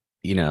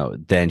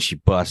then she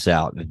busts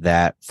out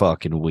that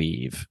fucking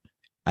weave,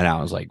 and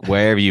I was like,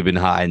 where have you been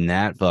hiding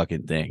that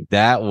fucking thing?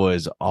 That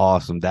was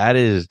awesome.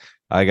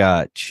 I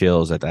got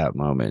chills at that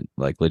moment,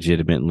 like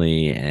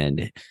legitimately.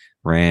 And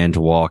Rand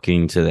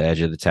walking to the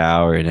edge of the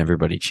tower and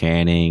everybody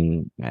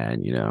chanting,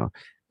 and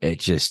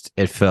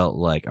it felt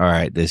like, all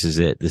right, this is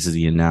it. This is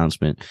the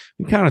announcement.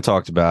 We kind of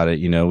talked about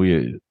it.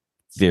 We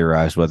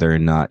theorized whether or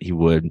not he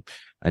would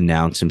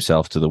announce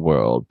himself to the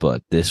world,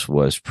 but this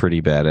was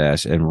pretty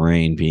badass. And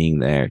Moiraine being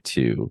there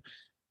to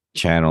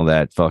channel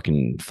that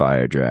fucking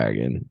fire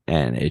dragon,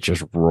 and it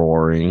just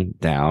roaring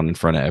down in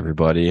front of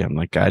everybody. I'm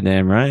like,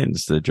 goddamn right,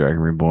 it's the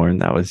Dragon Reborn.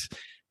 That was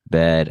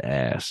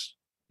badass.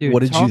 Dude, what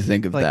did you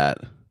think of that?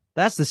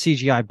 That's the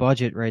CGI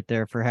budget right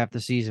there for half the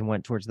season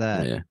went towards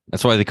that. Yeah,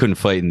 that's why they couldn't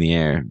fight in the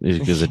air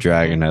because the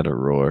dragon had to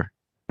roar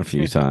a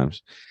few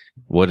times.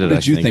 What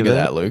did you think think of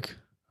that, Luke?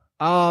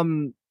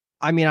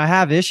 I mean, I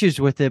have issues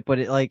with it, but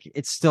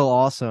it's still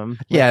awesome.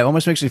 Yeah, it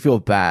almost makes me feel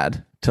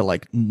bad to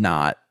like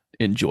not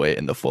enjoy it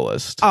in the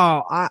fullest.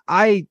 Oh,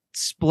 I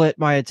split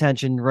my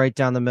attention right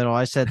down the middle.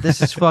 I said,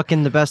 this is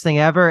fucking the best thing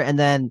ever. And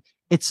then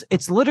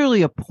it's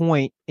literally a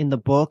point in the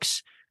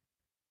books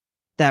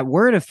that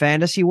we're in a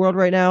fantasy world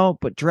right now,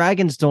 but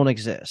dragons don't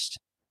exist.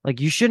 Like,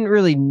 you shouldn't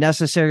really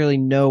necessarily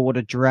know what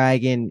a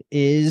dragon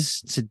is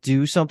to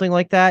do something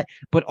like that.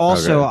 But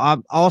also,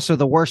 also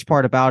the worst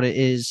part about it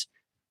is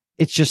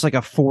it's just like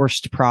a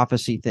forced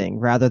prophecy thing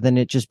rather than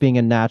it just being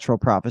a natural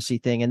prophecy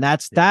thing. And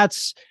that's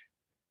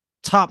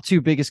top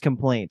two biggest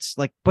complaints.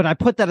 Like, but I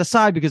put that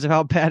aside because of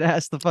how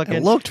badass the fucking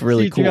it looked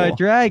really CGI cool.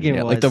 dragon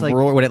was. Like the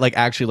roar when it like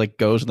actually like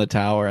goes in the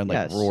tower and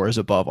like Yes. roars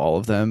above all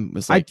of them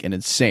was like an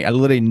insane. I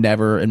literally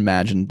never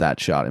imagined that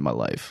shot in my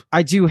life.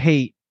 I do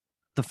hate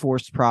the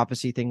forced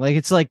prophecy thing. Like,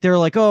 it's like they're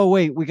like, oh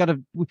wait, we gotta,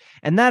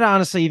 and that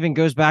honestly even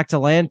goes back to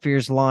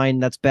Lanfear's line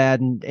that's bad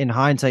in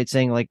hindsight,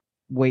 saying like,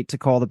 wait to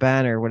call the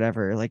banner or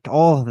whatever. Like,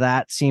 all of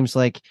that seems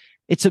like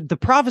the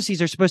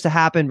prophecies are supposed to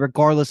happen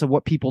regardless of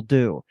what people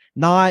do.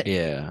 Not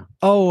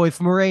oh, if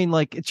Moiraine,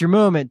 like, it's your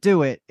moment,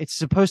 do it. It's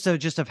supposed to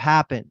just have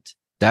happened.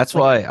 That's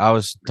why I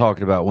was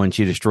talking about when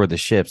she destroyed the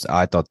ships.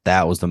 I thought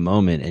that was the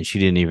moment, and she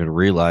didn't even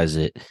realize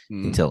it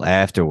until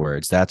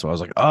afterwards. That's why I was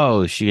like,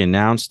 "Oh, she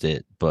announced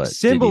it." But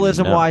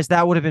symbolism wise,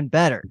 that would have been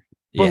better.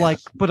 But Yeah.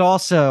 but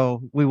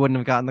also we wouldn't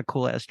have gotten the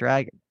cool ass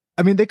dragon.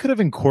 I mean, they could have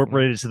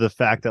incorporated to the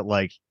fact that,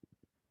 like,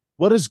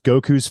 what is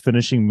Goku's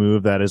finishing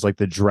move that is like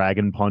the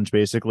dragon punch,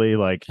 basically?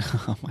 Like,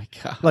 Oh my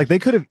god! like they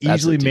could have That's a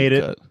easily deep made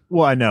it. cut.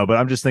 Well, I know, but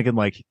I'm just thinking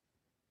like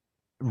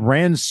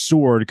Rand's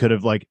sword could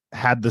have like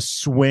had the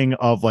swing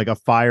of like a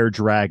fire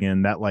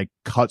dragon that like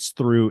cuts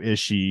through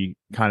Ishii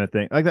kind of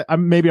thing. Like that.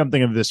 Maybe I'm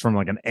thinking of this from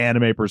like an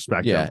anime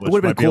perspective. Yeah, it which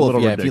would have might been be a cool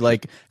little if you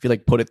ridiculous.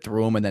 like put it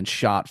through him and then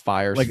shot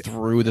fire Like-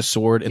 through the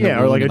sword in the Yeah,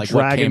 or room like and, a like what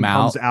dragon came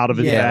comes out of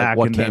his back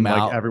what and came then,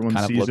 like, out everyone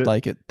kind of sees looked it.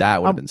 like it.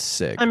 That would have I'm- been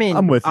sick. I mean,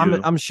 I'm with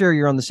you. I'm sure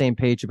you're on the same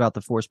page about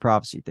the forced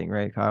prophecy thing,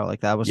 right, Kyle? Like,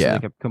 that was Yeah.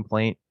 like a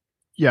complaint.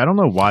 Yeah, I don't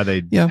know why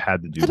they Yeah.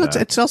 had to do And that.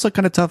 it's also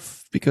kind of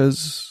tough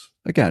because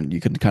again, you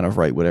can kind of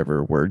write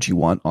whatever words you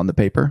want on the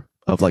paper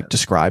of like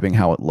describing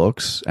how it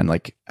looks and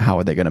like how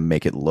are they going to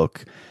make it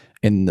look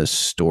in the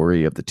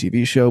story of the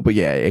TV show. But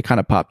yeah, it kind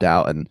of popped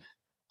out and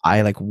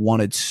I like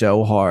wanted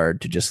so hard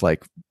to just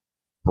like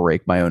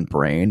break my own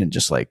brain and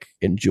just like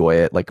enjoy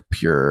it like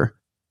pure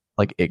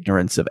like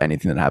ignorance of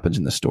anything that happens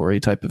in the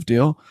story type of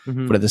deal.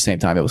 Mhm. But at the same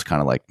time, it was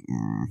kind of like,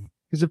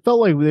 Because it felt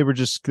like they were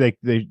just like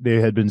they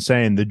had been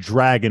saying the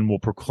dragon will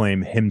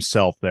proclaim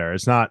himself there.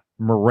 It's not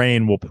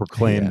Moraine will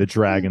proclaim Yeah. the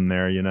dragon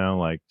there, you know,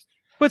 like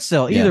But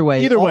still, Yeah. either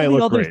way, Either all way, it the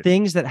looked other great.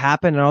 things that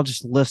happen, and I'll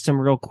just list them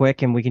real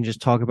quick, and we can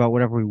just talk about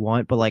whatever we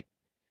want. But like,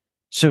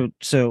 so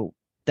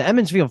the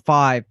Emmonsfield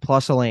Five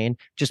plus Elaine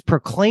just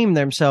proclaim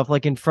themselves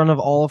like in front of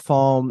all of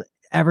Falm.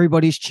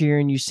 Everybody's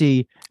cheering. You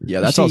see,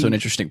 yeah, that's also an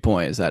interesting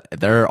point is that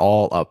they're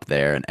all up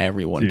there and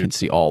everyone Dude, can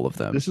see all of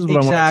them. this is what I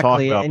want to talk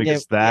Exactly, about and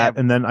because yeah,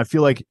 and then I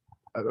feel like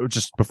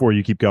just before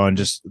you keep going,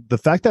 just the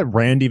fact that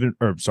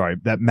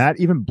that Matt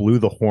even blew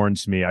the horn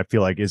to me, I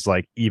feel like is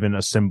like even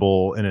a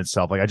symbol in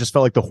itself. Like I just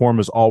felt like the horn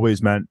was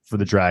always meant for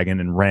the dragon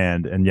and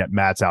Rand, and yet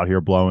Matt's out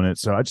here blowing it.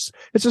 So it's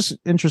just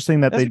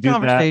interesting that that's they a do that.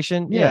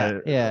 conversation.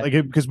 Yeah. Like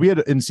because we had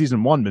in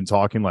season 1 been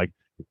talking like,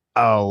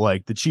 oh,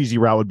 like the cheesy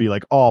route would be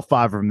like all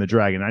 5 of them the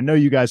dragon. I know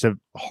you guys have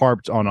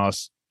harped on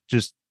us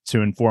just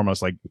to inform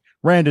us like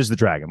Rand is the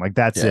dragon, like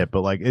that's Yeah. it.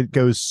 But like it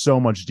goes so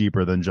much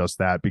deeper than just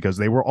that because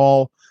they were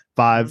all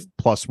 5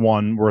 plus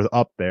 1 were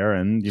up there,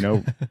 and you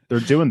know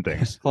they're doing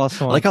things.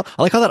 Plus I one. like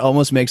how that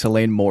almost makes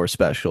Elaine more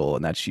special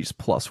and that she's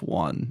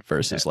 +1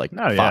 versus like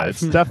No, yeah, 5.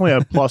 it's definitely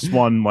a plus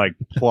 1 like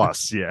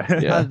plus. Yeah,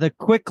 Yeah. The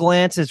quick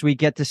glances we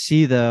get to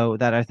see, though,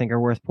 that I think are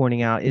worth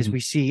pointing out is we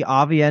see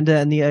Avienda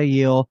and the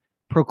Aiel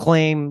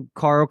proclaim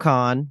Karo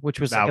Khan, which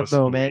was that like was a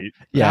moment. sweet.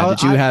 Yeah, Now,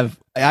 did you have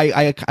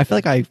I feel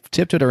like I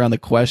tiptoed around the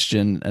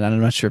question and I'm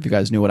not sure if you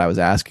guys knew what I was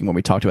asking when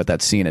we talked about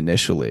that scene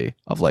initially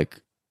of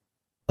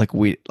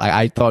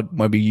I thought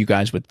maybe you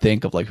guys would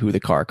think of like who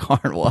the Karo Khan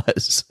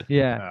was.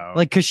 Yeah. Oh.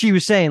 Like, because she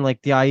was saying,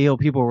 like, the Aiel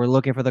people were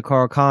looking for the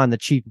Karo Khan, the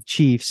chief of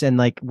chiefs, and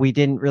like we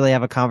didn't really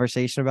have a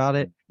conversation about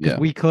it because Yeah.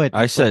 we could.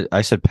 I said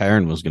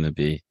Perrin was going to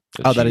be.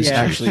 Oh, that is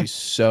Yeah. actually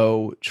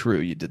so true.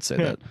 You did say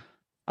that.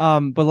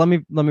 But let me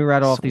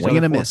rattle off these Swing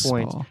other and a 4 miss.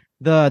 points. Paul.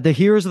 The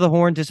heroes of the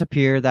horn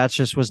disappear. That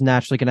just was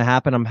naturally going to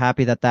happen. I'm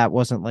happy that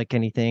wasn't like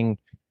anything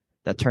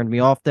that turned me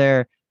off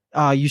there.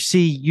 You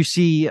see you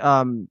see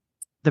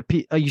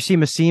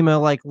Massima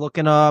like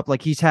looking up,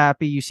 like he's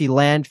happy. You see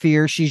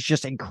Lanfear, she's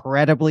just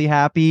incredibly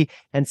happy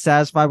and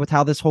satisfied with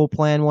how this whole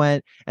plan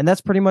went. And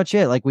that's pretty much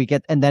it. Like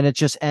and then it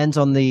just ends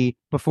on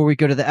before we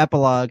go to the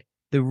epilogue,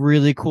 the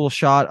really cool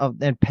shot of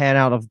and pan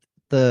out of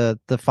the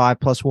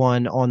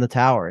 5+1 on the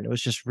tower. And it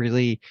was just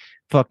really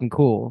fucking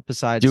cool.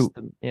 Besides,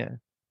 yeah.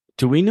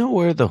 Do we know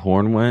where the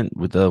horn went?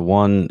 With the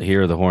one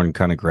here, the horn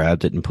kind of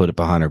grabbed it and put it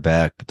behind her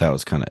back, but that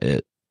was kind of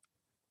it.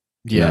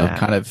 Yeah,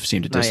 kind of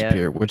seemed to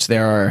disappear, which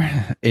there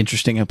are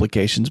interesting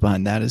implications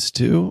behind that as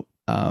too.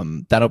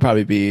 That'll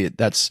probably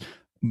that's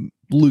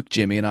Luke,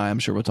 Jimmy, and I'm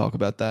sure we'll talk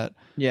about that.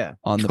 Yeah,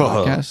 on the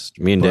podcast.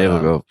 Me and Dave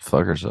will go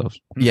fuck ourselves.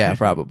 Yeah,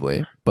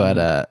 probably. But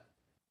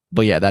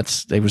yeah,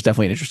 it was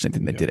definitely an interesting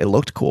thing they did. It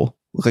looked cool.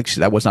 Looked like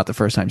that was not the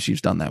first time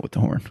she's done that with the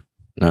horn.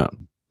 No,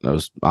 that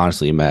was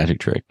honestly a magic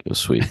trick. It was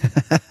sweet.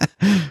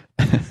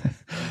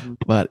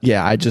 But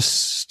yeah,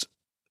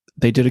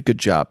 they did a good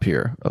job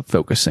here of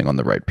focusing on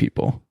the right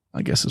people,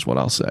 I guess is what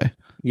I'll say.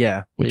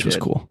 Yeah, which was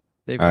cool.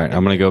 All right,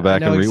 I'm going to go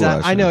back and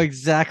rewatch. I know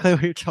exactly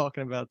what you're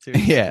talking about, too.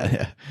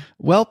 Yeah.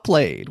 Well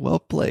played,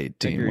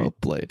 team. Agreed. Well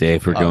played.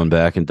 Dave, we're going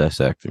back and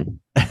dissecting.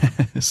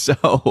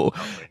 So,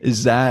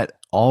 is that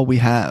all we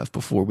have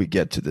before we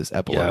get to this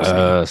epilogue?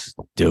 Yes,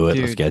 do it.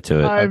 Dude, let's get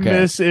to it. I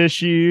miss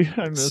Ishii.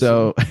 I miss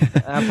him.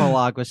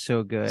 Epilogue was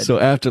so good. So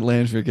after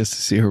Lanfear gets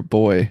to see her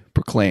boy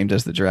proclaimed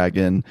as the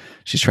dragon,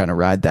 she's trying to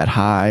ride that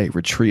high,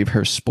 retrieve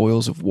her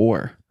spoils of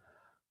war.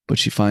 But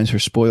she finds her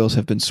spoils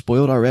have been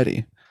spoiled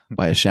already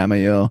by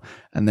Ishamael,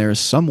 and there is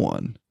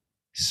someone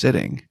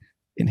sitting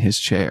in his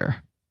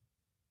chair.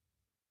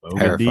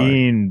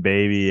 Mogadine,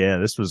 baby. Yeah,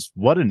 this was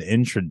what an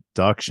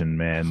introduction,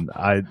 man.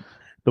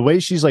 The way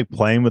she's like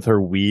playing with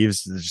her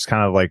weaves is just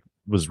kind of like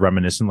was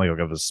reminiscent like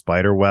of a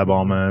spider web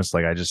almost.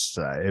 Like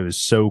it was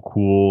so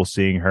cool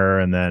seeing her,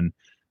 and then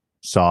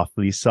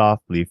softly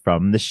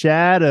from the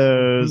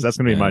shadows. That's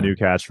gonna be my new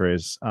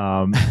catchphrase.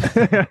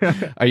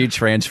 Are you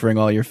transferring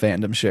all your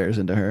fandom shares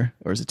into her,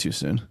 or is it too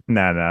soon?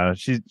 No.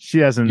 She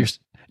hasn't.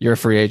 You're a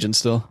free agent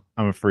still?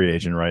 I'm a free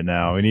agent right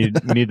now. We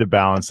need to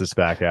balance this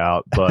back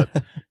out.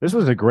 But this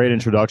was a great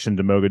introduction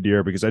to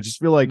Mogadir because I just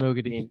feel like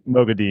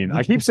Mogadine.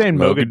 I keep saying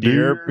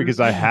Mogadir because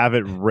I have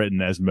it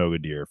written as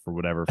Mogadir for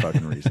whatever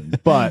fucking reason.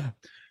 But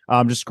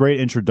just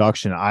great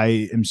introduction.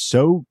 I am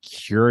so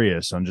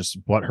curious on just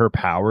what her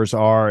powers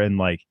are and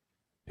like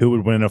who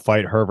would win a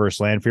fight, her versus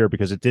Lanfear,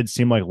 because it did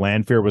seem like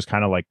Lanfear was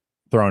kind of like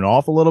thrown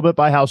off a little bit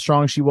by how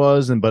strong she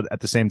was, but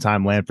at the same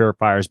time Lanfear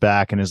fires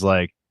back and is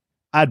like,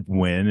 I'd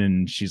win,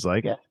 and she's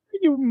like,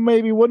 you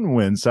maybe wouldn't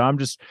win. So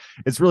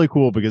it's really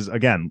cool because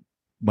again,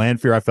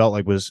 Lanfear I felt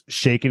like was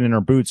shaking in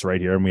her boots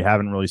right here, and we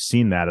haven't really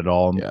seen that at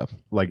all. Yeah.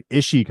 Like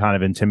Ishii kind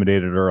of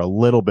intimidated her a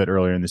little bit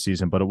earlier in the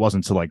season, but it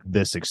wasn't to like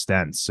this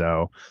extent.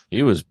 So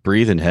he was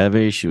breathing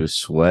heavy, she was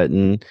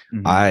sweating.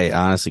 Mm-hmm. I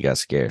honestly got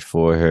scared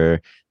for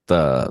her.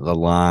 The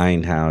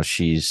line how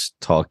she's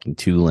talking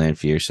to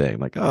Lanfear saying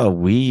like, oh,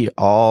 we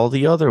all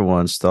the other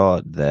ones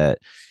thought that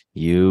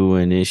you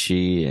and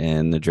Ishii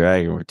and the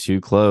dragon were too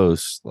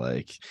close,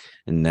 like,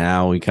 and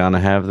now we kind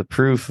of have the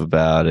proof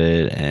about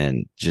it,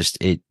 and just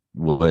it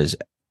was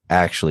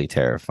actually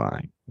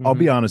terrifying. I'll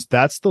be honest,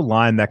 that's the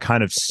line that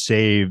kind of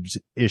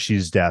saved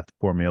Ishii's death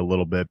for me a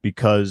little bit,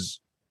 because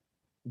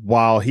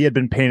while he had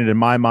been painted in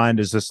my mind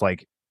as this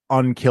like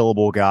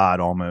unkillable god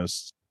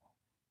almost,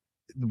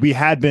 we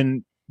had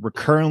been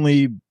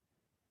recurrently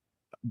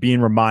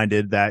being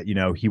reminded that, you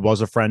know, he was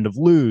a friend of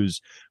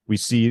Lu's.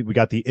 We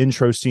got the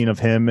intro scene of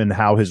him and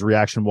how his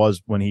reaction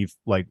was when he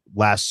like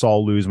last saw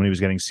Lu's when he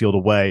was getting sealed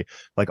away.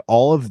 Like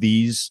all of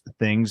these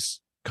things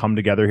come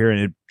together here,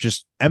 and it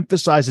just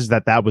emphasizes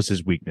that was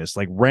his weakness.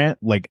 Like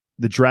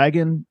the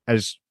dragon,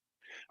 as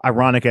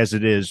ironic as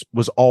it is,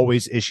 was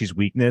always Ishii's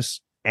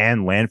weakness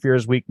and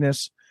Lanfear's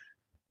weakness.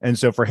 And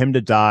so for him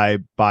to die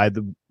by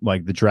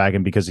the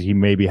dragon because he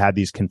maybe had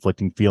these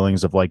conflicting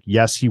feelings of like,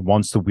 yes, he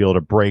wants the wheel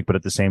to break, but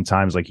at the same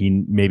time, like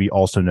he maybe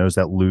also knows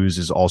that Luz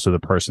is also the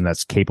person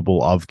that's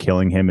capable of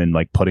killing him and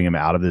like putting him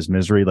out of his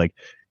misery. Like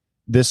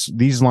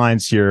these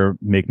lines here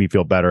make me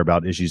feel better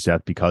about Ishii's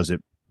death because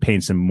it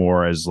paints him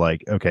more as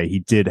like, okay, he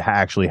did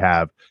actually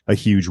have a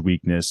huge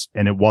weakness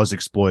and it was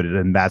exploited,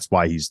 and that's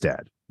why he's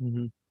dead.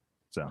 Mm-hmm.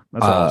 So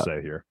that's all I'll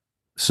say here.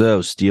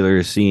 So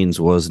Stealer Scenes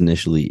was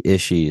initially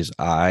Ishii's.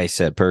 I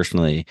said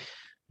personally,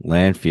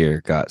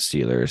 Lanfear got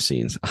Stealer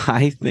Scenes.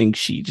 I think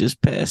she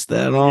just passed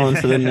that on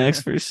to the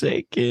next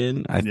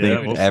Forsaken. I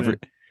think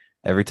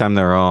every time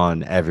they're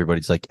on,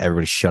 everybody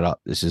shut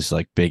up. This is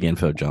like big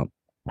info jump.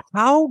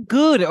 How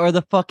good are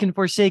the fucking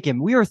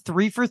Forsaken? We are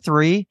 3 for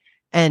 3,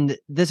 and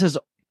this is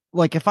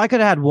like, if I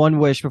could have had one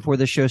wish before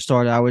the show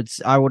started,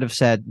 I would have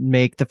said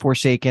make the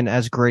Forsaken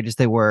as great as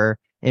they were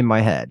in my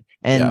head.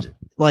 And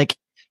like,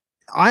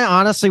 I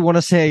honestly want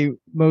to say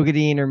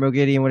Mogadine,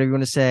 whatever you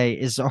want to say,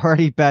 is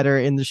already better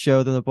in the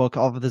show than the book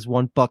off of this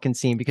one fucking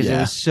scene, because it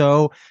was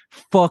so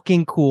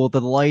fucking cool. The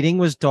lighting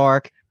was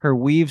dark. Her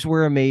weaves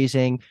were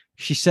amazing.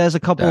 She says a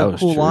couple of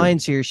cool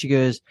lines here. She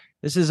goes,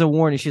 this is a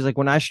warning. She's like,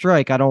 when I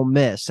strike, I don't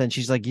miss. And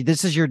she's like,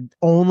 this is your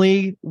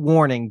only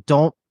warning.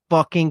 Don't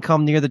fucking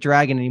come near the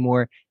dragon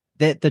anymore.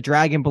 That the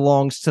dragon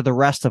belongs to the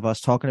rest of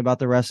us, talking about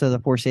the rest of the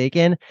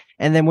Forsaken.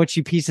 And then when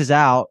she pieces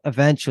out,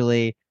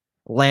 eventually,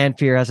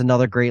 Lanfear has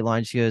another great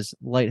line. She goes,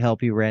 light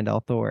help you,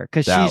 Randall Thor.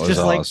 Because she's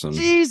just awesome. Like,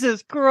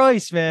 Jesus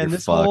Christ, man.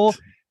 This whole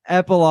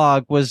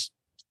epilogue was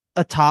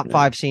a top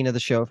 5 scene of the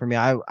show for me.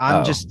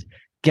 I'm just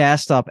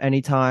gassed up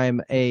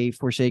anytime a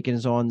Forsaken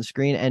is on the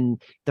screen.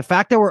 And the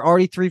fact that we're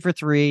already 3 for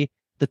 3,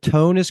 the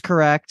tone is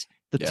correct,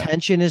 the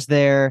tension is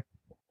there.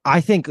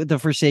 I think the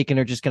Forsaken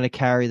are just going to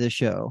carry the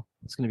show.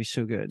 It's going to be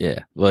so good. Yeah.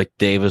 Like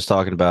Dave was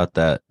talking about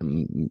that.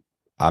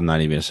 I'm not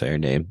even going to say her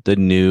name. The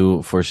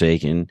new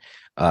Forsaken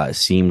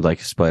seemed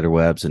like spider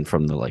webs, and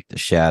from the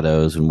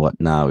shadows and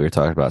whatnot we were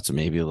talking about. So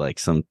maybe like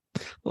some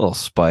little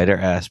spider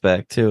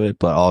aspect to it,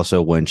 but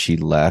also when she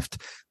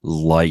left,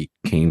 light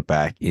came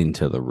back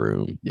into the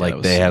room.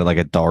 They had like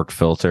a dark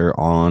filter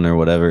on or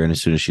whatever, and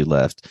as soon as she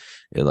left,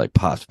 it like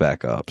popped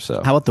back up.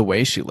 So how about the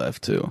way she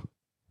left too?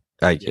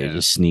 It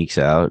just sneaks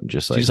out, and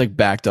just like she's like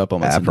backed up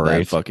almost into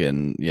that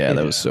fucking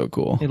that was so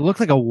cool. It looked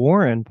like a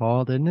Warren,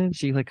 Paul, didn't it?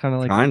 She like kind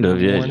of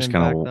just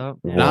kind of.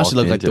 It honestly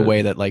looked like the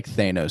way that like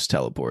Thanos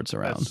teleports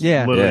around. That's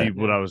literally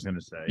what I was gonna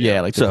say.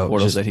 Yeah, like the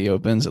portals that he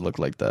opens, it looked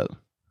like that.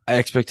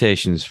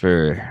 Expectations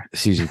for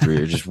season 3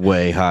 are just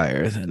way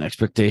higher than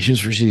expectations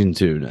for season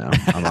 2 now.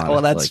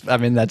 Well,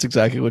 that's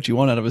exactly what you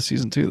want out of a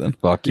season 2 then.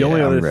 The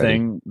only other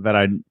thing that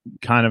I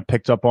kind of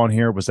picked up on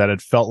here was that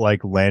it felt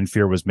like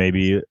Lanfear was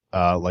maybe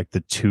like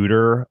the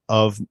tutor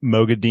of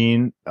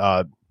Mogadeen,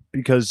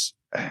 because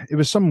it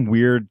was some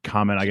weird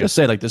comment, I guess. Just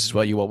say like, this is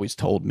what you always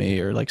told me,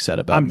 or like said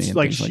about me.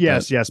 Like,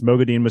 yes,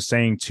 Mogadeen was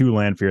saying to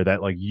Lanfear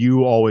that like,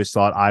 you always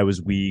thought I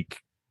was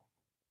weak.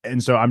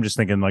 And so I'm just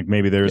thinking like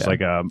maybe there's like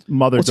a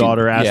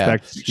mother-daughter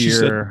aspect here. She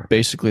said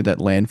basically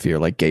that Lanfear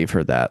like gave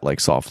her that like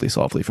softly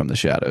from the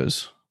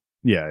shadows.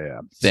 Yeah.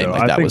 Thing. So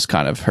like that was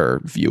kind of her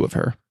view of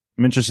her.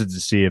 I'm interested to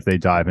see if they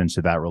dive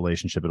into that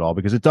relationship at all,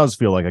 because it does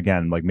feel like,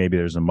 again, like maybe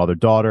there's a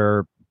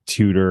mother-daughter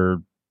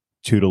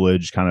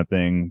tutelage kind of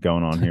thing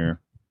going on here.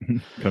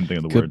 Couldn't think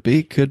of the word.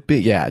 Could be.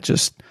 Yeah,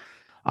 just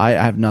I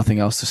have nothing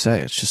else to say.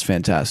 It's just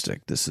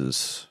fantastic. This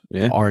is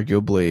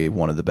arguably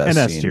one of the best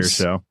scenes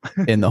show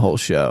in the whole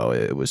show.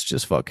 It was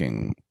just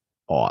fucking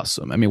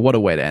awesome. I mean, what a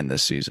way to end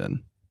this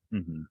season.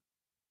 Mm-hmm.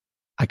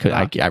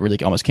 I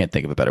really almost can't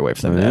think of a better way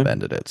for them to have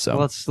ended it. So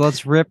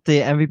let's rip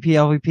the MVP,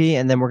 LVP,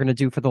 and then we're gonna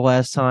do for the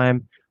last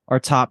time our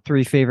top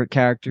 3 favorite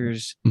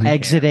characters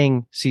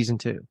exiting season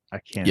 2. I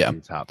can't do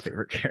top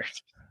favorite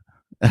characters.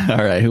 All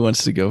right, who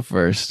wants to go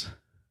first?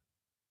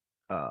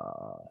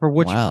 For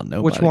which one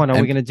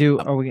are we going to do?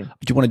 Do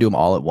you want to do them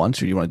all at once,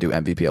 or do you want to do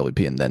MVP,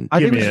 LVP, and then? I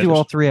think we should do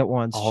all 3 at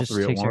once. All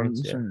 3 at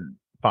once. Yeah.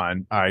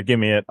 Fine. All right, give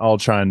me it. I'll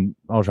try and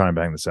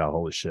bang this out.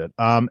 Holy shit.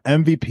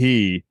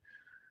 MVP.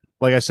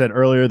 Like I said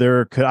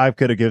earlier, I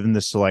could have given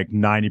this to like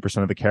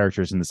 90% of the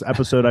characters in this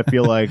episode, I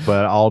feel like,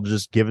 but I'll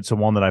just give it to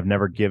one that I've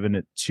never given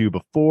it to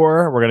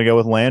before. We're gonna go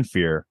with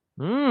Lanfear.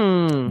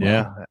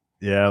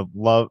 Yeah.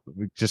 Love.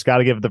 We just got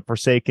to give the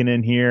Forsaken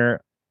in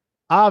here.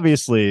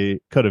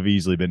 Obviously, could have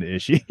easily been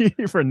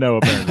Ishii for no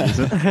apparent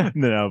reason.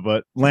 No,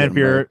 but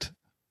Lanfear,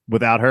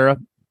 without her,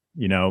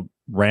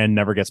 Rand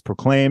never gets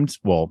proclaimed.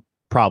 Well,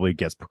 probably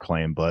gets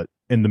proclaimed, but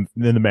in the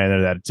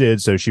manner that it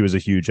did. So she was a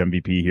huge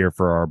MVP here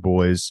for our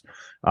boys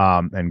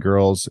and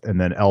girls.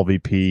 And then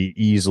LVP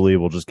easily,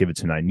 we'll just give it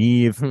to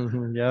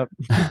Nynaeve. Yep.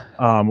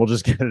 We'll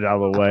just get it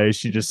out of the way.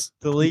 She just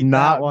delete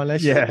that one.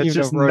 It's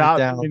just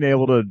not being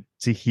able to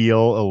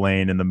heal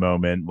Elaine in the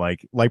moment.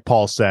 Like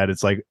Paul said,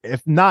 it's like,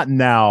 if not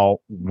now,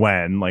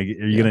 when? Like,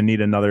 are you gonna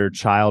need another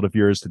child of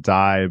yours to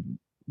die?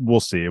 We'll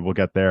see. We'll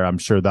get there. I'm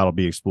sure that'll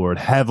be explored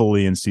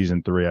heavily in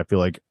season 3. I feel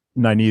like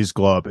Nynaeve's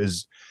glow up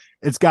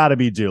it's got to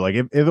be due. Like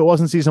if it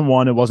wasn't season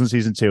 1, it wasn't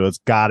season 2. It's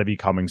got to be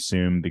coming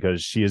soon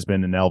because she has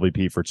been an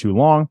LVP for too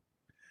long.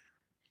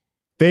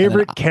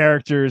 Favorite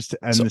characters to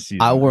end the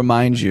season. I'll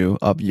remind you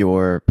of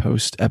your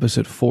post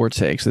episode 4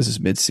 takes. This is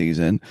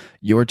mid-season.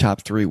 Your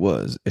top 3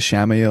 was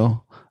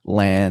Ishamael,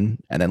 Lan,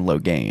 and then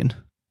Logain.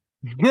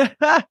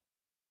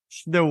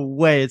 No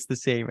way it's the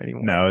same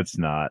anymore. No, it's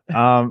not.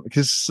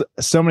 Because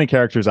so many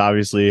characters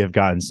obviously have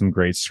gotten some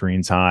great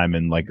screen time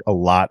and like a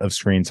lot of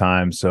screen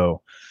time.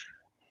 So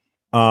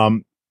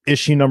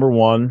Ishii number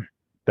 1,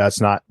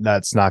 that's not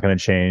going to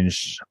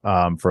change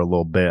for a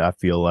little bit, I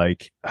feel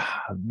like.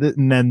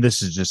 And then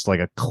this is just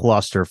like a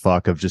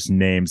clusterfuck of just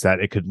names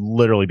that it could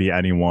literally be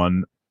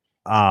anyone.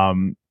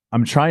 I'm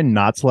trying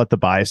not to let the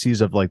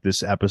biases of like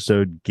this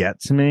episode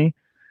get to me.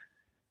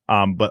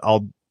 But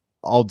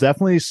I'll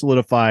definitely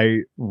solidify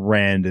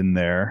Rand in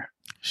there.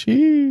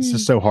 It's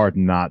just so hard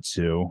not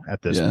to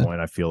at this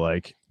point, I feel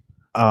like.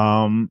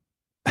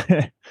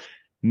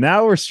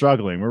 Now we're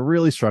struggling. We're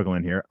really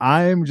struggling here.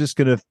 I'm just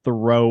gonna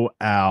throw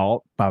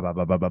out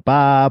I'm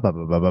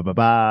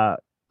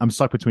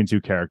stuck between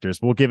 2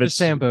 characters. We'll give it just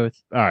Sam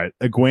both. All right,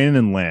 Egwene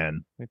and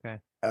Lan. Okay.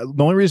 The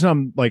only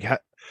reason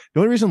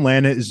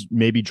Lan is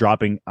maybe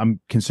dropping, I'm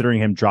considering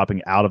him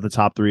dropping out of the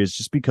top 3 is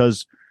just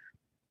because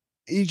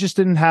he just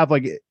didn't have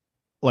like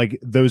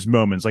those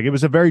moments. Like it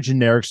was a very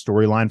generic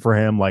storyline for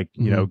him, like,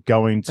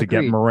 going to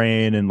get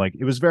Moraine, and like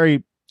it was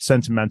very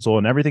sentimental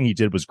and everything he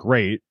did was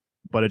great,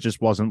 but it just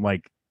wasn't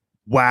like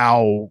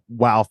wow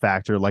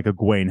factor like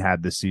Egwene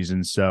had this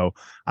season. So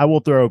I will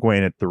throw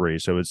Egwene at 3.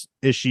 So it's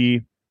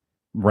Ishii,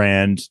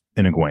 Rand,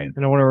 and Egwene.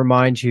 And I want to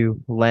remind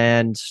you,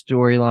 Land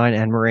storyline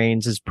and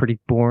Moiraine's is pretty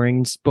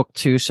boring. It's book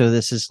 2, so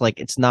this is like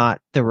it's not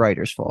the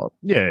writer's fault.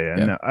 Yeah.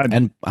 No,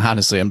 and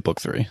honestly, in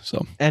book 3.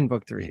 So and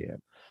book 3. Yeah.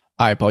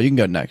 All right, Paul, you can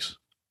go next.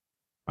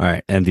 All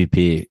right,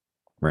 MVP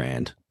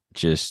Rand.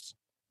 Just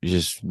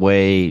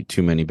way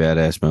too many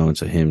badass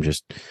moments of him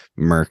just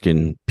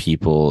murking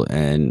people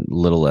and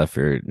little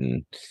effort,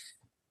 and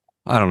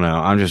I don't know.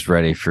 I'm just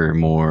ready for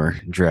more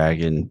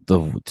dragon,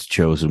 the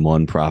chosen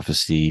one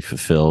prophecy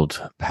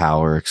fulfilled,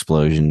 power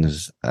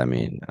explosions. I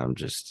mean, I'm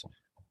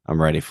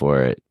ready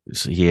for it.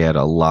 So he had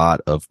a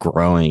lot of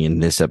growing in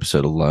this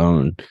episode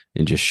alone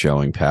and just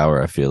showing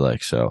power, I feel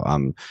like. So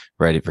I'm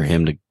ready for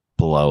him to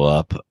blow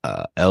up.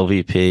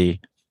 LVP,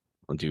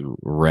 I'll do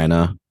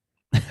Rena.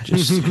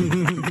 Just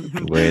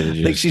way to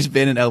I think she's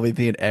been an LVP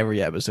in every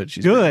episode.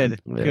 She's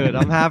good. been. Good.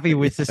 I'm happy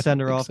with to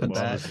send her off with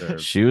that.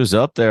 She was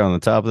up there on the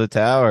top of the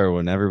tower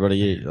when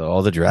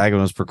all the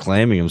dragon was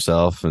proclaiming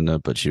himself,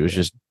 and but she was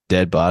just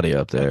dead body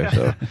up there.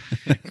 So,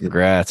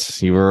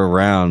 congrats, you were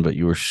around, but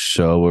you were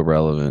so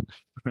irrelevant.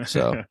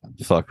 So,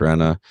 fuck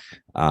Rena.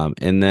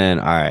 And then,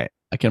 all right,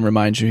 I can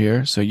remind you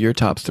here. So your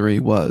top 3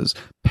 was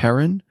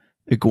Perrin,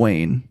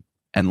 Egwene,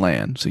 and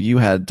Lan. So you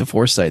had the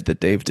foresight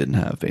that Dave didn't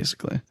have,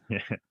 basically.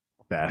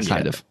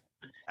 Kind of.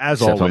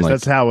 As always,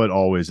 that's how it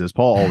always is.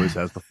 Paul always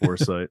has the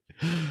foresight.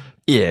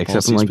 Yeah,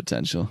 except I'm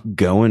potential.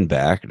 Going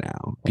back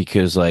now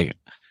because, like,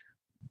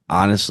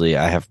 honestly,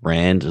 I have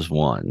Rand as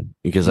 1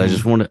 because I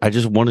just want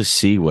to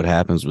see what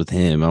happens with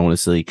him. I want to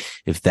see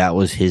if that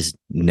was his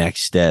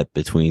next step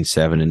between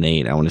 7 and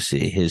 8. I want to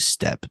see his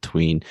step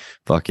between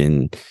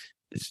fucking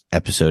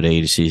episode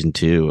 8 of season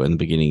 2 and the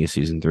beginning of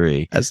season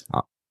 3. As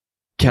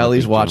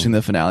Kelly's watching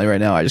the finale right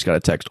now, I just got a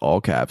text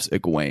all caps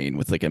Egwene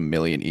with like a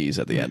million E's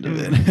at the end of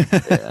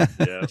it.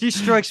 Yeah. She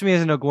strikes me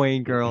as an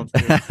Egwene girl.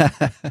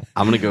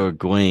 I'm gonna go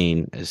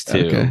Egwene as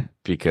 2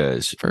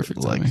 because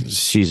perfect. Like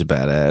she's a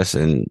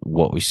badass, and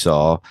what we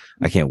saw,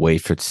 I can't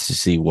wait to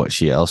see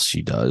what else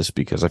she does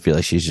because I feel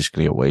like she's just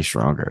gonna get way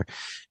stronger.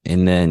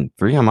 And then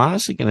 3, I'm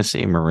honestly gonna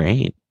say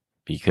Moiraine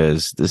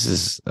because this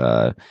is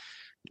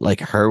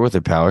like her with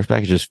her powers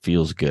back, it just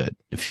feels good.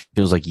 It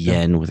feels like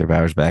Yen with her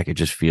powers back. It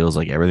just feels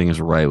like everything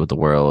is right with the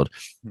world.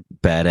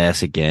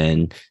 Badass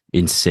again,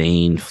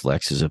 insane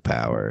flexes of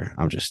power.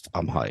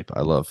 I'm hype.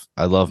 I love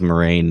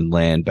Moiraine and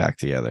Lan back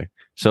together.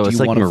 So it's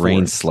like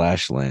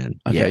Moiraine / Lan.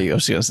 Okay,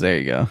 yeah. There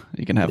you go.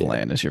 You can have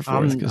Lan as your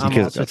 4th.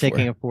 I'm also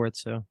taking a 4th,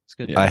 so it's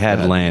good. Yeah, I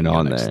had Lan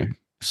on there.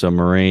 So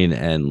Moiraine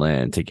and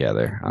Lan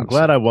together. I'm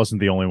glad I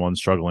wasn't the only one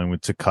struggling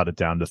to cut it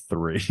down to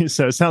 3.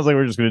 So it sounds like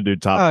we're just going to do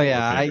top. Oh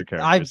yeah,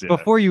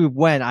 before you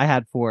went, I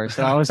had 4,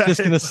 so I was just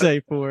going to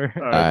say 4.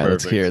 All right,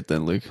 let's hear it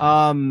then, Luke.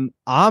 I'm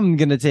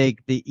gonna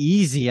take the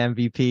easy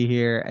MVP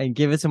here and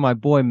give it to my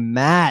boy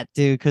Matt,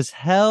 dude. Because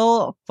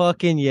hell,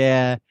 fucking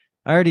yeah,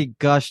 I already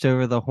gushed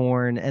over the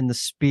horn and the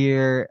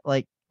spear,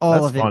 like.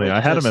 That's of it. Funny.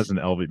 I had him as an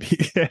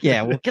LVP.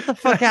 Yeah, well, get the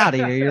fuck out of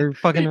here. You're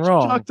fucking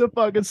wrong. Chucked a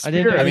fucking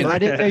spear. I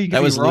didn't know you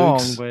could be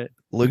wrong. But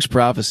Luke's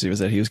prophecy was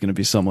that he was going to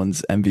be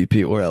someone's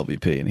MVP or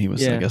LVP, and he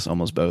was, I guess,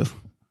 almost both.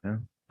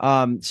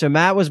 Yeah. So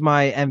Matt was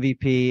my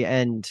MVP,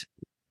 and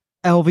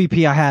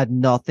LVP I had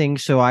nothing.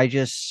 So I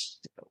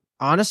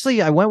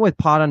honestly went with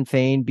Pod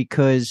Unfeigned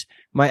because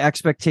my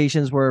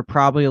expectations were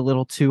probably a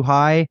little too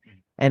high.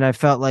 And I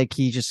felt like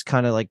he just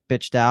kind of like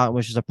bitched out and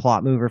was just a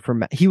plot mover for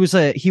Matt. He was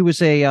a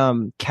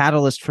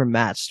catalyst for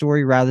Matt's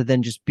story rather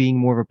than just being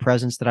more of a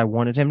presence that I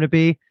wanted him to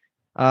be.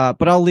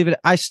 But I'll leave it.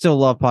 I still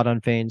love Pod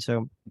Unfeigned,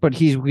 but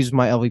he's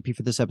my LVP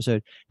for this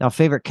episode. Now,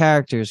 favorite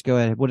characters. Go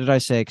ahead. What did I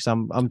say? Because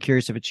I'm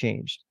curious if it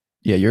changed.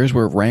 Yeah, yours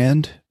were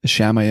Rand,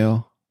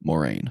 Ishamael,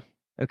 Moiraine.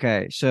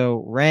 Okay,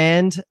 so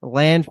Rand,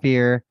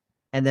 Lanfear,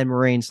 and then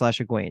Moiraine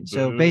 / Egwene.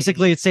 So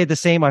basically it stayed the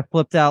same. I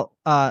flipped out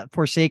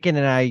Forsaken,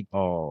 and I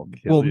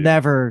will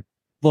never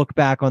look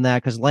back on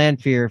that because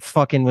Lanfear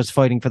fucking was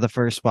fighting for the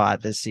first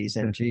spot this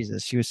season.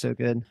 Jesus, she was so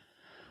good.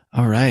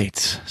 All right.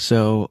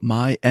 So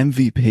my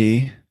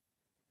MVP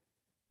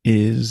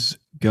is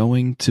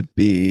going to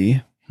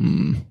be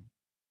a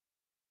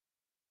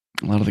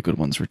lot of the good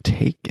ones were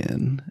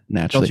taken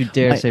naturally. Don't you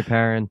dare say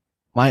Perrin.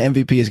 My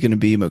MVP is going to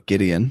be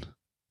Moghedien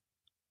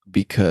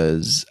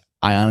because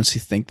I honestly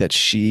think that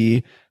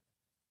she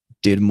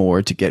did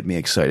more to get me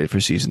excited for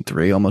season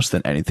 3 almost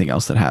than anything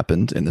else that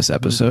happened in this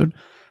episode.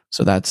 Mm-hmm.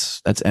 So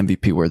that's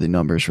MVP worthy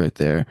numbers right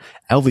there.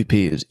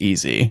 LVP is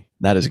easy.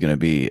 That is going to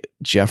be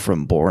Jeffrey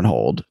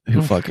Bornhold,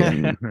 who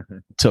fucking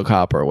took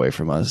Hopper away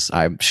from us.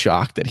 I'm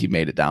shocked that he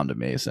made it down to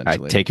me,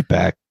 essentially. I take it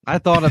back. I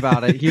thought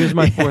about it. He was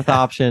my 4th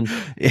option.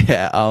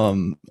 Yeah.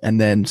 And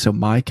then, so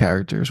my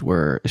characters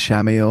were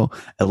Ishamael,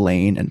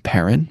 Elaine, and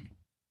Perrin.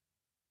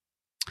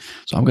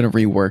 So I'm going to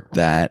rework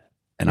that.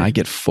 And I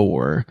get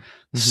 4.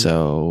 Mm-hmm.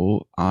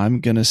 So I'm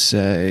going to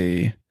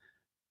say,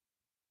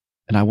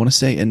 and I want to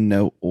say in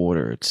no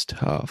order, it's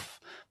tough,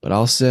 but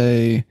I'll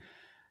say,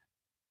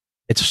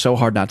 it's so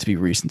hard not to be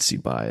recency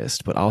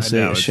biased, but I'll say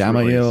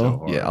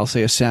Ishamael. Really I'll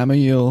say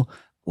Ishamael,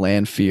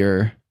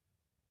 Lanfear,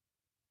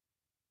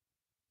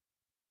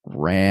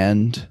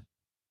 Rand,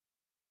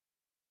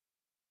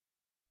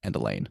 and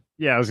Elaine.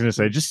 Yeah, I was gonna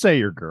say, just say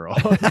your girl.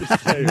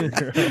 Just say your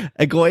girl.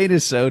 Egwene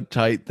is so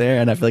tight there,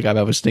 and I feel like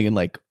I was thinking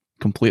like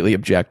completely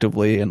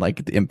objectively and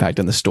like the impact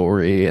on the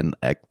story and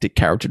the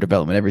character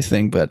development,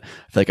 everything. But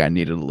I feel like I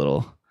needed a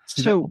little.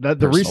 So that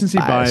the recency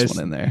bias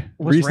one in there.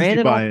 Was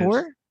Rand in all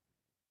 4?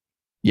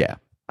 Yeah,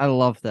 I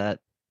love that.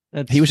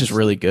 He was just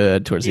really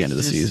good towards the end of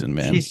the season,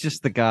 man. He's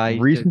just the guy.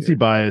 Recency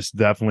bias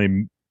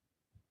definitely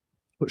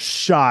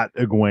shot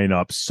Egwene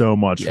up so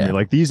much for me.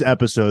 Like these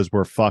episodes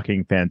were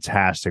fucking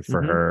fantastic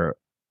for her.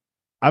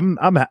 I'm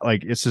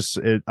like, it's just,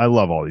 I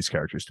love all these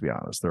characters, to be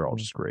honest. They're all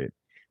just great.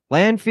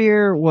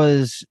 Lanfear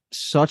was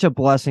such a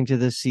blessing to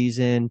this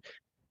season.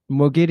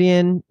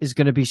 Moghedien is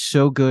going to be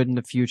so good in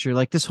the future.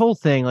 Like this whole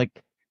thing,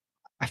 like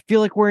I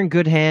feel like we're in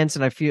good hands,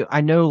 and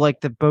I know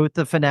like both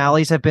the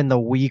finales have been the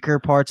weaker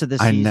parts of the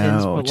seasons. I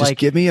know. But just like,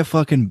 give me a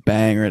fucking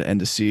banger at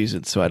end of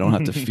season, so I don't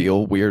have to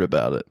feel weird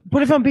about it.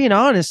 But if I'm being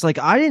honest, like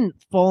I didn't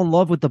fall in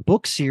love with the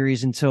book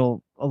series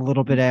until a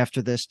little bit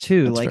after this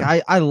too. That's like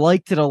fair. I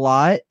liked it a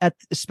lot,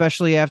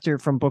 especially after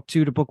from book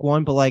 2 to book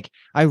 1. But like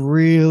I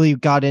really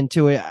got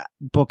into it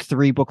book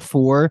 3, book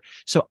 4.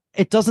 So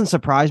it doesn't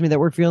surprise me that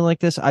we're feeling like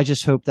this. I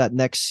just hope that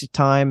next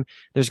time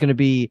there's going to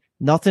be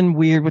nothing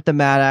weird with the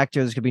Mad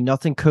Actor. There's going to be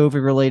nothing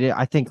COVID related.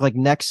 I think like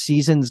next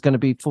season is going to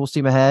be full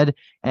steam ahead,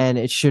 and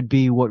it should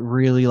be what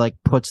really like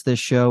puts this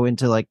show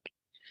into like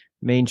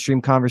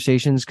mainstream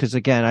conversations. Because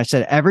again, I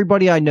said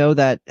everybody I know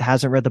that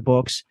hasn't read the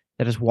books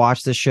that has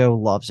watched the show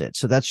loves it.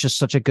 So that's just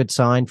such a good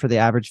sign for the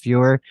average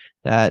viewer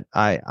that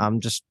I'm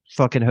just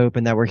fucking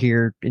hoping that we're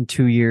here in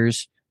 2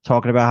 years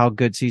talking about how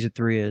good season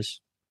 3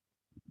 is.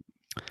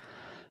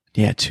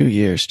 Yeah, 2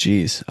 years.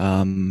 Geez.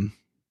 Yeah,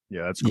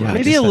 that's great.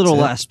 Maybe a little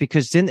less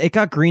because it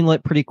got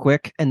greenlit pretty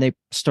quick and they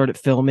started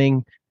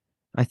filming,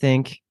 I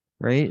think.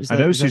 Right? I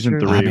know season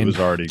 3 was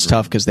already. It's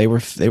tough because they were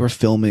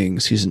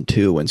filming season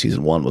 2 when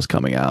season 1 was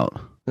coming out.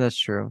 That's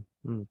true.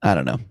 I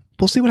don't know.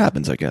 We'll see what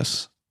happens. I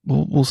guess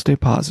we'll stay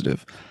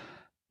positive.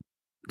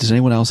 Does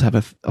anyone else have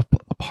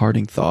a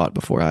parting thought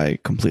before I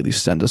completely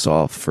send us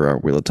off for our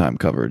Wheel of Time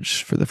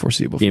coverage for the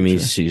foreseeable future? Give me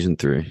season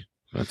 3.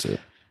 That's it.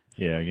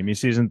 Yeah, give me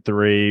season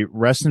 3.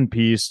 Rest in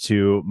peace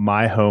to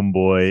my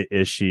homeboy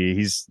Ishii.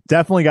 He's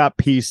definitely got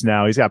peace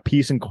now. He's got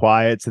peace and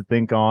quiet to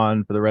think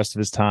on for the rest of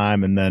his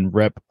time. And then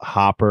rip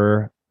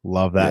Hopper.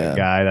 Love that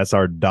guy. That's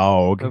our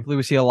dog. Hopefully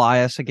we see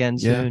Elias again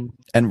soon.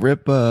 And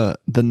rip the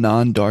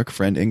non-dark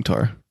friend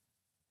Ingtar.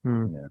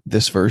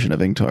 This version of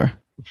Ingtar.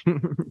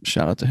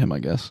 Shout out to him, I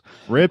guess.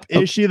 Rip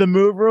Ishii, the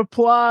mover of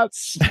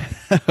plots.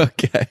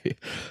 Okay.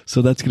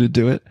 So that's going to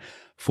do it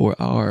for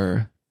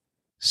our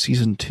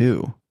season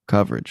 2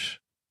 coverage.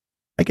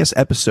 I guess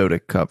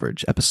episodic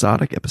coverage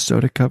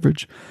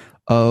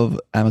of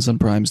Amazon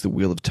Prime's The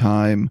Wheel of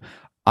Time.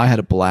 I had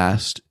a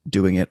blast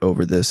doing it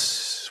over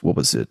this, what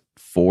was it,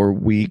 4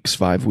 weeks,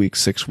 5 weeks,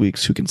 6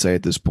 weeks, who can say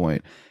at this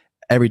point.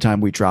 Every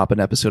time we drop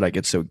an episode, I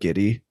get so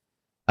giddy.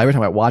 Every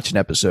time I watch an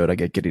episode, I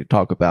get giddy to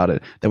talk about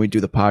it. Then we do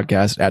the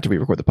podcast. After we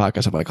record the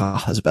podcast, I'm like,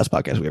 oh, that's the best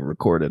podcast we ever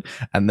recorded.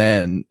 And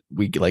then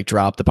we like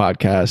drop the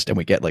podcast and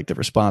we get like the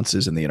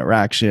responses and the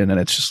interaction. And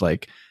it's just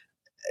like,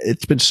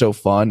 it's been so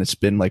fun. It's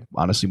been like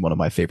honestly one of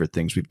my favorite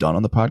things we've done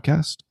on the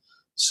podcast.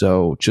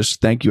 So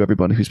just thank you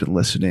everybody who's been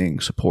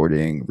listening,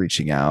 supporting,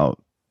 reaching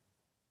out,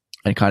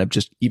 and kind of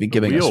just even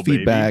giving us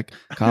feedback,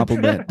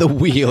 compliment. The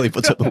wheel. He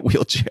puts up the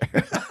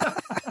wheelchair.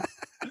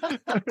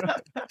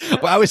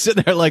 Well, I was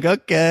sitting there like,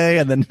 okay,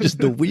 and then just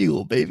the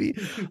wheel, baby.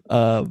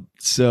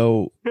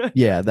 So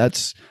yeah,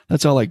 that's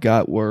all I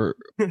got. We're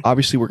going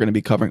to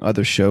be covering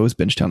other shows.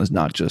 Bingetown is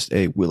not just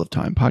a Wheel of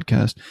Time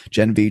podcast.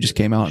 Gen V just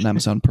came out on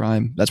Amazon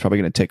Prime. That's probably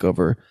going to take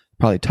over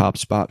top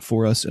spot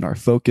for us in our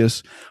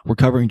focus. We're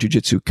covering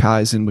Jujutsu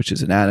Kaisen, which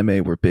is an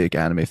anime. We're big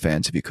anime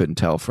fans, if you couldn't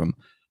tell from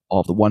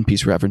all of the One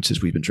Piece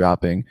references we've been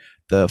dropping.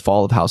 The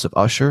Fall of House of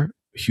Usher.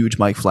 Huge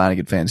Mike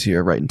Flanagan fans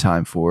here, right in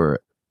time for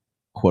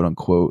quote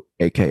unquote,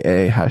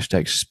 AKA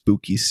hashtag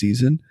spooky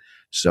season.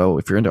 So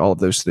if you're into all of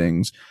those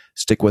things,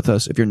 stick with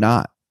us. If you're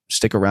not,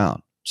 stick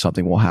around.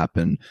 Something will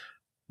happen.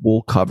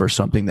 We'll cover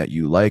something that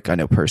you like. I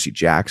know Percy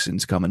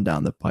Jackson's coming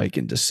down the pike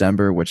in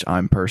December, which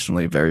I'm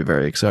personally very,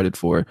 very excited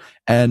for.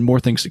 And more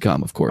things to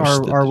come, of course.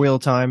 Our Wheel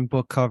of Time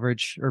book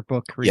coverage or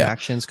book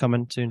reactions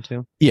coming soon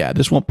too. Yeah,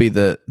 this won't be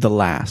the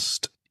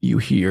last you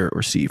hear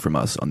or see from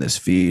us on this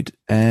feed.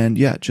 And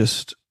yeah,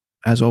 just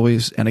as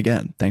always, and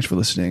again, thanks for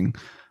listening.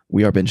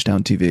 We are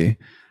Bingetown TV,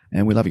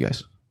 and we love you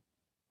guys.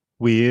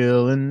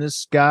 Wheel in the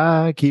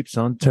sky keeps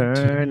on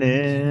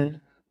turning.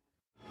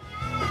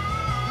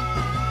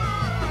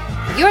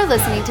 You're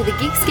listening to the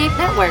Geekscape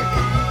Network.